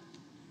president.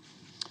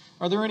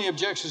 Are there any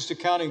objections to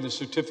counting the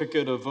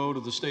certificate of vote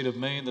of the state of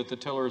Maine that the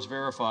teller is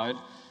verified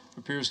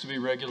appears to be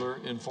regular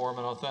in form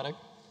and authentic?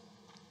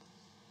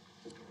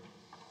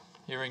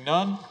 Hearing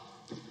none,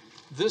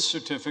 this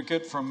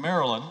certificate from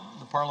Maryland,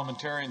 the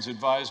parliamentarians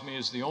advise me,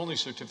 is the only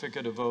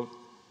certificate of vote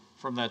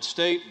from that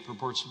state,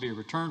 purports to be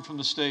returned from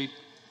the state,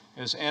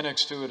 has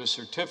annexed to it a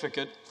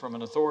certificate from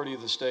an authority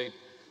of the state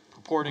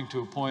purporting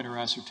to appoint or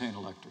ascertain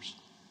electors.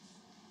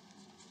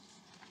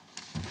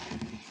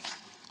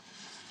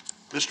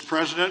 Mr.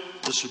 President,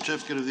 the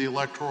certificate of the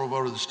electoral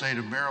vote of the state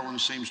of Maryland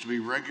seems to be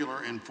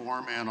regular in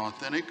form and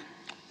authentic,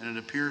 and it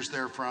appears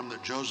therefrom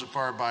that Joseph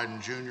R.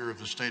 Biden Jr. of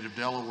the state of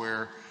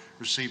Delaware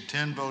received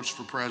 10 votes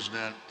for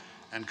president,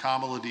 and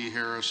Kamala D.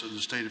 Harris of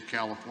the state of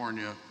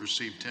California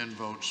received 10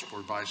 votes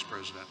for vice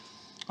president.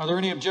 Are there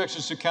any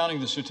objections to counting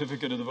the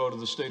certificate of the vote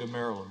of the state of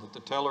Maryland that the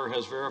teller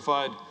has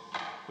verified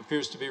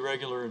appears to be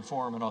regular in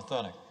form and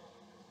authentic?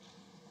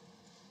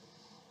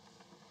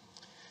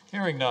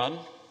 Hearing none,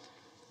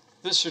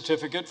 this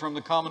certificate from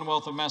the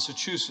Commonwealth of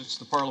Massachusetts,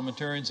 the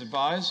parliamentarians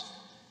advise,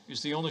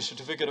 is the only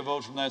certificate of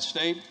vote from that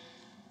state,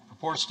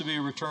 purports to be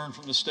returned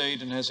from the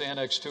state, and has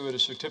annexed to it a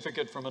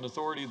certificate from an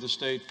authority of the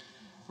state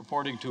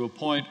purporting to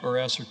appoint or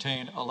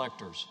ascertain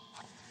electors.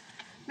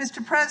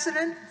 Mr.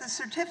 President, the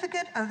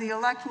certificate of the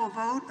electoral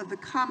vote of the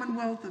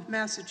Commonwealth of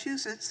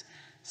Massachusetts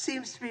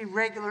seems to be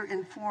regular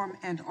in form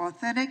and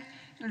authentic,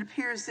 and it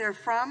appears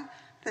therefrom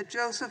that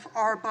Joseph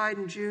R.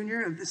 Biden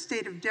Jr. of the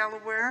state of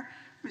Delaware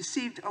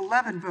received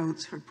 11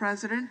 votes for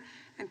president,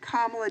 and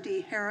Kamala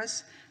D.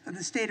 Harris of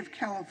the state of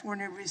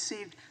California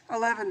received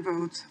 11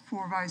 votes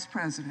for vice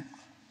president.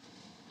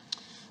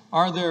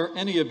 Are there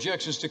any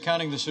objections to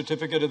counting the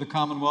certificate of the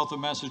Commonwealth of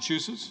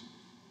Massachusetts?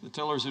 The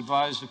tellers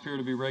advised appear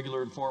to be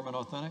regular in form and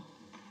authentic.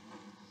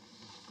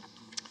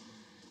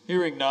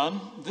 Hearing none,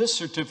 this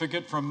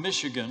certificate from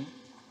Michigan,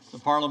 the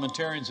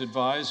parliamentarians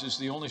advise, is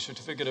the only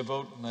certificate of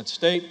vote in that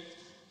state.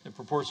 It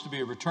purports to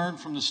be returned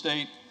from the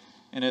state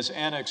and has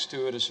annexed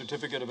to it a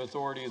certificate of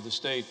authority of the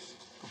state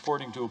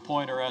purporting to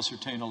appoint or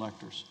ascertain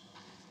electors.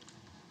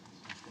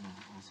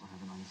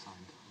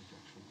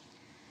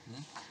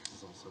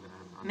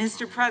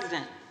 Mr.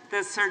 President,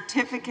 the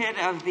certificate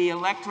of the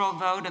electoral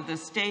vote of the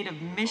state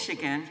of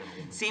Michigan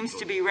seems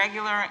to be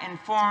regular in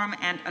form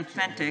and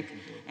authentic,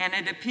 and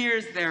it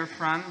appears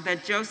therefrom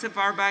that Joseph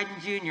R. Biden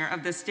Jr.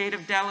 of the state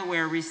of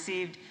Delaware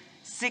received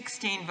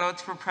 16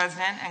 votes for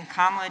president, and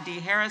Kamala D.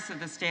 Harris of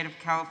the state of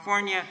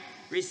California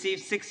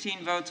received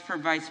 16 votes for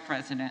vice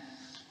president.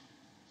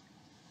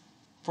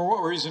 For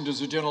what reason does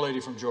the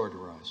gentlelady from Georgia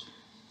rise?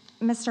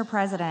 Mr.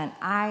 President,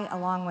 I,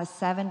 along with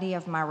 70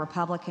 of my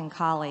Republican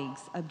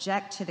colleagues,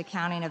 object to the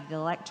counting of the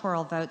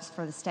electoral votes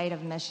for the state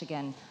of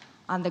Michigan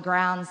on the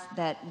grounds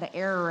that the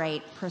error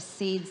rate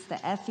precedes the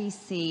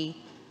FEC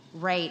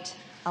rate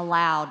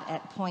allowed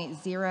at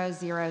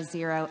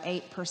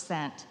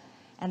 0.0008%,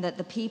 and that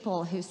the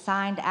people who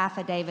signed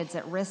affidavits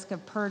at risk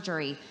of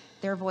perjury,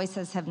 their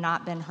voices have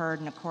not been heard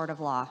in a court of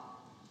law.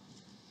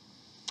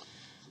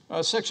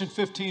 Section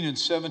 15 and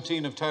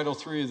 17 of Title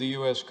III of the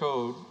U.S.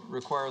 Code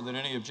require that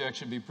any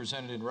objection be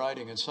presented in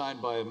writing and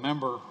signed by a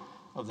member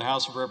of the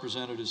House of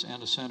Representatives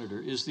and a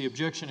senator. Is the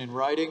objection in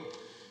writing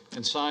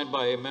and signed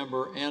by a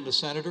member and a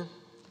senator?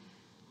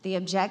 The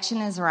objection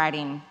is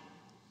writing,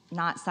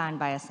 not signed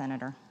by a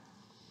senator.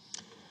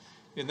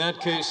 In that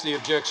case, the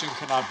objection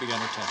cannot be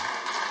entertained.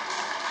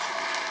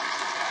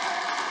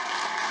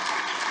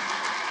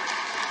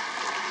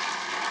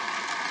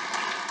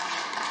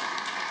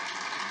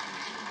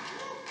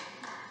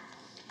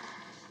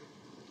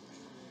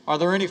 Are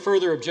there any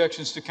further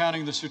objections to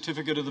counting the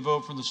certificate of the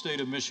vote from the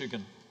state of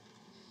Michigan?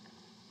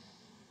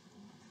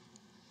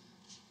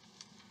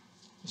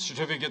 The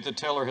certificate the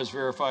teller has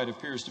verified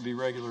appears to be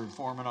regular in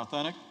form and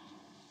authentic.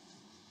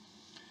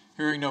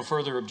 Hearing no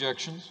further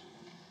objections,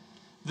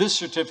 this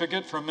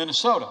certificate from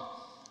Minnesota,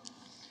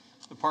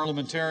 the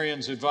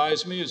parliamentarians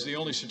advise me, is the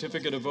only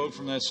certificate of vote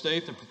from that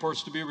state that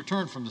purports to be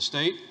returned from the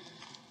state.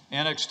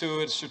 Annexed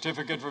to it, a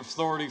certificate of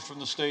authority from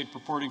the state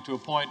purporting to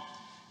appoint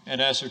and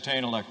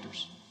ascertain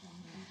electors.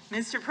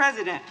 Mr.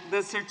 President,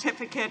 the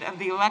certificate of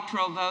the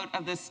electoral vote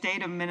of the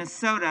state of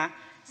Minnesota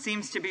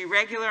seems to be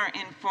regular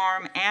in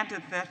form and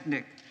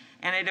authentic,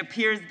 and it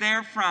appears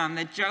therefrom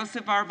that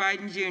Joseph R.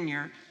 Biden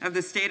Jr. of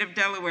the state of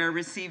Delaware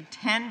received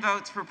 10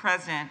 votes for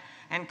president,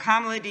 and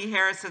Kamala D.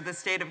 Harris of the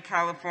state of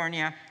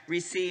California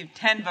received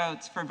 10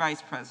 votes for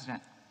vice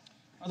president.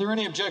 Are there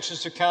any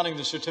objections to counting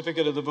the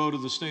certificate of the vote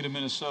of the state of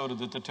Minnesota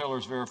that the teller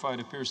has verified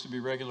appears to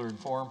be regular in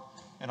form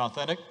and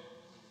authentic?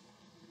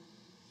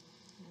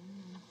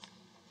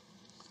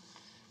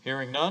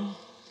 Hearing none,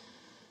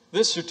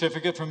 this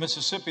certificate from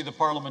Mississippi, the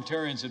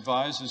parliamentarians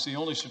advise, is the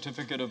only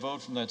certificate of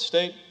vote from that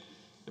state.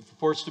 It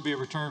purports to be a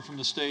return from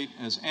the state,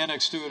 as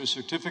annexed to it a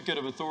certificate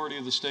of authority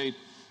of the state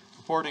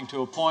purporting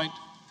to appoint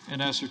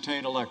and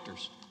ascertain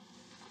electors.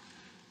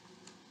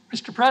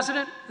 Mr.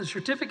 President, the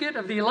certificate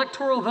of the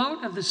electoral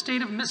vote of the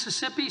state of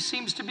Mississippi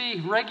seems to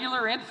be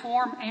regular in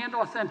form and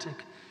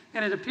authentic,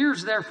 and it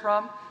appears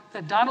therefrom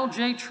that Donald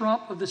J.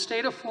 Trump of the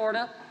state of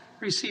Florida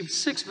received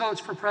 6 votes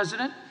for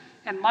president,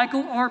 and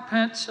Michael R.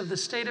 Pence of the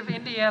state of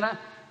Indiana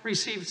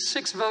received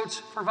 6 votes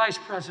for vice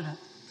president.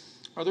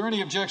 Are there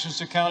any objections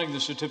to counting the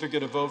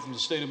certificate of vote from the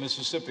state of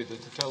Mississippi that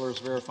the teller has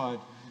verified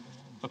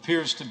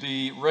appears to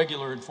be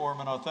regular in form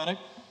and authentic?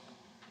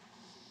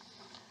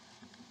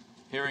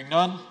 Hearing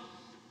none,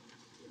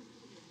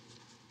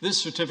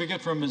 this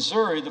certificate from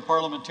Missouri, the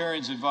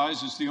parliamentarians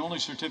advise, is the only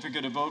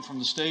certificate of vote from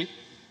the state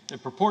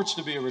that purports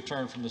to be a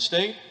return from the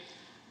state,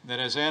 that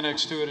has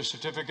annexed to it a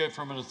certificate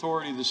from an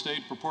authority of the state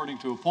purporting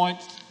to appoint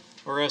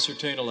or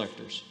ascertain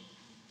electors.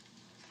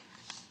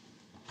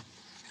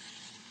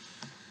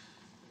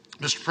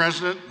 Mr.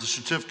 President, the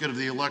certificate of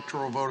the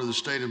electoral vote of the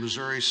state of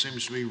Missouri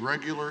seems to be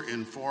regular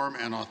in form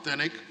and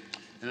authentic,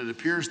 and it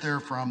appears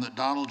therefrom that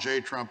Donald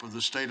J. Trump of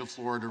the state of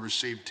Florida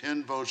received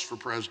 10 votes for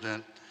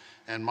president,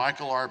 and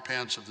Michael R.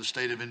 Pence of the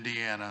state of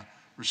Indiana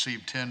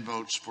received 10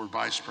 votes for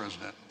vice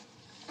president.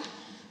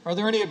 Are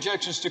there any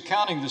objections to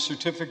counting the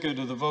certificate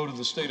of the vote of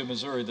the state of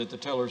Missouri that the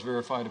teller has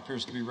verified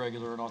appears to be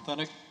regular and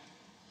authentic?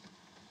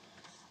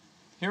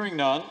 Hearing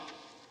none,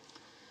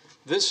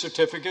 this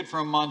certificate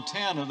from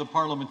Montana, the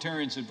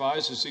parliamentarians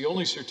advise, is the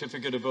only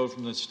certificate of vote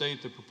from the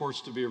state that purports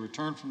to be a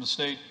return from the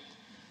state,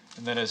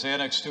 and that has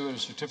annexed to it a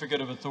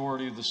certificate of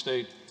authority of the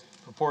state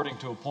purporting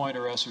to appoint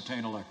or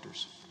ascertain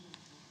electors.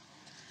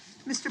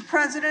 Mr.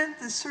 President,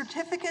 the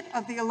certificate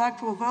of the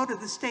electoral vote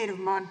of the state of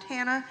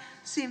Montana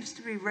seems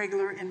to be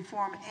regular in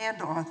form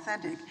and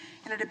authentic,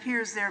 and it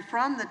appears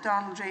therefrom that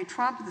Donald J.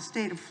 Trump of the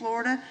state of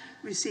Florida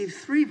received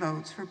 3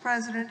 votes for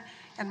president,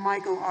 and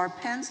Michael R.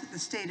 Pence of the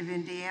state of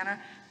Indiana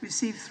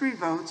received 3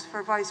 votes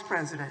for vice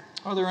president.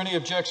 Are there any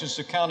objections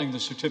to counting the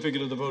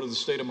certificate of the vote of the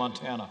state of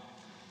Montana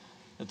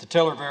that the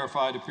teller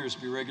verified appears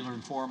to be regular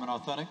in form and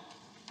authentic?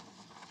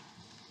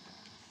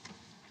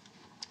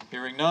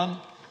 Hearing none,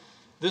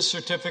 this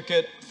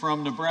certificate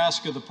from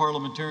Nebraska, the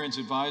parliamentarians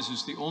advise,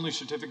 is the only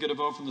certificate of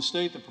vote from the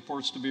state that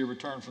purports to be a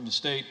return from the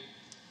state,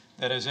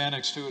 that has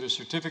annexed to it a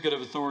certificate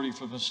of authority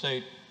from the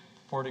state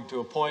purporting to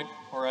appoint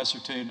or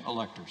ascertain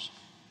electors.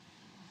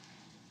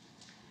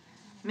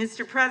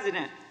 Mr.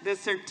 President, the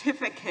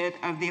certificate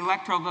of the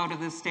electoral vote of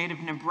the state of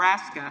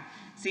Nebraska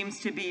seems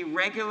to be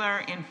regular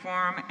in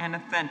form and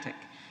authentic,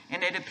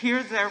 and it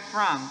appears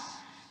therefrom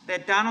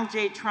that Donald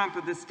J. Trump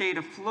of the state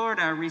of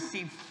Florida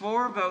received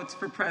 4 votes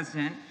for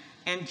president,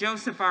 and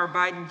Joseph R.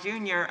 Biden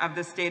Jr. of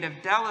the state of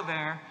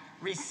Delaware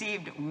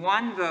received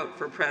 1 vote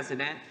for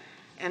president,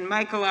 and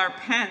Michael R.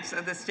 Pence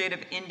of the state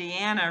of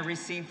Indiana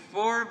received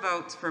 4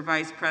 votes for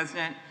vice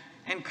president,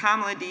 and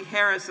Kamala D.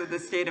 Harris of the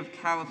state of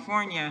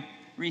California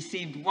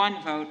received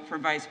 1 vote for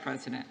vice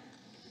president.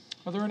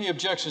 Are there any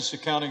objections to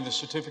counting the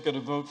certificate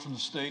of vote from the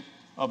state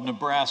of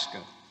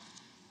Nebraska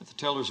that the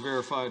teller is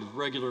verified as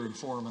regular in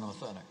form and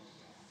authentic?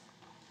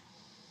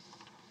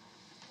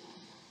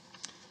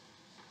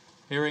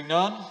 Hearing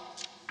none,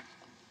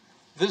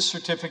 this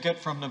certificate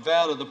from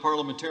Nevada, the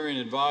parliamentarian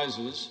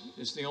advises,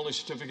 is the only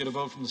certificate of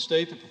vote from the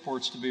state that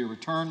purports to be a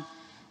return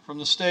from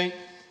the state,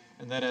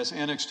 and that has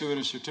annexed to it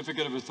a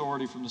certificate of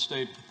authority from the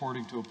state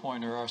purporting to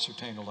appoint or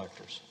ascertain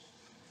electors.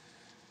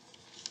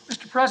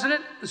 Mr.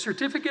 President, the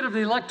certificate of the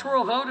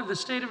electoral vote of the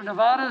state of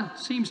Nevada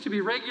seems to be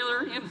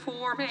regular in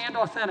form and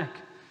authentic,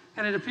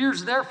 and it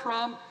appears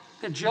therefrom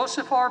that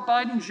Joseph R.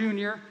 Biden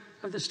Jr.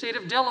 of the state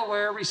of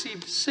Delaware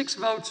received 6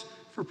 votes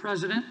for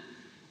president,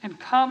 and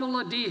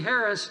Kamala D.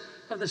 Harris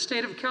of the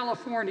state of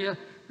California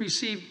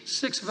received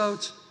 6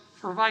 votes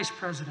for vice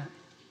president.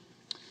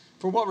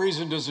 For what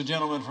reason does the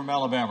gentleman from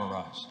Alabama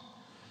rise?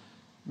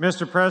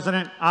 Mr.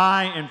 President,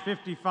 I and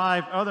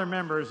 55 other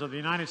members of the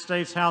United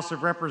States House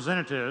of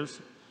Representatives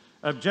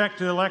object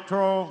to the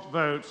electoral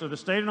votes of the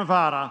state of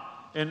Nevada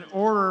in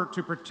order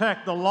to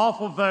protect the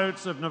lawful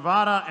votes of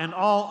Nevada and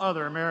all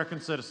other American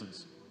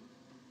citizens.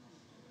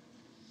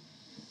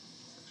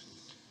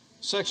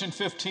 Section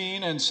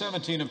 15 and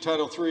 17 of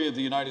Title III of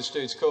the United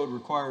States Code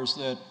requires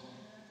that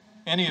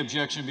any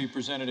objection be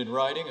presented in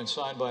writing and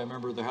signed by a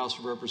member of the House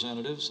of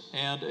Representatives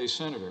and a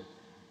senator.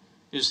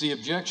 Is the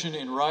objection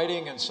in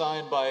writing and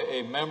signed by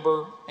a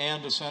member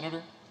and a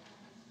senator?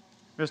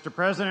 Mr.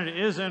 President, it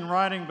is in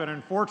writing, but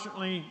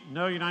unfortunately,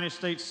 no United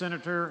States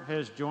senator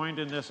has joined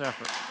in this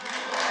effort.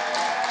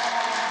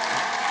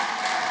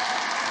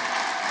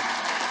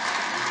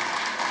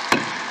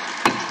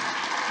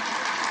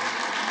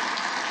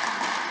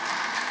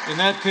 In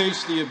that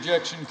case, the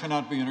objection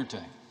cannot be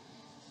entertained.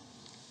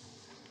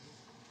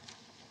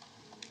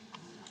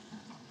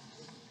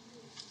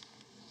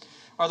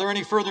 Are there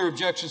any further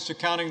objections to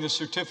counting the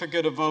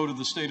certificate of vote of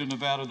the state of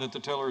Nevada that the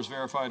teller has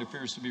verified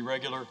appears to be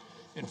regular,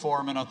 in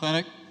form, and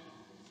authentic?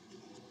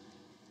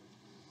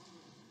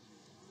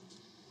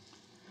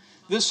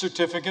 This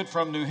certificate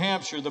from New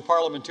Hampshire, the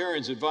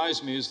parliamentarians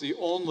advise me, is the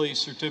only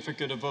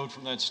certificate of vote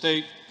from that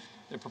state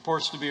that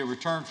purports to be a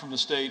return from the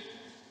state,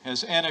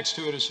 has annexed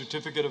to it a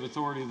certificate of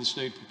authority of the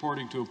state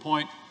purporting to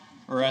appoint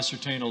or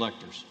ascertain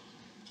electors.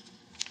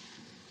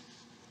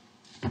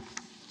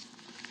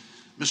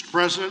 Mr.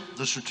 President,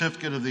 the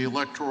certificate of the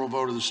electoral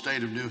vote of the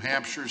state of New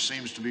Hampshire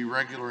seems to be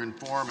regular in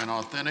form and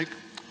authentic,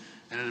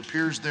 and it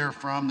appears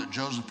therefrom that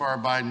Joseph R.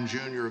 Biden,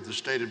 Jr. of the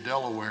state of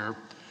Delaware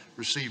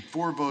received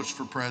 4 votes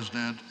for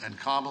president, and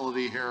Kamala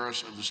D.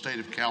 Harris of the state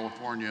of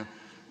California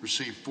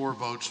received 4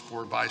 votes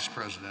for vice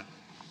president.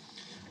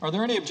 Are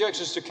there any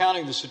objections to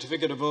counting the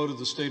certificate of vote of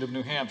the state of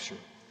New Hampshire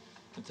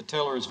that the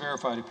teller has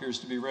verified appears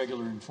to be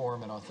regular in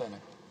form and authentic?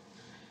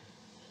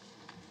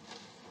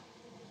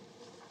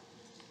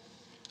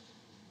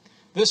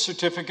 This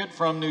certificate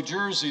from New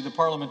Jersey, the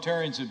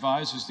parliamentarians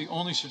advise, is the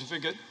only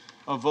certificate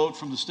of vote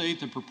from the state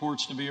that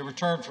purports to be a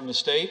return from the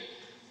state,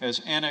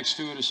 has annexed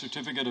to it a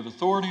certificate of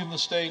authority of the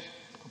state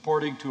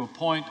purporting to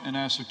appoint and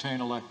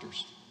ascertain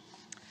electors.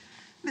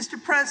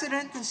 Mr.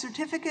 President, the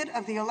certificate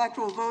of the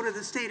electoral vote of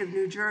the state of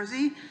New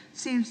Jersey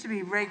seems to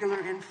be regular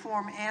in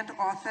form and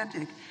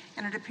authentic,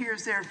 and it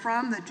appears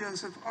therefrom that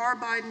Joseph R.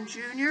 Biden,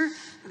 Jr.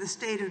 of the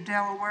state of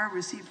Delaware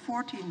received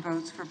 14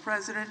 votes for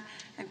president,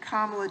 and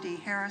Kamala D.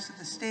 Harris of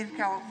the state of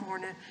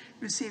California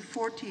received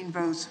 14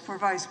 votes for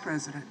vice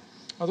president.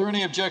 Are there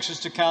any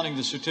objections to counting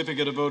the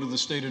certificate of vote of the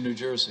state of New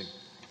Jersey?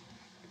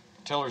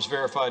 The teller's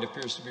verified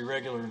appears to be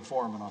regular in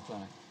form and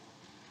authentic.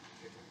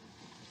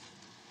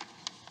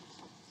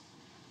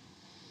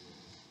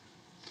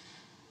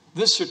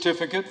 This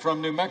certificate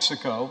from New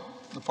Mexico,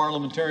 the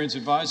parliamentarians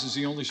advise, is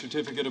the only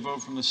certificate of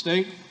vote from the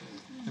state.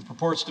 It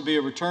purports to be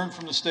a return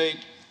from the state,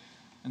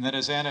 and that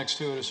is annexed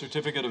to it a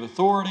certificate of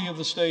authority of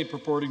the state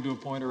purporting to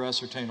appoint or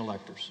ascertain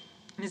electors.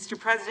 Mr.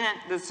 President,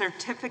 the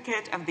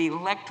certificate of the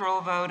electoral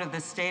vote of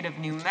the state of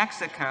New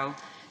Mexico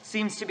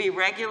seems to be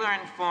regular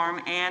in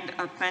form and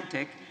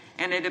authentic,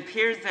 and it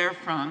appears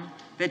therefrom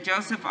that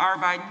Joseph R.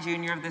 Biden,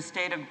 Jr. of the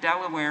state of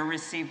Delaware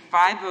received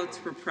 5 votes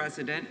for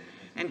president,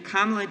 and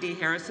Kamala D.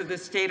 Harris of the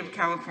state of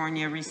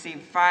California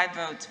received 5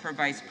 votes for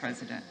vice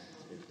president.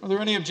 Are there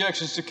any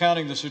objections to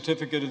counting the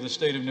certificate of the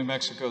state of New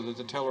Mexico that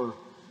the teller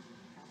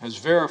has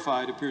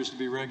verified appears to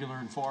be regular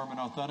in form and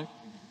authentic?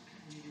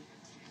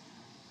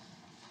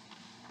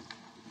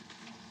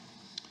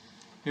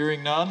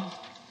 Hearing none,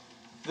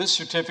 this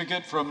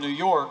certificate from New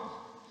York,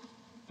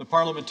 the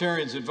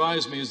parliamentarians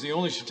advise me, is the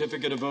only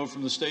certificate of vote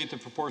from the state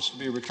that purports to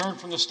be a return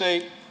from the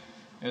state,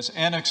 has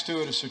annexed to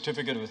it a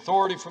certificate of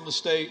authority from the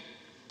state,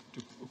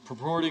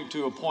 purporting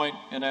to appoint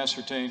and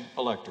ascertain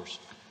electors.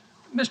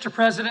 Mr.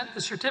 President, the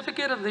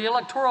certificate of the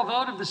electoral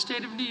vote of the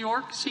state of New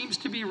York seems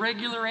to be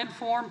regular in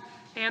form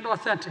and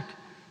authentic,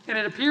 and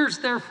it appears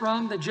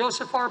therefrom that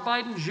Joseph R.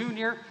 Biden,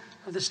 Jr.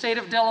 of the state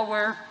of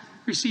Delaware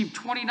received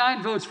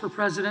 29 votes for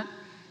president,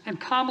 and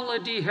Kamala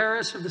D.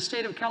 Harris of the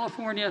state of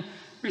California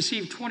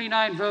received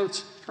 29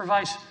 votes for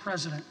vice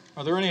president.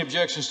 Are there any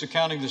objections to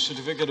counting the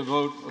certificate of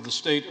vote of the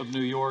state of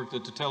New York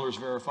that the teller has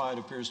verified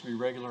appears to be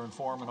regular in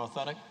form and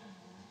authentic?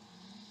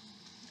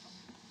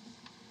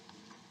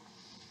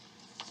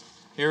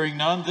 Hearing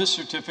none, this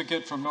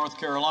certificate from North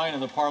Carolina,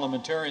 the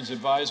parliamentarians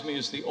advise me,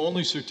 is the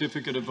only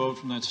certificate of vote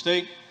from that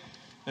state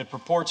that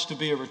purports to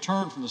be a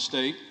return from the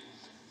state,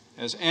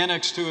 has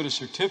annexed to it a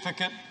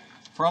certificate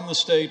from the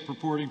state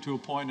purporting to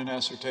appoint and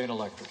ascertain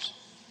electors.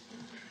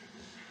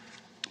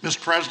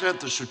 Mr. President,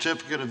 the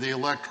certificate of the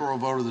electoral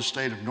vote of the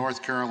state of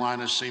North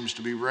Carolina seems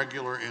to be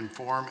regular in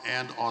form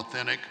and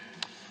authentic,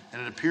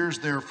 and it appears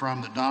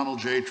therefrom that Donald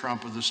J.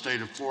 Trump of the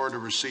state of Florida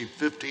received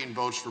 15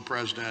 votes for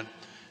president,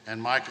 and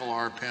Michael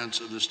R. Pence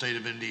of the state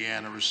of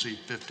Indiana received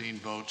 15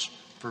 votes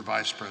for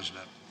Vice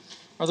President.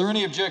 Are there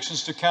any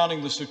objections to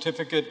counting the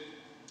certificate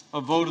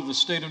of vote of the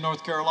state of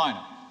North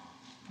Carolina?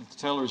 If the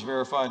teller is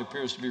verified,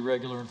 appears to be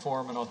regular in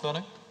form and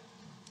authentic.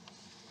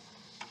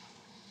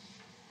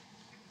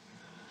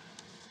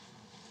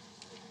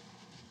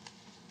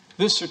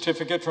 This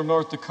certificate from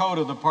North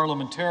Dakota, the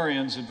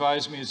parliamentarians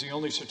advise me, is the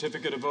only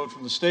certificate of vote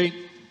from the state.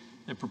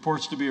 It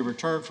purports to be a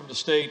return from the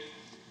state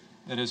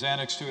that has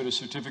annexed to it a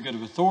certificate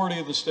of authority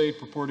of the state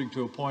purporting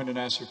to appoint and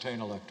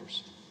ascertain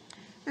electors.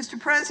 Mr.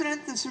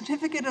 President, the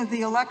certificate of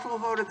the electoral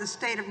vote of the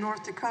state of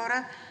North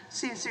Dakota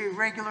seems to be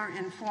regular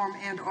in form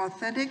and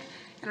authentic,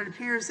 and it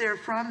appears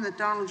therefrom that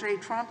Donald J.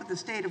 Trump of the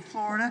state of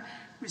Florida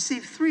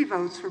received 3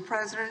 votes for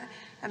president,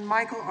 and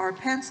Michael R.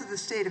 Pence of the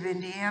state of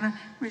Indiana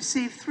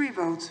received 3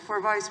 votes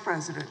for vice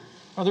president.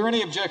 Are there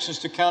any objections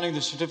to counting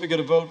the certificate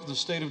of vote of the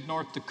state of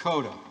North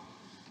Dakota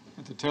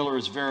that the teller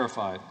is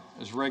verified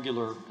as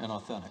regular and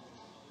authentic?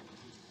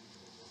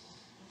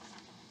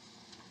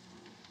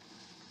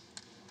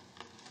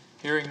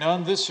 Hearing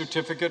none, this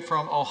certificate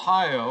from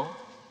Ohio,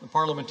 the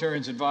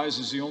parliamentarians advise,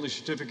 is the only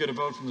certificate of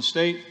vote from the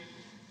state.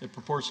 It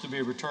purports to be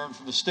a return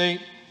from the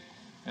state,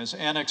 has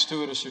annexed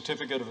to it a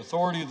certificate of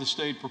authority of the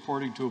state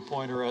purporting to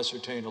appoint or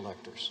ascertain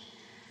electors.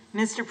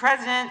 Mr.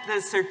 President,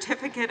 the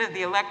certificate of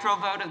the electoral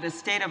vote of the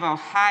state of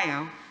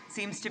Ohio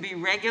seems to be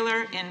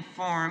regular in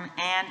form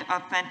and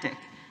authentic,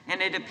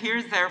 and it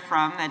appears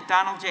therefrom that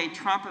Donald J.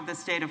 Trump of the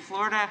state of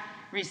Florida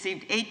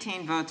received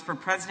 18 votes for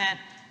president,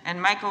 and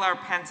Michael R.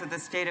 Pence of the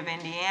state of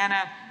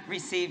Indiana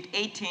received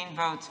 18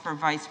 votes for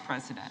vice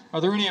president.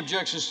 Are there any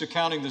objections to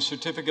counting the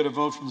certificate of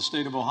vote from the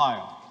state of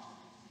Ohio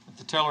that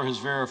the teller has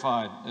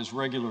verified as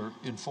regular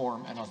in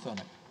form and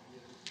authentic?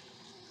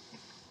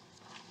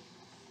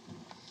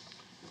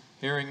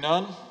 Hearing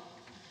none,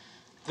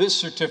 this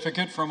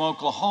certificate from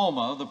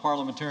Oklahoma, the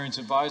parliamentarians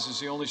advise, is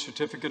the only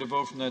certificate of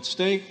vote from that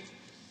state,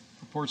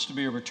 purports to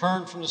be a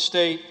return from the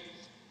state,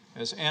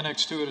 has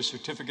annexed to it a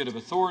certificate of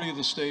authority of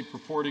the state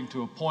purporting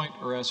to appoint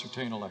or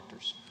ascertain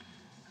electors.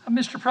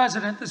 Mr.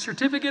 President, the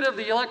certificate of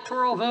the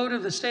electoral vote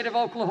of the state of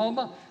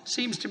Oklahoma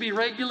seems to be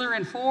regular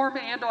in form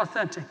and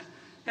authentic,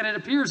 and it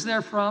appears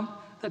therefrom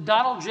that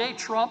Donald J.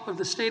 Trump of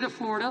the state of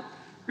Florida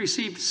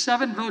received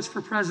 7 votes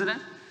for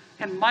president,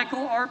 and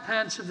Michael R.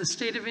 Pence of the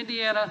state of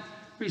Indiana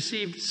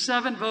received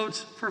 7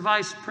 votes for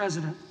vice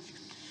president.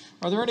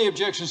 Are there any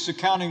objections to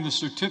counting the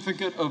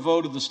certificate of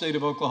vote of the state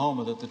of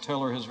Oklahoma that the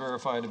teller has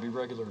verified to be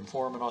regular in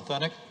form and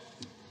authentic?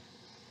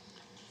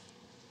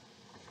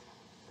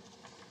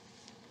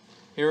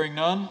 Hearing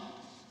none,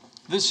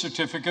 this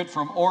certificate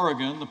from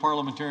Oregon, the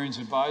parliamentarians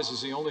advise,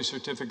 is the only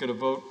certificate of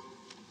vote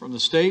from the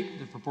state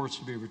that purports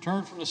to be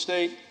returned from the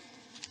state,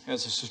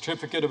 has a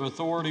certificate of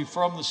authority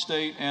from the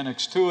state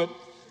annexed to it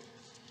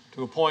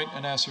to appoint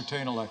and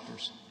ascertain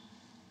electors.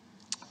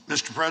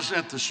 Mr.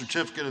 President, the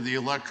certificate of the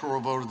electoral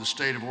vote of the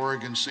state of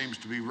Oregon seems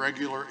to be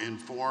regular in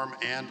form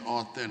and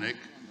authentic,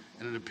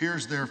 and it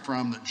appears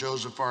therefrom that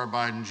Joseph R.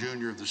 Biden,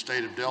 Jr. of the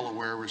state of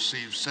Delaware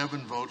received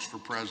 7 votes for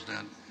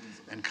president,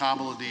 and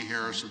Kamala D.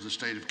 Harris of the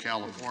state of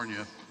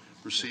California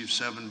received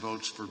 7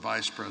 votes for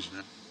vice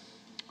president.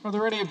 Are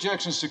there any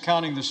objections to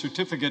counting the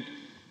certificate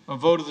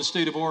of vote of the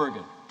state of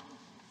Oregon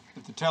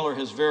that the teller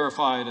has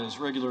verified as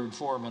regular in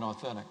form and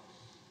authentic?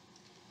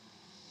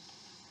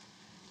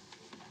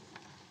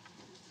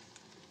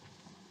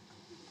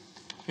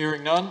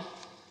 Hearing none,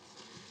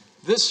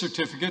 this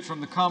certificate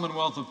from the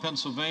Commonwealth of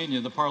Pennsylvania,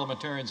 the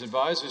parliamentarians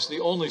advise, is the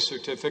only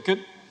certificate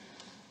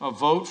of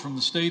vote from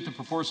the state that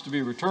purports to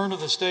be returned to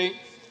the state,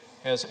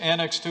 has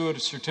annexed to it a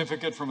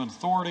certificate from an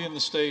authority in the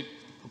state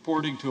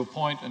purporting to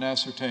appoint and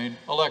ascertain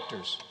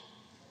electors.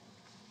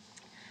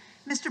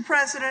 Mr.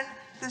 President,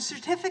 the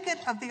certificate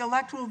of the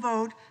electoral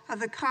vote of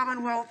the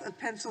Commonwealth of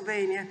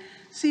Pennsylvania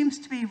seems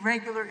to be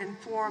regular in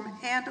form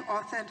and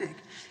authentic,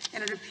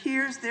 and it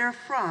appears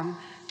therefrom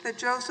that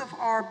Joseph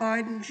R.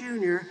 Biden,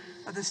 Jr.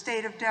 of the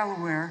state of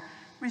Delaware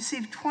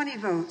received 20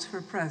 votes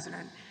for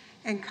president,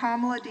 and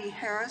Kamala D.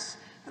 Harris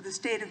of the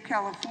state of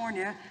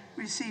California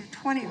received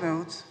 20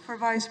 votes for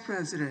vice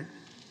president.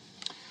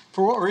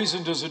 For what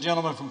reason does the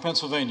gentleman from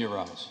Pennsylvania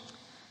rise?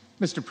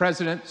 Mr.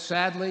 President,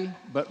 sadly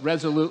but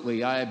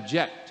resolutely, I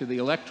object to the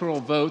electoral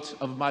votes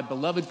of my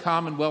beloved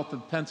Commonwealth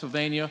of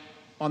Pennsylvania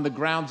on the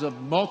grounds of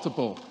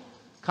multiple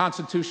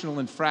constitutional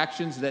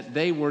infractions that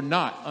they were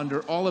not,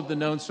 under all of the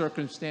known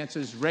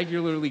circumstances,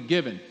 regularly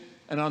given.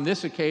 And on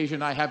this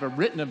occasion, I have a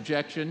written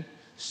objection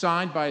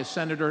signed by a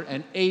senator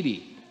and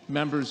 80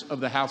 members of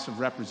the House of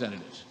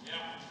Representatives.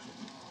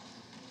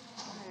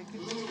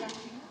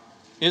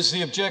 Is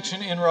the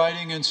objection in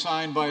writing and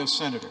signed by a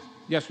senator?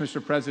 Yes,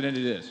 Mr. President,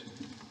 it is.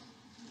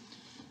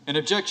 An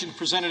objection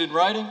presented in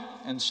writing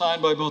and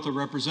signed by both a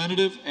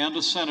representative and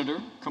a senator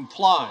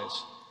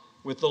complies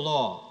with the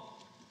law.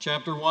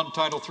 Chapter 1,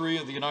 Title 3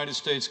 of the United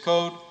States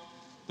Code.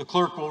 The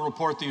clerk will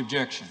report the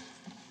objection.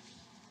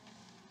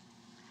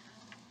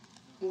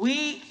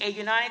 We, a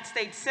United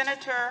States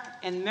Senator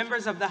and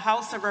members of the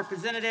House of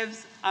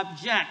Representatives,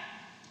 object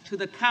to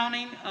the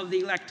counting of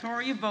the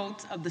electoral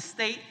votes of the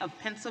state of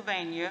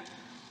Pennsylvania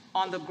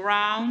on the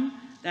ground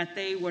that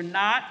they were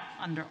not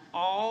under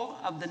all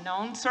of the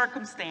known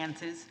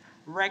circumstances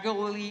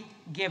regularly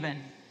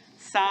given.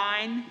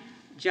 Signed,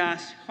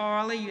 Josh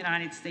Hawley,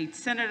 United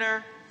States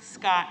Senator.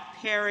 Scott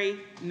Perry,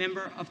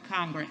 Member of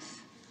Congress.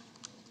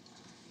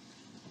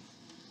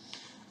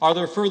 Are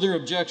there further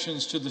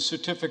objections to the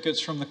certificates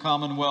from the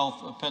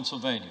Commonwealth of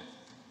Pennsylvania?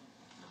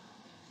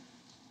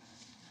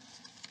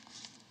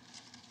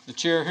 The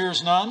chair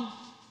hears none.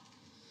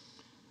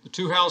 The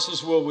two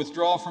houses will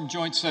withdraw from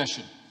joint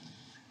session.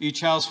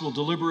 Each house will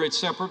deliberate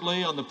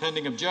separately on the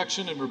pending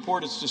objection and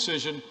report its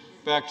decision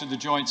back to the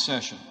joint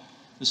session.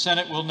 The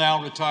Senate will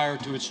now retire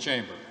to its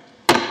chamber.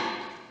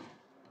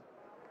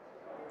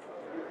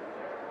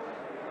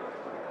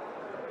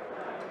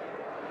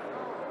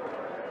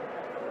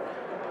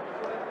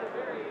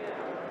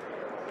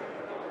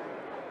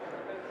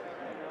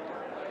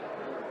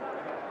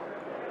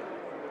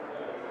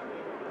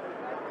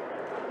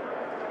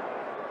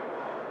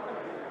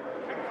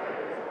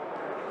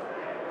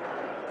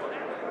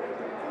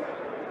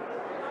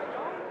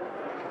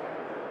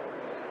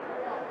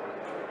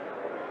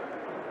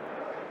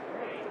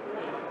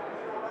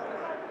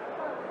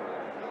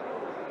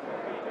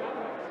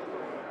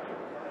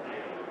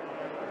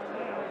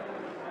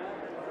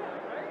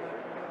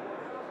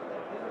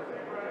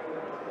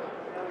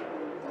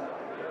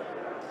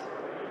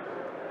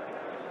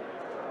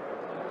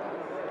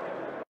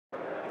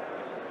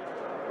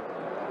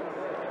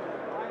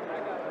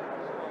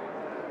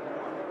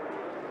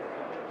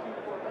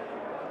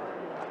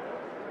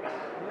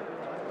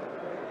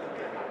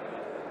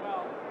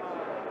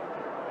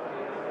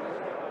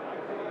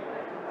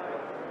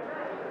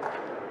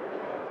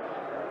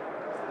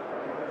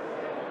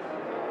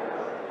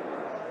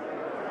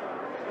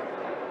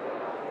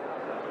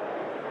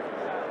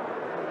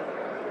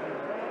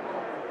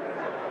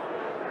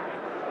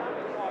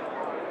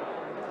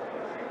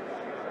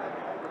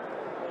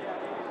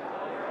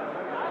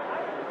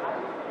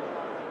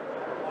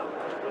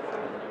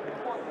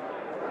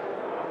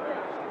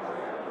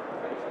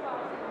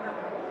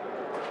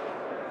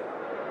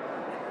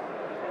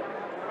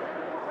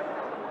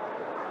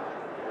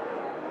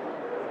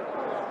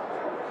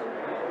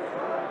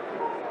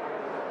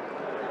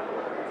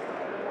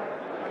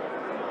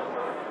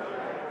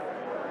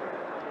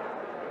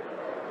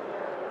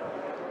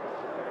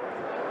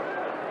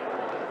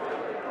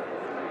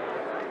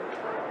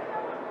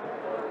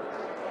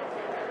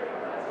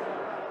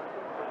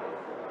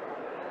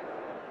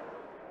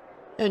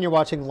 And you're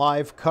watching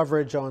live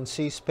coverage on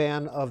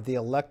C-SPAN of the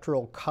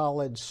Electoral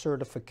College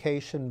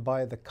certification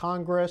by the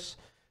Congress.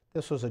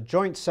 This was a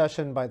joint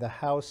session by the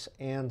House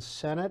and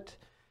Senate.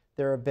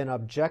 There have been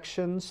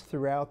objections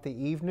throughout the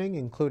evening,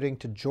 including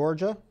to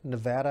Georgia,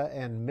 Nevada,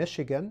 and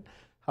Michigan.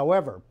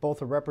 However,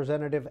 both a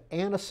representative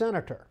and a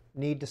senator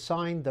need to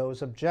sign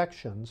those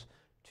objections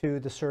to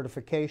the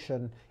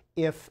certification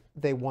if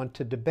they want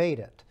to debate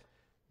it.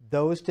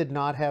 Those did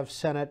not have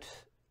Senate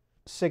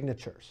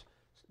signatures.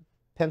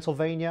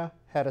 Pennsylvania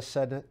had a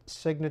Senate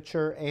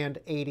signature and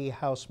 80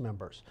 House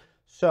members.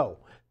 So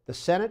the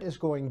Senate is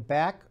going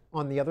back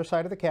on the other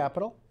side of the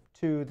Capitol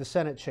to the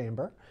Senate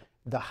chamber.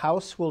 The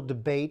House will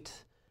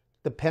debate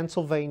the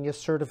Pennsylvania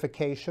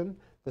certification.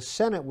 The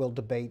Senate will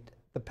debate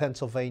the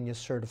Pennsylvania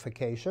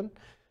certification.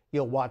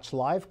 You'll watch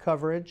live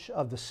coverage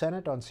of the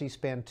Senate on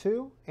C-SPAN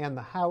 2 and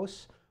the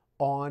House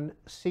on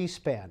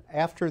C-SPAN.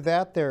 After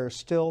that, there are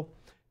still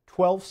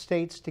 12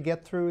 states to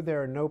get through.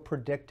 There are no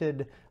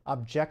predicted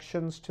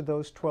objections to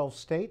those 12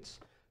 states.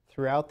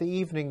 Throughout the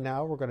evening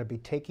now, we're going to be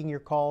taking your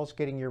calls,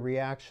 getting your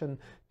reaction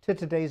to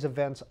today's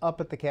events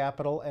up at the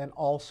Capitol and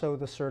also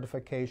the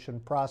certification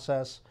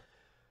process.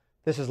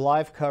 This is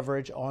live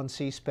coverage on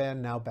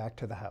C-SPAN. Now back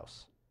to the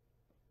House.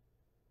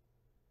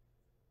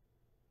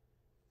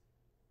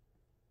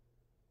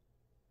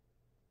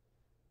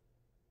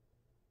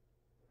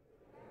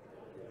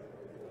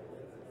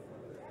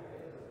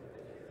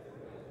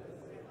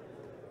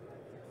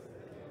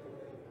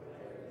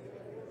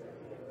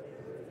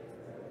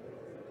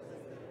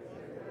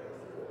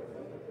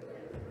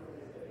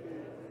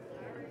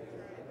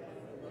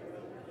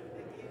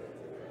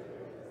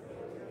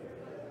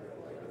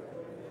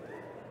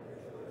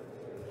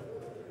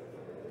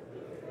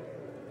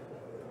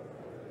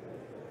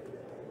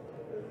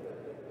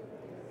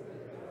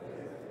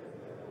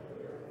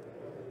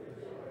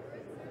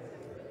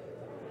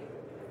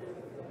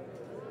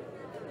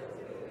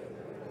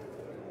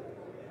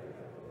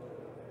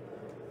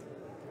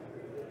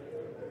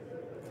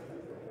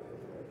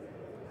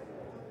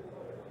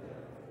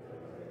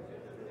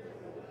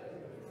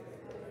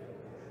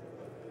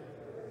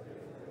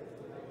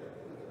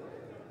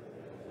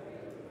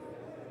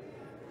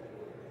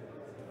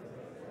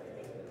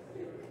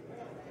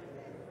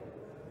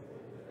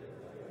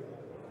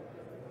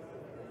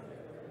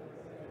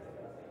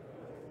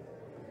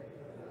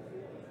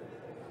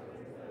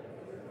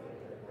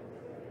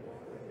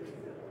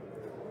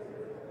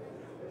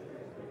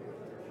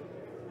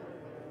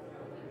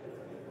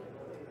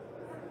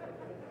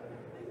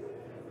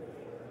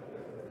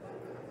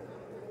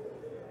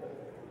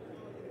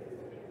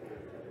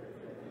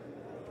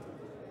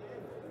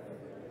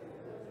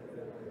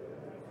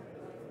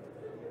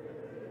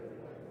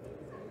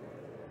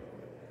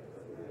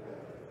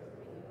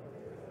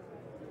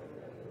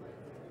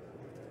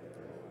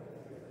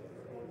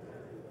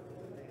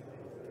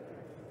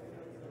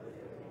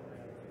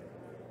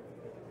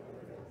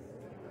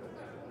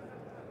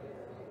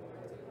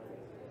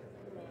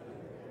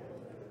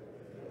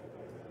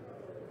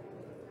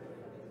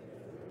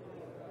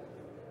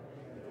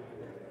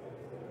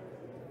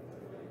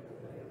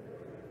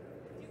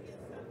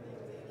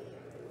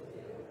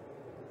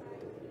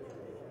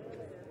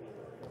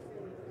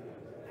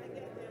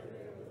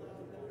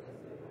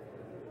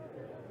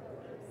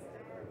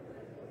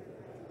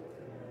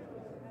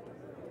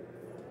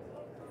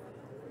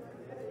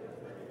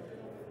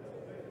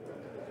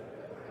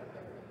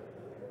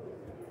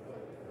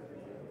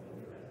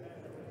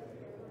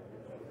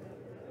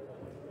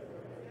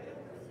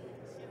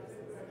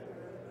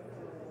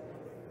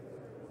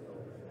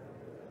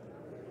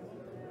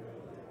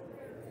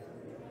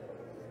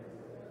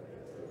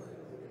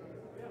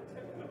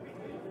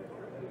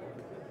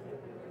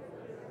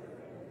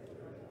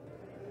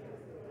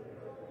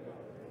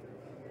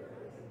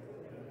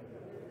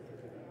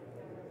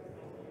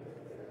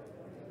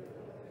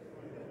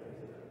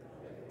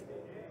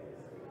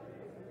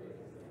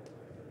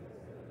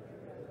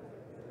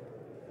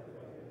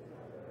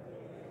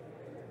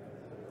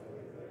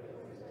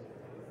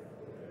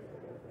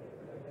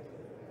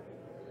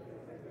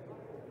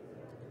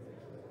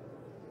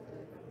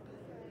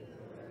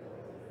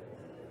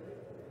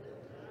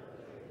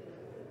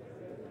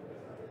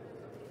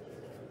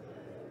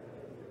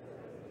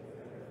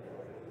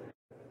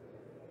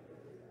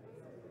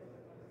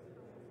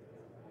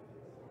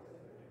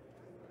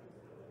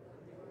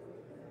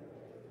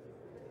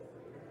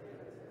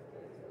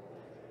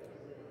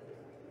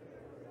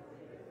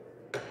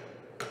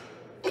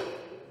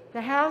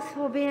 The House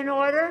will be in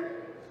order.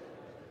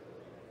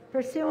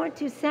 Pursuant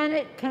to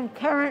Senate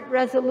Concurrent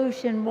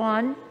Resolution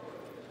 1,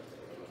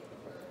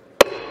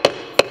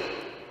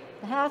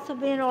 the House will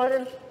be in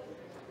order.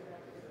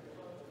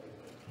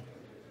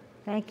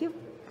 Thank you.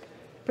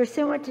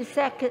 Pursuant to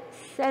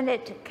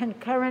Senate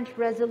Concurrent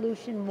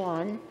Resolution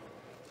 1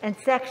 and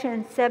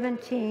Section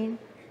 17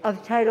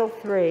 of Title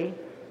III,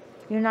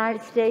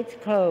 United States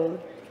Code,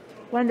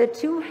 when the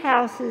two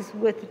houses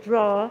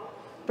withdraw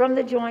from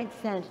the joint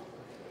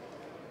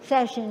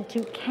session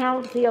to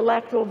count the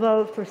electoral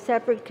vote for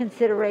separate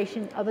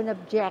consideration of an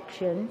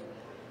objection,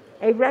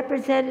 a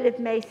representative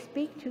may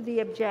speak to the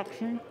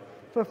objection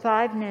for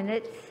 5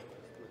 minutes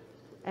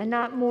and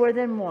not more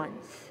than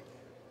once.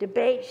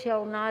 Debate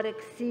shall not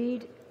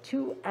exceed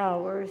 2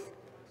 hours,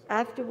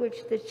 after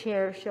which the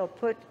chair shall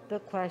put the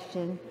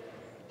question,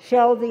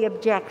 shall the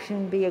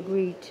objection be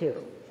agreed to?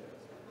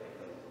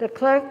 The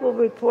clerk will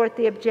report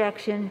the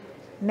objection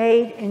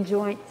made in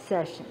joint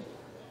session.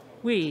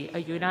 We, a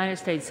United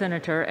States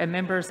Senator and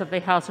members of the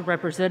House of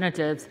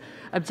Representatives,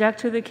 object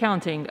to the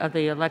counting of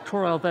the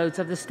electoral votes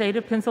of the state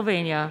of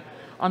Pennsylvania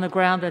on the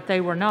ground that they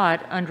were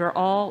not, under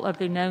all of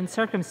the known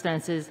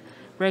circumstances,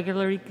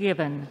 regularly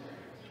given.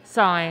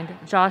 Signed,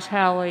 Josh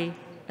Howley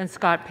and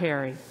Scott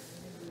Perry.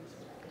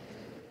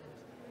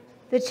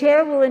 The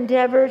chair will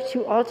endeavor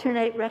to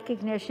alternate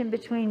recognition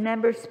between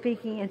members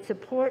speaking in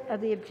support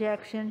of the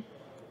objection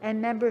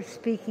and members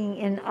speaking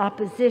in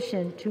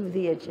opposition to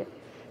the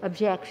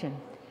objection.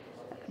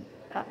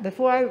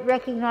 Before I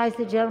recognize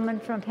the gentleman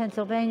from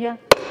Pennsylvania,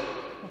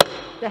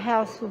 the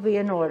House will be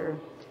in order.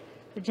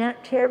 The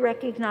chair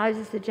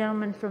recognizes the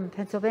gentleman from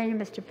Pennsylvania,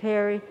 Mr.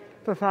 Perry,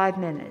 for 5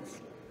 minutes.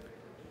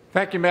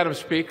 Thank you, Madam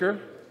Speaker.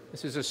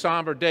 This is a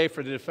somber day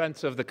for the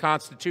defense of the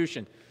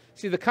Constitution.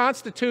 See, the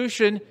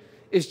Constitution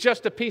is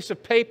just a piece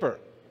of paper.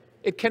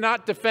 It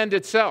cannot defend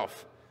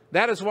itself.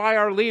 That is why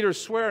our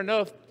leaders swear an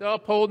oath to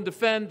uphold and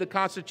defend the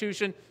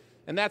Constitution,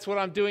 and that's what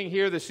I'm doing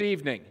here this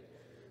evening.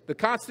 The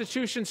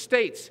Constitution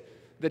states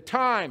the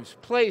times,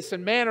 place,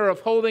 and manner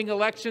of holding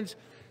elections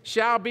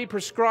shall be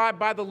prescribed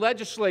by the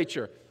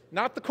legislature,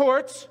 not the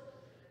courts,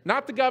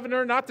 not the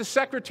governor, not the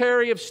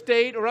Secretary of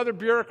State or other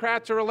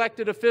bureaucrats or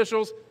elected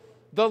officials,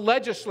 the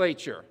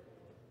legislature.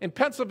 In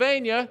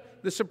Pennsylvania,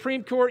 the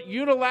Supreme Court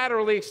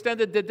unilaterally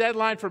extended the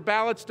deadline for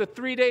ballots to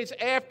 3 days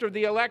after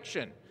the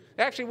election.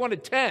 They actually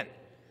wanted 10.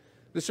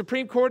 The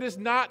Supreme Court is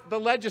not the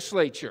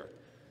legislature.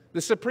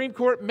 The Supreme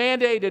Court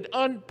mandated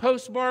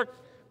unpostmarked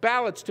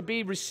ballots to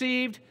be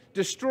received,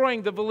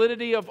 destroying the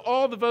validity of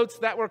all the votes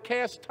that were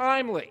cast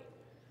timely.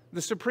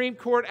 The Supreme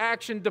Court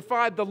action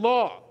defied the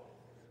law,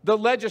 the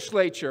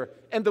legislature,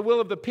 and the will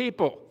of the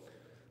people.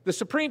 The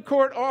Supreme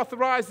Court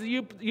authorized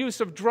the use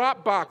of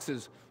drop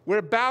boxes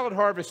where ballot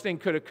harvesting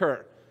could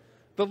occur.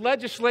 The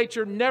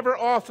legislature never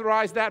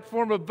authorized that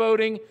form of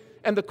voting,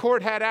 and the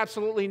court had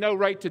absolutely no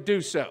right to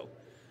do so.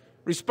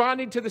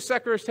 Responding to the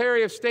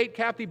Secretary of State,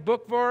 Kathy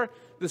Boockvar,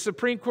 the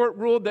Supreme Court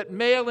ruled that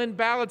mail-in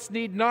ballots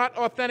need not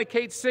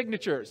authenticate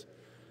signatures.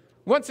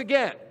 Once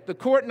again, the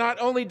court not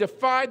only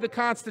defied the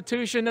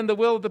Constitution and the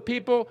will of the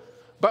people,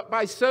 but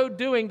by so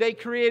doing, they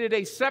created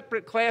a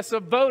separate class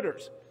of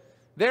voters,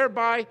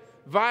 thereby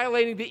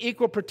violating the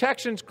Equal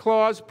Protection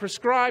Clause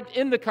prescribed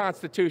in the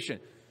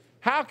Constitution.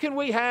 How can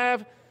we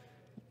have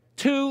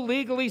two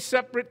legally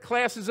separate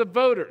classes of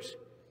voters?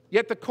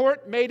 Yet the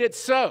court made it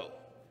so,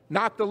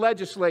 not the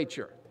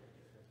legislature.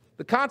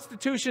 The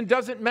Constitution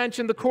doesn't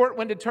mention the court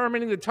when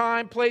determining the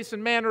time, place,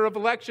 and manner of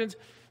elections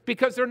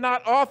because they're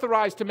not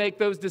authorized to make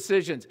those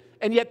decisions,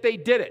 and yet they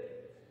did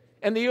it.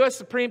 And the U.S.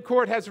 Supreme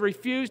Court has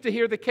refused to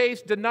hear the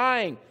case,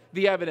 denying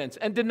the evidence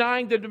and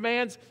denying the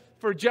demands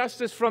for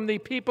justice from the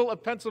people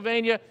of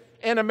Pennsylvania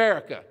and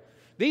America.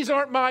 These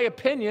aren't my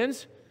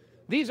opinions.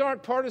 These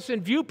aren't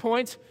partisan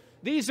viewpoints.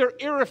 These are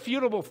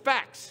irrefutable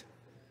facts.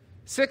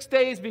 6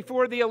 days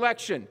before the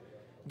election,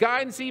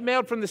 guidance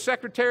emailed from the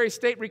Secretary of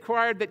State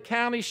required that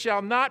counties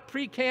shall not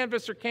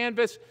pre-canvass or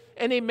canvass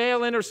any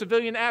mail-in or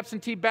civilian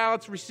absentee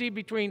ballots received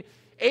between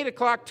 8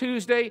 o'clock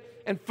Tuesday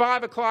and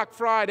 5 o'clock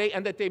Friday,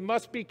 and that they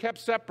must be kept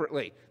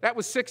separately. That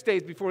was 6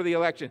 days before the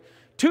election.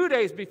 2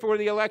 days before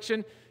the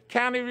election,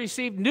 county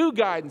received new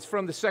guidance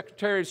from the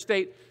Secretary of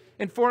State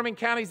informing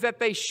counties that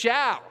they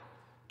shall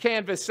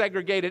canvass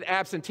segregated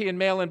absentee and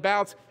mail-in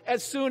ballots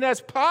as soon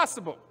as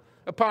possible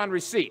upon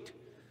receipt.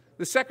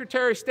 The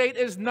Secretary of State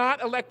is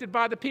not elected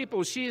by the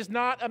people. She is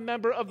not a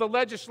member of the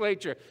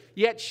legislature.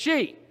 Yet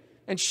she,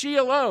 and she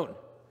alone,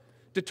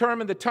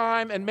 determine the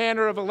time and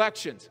manner of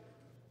elections.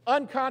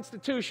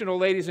 Unconstitutional,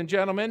 ladies and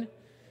gentlemen.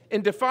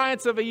 In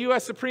defiance of a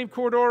U.S. Supreme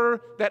Court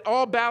order that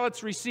all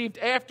ballots received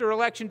after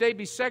Election Day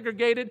be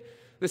segregated,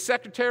 the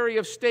Secretary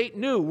of State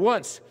knew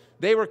once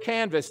they were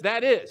canvassed,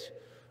 that is,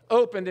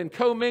 opened and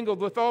commingled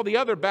with all the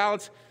other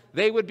ballots,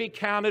 they would be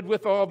counted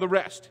with all the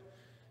rest.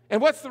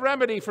 And what's the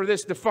remedy for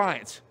this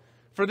defiance,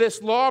 for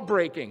this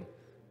law-breaking?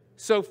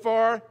 So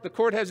far, the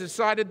court has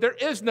decided there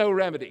is no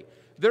remedy.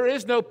 There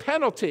is no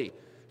penalty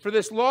for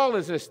this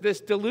lawlessness,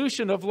 this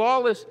dilution of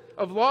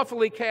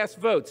lawfully cast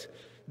votes,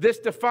 this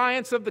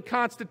defiance of the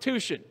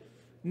Constitution.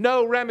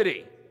 no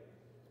remedy.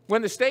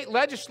 When the state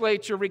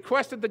legislature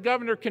requested the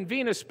governor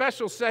convene a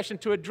special session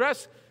to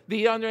address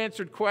the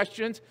unanswered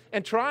questions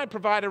and try and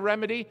provide a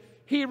remedy,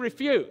 he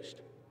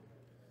refused.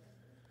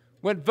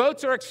 When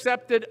votes are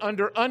accepted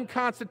under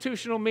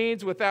unconstitutional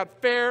means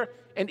without fair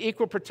and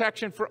equal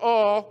protection for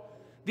all,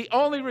 the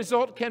only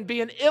result can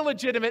be an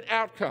illegitimate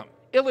outcome.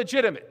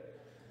 Illegitimate.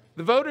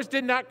 The voters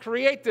did not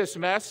create this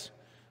mess,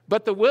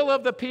 but the will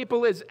of the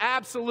people is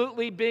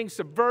absolutely being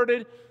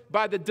subverted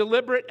by the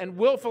deliberate and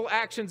willful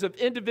actions of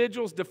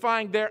individuals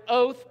defying their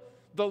oath,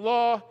 the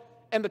law,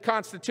 and the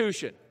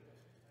Constitution.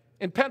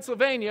 In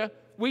Pennsylvania,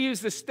 we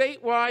use the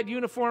statewide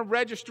Uniform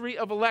Registry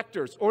of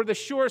Electors, or the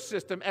SURE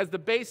system, as the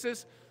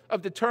basis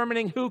of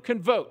determining who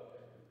can vote.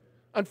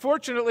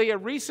 Unfortunately, a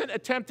recent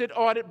attempted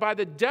audit by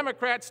the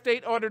Democrat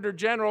State Auditor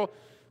General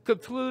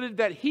concluded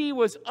that he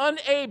was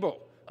unable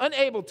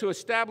to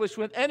establish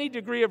with any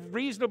degree of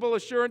reasonable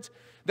assurance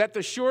that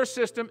the SURE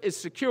system is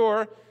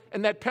secure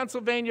and that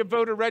Pennsylvania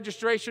voter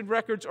registration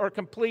records are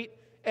complete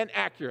and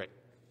accurate.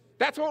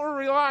 That's what we're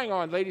relying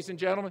on, ladies and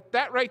gentlemen,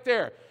 that right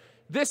there.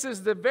 This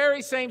is the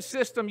very same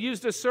system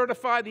used to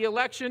certify the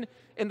election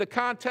in the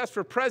contest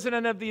for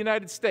President of the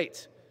United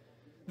States.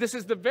 This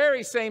is the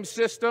very same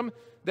system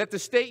that the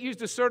state used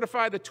to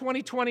certify the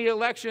 2020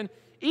 election,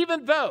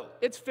 even though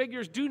its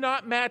figures do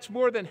not match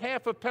more than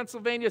half of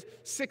Pennsylvania's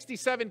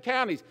 67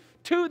 counties.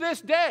 To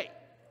this day,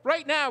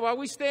 right now, while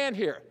we stand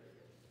here,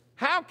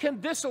 how can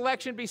this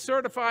election be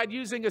certified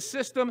using a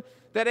system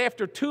that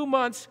after 2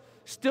 months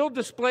still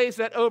displays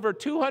that over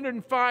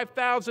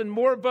 205,000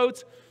 more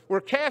votes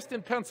were cast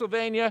in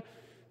Pennsylvania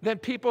than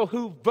people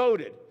who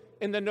voted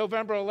in the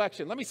November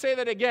election? Let me say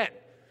that again.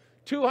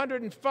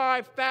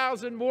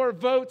 205,000 more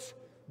votes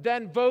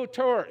than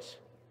voters.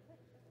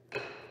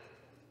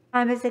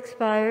 Time has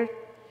expired.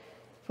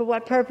 For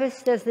what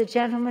purpose does the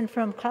gentleman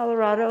from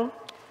Colorado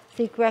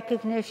seek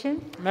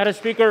recognition? Madam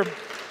Speaker.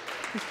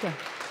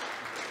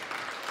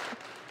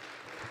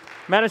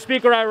 Madam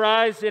Speaker, I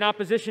rise in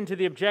opposition to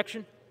the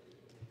objection.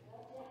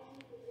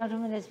 The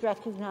gentleman is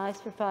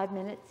recognized for 5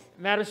 minutes.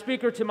 Madam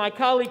Speaker, to my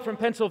colleague from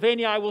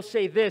Pennsylvania, I will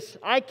say this.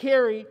 I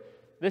carry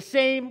the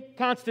same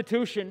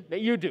Constitution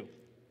that you do.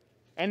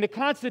 And the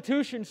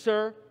Constitution,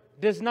 sir,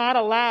 does not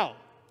allow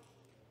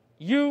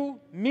you,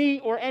 me,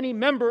 or any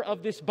member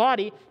of this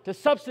body to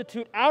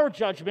substitute our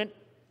judgment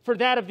for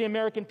that of the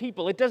American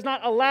people. It does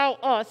not allow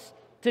us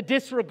to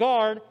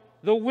disregard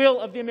the will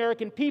of the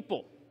American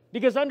people.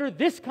 Because under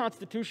this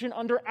Constitution,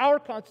 under our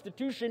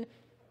Constitution,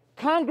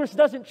 Congress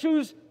doesn't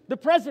choose the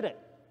president.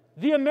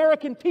 The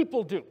American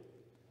people do.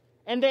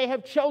 And they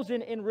have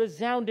chosen in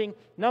resounding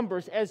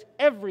numbers, as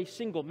every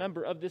single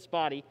member of this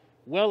body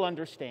well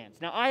understands.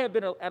 Now, I have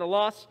been at a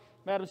loss,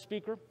 Madam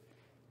Speaker,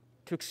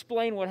 to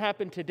explain what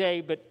happened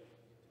today, but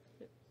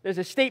there's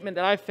a statement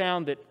that I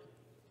found that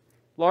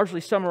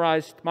largely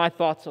summarized my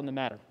thoughts on the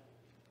matter.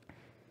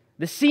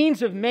 The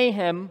scenes of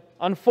mayhem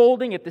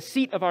unfolding at the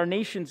seat of our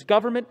nation's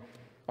government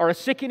are a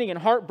sickening and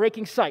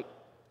heartbreaking sight.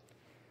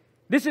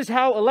 This is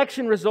how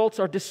election results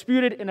are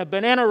disputed in a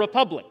banana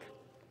republic,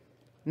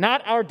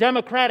 not our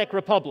democratic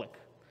republic.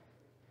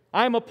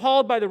 I am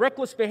appalled by the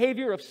reckless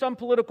behavior of some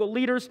political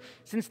leaders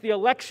since the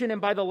election and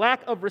by the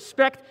lack of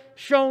respect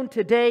shown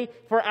today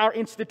for our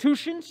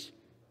institutions,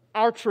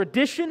 our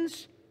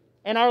traditions,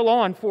 and our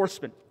law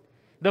enforcement.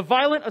 The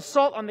violent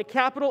assault on the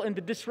Capitol and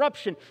the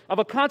disruption of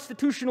a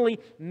constitutionally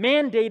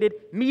mandated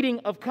meeting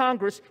of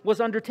Congress was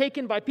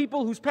undertaken by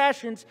people whose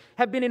passions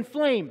have been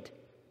inflamed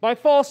by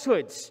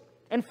falsehoods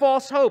and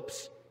false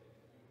hopes.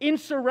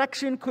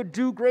 Insurrection could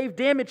do grave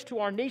damage to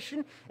our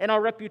nation and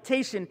our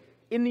reputation.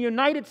 In the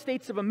United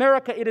States of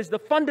America, it is the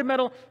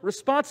fundamental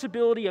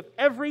responsibility of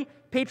every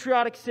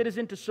patriotic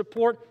citizen to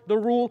support the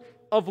rule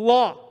of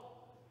law.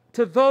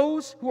 To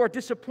those who are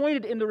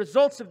disappointed in the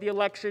results of the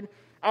election,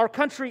 our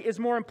country is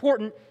more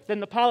important than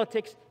the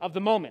politics of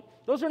the moment.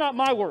 Those are not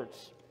my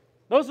words.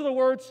 Those are the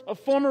words of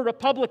former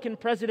Republican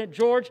President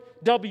George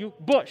W.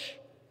 Bush.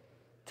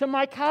 To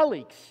my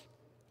colleagues,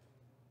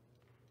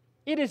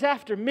 it is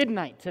after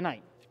midnight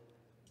tonight.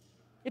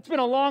 It's been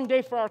a long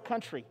day for our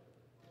country,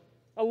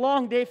 a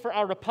long day for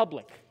our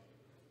republic.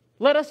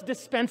 Let us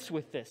dispense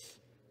with this.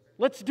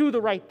 Let's do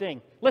the right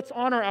thing. Let's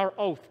honor our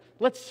oath.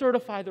 Let's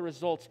certify the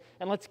results,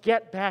 and let's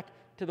get back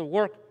to the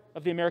work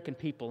of the American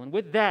people. And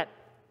with that,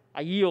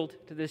 I yield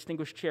to the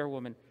distinguished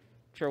Chairwoman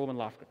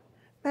Lofgren.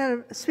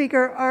 Madam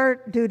Speaker, our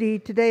duty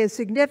today is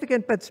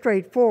significant but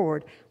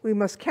straightforward. We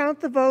must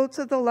count the votes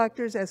of the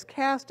electors as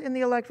cast in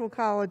the Electoral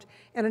College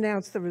and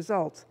announce the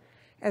results.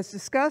 As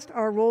discussed,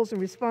 our roles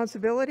and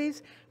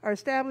responsibilities are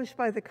established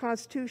by the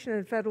Constitution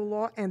and federal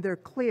law, and they're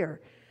clear.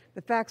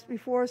 The facts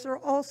before us are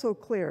also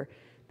clear.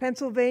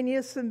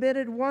 Pennsylvania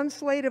submitted one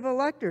slate of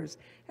electors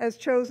as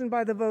chosen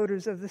by the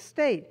voters of the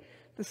state.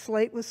 The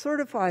slate was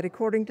certified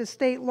according to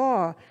state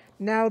law.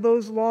 Now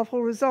those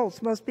lawful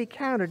results must be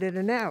counted and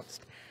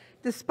announced.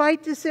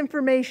 Despite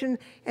disinformation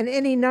and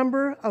any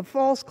number of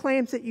false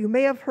claims that you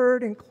may have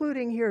heard,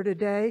 including here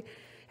today,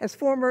 as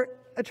former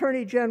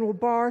Attorney General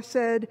Barr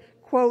said,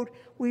 quote,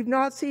 "We've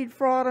not seen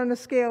fraud on a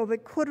scale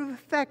that could have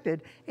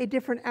affected a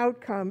different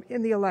outcome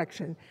in the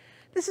election."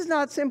 This is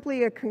not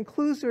simply a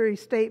conclusory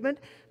statement.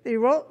 The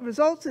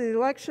results of the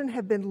election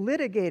have been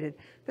litigated.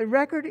 The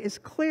record is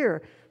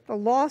clear. The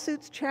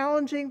lawsuits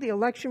challenging the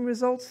election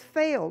results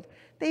failed.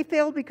 They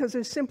failed because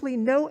there's simply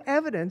no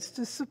evidence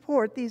to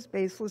support these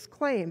baseless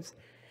claims.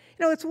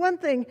 You know, it's one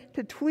thing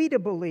to tweet a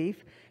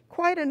belief,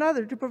 quite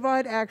another to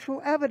provide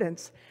actual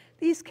evidence.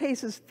 These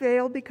cases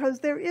failed because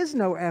there is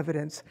no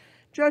evidence.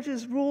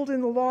 Judges ruled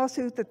in the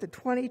lawsuit that the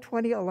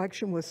 2020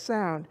 election was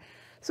sound.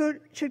 So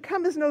it should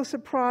come as no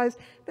surprise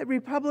that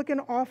Republican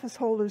office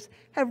holders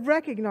have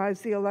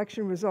recognized the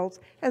election results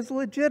as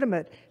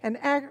legitimate and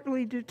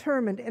accurately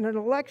determined in an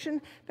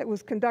election that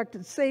was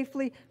conducted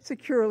safely,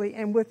 securely,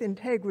 and with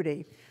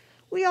integrity.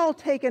 We all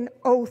take an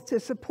oath to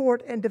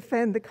support and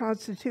defend the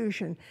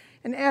Constitution.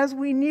 And as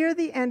we near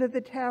the end of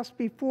the task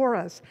before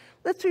us,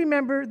 let's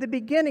remember the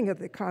beginning of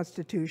the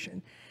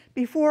Constitution.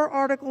 Before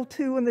Article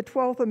 2 and the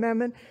 12th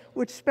Amendment,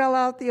 which spell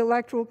out the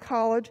Electoral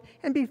College,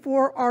 and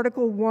before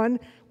Article 1,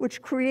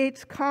 which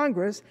creates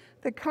Congress,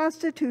 the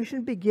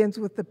Constitution begins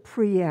with the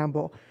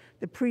preamble.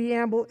 The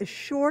preamble is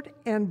short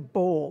and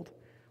bold.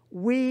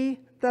 We,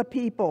 the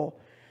people.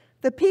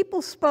 The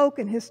people spoke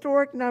in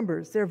historic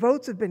numbers. Their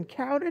votes have been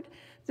counted.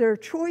 Their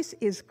choice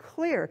is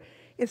clear.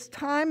 It's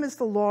time, as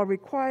the law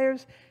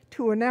requires,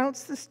 to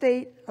announce the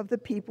state of the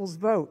people's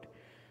vote.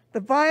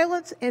 The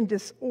violence and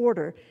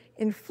disorder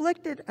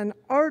inflicted on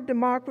our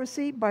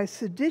democracy by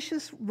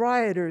seditious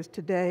rioters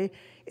today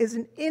is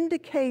an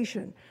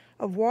indication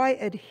of why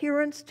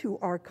adherence to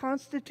our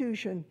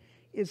Constitution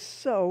is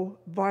so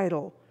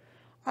vital.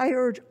 I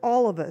urge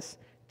all of us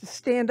to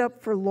stand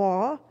up for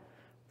law,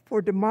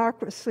 for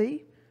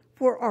democracy,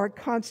 for our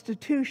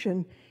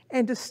Constitution,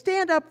 and to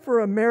stand up for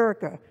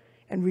America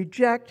and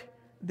reject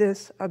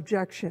this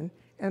objection.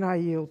 And I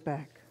yield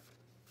back.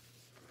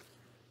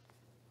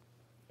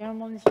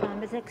 Gentleman's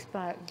time has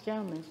expired.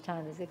 Gentleman's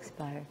time has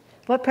expired.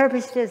 What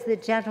purpose does the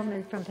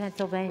gentleman from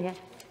Pennsylvania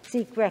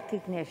seek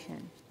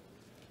recognition?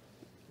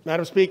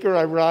 Madam Speaker,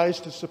 I rise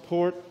to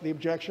support the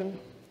objection.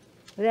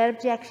 Without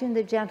objection,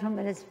 the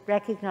gentleman is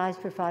recognized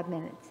for 5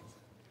 minutes.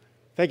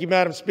 Thank you,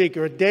 Madam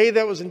Speaker. A day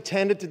that was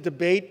intended to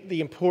debate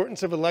the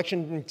importance of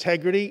election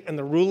integrity and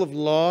the rule of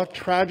law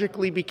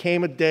tragically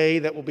became a day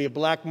that will be a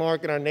black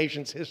mark in our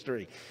nation's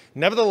history.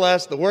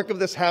 Nevertheless, the work of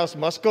this House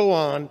must go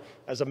on,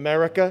 as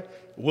America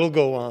will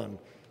go on.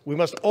 We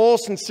must all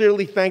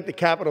sincerely thank the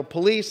Capitol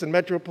Police and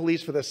Metro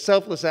Police for their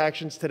selfless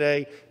actions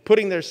today,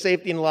 putting their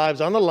safety and lives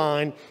on the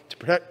line to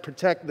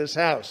protect this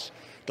House.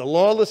 The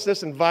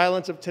lawlessness and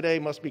violence of today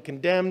must be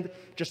condemned,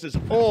 just as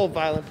all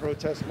violent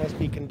protests must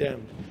be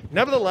condemned.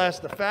 Nevertheless,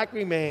 the fact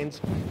remains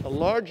a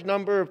large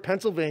number of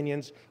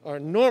Pennsylvanians are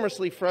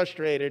enormously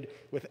frustrated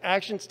with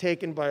actions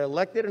taken by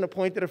elected and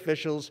appointed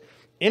officials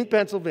in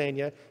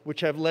Pennsylvania,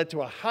 which have led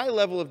to a high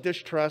level of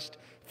distrust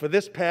for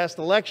this past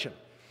election.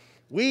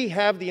 We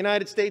have the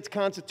United States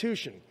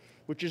Constitution,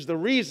 which is the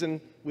reason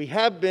we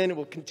have been and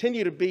will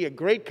continue to be a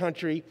great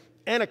country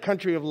and a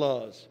country of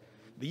laws.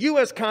 The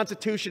U.S.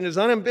 Constitution is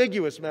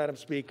unambiguous, Madam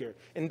Speaker,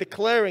 in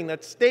declaring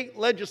that state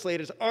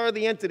legislators are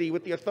the entity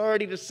with the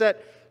authority to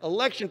set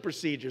election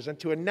procedures and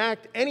to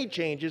enact any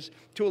changes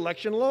to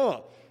election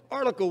law.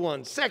 Article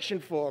 1,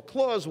 Section 4,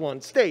 Clause 1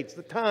 states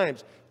the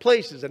times,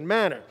 places, and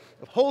manner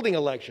of holding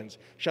elections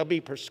shall be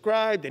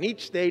prescribed in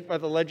each state by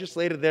the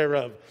legislator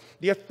thereof.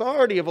 The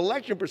authority of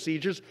election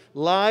procedures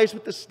lies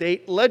with the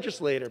state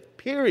legislator,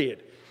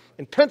 period.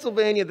 In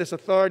Pennsylvania, this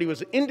authority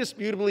was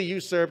indisputably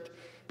usurped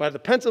by the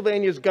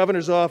Pennsylvania's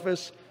governor's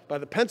office, by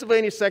the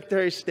Pennsylvania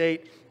Secretary of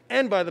State,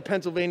 and by the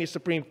Pennsylvania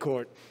Supreme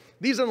Court.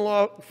 These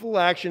unlawful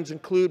actions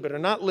include, but are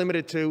not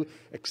limited to,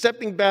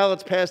 accepting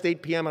ballots past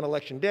 8 p.m. on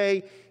Election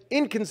Day,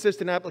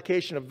 inconsistent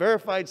application of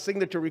verified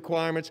signature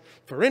requirements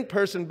for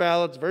in-person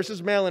ballots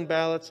versus mail-in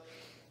ballots,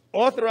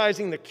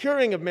 authorizing the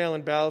curing of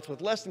mail-in ballots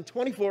with less than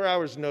 24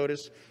 hours'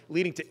 notice,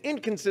 leading to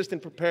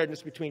inconsistent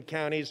preparedness between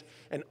counties,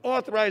 and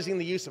authorizing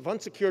the use of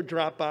unsecured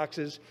drop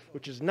boxes,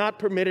 which is not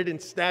permitted in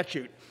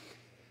statute.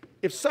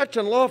 If such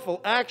unlawful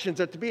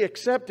actions are to be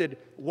accepted,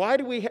 what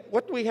do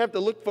we have to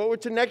look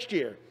forward to next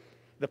year?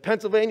 The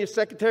Pennsylvania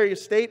Secretary of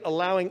State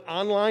allowing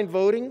online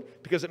voting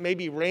because it may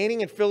be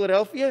raining in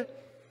Philadelphia?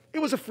 It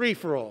was a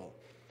free-for-all.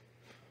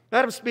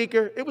 Madam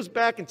Speaker, it was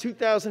back in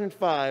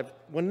 2005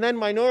 when then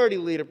Minority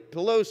Leader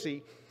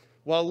Pelosi,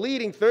 while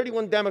leading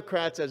 31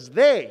 Democrats as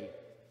they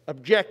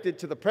objected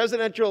to the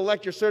presidential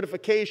elector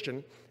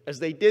certification, as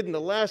they did in the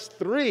last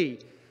 3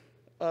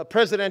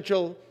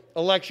 presidential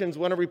elections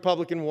when a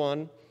Republican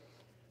won,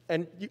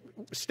 and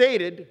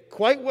stated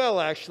quite well,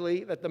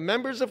 actually, that the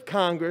members of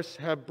Congress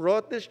have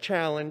brought this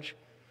challenge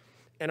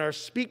and are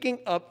speaking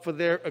up for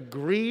their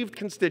aggrieved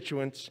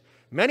constituents,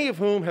 many of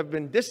whom have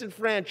been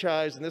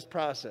disenfranchised in this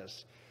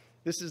process.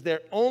 This is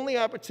their only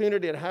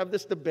opportunity to have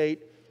this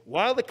debate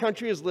while the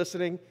country is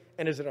listening,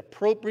 and is it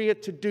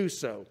appropriate to do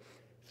so?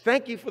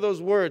 Thank you for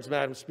those words,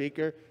 Madam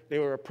Speaker. They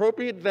were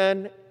appropriate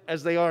then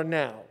as they are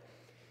now.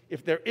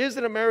 If there is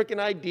an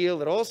American ideal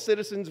that all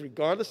citizens,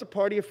 regardless of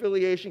party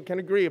affiliation, can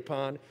agree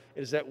upon,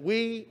 it is that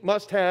we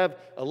must have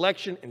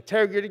election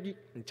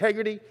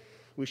integrity.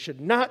 We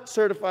should not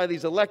certify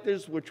these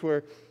electors which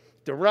were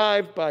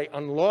derived by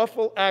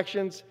unlawful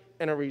actions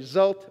and a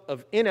result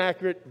of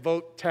inaccurate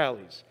vote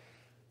tallies.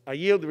 I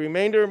yield the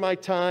remainder of my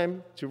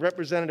time to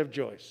Representative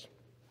Joyce.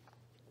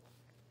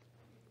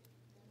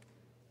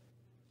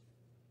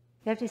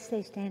 You have to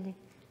stay standing.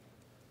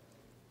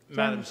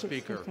 Madam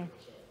Speaker,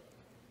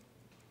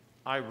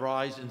 I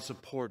rise in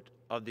support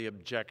of the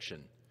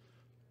objection.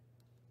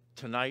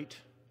 Tonight,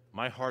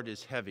 my heart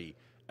is heavy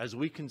as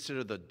we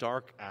consider the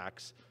dark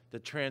acts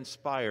that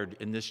transpired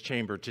in this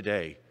chamber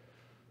today.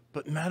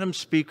 But, Madam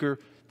Speaker,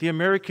 the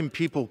American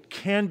people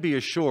can be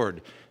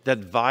assured that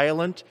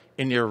violent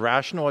and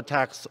irrational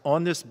attacks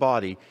on this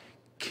body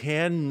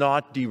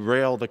cannot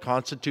derail the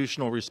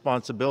constitutional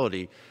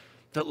responsibility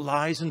that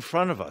lies in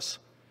front of us.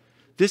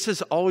 This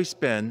has always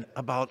been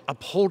about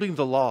upholding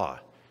the law.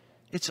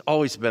 It's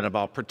always been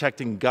about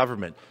protecting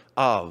government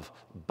of,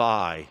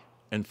 by,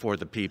 and for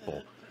the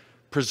people.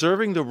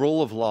 Preserving the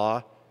rule of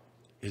law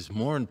is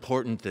more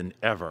important than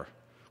ever.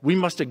 We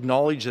must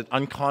acknowledge that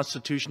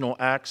unconstitutional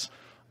acts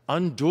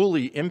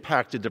unduly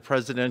impacted the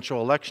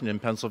presidential election in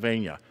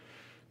Pennsylvania.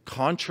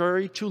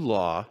 Contrary to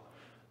law,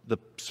 the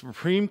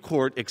Supreme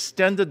Court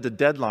extended the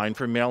deadline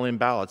for mail-in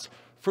ballots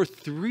for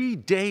 3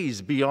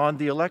 days beyond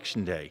the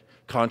election day.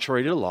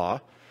 Contrary to law,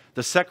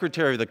 the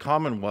Secretary of the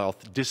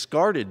Commonwealth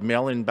discarded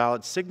mail-in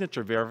ballot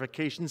signature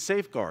verification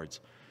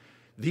safeguards.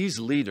 These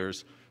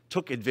leaders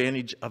took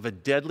advantage of a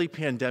deadly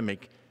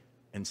pandemic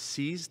and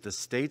seized the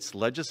state's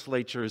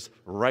legislature's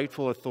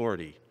rightful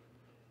authority.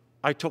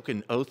 I took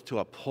an oath to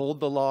uphold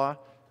the law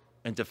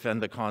and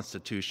defend the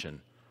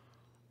Constitution.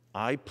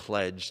 I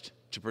pledged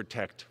to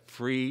protect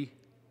free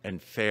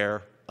and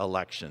fair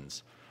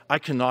elections. I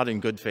cannot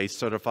in good faith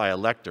certify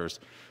electors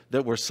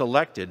that were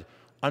selected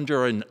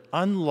under an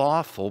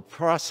unlawful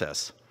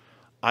process.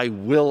 I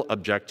will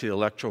object to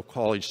Electoral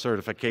College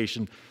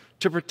certification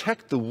to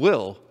protect the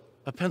will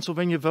of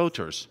Pennsylvania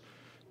voters,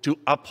 to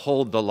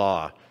uphold the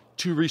law,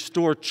 to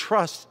restore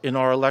trust in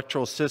our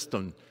electoral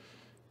system,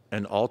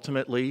 and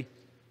ultimately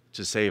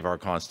to save our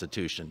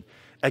Constitution.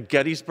 At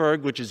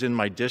Gettysburg, which is in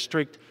my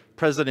district,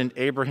 President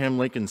Abraham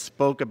Lincoln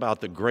spoke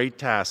about the great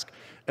task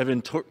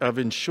of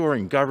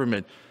ensuring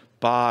government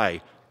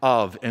by,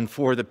 of, and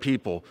for the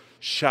people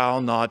shall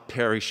not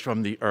perish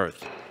from the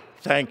earth.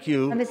 Thank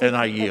you, and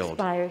I yield.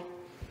 Expired.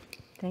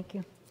 Thank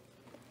you.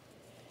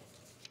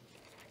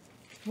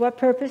 For what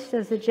purpose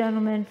does the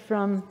gentleman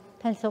from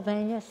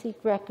Pennsylvania seek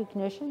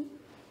recognition?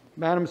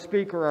 Madam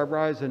Speaker, I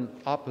rise in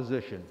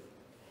opposition.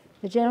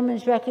 The gentleman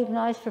is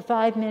recognized for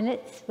 5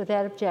 minutes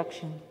without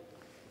objection.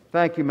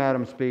 Thank you,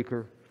 Madam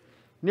Speaker.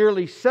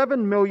 Nearly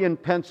 7 million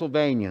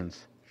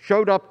Pennsylvanians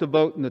showed up to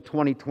vote in the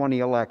 2020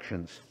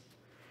 elections.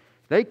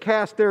 They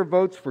cast their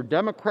votes for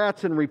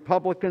Democrats and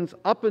Republicans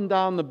up and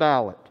down the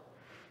ballot,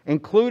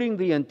 including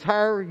the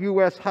entire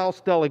U.S. House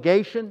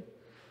delegation,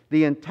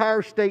 the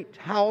entire state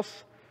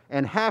House,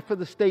 and half of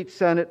the state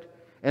Senate,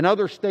 and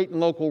other state and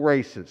local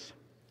races.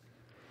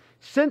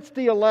 Since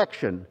the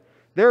election,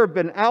 there have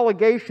been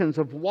allegations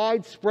of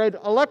widespread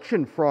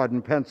election fraud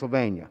in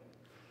Pennsylvania.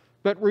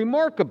 But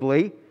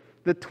remarkably,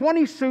 the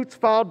 20 suits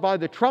filed by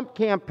the Trump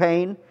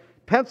campaign,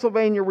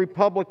 Pennsylvania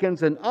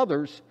Republicans, and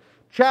others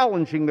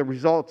challenging the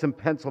results in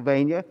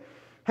Pennsylvania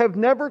have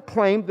never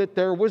claimed that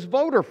there was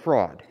voter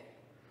fraud.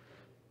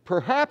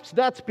 Perhaps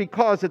that's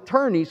because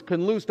attorneys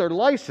can lose their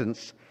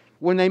license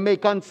when they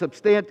make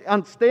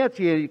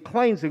unsubstantiated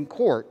claims in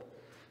court.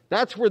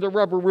 That's where the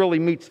rubber really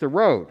meets the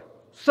road.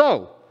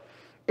 So,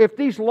 if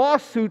these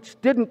lawsuits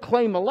didn't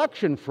claim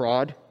election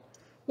fraud,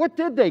 what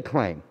did they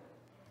claim?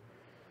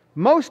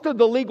 Most of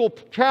the legal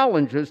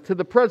challenges to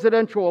the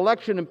presidential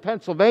election in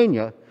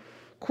Pennsylvania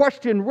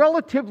question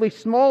relatively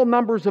small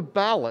numbers of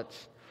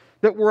ballots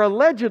that were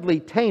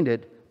allegedly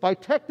tainted by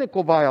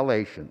technical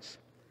violations.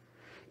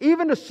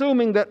 Even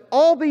assuming that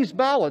all these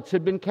ballots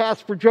had been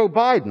cast for Joe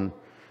Biden,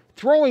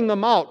 throwing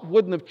them out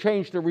wouldn't have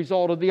changed the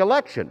result of the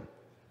election.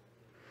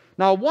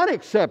 Now, one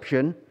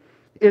exception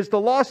is the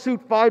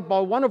lawsuit filed by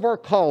one of our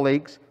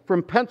colleagues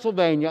from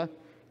Pennsylvania,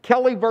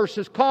 Kelly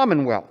versus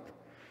Commonwealth,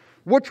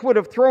 which would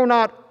have thrown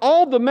out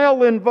all the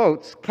mail-in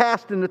votes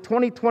cast in the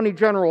 2020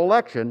 general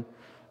election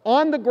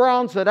on the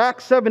grounds that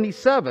Act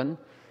 77,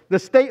 the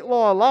state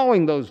law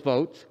allowing those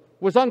votes,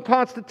 was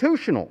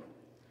unconstitutional.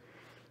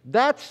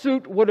 That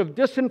suit would have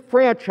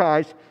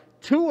disenfranchised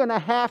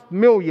 2.5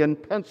 million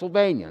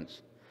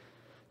Pennsylvanians.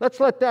 Let's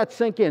let that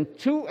sink in.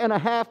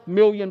 2.5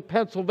 million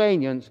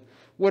Pennsylvanians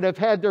would have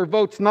had their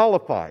votes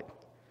nullified.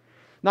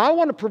 Now, I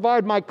want to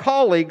provide my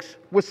colleagues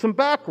with some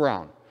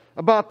background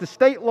about the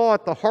state law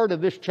at the heart of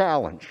this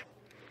challenge.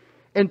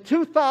 In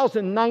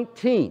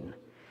 2019,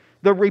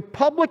 the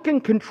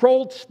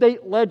Republican-controlled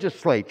state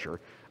legislature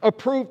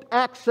approved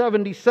Act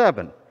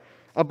 77,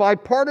 a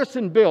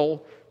bipartisan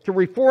bill to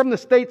reform the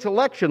state's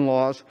election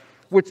laws,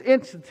 which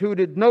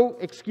instituted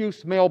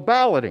no-excuse mail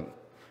balloting.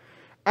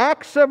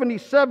 Act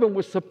 77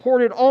 was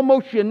supported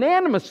almost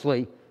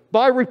unanimously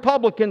by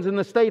Republicans in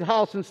the State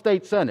House and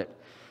State Senate.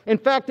 In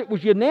fact, it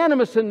was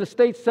unanimous in the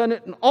State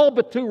Senate and all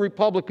but 2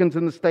 Republicans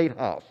in the State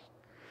House.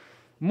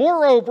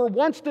 Moreover,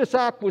 once this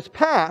act was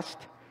passed,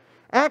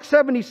 Act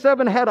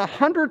 77 had a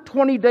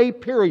 120-day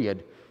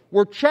period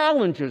where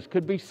challenges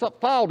could be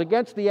filed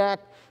against the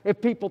act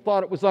if people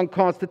thought it was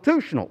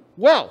unconstitutional.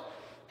 Well,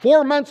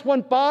 4 months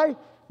went by,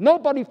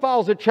 nobody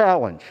files a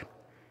challenge.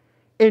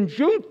 In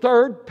June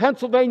 3rd,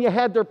 Pennsylvania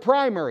had their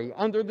primary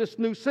under this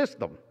new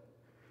system.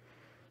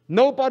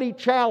 Nobody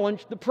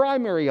challenged the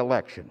primary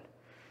election.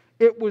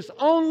 It was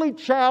only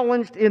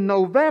challenged in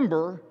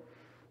November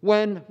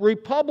when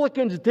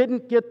Republicans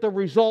didn't get the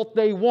result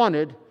they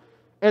wanted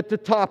at the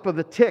top of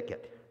the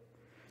ticket.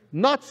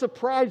 Not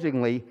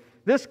surprisingly,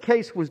 this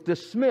case was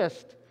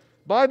dismissed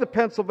by the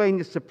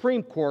Pennsylvania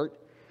Supreme Court,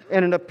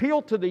 and an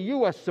appeal to the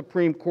U.S.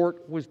 Supreme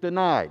Court was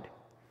denied.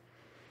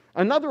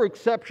 Another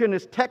exception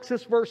is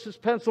Texas versus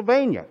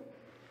Pennsylvania.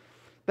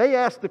 They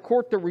asked the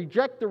court to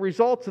reject the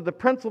results of the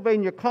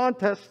Pennsylvania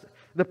contest,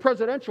 the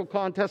presidential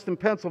contest in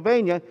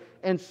Pennsylvania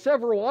and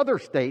several other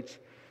states,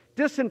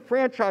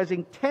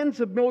 disenfranchising tens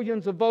of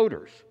millions of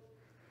voters.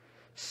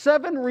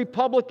 7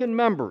 Republican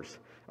members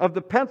of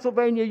the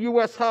Pennsylvania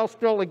U.S. House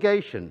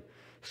delegation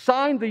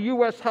signed the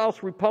U.S.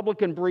 House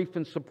Republican brief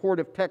in support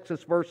of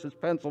Texas versus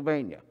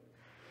Pennsylvania.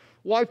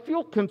 Well, I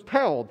feel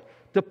compelled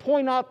to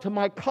point out to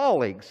my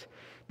colleagues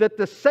that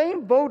the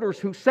same voters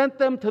who sent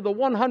them to the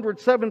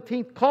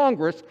 117th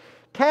Congress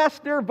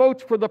cast their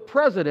votes for the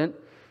president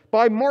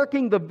by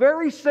marking the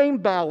very same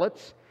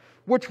ballots,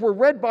 which were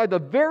read by the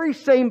very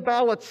same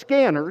ballot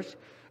scanners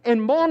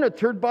and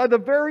monitored by the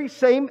very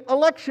same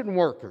election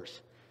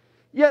workers.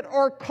 Yet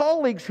our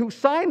colleagues who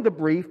signed the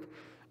brief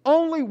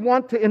only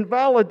want to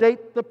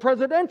invalidate the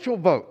presidential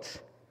votes.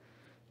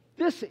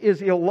 This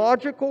is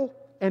illogical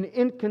and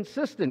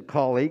inconsistent,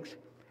 colleagues,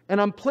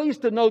 and I'm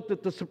pleased to note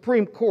that the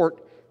Supreme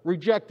Court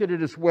rejected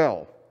it as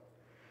well.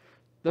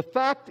 The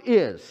fact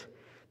is,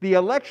 the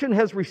election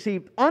has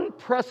received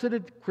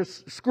unprecedented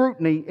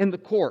scrutiny in the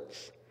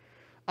courts.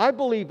 I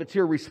believe it's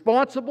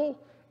irresponsible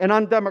and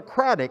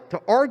undemocratic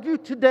to argue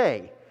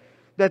today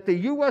that the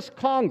U.S.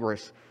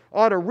 Congress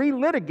ought to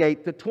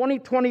relitigate the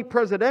 2020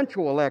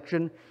 presidential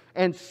election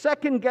and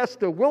second-guess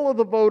the will of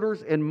the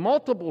voters in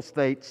multiple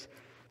states,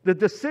 the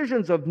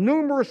decisions of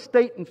numerous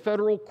state and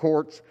federal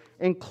courts,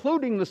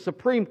 including the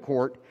Supreme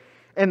Court,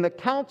 and the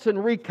counts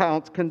and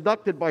recounts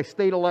conducted by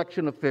state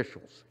election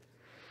officials.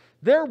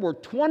 There were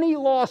 20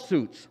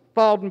 lawsuits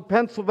filed in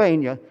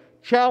Pennsylvania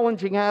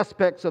challenging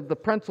aspects of the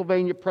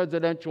Pennsylvania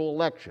presidential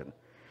election.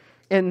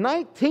 In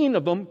 19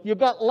 of them, you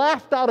got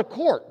laughed out of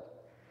court.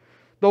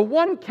 The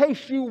one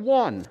case you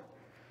won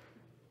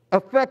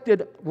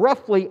affected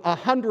roughly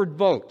 100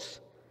 votes.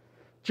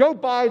 Joe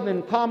Biden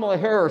and Kamala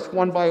Harris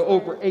won by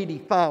over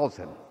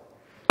 80,000.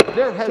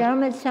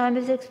 Gentleman's time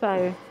has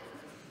expired.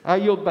 I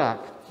yield back.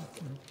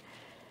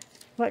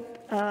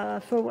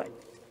 For what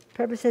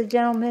purpose does the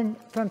gentleman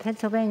from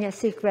Pennsylvania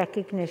seek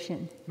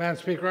recognition? Madam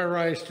Speaker, I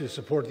rise to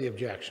support the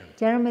objection.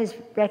 Gentleman is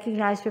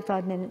recognized for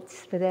 5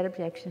 minutes for that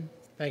objection.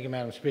 Thank you,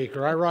 Madam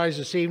Speaker. I rise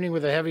this evening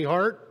with a heavy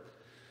heart.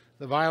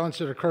 The violence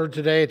that occurred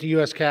today at the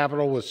U.S.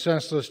 Capitol was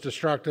senseless,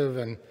 destructive,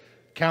 and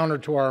counter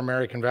to our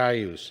American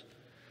values.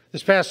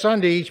 This past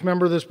Sunday, each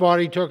member of this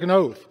body took an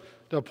oath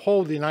to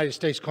uphold the United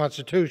States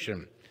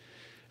Constitution.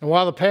 And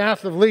while the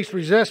path of least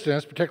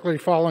resistance, particularly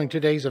following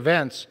today's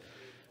events,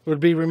 would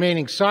be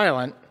remaining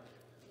silent,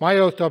 my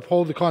oath to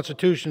uphold the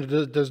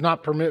Constitution does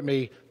not permit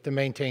me to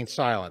maintain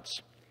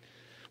silence.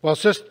 While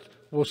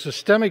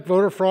systemic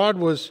voter fraud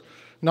was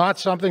not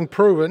something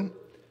proven,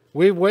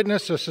 we've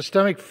witnessed a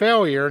systemic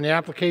failure in the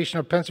application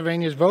of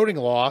Pennsylvania's voting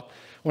law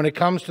when it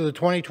comes to the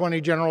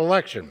 2020 general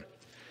election.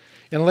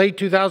 In late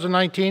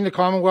 2019, the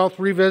Commonwealth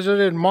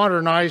revisited and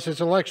modernized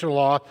its election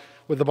law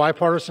with the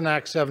bipartisan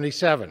Act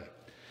 77.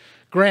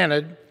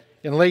 Granted,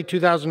 in late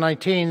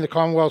 2019, the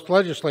Commonwealth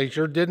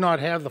legislature did not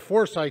have the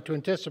foresight to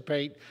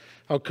anticipate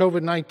how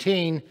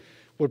COVID-19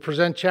 would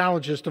present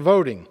challenges to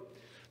voting.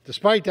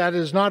 Despite that, it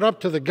is not up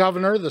to the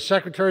governor, the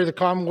Secretary of the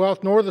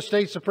Commonwealth, nor the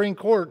state Supreme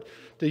Court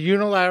to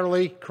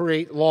unilaterally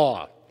create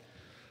law.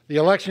 The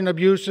election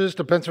abuses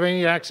to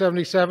Pennsylvania Act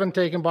 77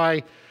 taken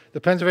by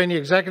the Pennsylvania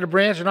Executive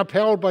Branch and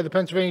upheld by the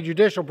Pennsylvania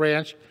Judicial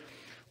Branch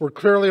were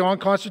clearly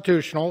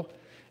unconstitutional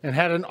and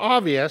had an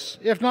obvious,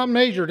 if not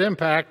measured,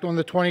 impact on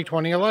the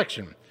 2020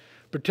 election,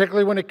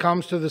 particularly when it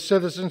comes to the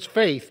citizens'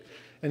 faith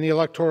in the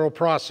electoral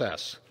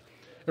process.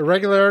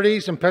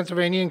 Irregularities in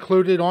Pennsylvania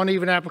included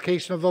uneven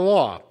application of the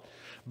law,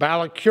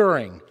 ballot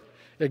curing,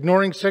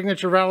 ignoring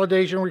signature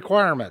validation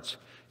requirements,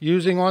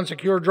 using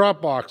unsecure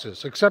drop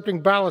boxes,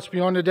 accepting ballots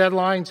beyond the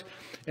deadlines,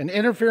 and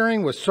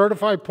interfering with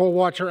certified poll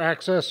watcher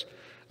access,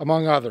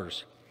 among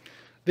others.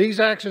 These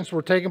actions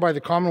were taken by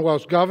the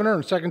Commonwealth's governor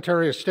and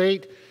Secretary of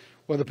State,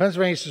 while the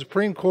Pennsylvania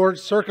Supreme Court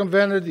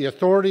circumvented the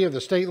authority of the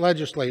state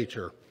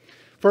legislature.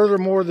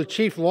 Furthermore, the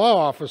chief law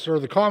officer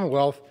of the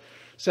Commonwealth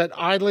sat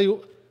idly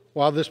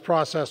while this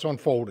process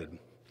unfolded.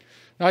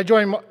 Now, I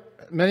join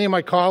many of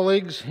my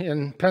colleagues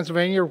in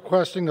Pennsylvania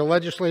requesting the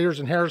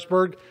legislators in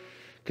Harrisburg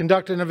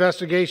conduct an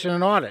investigation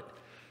and audit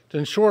to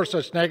ensure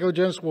such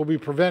negligence will be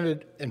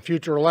prevented in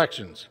future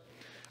elections.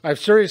 I have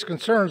serious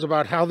concerns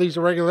about how these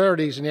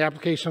irregularities in the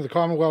application of the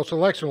Commonwealth's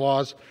election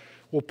laws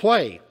will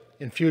play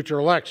in future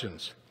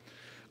elections.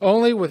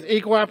 Only with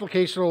equal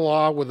application of the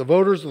law will the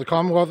voters of the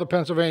Commonwealth of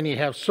Pennsylvania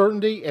have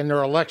certainty in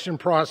their election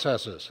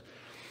processes.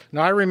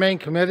 Now, I remain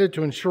committed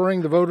to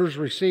ensuring the voters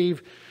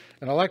receive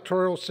an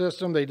electoral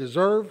system they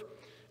deserve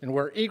and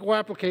where equal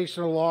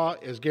application of the law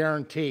is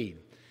guaranteed.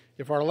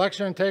 If our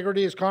election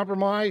integrity is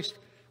compromised,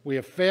 we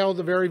have failed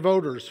the very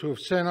voters who have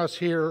sent us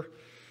here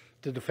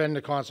to defend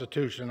the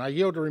Constitution. I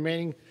yield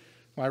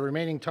my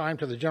remaining time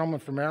to the gentleman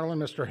from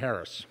Maryland, Mr.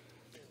 Harris.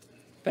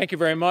 Thank you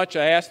very much.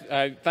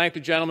 I thank the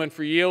gentleman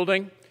for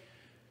yielding.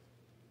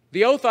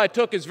 The oath I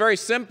took is very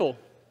simple.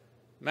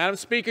 Madam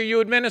Speaker,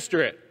 you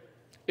administer it.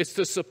 It's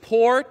to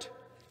support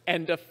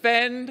and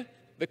defend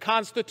the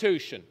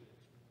Constitution.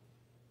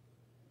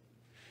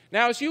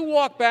 Now, as you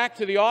walk back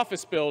to the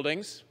office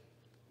buildings,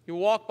 you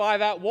walk by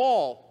that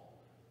wall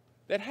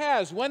that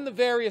has when the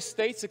various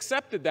states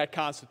accepted that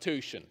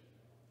Constitution.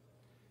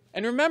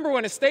 And remember,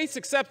 when a state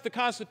accepts the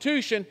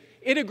Constitution,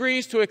 it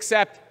agrees to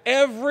accept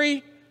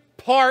every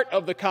part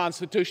of the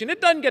Constitution. It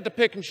doesn't get to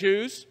pick and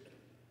choose.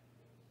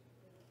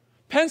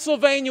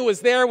 Pennsylvania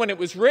was there when it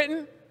was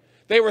written.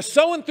 They were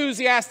so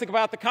enthusiastic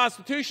about the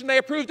Constitution, they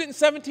approved it in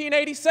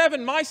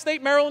 1787. My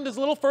state, Maryland, is a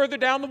little further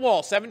down the wall,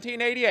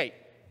 1788.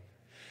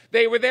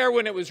 They were there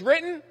when it was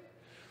written.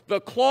 The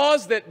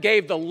clause that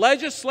gave the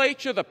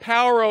legislature the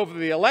power over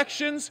the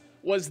elections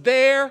was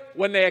there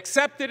when they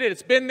accepted it.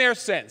 It's been there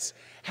since.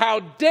 How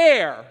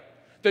dare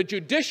the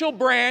judicial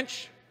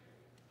branch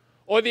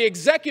or the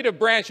executive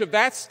branch of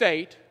that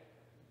state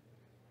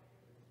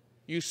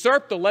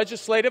usurp the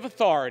legislative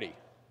authority?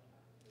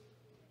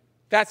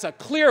 That's a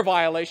clear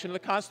violation of the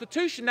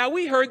Constitution. Now,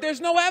 we heard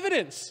there's no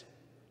evidence.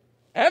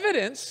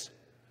 Evidence?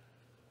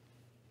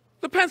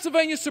 The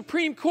Pennsylvania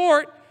Supreme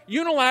Court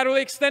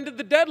unilaterally extended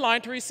the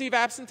deadline to receive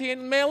absentee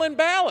and mail-in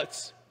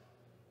ballots.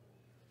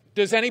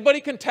 Does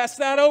anybody contest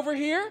that over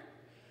here?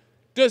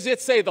 Does it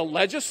say the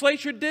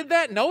legislature did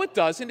that? No, it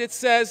doesn't. It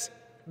says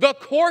the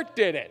court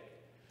did it.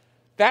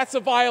 That's a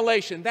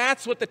violation.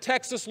 That's what the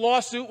Texas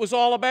lawsuit was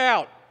all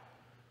about.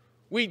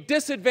 We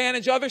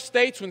disadvantage other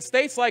states when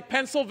states like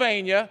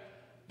Pennsylvania,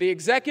 the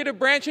executive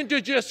branch and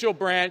judicial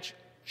branch,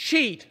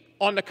 cheat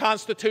on the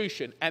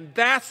Constitution. And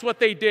that's what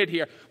they did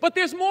here. But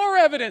there's more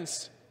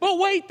evidence. But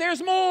wait,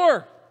 there's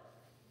more.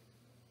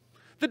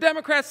 The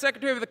Democrat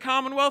Secretary of the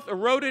Commonwealth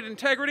eroded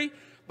integrity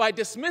by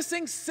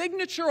dismissing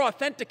signature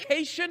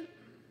authentication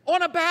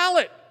on a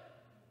ballot.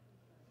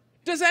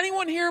 Does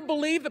anyone here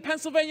believe the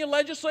Pennsylvania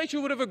legislature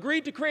would have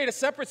agreed to create a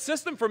separate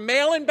system for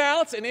mail-in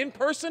ballots and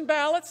in-person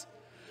ballots?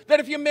 That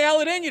if you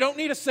mail it in, you don't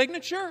need a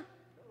signature?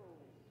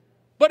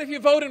 But if you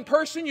vote in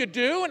person, you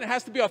do, and it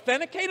has to be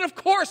authenticated? Of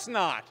course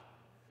not.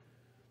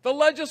 The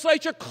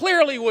legislature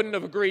clearly wouldn't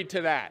have agreed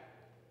to that.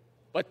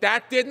 But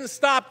that didn't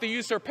stop the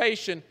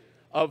usurpation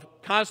of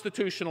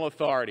constitutional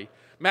authority.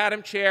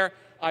 Madam Chair,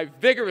 I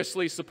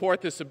vigorously support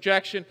this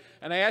objection,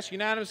 and I ask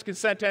unanimous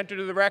consent to enter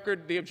to the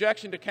record the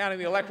objection to counting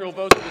the electoral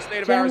votes of the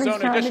state of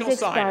Arizona additional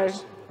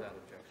signers.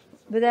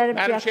 Without objection.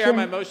 Madam Chair,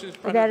 my motion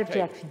is without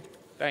objection.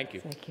 Thank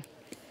you. Thank you.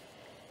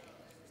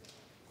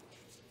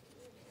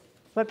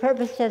 What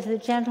purpose does the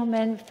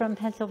gentleman from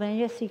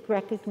Pennsylvania seek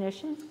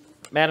recognition?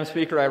 Madam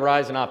Speaker, I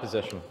rise in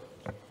opposition.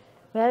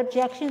 Without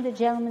objection, the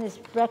gentleman is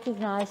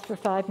recognized for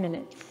 5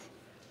 minutes.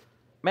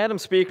 Madam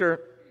Speaker,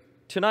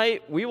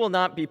 tonight we will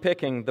not be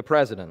picking the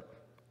president.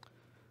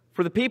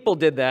 For the people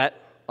did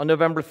that on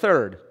November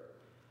 3rd.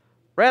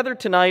 Rather,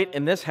 tonight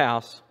in this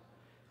House,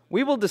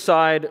 we will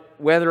decide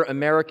whether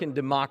American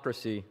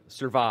democracy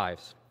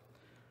survives.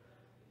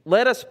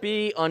 Let us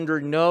be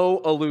under no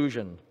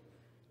illusion.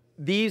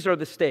 These are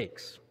the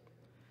stakes.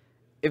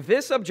 If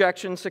this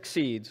objection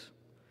succeeds,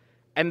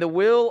 and the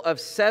will of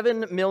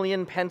 7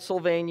 million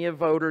Pennsylvania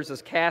voters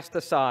is cast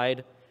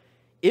aside,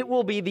 it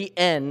will be the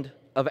end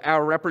of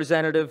our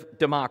representative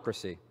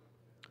democracy.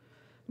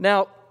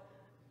 Now,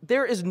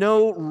 there is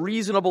no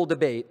reasonable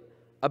debate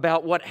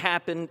about what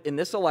happened in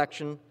this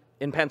election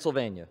in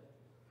Pennsylvania.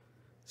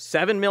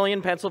 7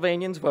 million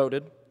Pennsylvanians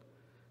voted.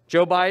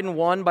 Joe Biden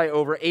won by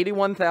over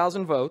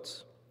 81,000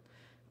 votes.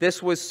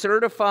 This was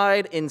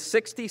certified in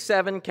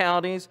 67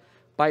 counties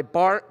by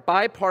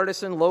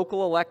bipartisan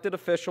local elected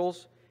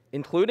officials,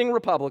 including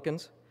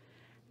Republicans,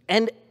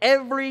 and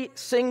every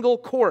single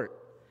court,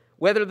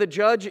 whether the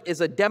judge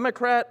is a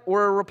Democrat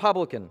or a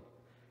Republican,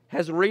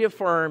 has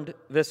reaffirmed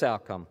this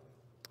outcome.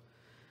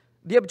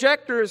 The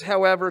objectors,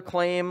 however,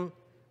 claim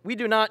we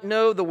do not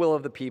know the will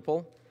of the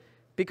people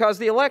because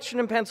the election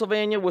in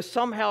Pennsylvania was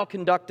somehow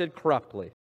conducted corruptly.